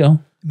day you go.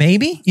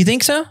 Maybe? You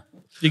think so?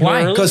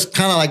 Why? Because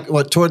kind of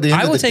like toward the end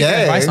I of will the take your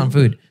day. advice on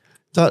food.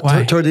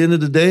 Toward the end of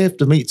the day, if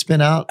the meat's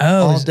been out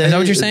all is day. that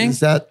what you're saying? Is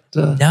that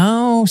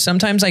No,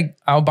 sometimes like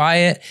I'll buy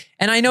it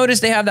and I notice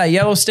they have that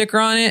yellow sticker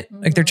on it.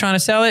 Like they're trying to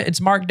sell it. It's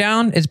marked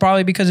down. It's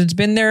probably because it's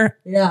been there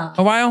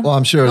a while. Well,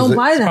 I'm sure. Don't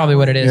buy That's that. probably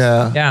what it is.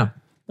 Yeah. Yeah.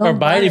 Or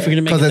buy it if you're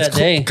going to make it that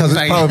day. Because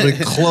it's probably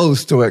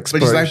close to But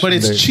expiration. he's like, but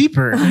it's date.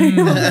 cheaper.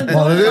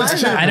 Well, it is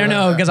cheaper. I don't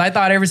know because I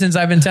thought ever since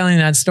I've been telling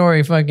that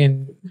story,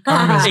 fucking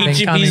karma's been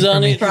coming HEB's for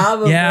on me. it.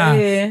 Probably.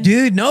 Yeah,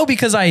 dude. No,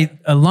 because a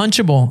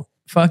Lunchable.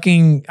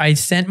 I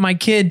sent my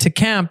kid to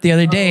camp the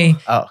other day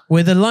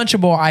with a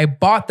Lunchable I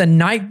bought the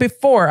night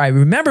before. I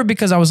remember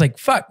because I was like,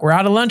 fuck, we're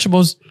out of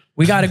Lunchables.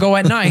 We got to go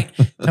at night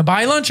to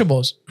buy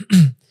Lunchables.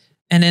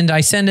 And then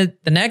I send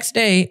it the next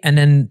day. And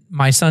then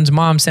my son's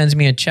mom sends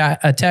me a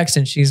text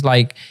and she's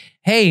like,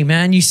 hey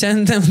man, you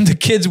send them the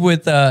kids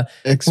with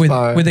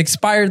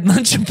expired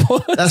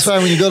Lunchables. That's why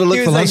when you go to look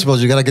He for was like,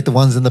 Lunchables, you got to get the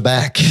ones in the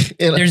back.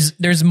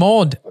 There's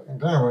mold.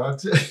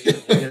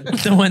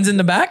 The ones in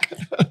the back?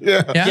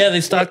 Yeah. Yeah,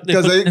 they stock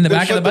in the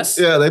back of the bus?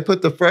 Yeah, they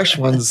put the fresh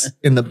ones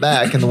in the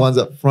back and the ones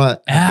up front.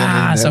 have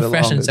been in so there the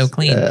fresh and so longest.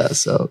 clean. Yeah,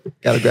 so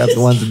got to grab the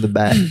ones in the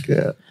back.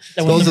 Yeah.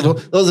 Those are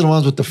the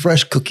ones with the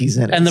fresh cookies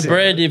in it. And the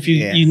bread, if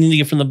you need to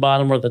get from the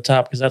bottom or the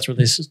top, because that's where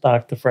they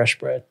stock the fresh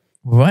bread.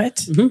 What?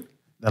 Mm-hmm.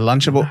 The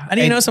Lunchable. How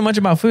do you know so much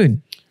about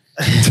food?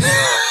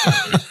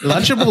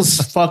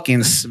 Lunchables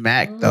fucking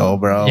smack though,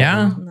 bro.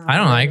 Yeah, I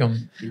don't like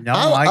them.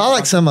 I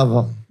like some of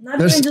them.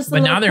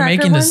 But now they're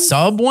making the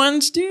sub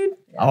ones, dude.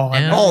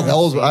 Oh,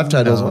 those I've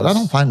tried those ones. I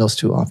don't find those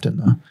too often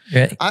though.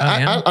 Really?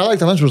 I like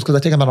the Lunchables because I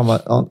take them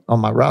out on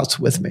my routes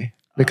with me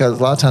because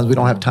a lot of times we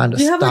don't have time to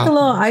Do you have stop. like a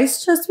little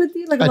ice chest with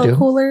you, like a I little do.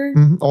 cooler?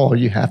 Mhm. Oh,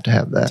 you have to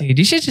have that. Dude,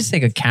 you should just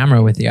take a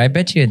camera with you. I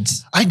bet you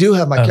it's. I do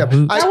have my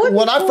camera.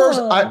 When I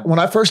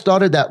cool. first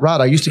started that route,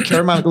 I used to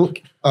carry my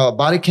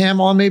body cam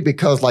on me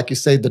because, like you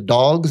say, the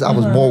dogs. I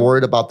was more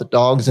worried about the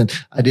dogs, and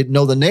I didn't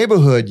know the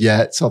neighborhood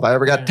yet. So if I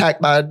ever got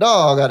attacked by a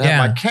dog, I'd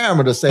have my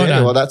camera to say, Hold "Hey,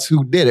 on. well, that's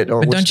who did it."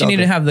 Or But which don't you need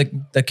dog to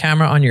have the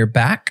camera on your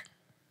back?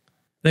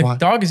 The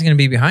dog is going to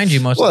be behind you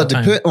most Well, of it the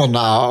time. depends. Well, no.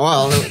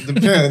 Well, it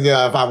depends.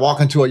 Yeah, if I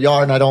walk into a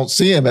yard and I don't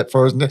see him at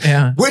first,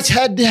 Yeah. which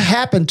had to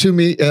happen to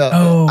me. You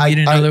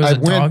didn't know there was a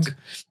dog?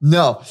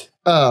 No,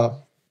 I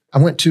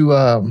went to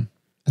I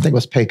think it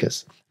was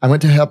Pecos. I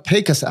went to help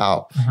Pecos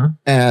out,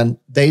 and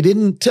they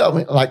didn't tell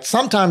me. Like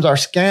sometimes our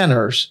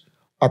scanners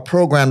are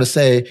programmed to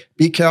say,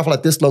 "Be careful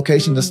at this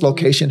location. This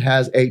location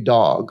has a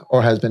dog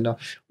or has been."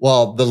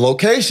 Well, the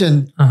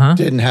location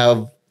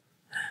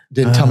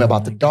didn't tell me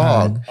about the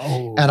dog.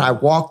 And I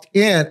walked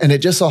in and it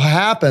just so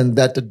happened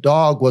that the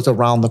dog was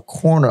around the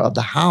corner of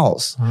the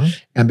house.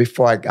 And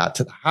before I got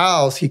to the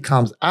house, he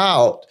comes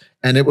out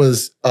and it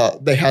was,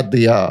 they had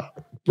the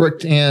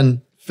bricked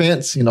in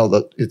fence,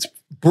 it's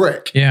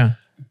brick. Yeah.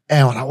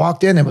 And when I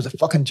walked in, it was a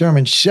fucking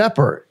German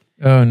Shepherd.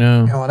 Oh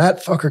no. And when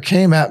that fucker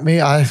came at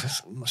me, I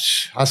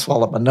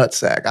swallowed my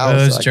nutsack. I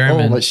was like,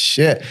 German. oh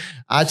shit.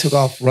 I took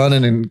off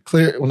running and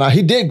clear. Well, now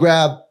he did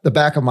grab the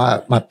back of my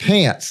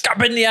pants. Got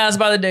bit in the ass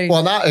by the day.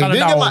 Well, not, he didn't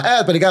get my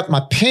ass, but he got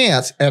my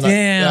pants. And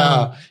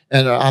Damn.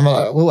 I'm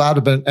like, oh, I'd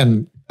have been,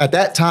 and at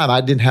that time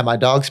I didn't have my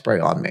dog spray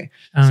on me.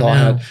 Oh, so I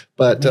no. had,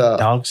 but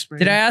dog spray.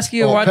 Did I ask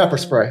you what? Pepper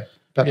spray.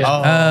 Pepper spray.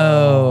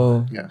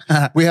 Oh.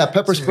 Yeah. We have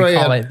pepper spray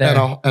call and, it there.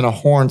 and a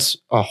horn,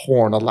 a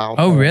loud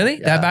Oh, horn. really?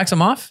 Yeah. That backs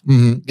them off?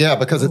 Mhm. Yeah,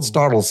 because it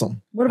startles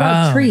them. What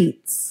about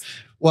treats?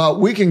 Well,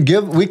 we can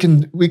carry.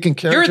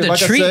 You're the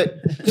treat. I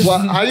said,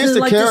 well, I used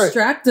to like carry.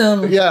 distract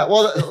them. Yeah,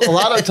 well, a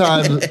lot of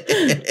times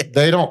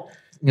they don't.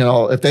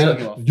 If they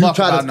you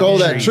try to throw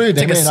that tree,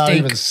 they Take a may not stake.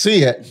 even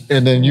see it,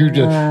 and then you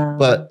just.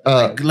 But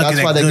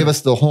that's why they give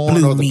us the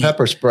horn or the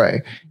pepper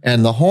spray,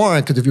 and the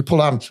horn because if you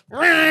pull out,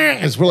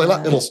 it's really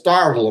loud. It'll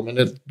startle them, and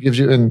it gives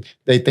you, and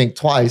they think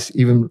twice,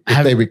 even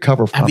if they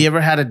recover from. Have you ever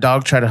had a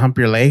dog try to hump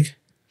your leg?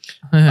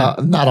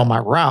 Not on my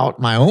route.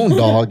 My own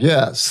dog,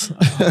 yes,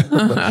 but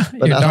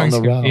Your not on dog's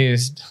the route.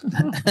 confused.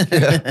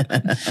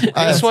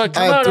 I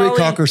have 3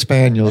 Cocker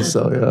Spaniels,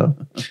 so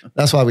yeah.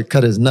 That's why we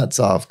cut his nuts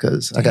off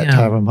because I got Damn.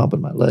 tired of him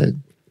humping my leg.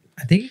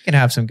 I think you could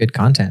have some good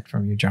content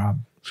from your job.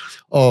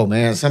 Oh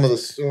man, some of the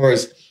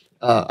stories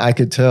I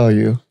could tell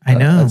you. I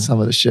know. Some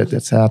of the shit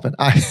that's happened.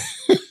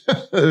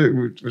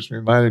 Which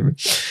reminded me.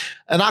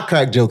 And I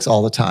crack jokes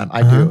all the time.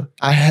 I do.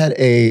 I had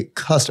a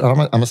customer. I'm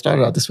gonna start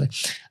it out this way.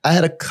 I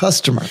had a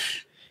customer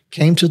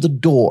came to the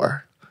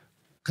door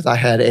because I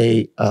had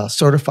a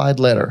certified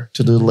letter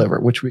to deliver,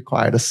 which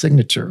required a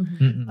signature.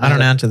 I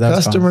don't answer that.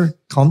 Customer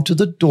come to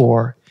the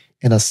door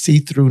in a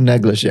see-through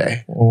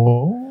negligee.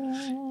 Oh.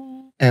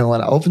 And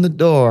when I opened the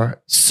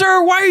door,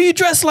 Sir, why are you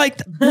dressed like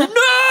that? No!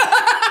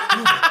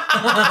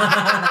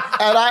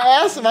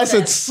 I asked him, I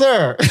said,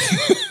 sir,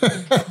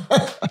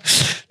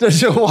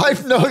 does your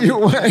wife know you're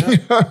wearing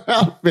her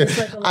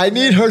outfit? I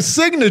need her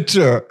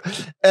signature.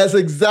 As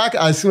exactly,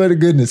 I swear to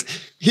goodness.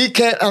 He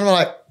can't, I'm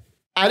like,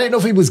 I didn't know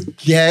if he was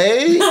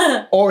gay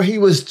or he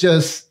was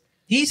just.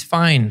 He's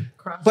fine.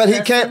 But he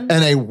can't,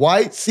 and a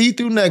white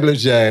see-through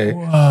negligee.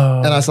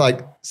 Whoa. And I was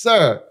like,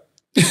 sir,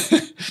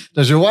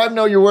 does your wife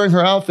know you're wearing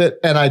her outfit?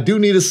 And I do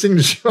need a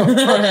signature.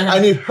 I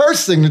need her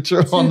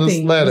signature on this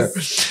letter.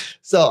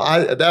 So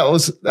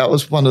that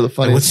was one of the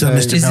funniest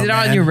things. Is it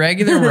on your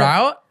regular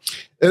route?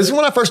 It was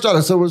when I first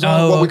started, so it was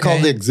on what we call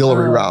the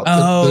auxiliary route,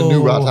 the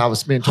new route I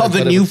was being told.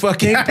 The new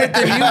fucking the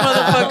new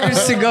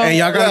motherfuckers to go. Hey,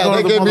 y'all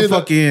gotta go to the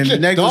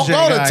motherfucking negligee.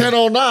 Don't go to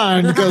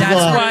 1009 because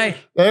that's why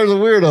there's a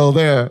weirdo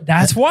there.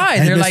 That's why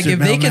they're like, if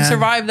they can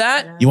survive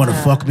that, you want to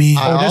fuck me?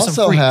 I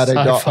also had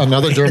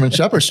another German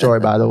Shepherd story,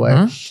 by the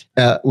way,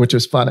 which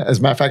was fun. As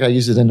a matter of fact, I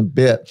used it in a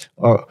bit.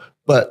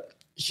 But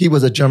he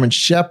was a German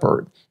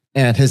Shepherd,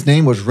 and his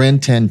name was Rin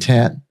Tin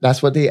Tin.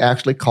 That's what they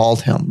actually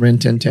called him, Rin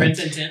Tin Tin. Rin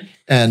Tin Tin.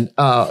 And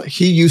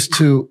he used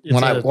to,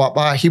 when I walked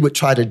by, he would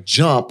try to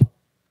jump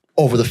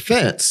over the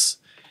fence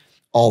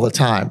all the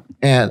time.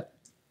 And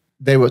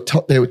they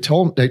told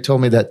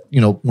me that,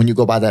 when you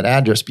go by that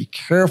address, be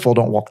careful,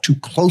 don't walk too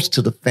close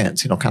to the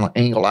fence, kind of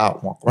angle out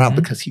and walk around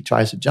because he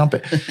tries to jump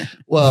it.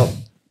 Well,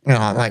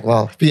 I'm like,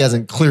 well, if he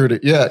hasn't cleared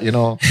it yet,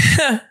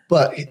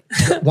 But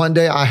one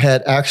day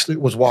I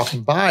was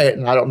walking by it,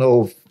 and I don't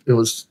know if it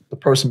was the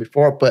person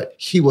before, but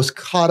he was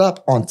caught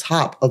up on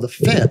top of the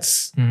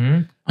fence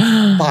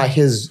by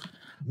his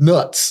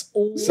nuts.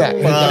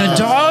 The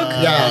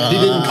dog? Yeah, he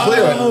didn't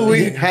clear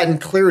it. He hadn't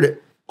cleared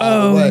it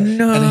all the way.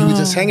 No. And he was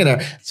just hanging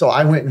there. So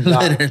I went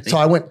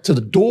I went to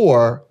the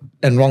door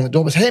and rung the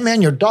door. But hey,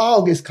 man, your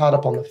dog is caught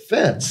up on the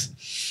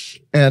fence.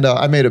 And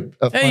I made a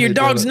hey, your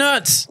dog's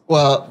nuts.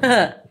 Well,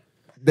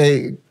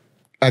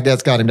 I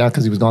guess got him down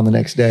because he was gone the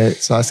next day.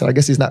 So I said, I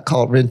guess he's not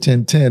called Rin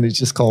Tin Tin. He's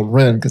just called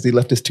Rin because he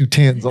left his 2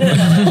 tens on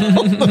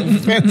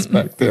the fence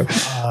back there.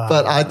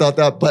 But I thought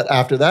that, but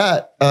after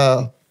that,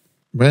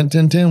 Rin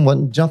Tin Tin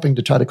wasn't jumping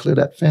to try to clear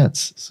that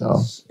fence.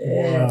 So,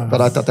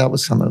 but I thought that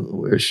was some of the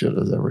weirdest shit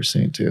I've ever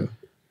seen too.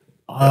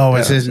 Oh,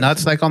 is his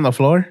nuts like on the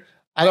floor?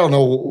 I don't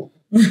know.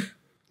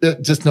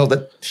 Just know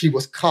that he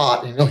was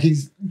caught.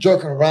 He's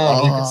jerking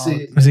around. You can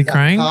see. Was he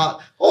crying?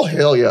 Caught. Oh,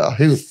 hell yeah.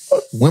 He was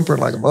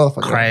whimpering like a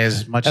motherfucker. Cry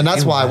as much and as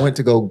that's why I went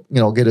to go,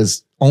 get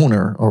his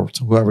owner or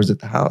whoever's at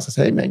the house. I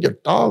said, hey, man, your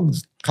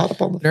dog's caught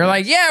up on the They're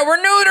like, yeah, we're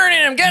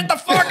neutering him. Get the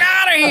fuck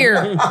out of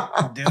here.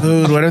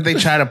 Dude, what if they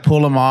try to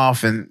pull him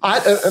off? And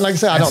like I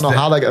said, I don't know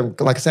how like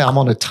I said, I'm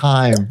on a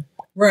time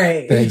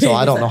thing, so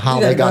I don't know how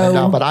they got it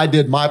down. But I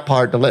did my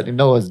part to let him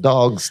know his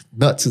dog's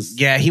nuts is.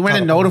 Yeah, he went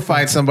and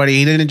notified somebody.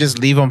 He didn't just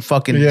leave him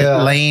fucking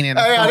laying in.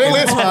 Hey,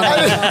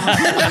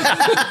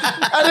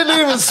 I didn't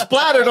even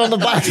splatter it on the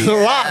back of the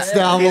rocks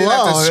down below.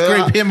 Have to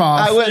scrape him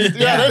off. I went,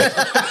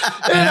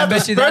 And I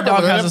bet you that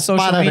dog has a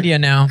social media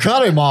now.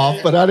 Cut him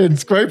off, but I didn't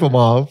scrape him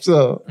off.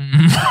 So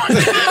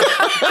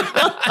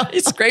he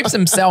scrapes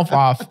himself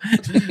off.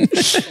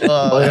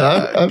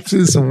 I've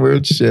seen some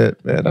weird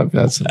shit, man. I've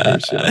had some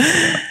weird shit.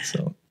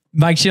 So,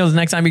 Mike Shields,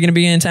 next time you're going to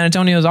be in San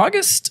Antonio is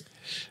August?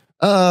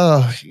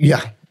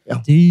 Yeah.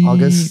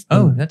 August.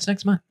 Oh, that's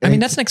next month. I mean,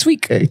 that's next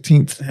week.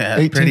 18th.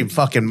 Yeah, pretty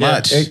fucking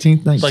much.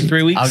 18th, 19th. Like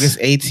 3 weeks. August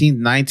 18th,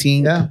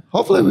 19th. Yeah.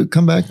 Hopefully we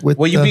come back with.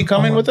 Will you be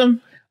coming with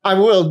them? I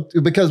will,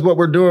 because what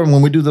we're doing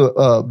when we do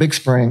the Big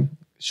Spring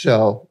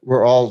show,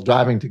 we're all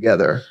driving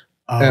together.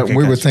 And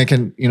we were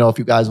thinking, if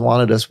you guys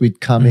wanted us, we'd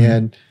come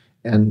in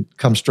and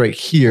come straight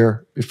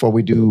here before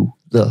we do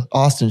the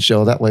Austin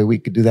show. That way we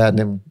could do that, and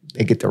then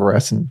they get the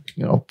rest, and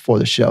for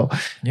the show.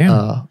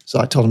 Yeah. So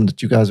I told them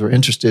that you guys were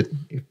interested,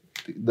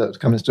 to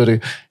come in the studio,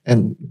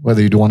 and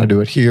whether you do want to do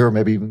it here or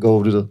maybe even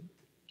go to the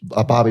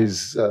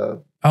Bobby's.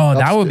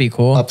 That would be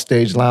cool.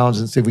 Upstage lounge,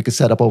 and see if we could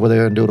set up over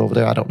there and do it over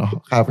there. I don't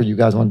know. However you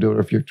guys want to do it,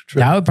 or if you're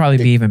that would probably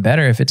be even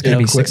better if it's going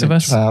to be 6 of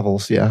us.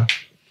 Travels, yeah.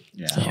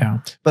 Yeah.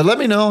 But let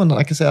me know, and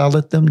like I said, I'll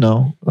let them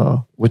know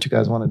what you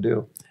guys want to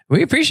do.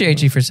 We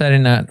appreciate you for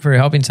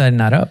helping setting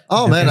that up.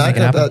 Oh man,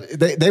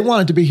 they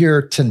wanted to be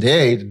here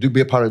today to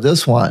be a part of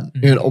this one,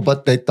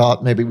 but they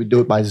thought maybe we'd do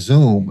it by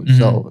Zoom.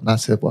 So and I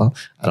said, well,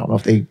 I don't know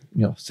if they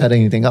set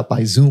anything up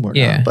by Zoom or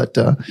not. But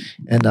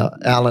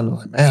Alan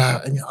was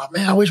like,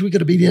 man, I wish we could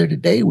have been here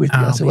today with you.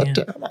 I said,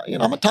 I'm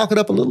gonna talk it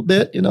up a little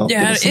bit.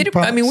 Yeah,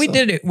 we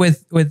did it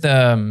with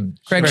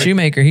Craig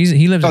Shoemaker.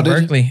 He lives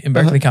in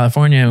Berkeley,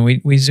 California, and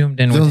we zoomed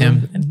in with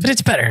him. But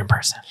it's better in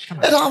person.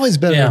 It's always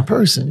better in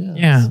person.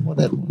 Yeah.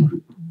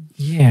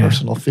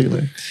 Personal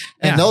feeling.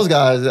 And those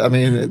guys, I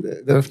mean,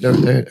 they're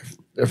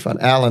fun.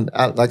 Alan,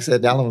 like I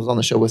said, Alan was on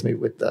the show with me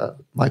with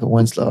Michael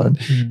Winslow. And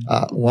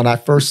when I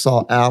first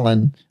saw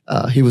Alan,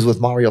 he was with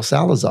Mario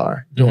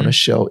Salazar doing a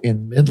show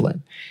in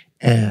Midland.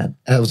 And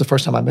it was the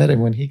first time I met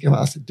him. When he came out,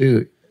 I said,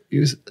 dude, he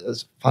was a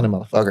funny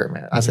motherfucker,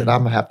 man. I said,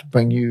 I'm going to have to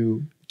bring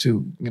you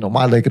to,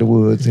 my Lake of the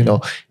Woods,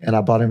 And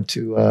I brought him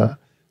to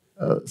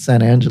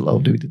San Angelo,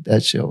 dude, did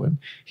that show. And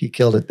he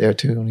killed it there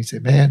too. And he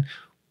said, man,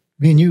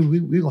 me and you,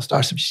 we gonna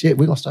start some shit.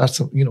 We're gonna start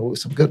some,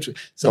 some good.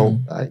 So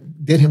I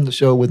did him the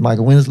show with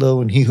Michael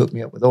Winslow, and he hooked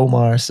me up with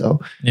Omar. So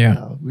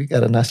we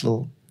got a nice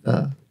little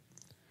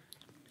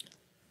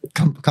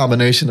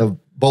combination of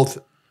both.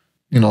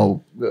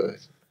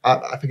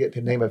 I forget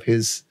the name of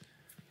his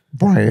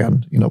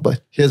brand,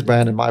 but his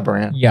brand and my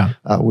brand. Yeah.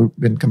 We've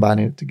been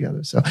combining it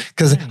together. So,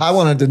 because I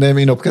wanted to name,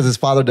 because his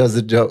father does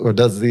the joke or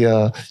does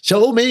the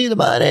show me the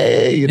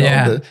money,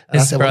 and I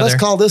said, well, let's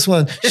call this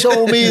one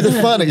Show Me the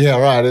Funny. Yeah,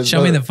 right.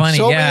 Show Me the Funny.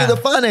 Show Me the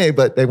Funny.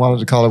 But they wanted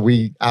to call it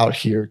We Out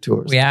Here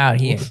Tours. We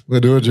Out Here. We'll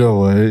do it your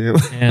way.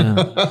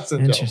 Yeah.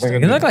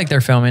 Interesting. It looks like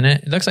they're filming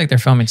it. It looks like they're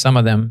filming some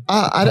of them.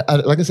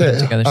 Like I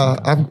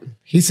said,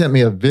 he sent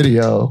me a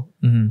video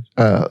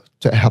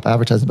to help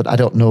advertise it, but I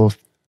don't know if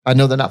I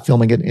know they're not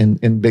filming it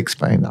in Big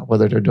Spring now.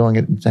 Whether they're doing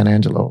it in San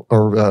Angelo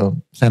or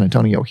San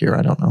Antonio here,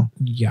 I don't know.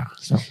 Yeah.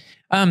 So,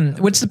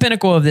 what's the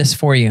pinnacle of this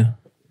for you?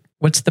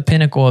 What's the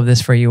pinnacle of this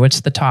for you?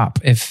 What's the top,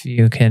 if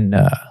you can?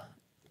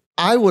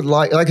 I would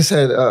like I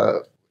said,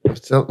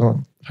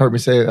 heard me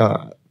say,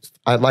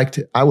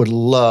 I would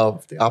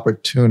love the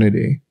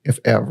opportunity, if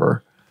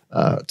ever,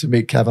 to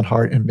meet Kevin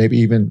Hart and maybe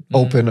even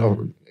open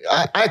or.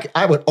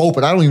 I would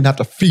open. I don't even have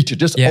to feature.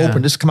 Just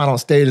open. Just come out on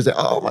stage and say,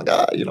 "Oh my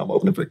God, I'm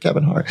opening for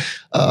Kevin Hart."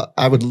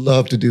 I would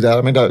love to do that.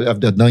 I mean, I've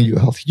done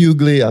Health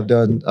Hughley. I've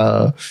done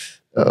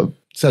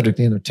Cedric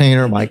the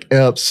Entertainer, Mike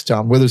Epps,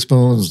 John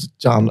Witherspoon,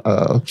 John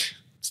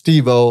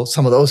Steve-O,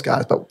 some of those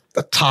guys. But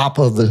the top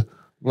of the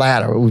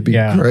ladder, it would be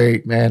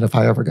great, man, if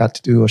I ever got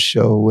to do a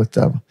show with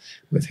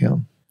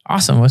him.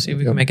 Awesome. We'll see if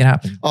we can make it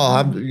happen. Oh,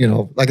 I'm,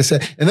 like I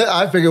said, and then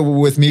I figure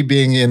with me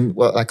being in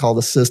what I call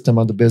the system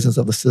or the business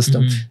of the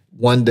system,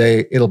 one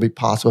day it'll be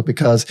possible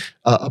because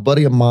a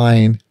buddy of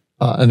mine,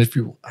 and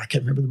I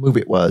can't remember the movie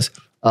it was,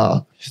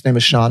 his name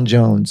is Sean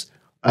Jones,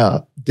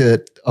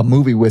 did a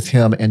movie with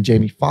him and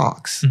Jamie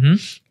Foxx.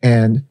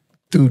 And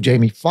through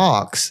Jamie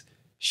Foxx,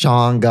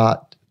 Sean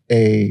got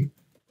a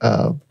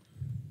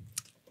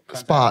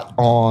spot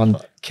on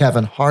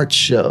Kevin Hart's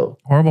show.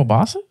 Horrible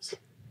Bosses?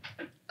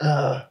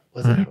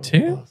 Was it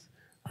too?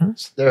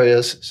 There he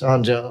is,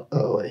 Sean Jones.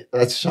 Oh wait,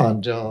 that's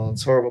Sean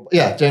Jones. Horrible.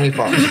 Yeah, Jamie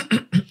Foxx.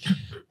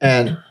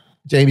 And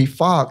Jamie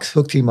Foxx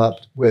hooked him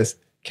up with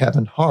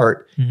Kevin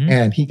Hart,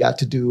 and he got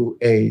to do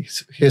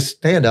his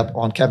stand up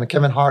on Kevin.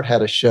 Kevin Hart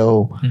had a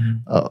show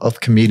of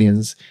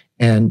comedians,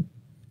 and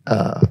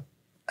I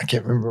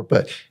can't remember,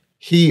 but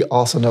he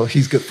also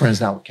he's good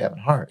friends now with Kevin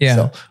Hart. Yeah.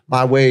 So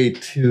my way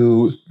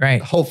to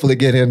hopefully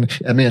get in,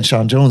 and me and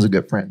Sean Jones are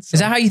good friends. So.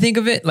 Is that how you think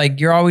of it? Like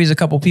you're always a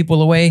couple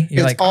people away?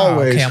 You're it's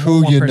always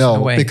who you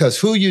know, because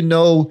who you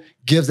know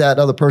gives that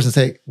other person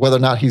say whether or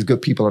not he's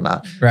good people or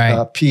not.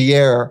 Right.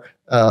 Pierre,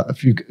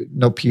 if you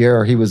know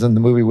Pierre, he was in the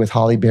movie with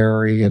Holly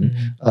Berry and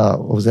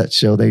what was that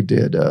show they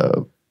did?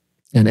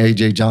 And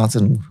AJ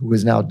Johnson, who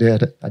is now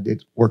dead. I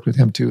did work with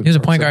him too. He was a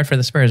point guard for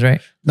the Spurs,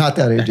 right? Not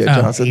that AJ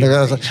Johnson. The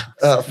guy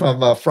was,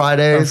 from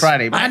Fridays. From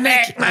Friday. My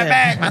neck.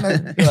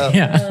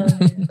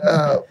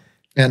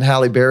 And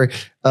Halle Berry.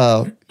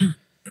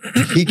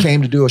 He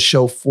came to do a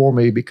show for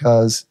me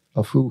because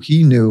of who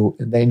he knew,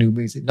 and they knew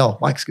me. He said, "No,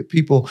 Mike's good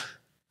people.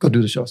 Go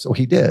do the show." So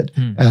he did.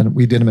 And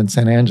we did him in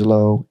San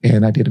Angelo,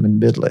 and I did him in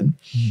Midland.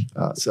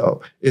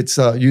 So it's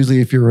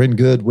usually if you're in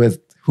good with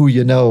who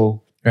you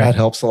know, that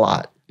helps a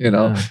lot.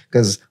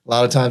 Because a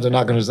lot of times they're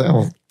not going to say,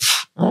 "Oh,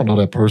 I don't know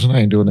that person. I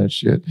ain't doing that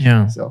shit."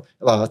 Yeah. So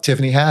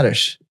Tiffany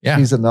Haddish,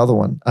 she's another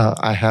one.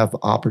 I have the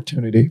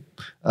opportunity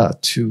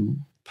to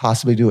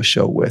possibly do a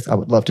show with. I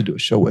would love to do a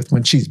show with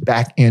when she's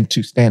back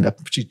into stand up.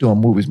 She's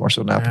doing movies more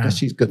so now because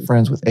she's good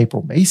friends with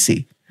April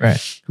Macy,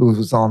 who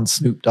was on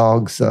Snoop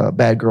Dogg's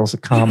Bad Girls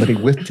of Comedy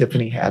with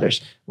Tiffany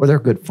Haddish, where they're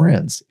good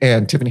friends.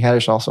 And Tiffany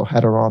Haddish also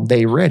had her on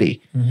They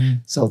Ready,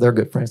 so they're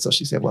good friends. So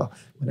she said, "Well,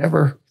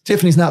 whenever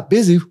Tiffany's not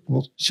busy,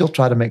 well, she'll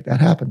try to make that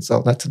happen."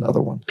 So that's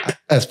another one.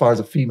 As far as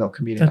a female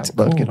comedian, I would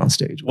love to get on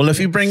stage. Well, if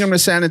you bring them to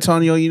San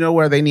Antonio, you know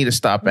where they need to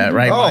stop at,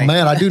 right? Oh, Mike?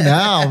 man, I do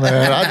now,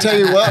 man. I tell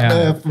you what,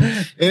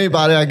 man,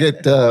 anybody I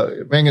get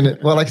bringing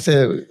it. Well, like I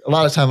said, a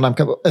lot of times when I'm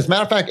coming, as a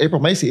matter of fact, April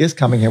Macy is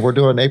coming here. We're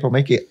doing April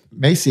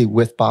Macy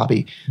with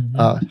Bobby,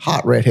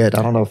 hot redhead.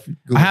 I don't know if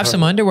I have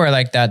some underwear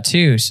like that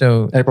too.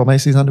 So April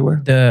Macy's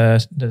underwear,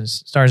 the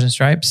Stars and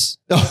Stripes.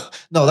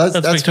 No, that's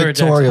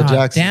Victoria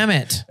Jackson. Damn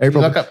it!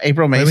 April, look up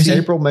April Macy.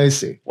 April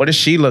Macy. What does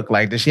she look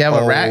like? Does she have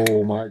a rack?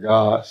 Oh my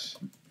gosh!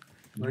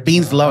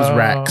 Beans loves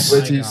racks.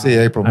 Wait till you see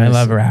April Macy. I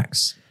love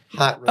racks.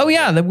 Hot. Oh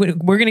yeah,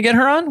 we're gonna get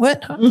her on.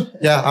 What? Huh?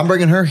 Yeah, I'm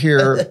bringing her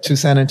here to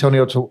San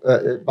Antonio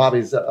to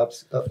Bobby's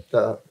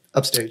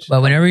upstage.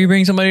 But whenever you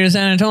bring somebody to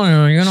San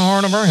Antonio, you're gonna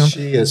hard to bring them.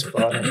 She is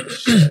funny.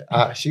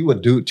 She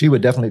would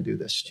definitely do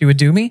this. She would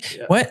do me.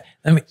 Yeah. What?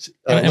 Let me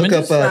look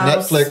up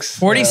Netflix.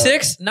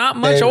 46, not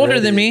much older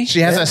than me.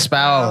 She has a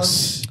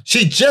spouse.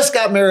 She just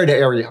got married to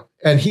Ariel,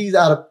 and he's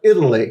out of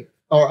Italy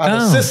or out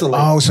of Sicily.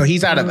 Oh, so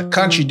he's out of the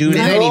country, dude.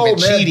 He ain't even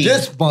cheating.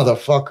 This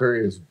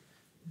motherfucker is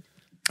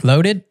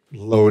loaded.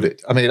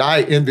 I mean,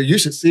 I envy. You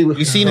should see what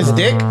you seen his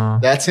dick.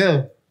 That's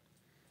him.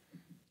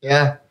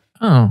 Yeah.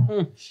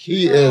 Oh,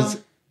 he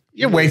is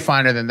You're way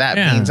finer than that,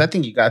 Yeah. Beans. I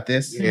think you got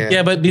this.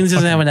 Yeah, but Beans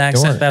doesn't have an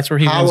accent. That's where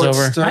he wins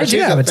over. I do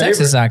have a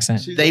Texas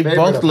accent. They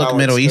both look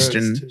Middle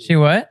Eastern. She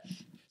what?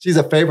 She's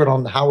a favorite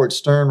on the Howard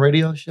Stern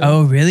radio show.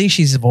 Oh, really?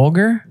 She's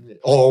vulgar?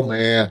 Oh,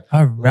 man.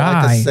 All Like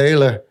a right.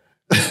 sailor.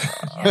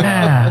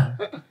 Yeah.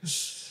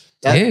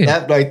 Dude.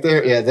 That right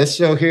there. Yeah, this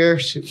show here,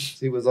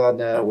 she was on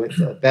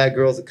with Bad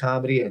Girls of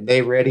Comedy and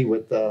They Ready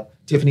with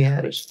Tiffany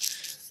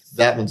Haddish.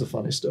 That one's a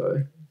funny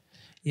story.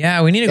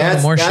 Yeah, we need to go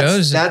to more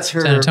shows That's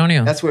in her. San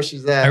Antonio. That's where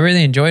she's at. I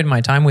really enjoyed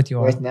my time with you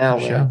all. right now,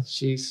 Show. man.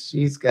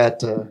 She's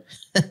got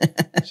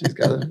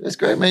it's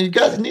great, man. You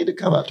guys need to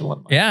come out to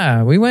one.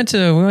 Yeah, we went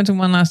to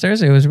one last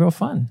Thursday. It was real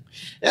fun.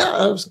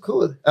 Yeah, it was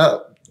cool.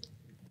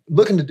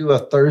 Looking to do a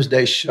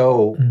Thursday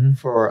show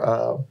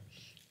for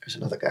there's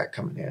another guy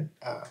coming in.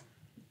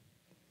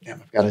 Damn,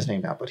 I forgot his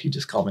name now, but he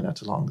just called me not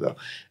too long ago.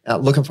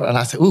 Looking for, and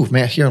I said, "Ooh,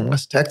 man, here in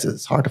West Texas,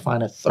 it's hard to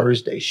find a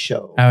Thursday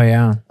show. Oh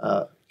yeah,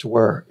 to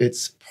where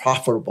it's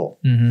profitable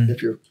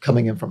if you're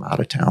coming in from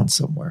out of town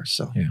somewhere."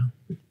 So yeah,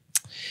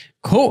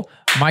 cool.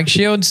 Mike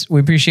Shields,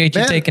 we appreciate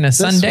you taking a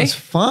Sunday. This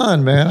was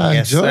fun, man. I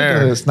enjoyed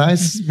it. It was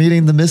nice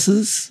meeting the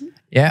missus.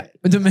 Yeah,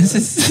 the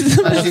missus.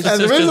 And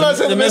the reason I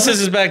said The missus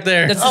is back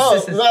there. okay.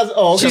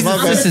 She's My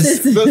the bad.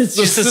 missus.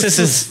 She's the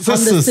sisses.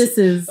 On the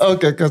sisses.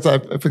 Okay, because I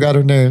forgot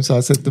her name, so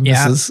I said the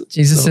Yeah, missus.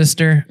 she's a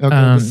sister. Okay,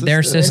 the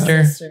Their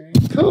sister.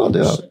 Cool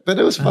deal. But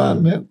it was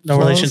fun, man. No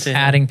relation to him.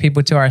 Adding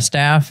people to our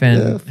staff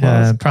and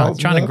Flows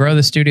trying to up. grow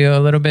the studio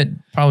a little bit.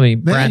 Probably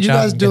Man, branch you out.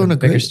 guys and get doing a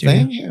bigger great studio.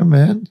 thing here,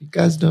 man. You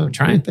guys doing a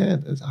great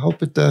thing. I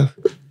hope it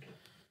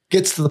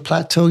gets to the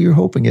plateau you're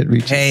hoping it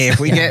reaches. Hey, if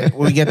we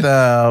get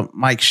the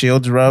Mike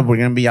Shields rub, we're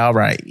gonna be all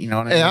right. You know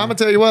what I mean? Hey, I'm gonna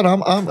tell you what.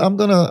 I'm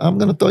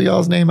gonna throw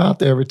y'all's name out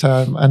there every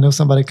time I know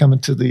somebody coming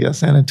to the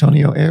San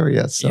Antonio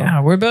area. So Yeah,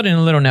 we're building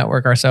a little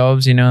network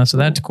ourselves, so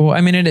that's cool.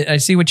 I mean, I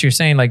see what you're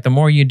saying. Like, the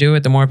more you do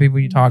it, the more people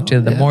you talk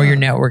to, the more your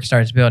network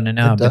starts building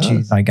up. But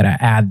you like gotta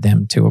add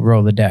them to a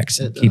Rolodex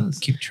and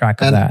keep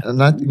track of that.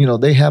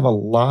 And they have a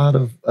lot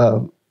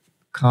of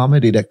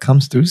comedy that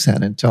comes through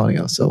San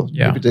Antonio. So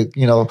maybe to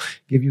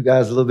give you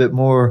guys a little bit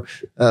more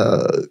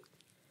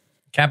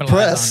Capitalize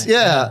press.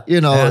 on it.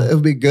 It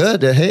would be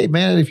good. Hey,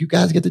 man, if you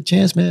guys get the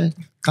chance, man,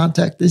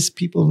 contact these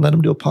people and let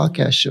them do a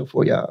podcast show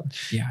for y'all.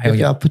 Yeah, if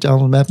y'all put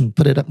y'all on the map and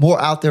put it up more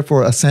out there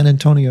for a San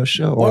Antonio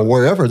show or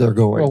wherever they're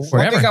going. Well,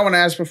 one thing I want to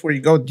ask before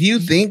you go: do you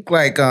think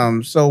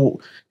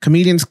so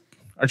comedians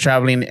are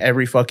traveling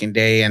every fucking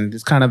day and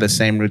it's kind of the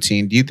same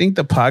routine? Do you think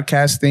the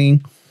podcast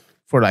thing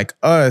for like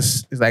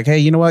us is like, hey,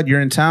 you know what?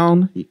 You're in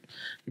town. You're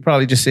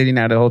probably just sitting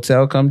at a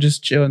hotel. Come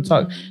just chill and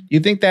talk. Do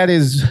you think that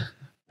is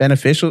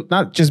beneficial?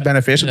 Not just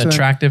beneficial to them.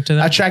 Attractive to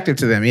them? Attractive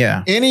to them,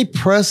 yeah. Any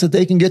press that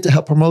they can get to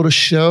help promote a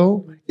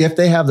show, if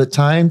they have the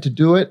time to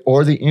do it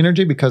or the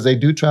energy, because they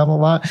do travel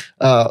a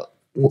lot.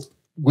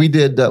 We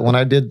did, when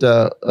I did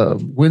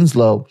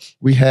Winslow,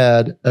 we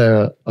had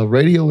a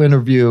radio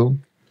interview,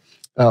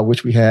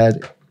 which we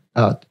had,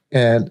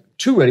 and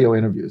 2 radio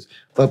interviews.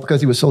 But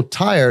because he was so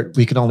tired,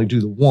 we could only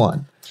do the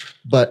one.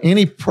 But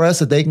any press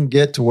that they can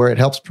get to where it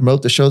helps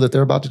promote the show that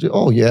they're about to do,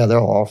 oh yeah, they're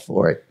all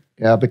for it.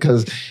 Yeah,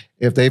 because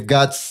if they've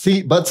got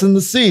butts in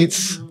the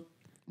seats,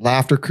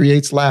 laughter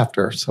creates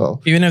laughter. So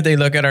Even if they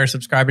look at our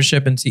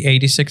subscribership and see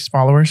 86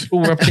 followers. Ooh,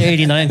 we're up to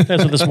 89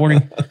 as of this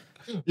morning.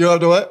 You're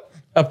up to what?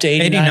 Up to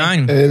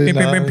 89.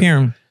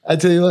 89. I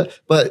tell you what,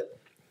 but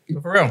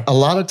for real, a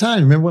lot of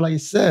times, remember like you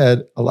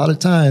said, a lot of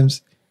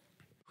times,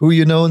 who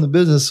you know in the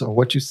business or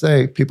what you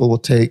say, people will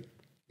take,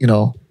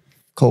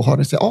 cold hearted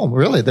and say, oh,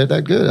 really? They're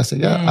that good? I said,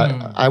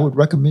 yeah, I would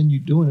recommend you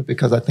doing it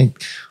because I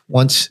think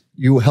once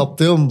you help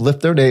them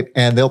lift their name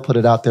and they'll put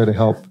it out there to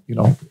help,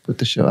 put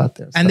the show out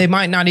there. And they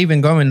might not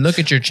even go and look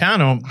at your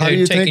channel.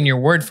 They're taking your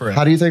word for it.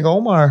 How do you think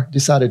Omar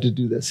decided to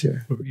do this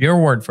here?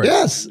 Your word for it.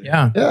 Yes.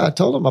 Yeah. Yeah, I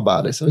told him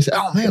about it. So he said,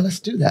 oh, man, let's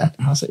do that.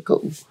 I said,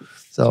 cool.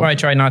 So that's why I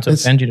try not to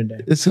offend you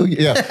today. It's who,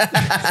 yeah.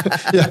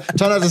 Yeah,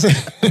 try not to say,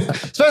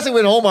 especially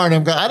when Omar and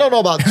them go, I don't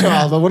know about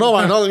Charles, but when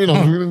Omar,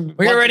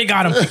 we already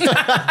got him.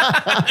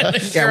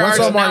 Yeah, once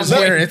Omar's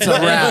here, it's a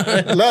wrap.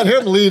 Let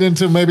him lead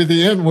into maybe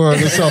the N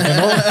word or something.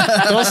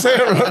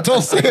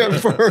 Don't say it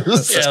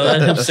first. Yeah,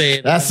 let him say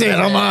it. That's it.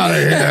 I'm out of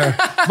here.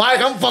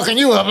 Mike, I'm fucking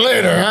you up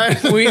later,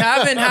 right? We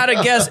haven't had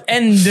a guest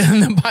end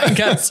the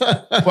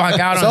podcast walk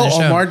out on the show.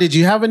 So, Omar, did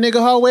you have a nigga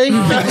hallway?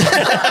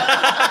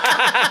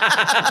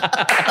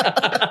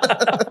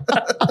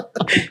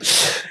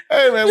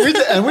 Hey man,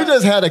 we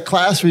just had a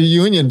class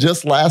reunion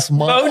just last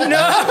month. Oh no!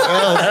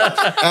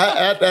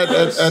 At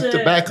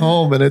the back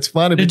home, and it's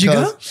funny Did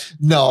because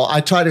you go? No,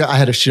 I tried to. I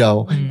had a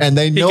show, and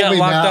they He know got me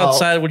locked now.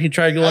 outside when he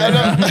tried going.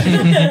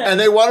 And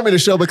they wanted me to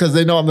show because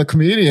they know I'm the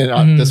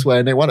comedian this way,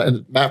 and they want.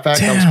 And matter of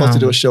fact, I was supposed to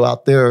do a show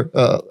out there.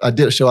 I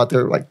did a show out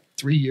there like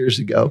 3 years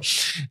ago,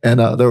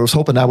 and they was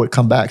hoping I would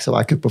come back so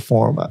I could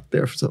perform out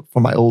there for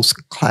my old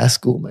class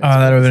schoolmates. Oh,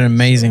 that would have been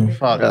amazing.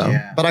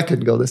 But I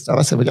couldn't go this time.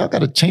 I said, "Well, y'all got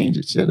to change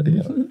it, shit."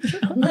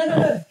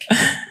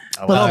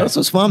 Well, this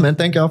was fun, man.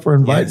 Thank y'all for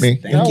inviting me.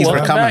 Thank you for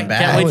coming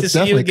back. Can't wait to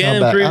see you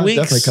again in 3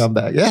 weeks. Definitely come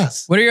back.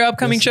 Yes. What are your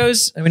upcoming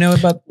shows? We know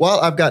about. Well,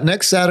 I've got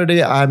next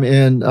Saturday. I'm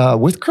in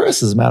with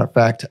Chris. As a matter of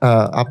fact,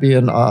 I'll be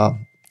in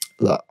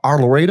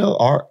Arlaredo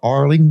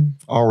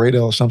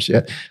or some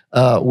shit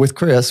with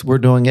Chris. We're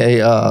doing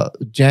a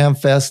Jam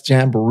Fest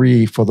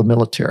Jamboree for the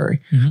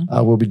military.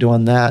 We'll be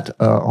doing that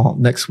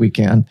next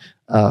weekend.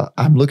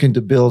 I'm looking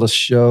to build a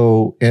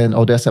show in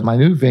Odessa at my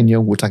new venue,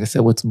 which, like I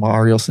said, with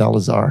Mario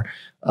Salazar.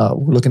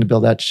 We're looking to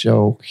build that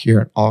show here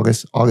in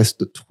August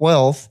the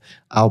 12th.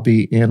 I'll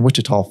be in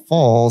Wichita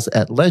Falls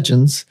at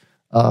Legends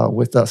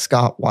with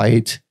Scott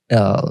White,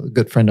 a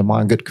good friend of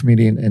mine, good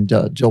comedian, and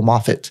Joe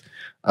Moffitt.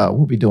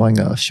 We'll be doing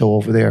a show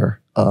over there,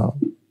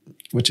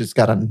 which has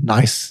got a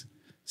nice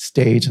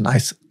stage, a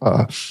nice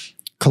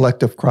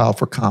collective crowd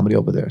for comedy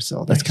over there.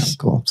 So that's kind of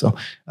cool. So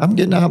I'm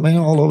getting out, man,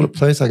 all over the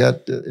place. I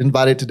got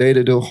invited today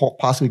to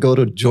possibly go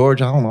to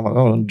Georgia. I don't know if I'm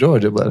going to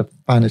Georgia, but I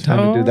find the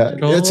time to do that.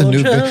 It's a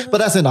new thing, but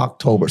that's in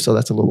October. So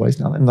that's a little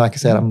ways now. And like I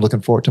said, I'm looking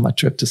forward to my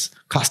trip to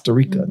Costa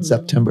Rica in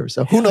September.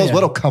 So who knows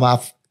what'll come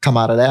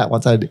out of that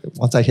once I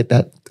hit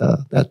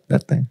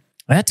that thing.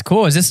 That's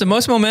cool. Is this the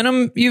most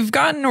momentum you've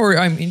gotten, or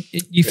I mean,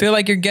 you feel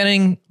like you're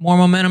getting more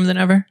momentum than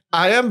ever?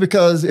 I am,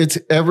 because it's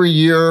every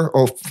year,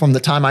 or from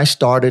the time I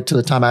started to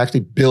the time I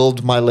actually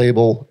build my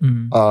label,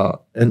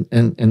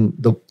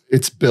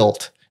 it's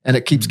built, and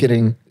it keeps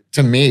getting.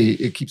 To me,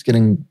 it keeps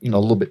getting a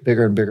little bit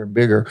bigger and bigger and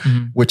bigger,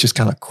 which is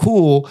kind of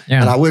cool.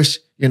 Yeah. And I wish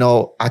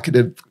I could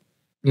have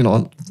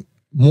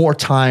more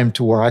time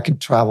to where I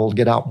could travel,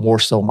 get out more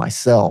so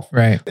myself.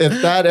 Right.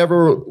 If that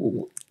ever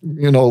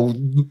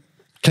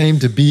came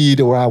to be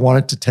to where I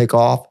wanted to take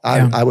off,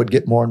 I would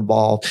get more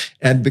involved.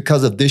 And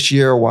because of this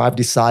year where I've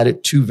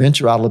decided to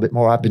venture out a little bit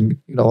more, I've been,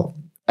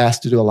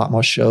 asked to do a lot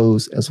more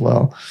shows as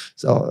well.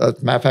 So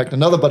as a matter of fact,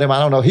 another buddy of mine,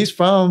 I don't know, he's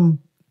from,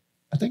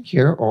 I think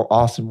here or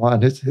Austin,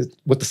 one, his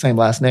with the same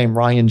last name,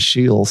 Ryan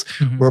Shields.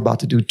 We're about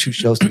to do 2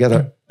 shows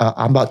together.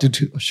 I'm about to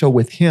do a show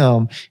with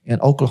him in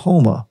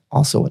Oklahoma,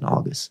 also in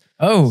August.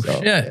 Oh,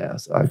 shit. Yeah.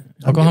 So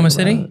Oklahoma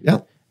City?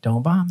 Yep.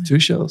 Don't bomb it. 2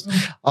 shows.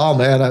 Oh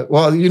man!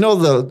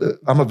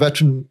 I'm a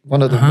veteran,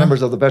 one of the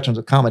members of the Veterans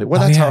of Comedy. Well,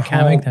 that's our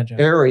home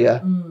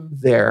area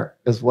there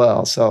as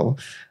well. So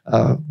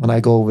when I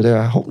go over there,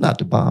 I hope not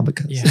to bomb,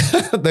 because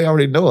they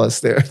already know us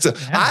there. So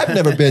I've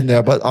never been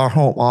there, but our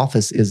home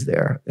office is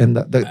there, and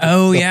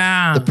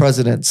the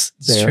presidents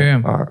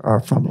there are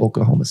from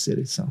Oklahoma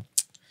City. So.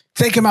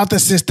 Take him out the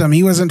system.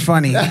 He wasn't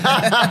funny. I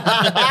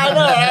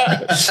know.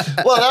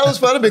 Right? Well, that was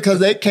funny because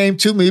they came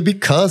to me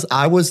because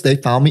they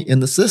found me in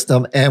the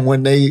system. And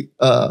when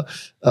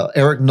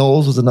Eric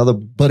Knowles was another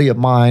buddy of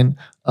mine.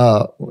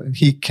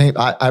 He came,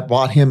 I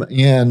brought him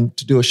in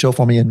to do a show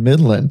for me in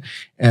Midland.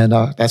 And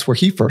that's where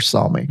he first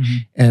saw me.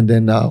 And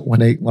then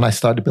when I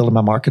started building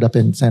my market up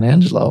in San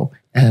Angelo,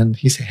 and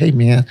he said, "Hey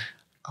man,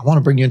 I want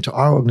to bring you into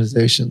our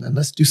organization and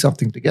let's do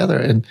something together."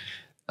 And,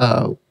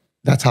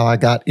 that's how I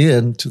got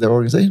into their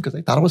organization, because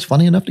they thought it was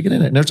funny enough to get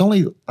in it. And there's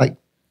only like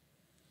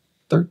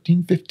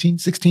 13, 15,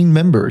 16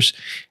 members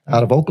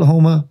out of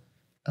Oklahoma,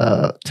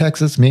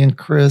 Texas, me and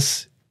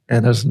Chris,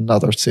 and there's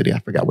another city. I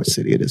forgot what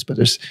city it is, but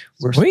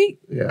we're sweet.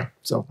 Yeah.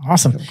 So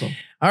awesome. Cool.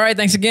 All right.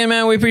 Thanks again,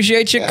 man. We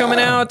appreciate you coming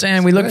out,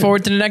 and we look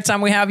forward to the next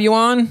time we have you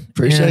on.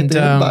 Appreciate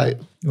the invite.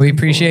 We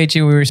appreciate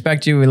you. We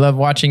respect you. We love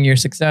watching your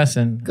success.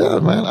 And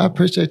good, man. I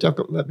appreciate y'all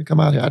letting me come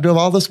out here. I drove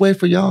all this way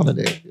for y'all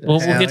today. We'll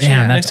get you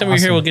next time we're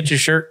here. We'll get you a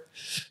shirt.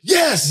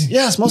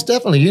 Yes, most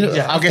definitely.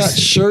 I've got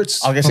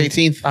shirts. August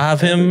 18th. I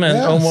have him and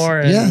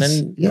Omar, and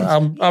then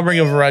I'll bring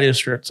a variety of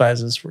shirt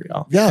sizes for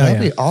y'all. Yeah,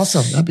 that'd be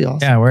awesome. That'd be awesome.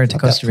 Yeah, we're at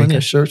I've Costa got plenty Rica.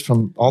 of shirts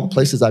from all the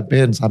places I've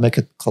been, so I make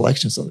a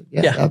collection. So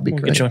that'd be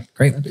we'll great. get you one.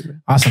 Great.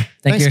 Awesome.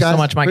 Thank Thanks, you guys. so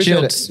much, Mike Appreciate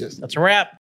Shields. it. That's a wrap.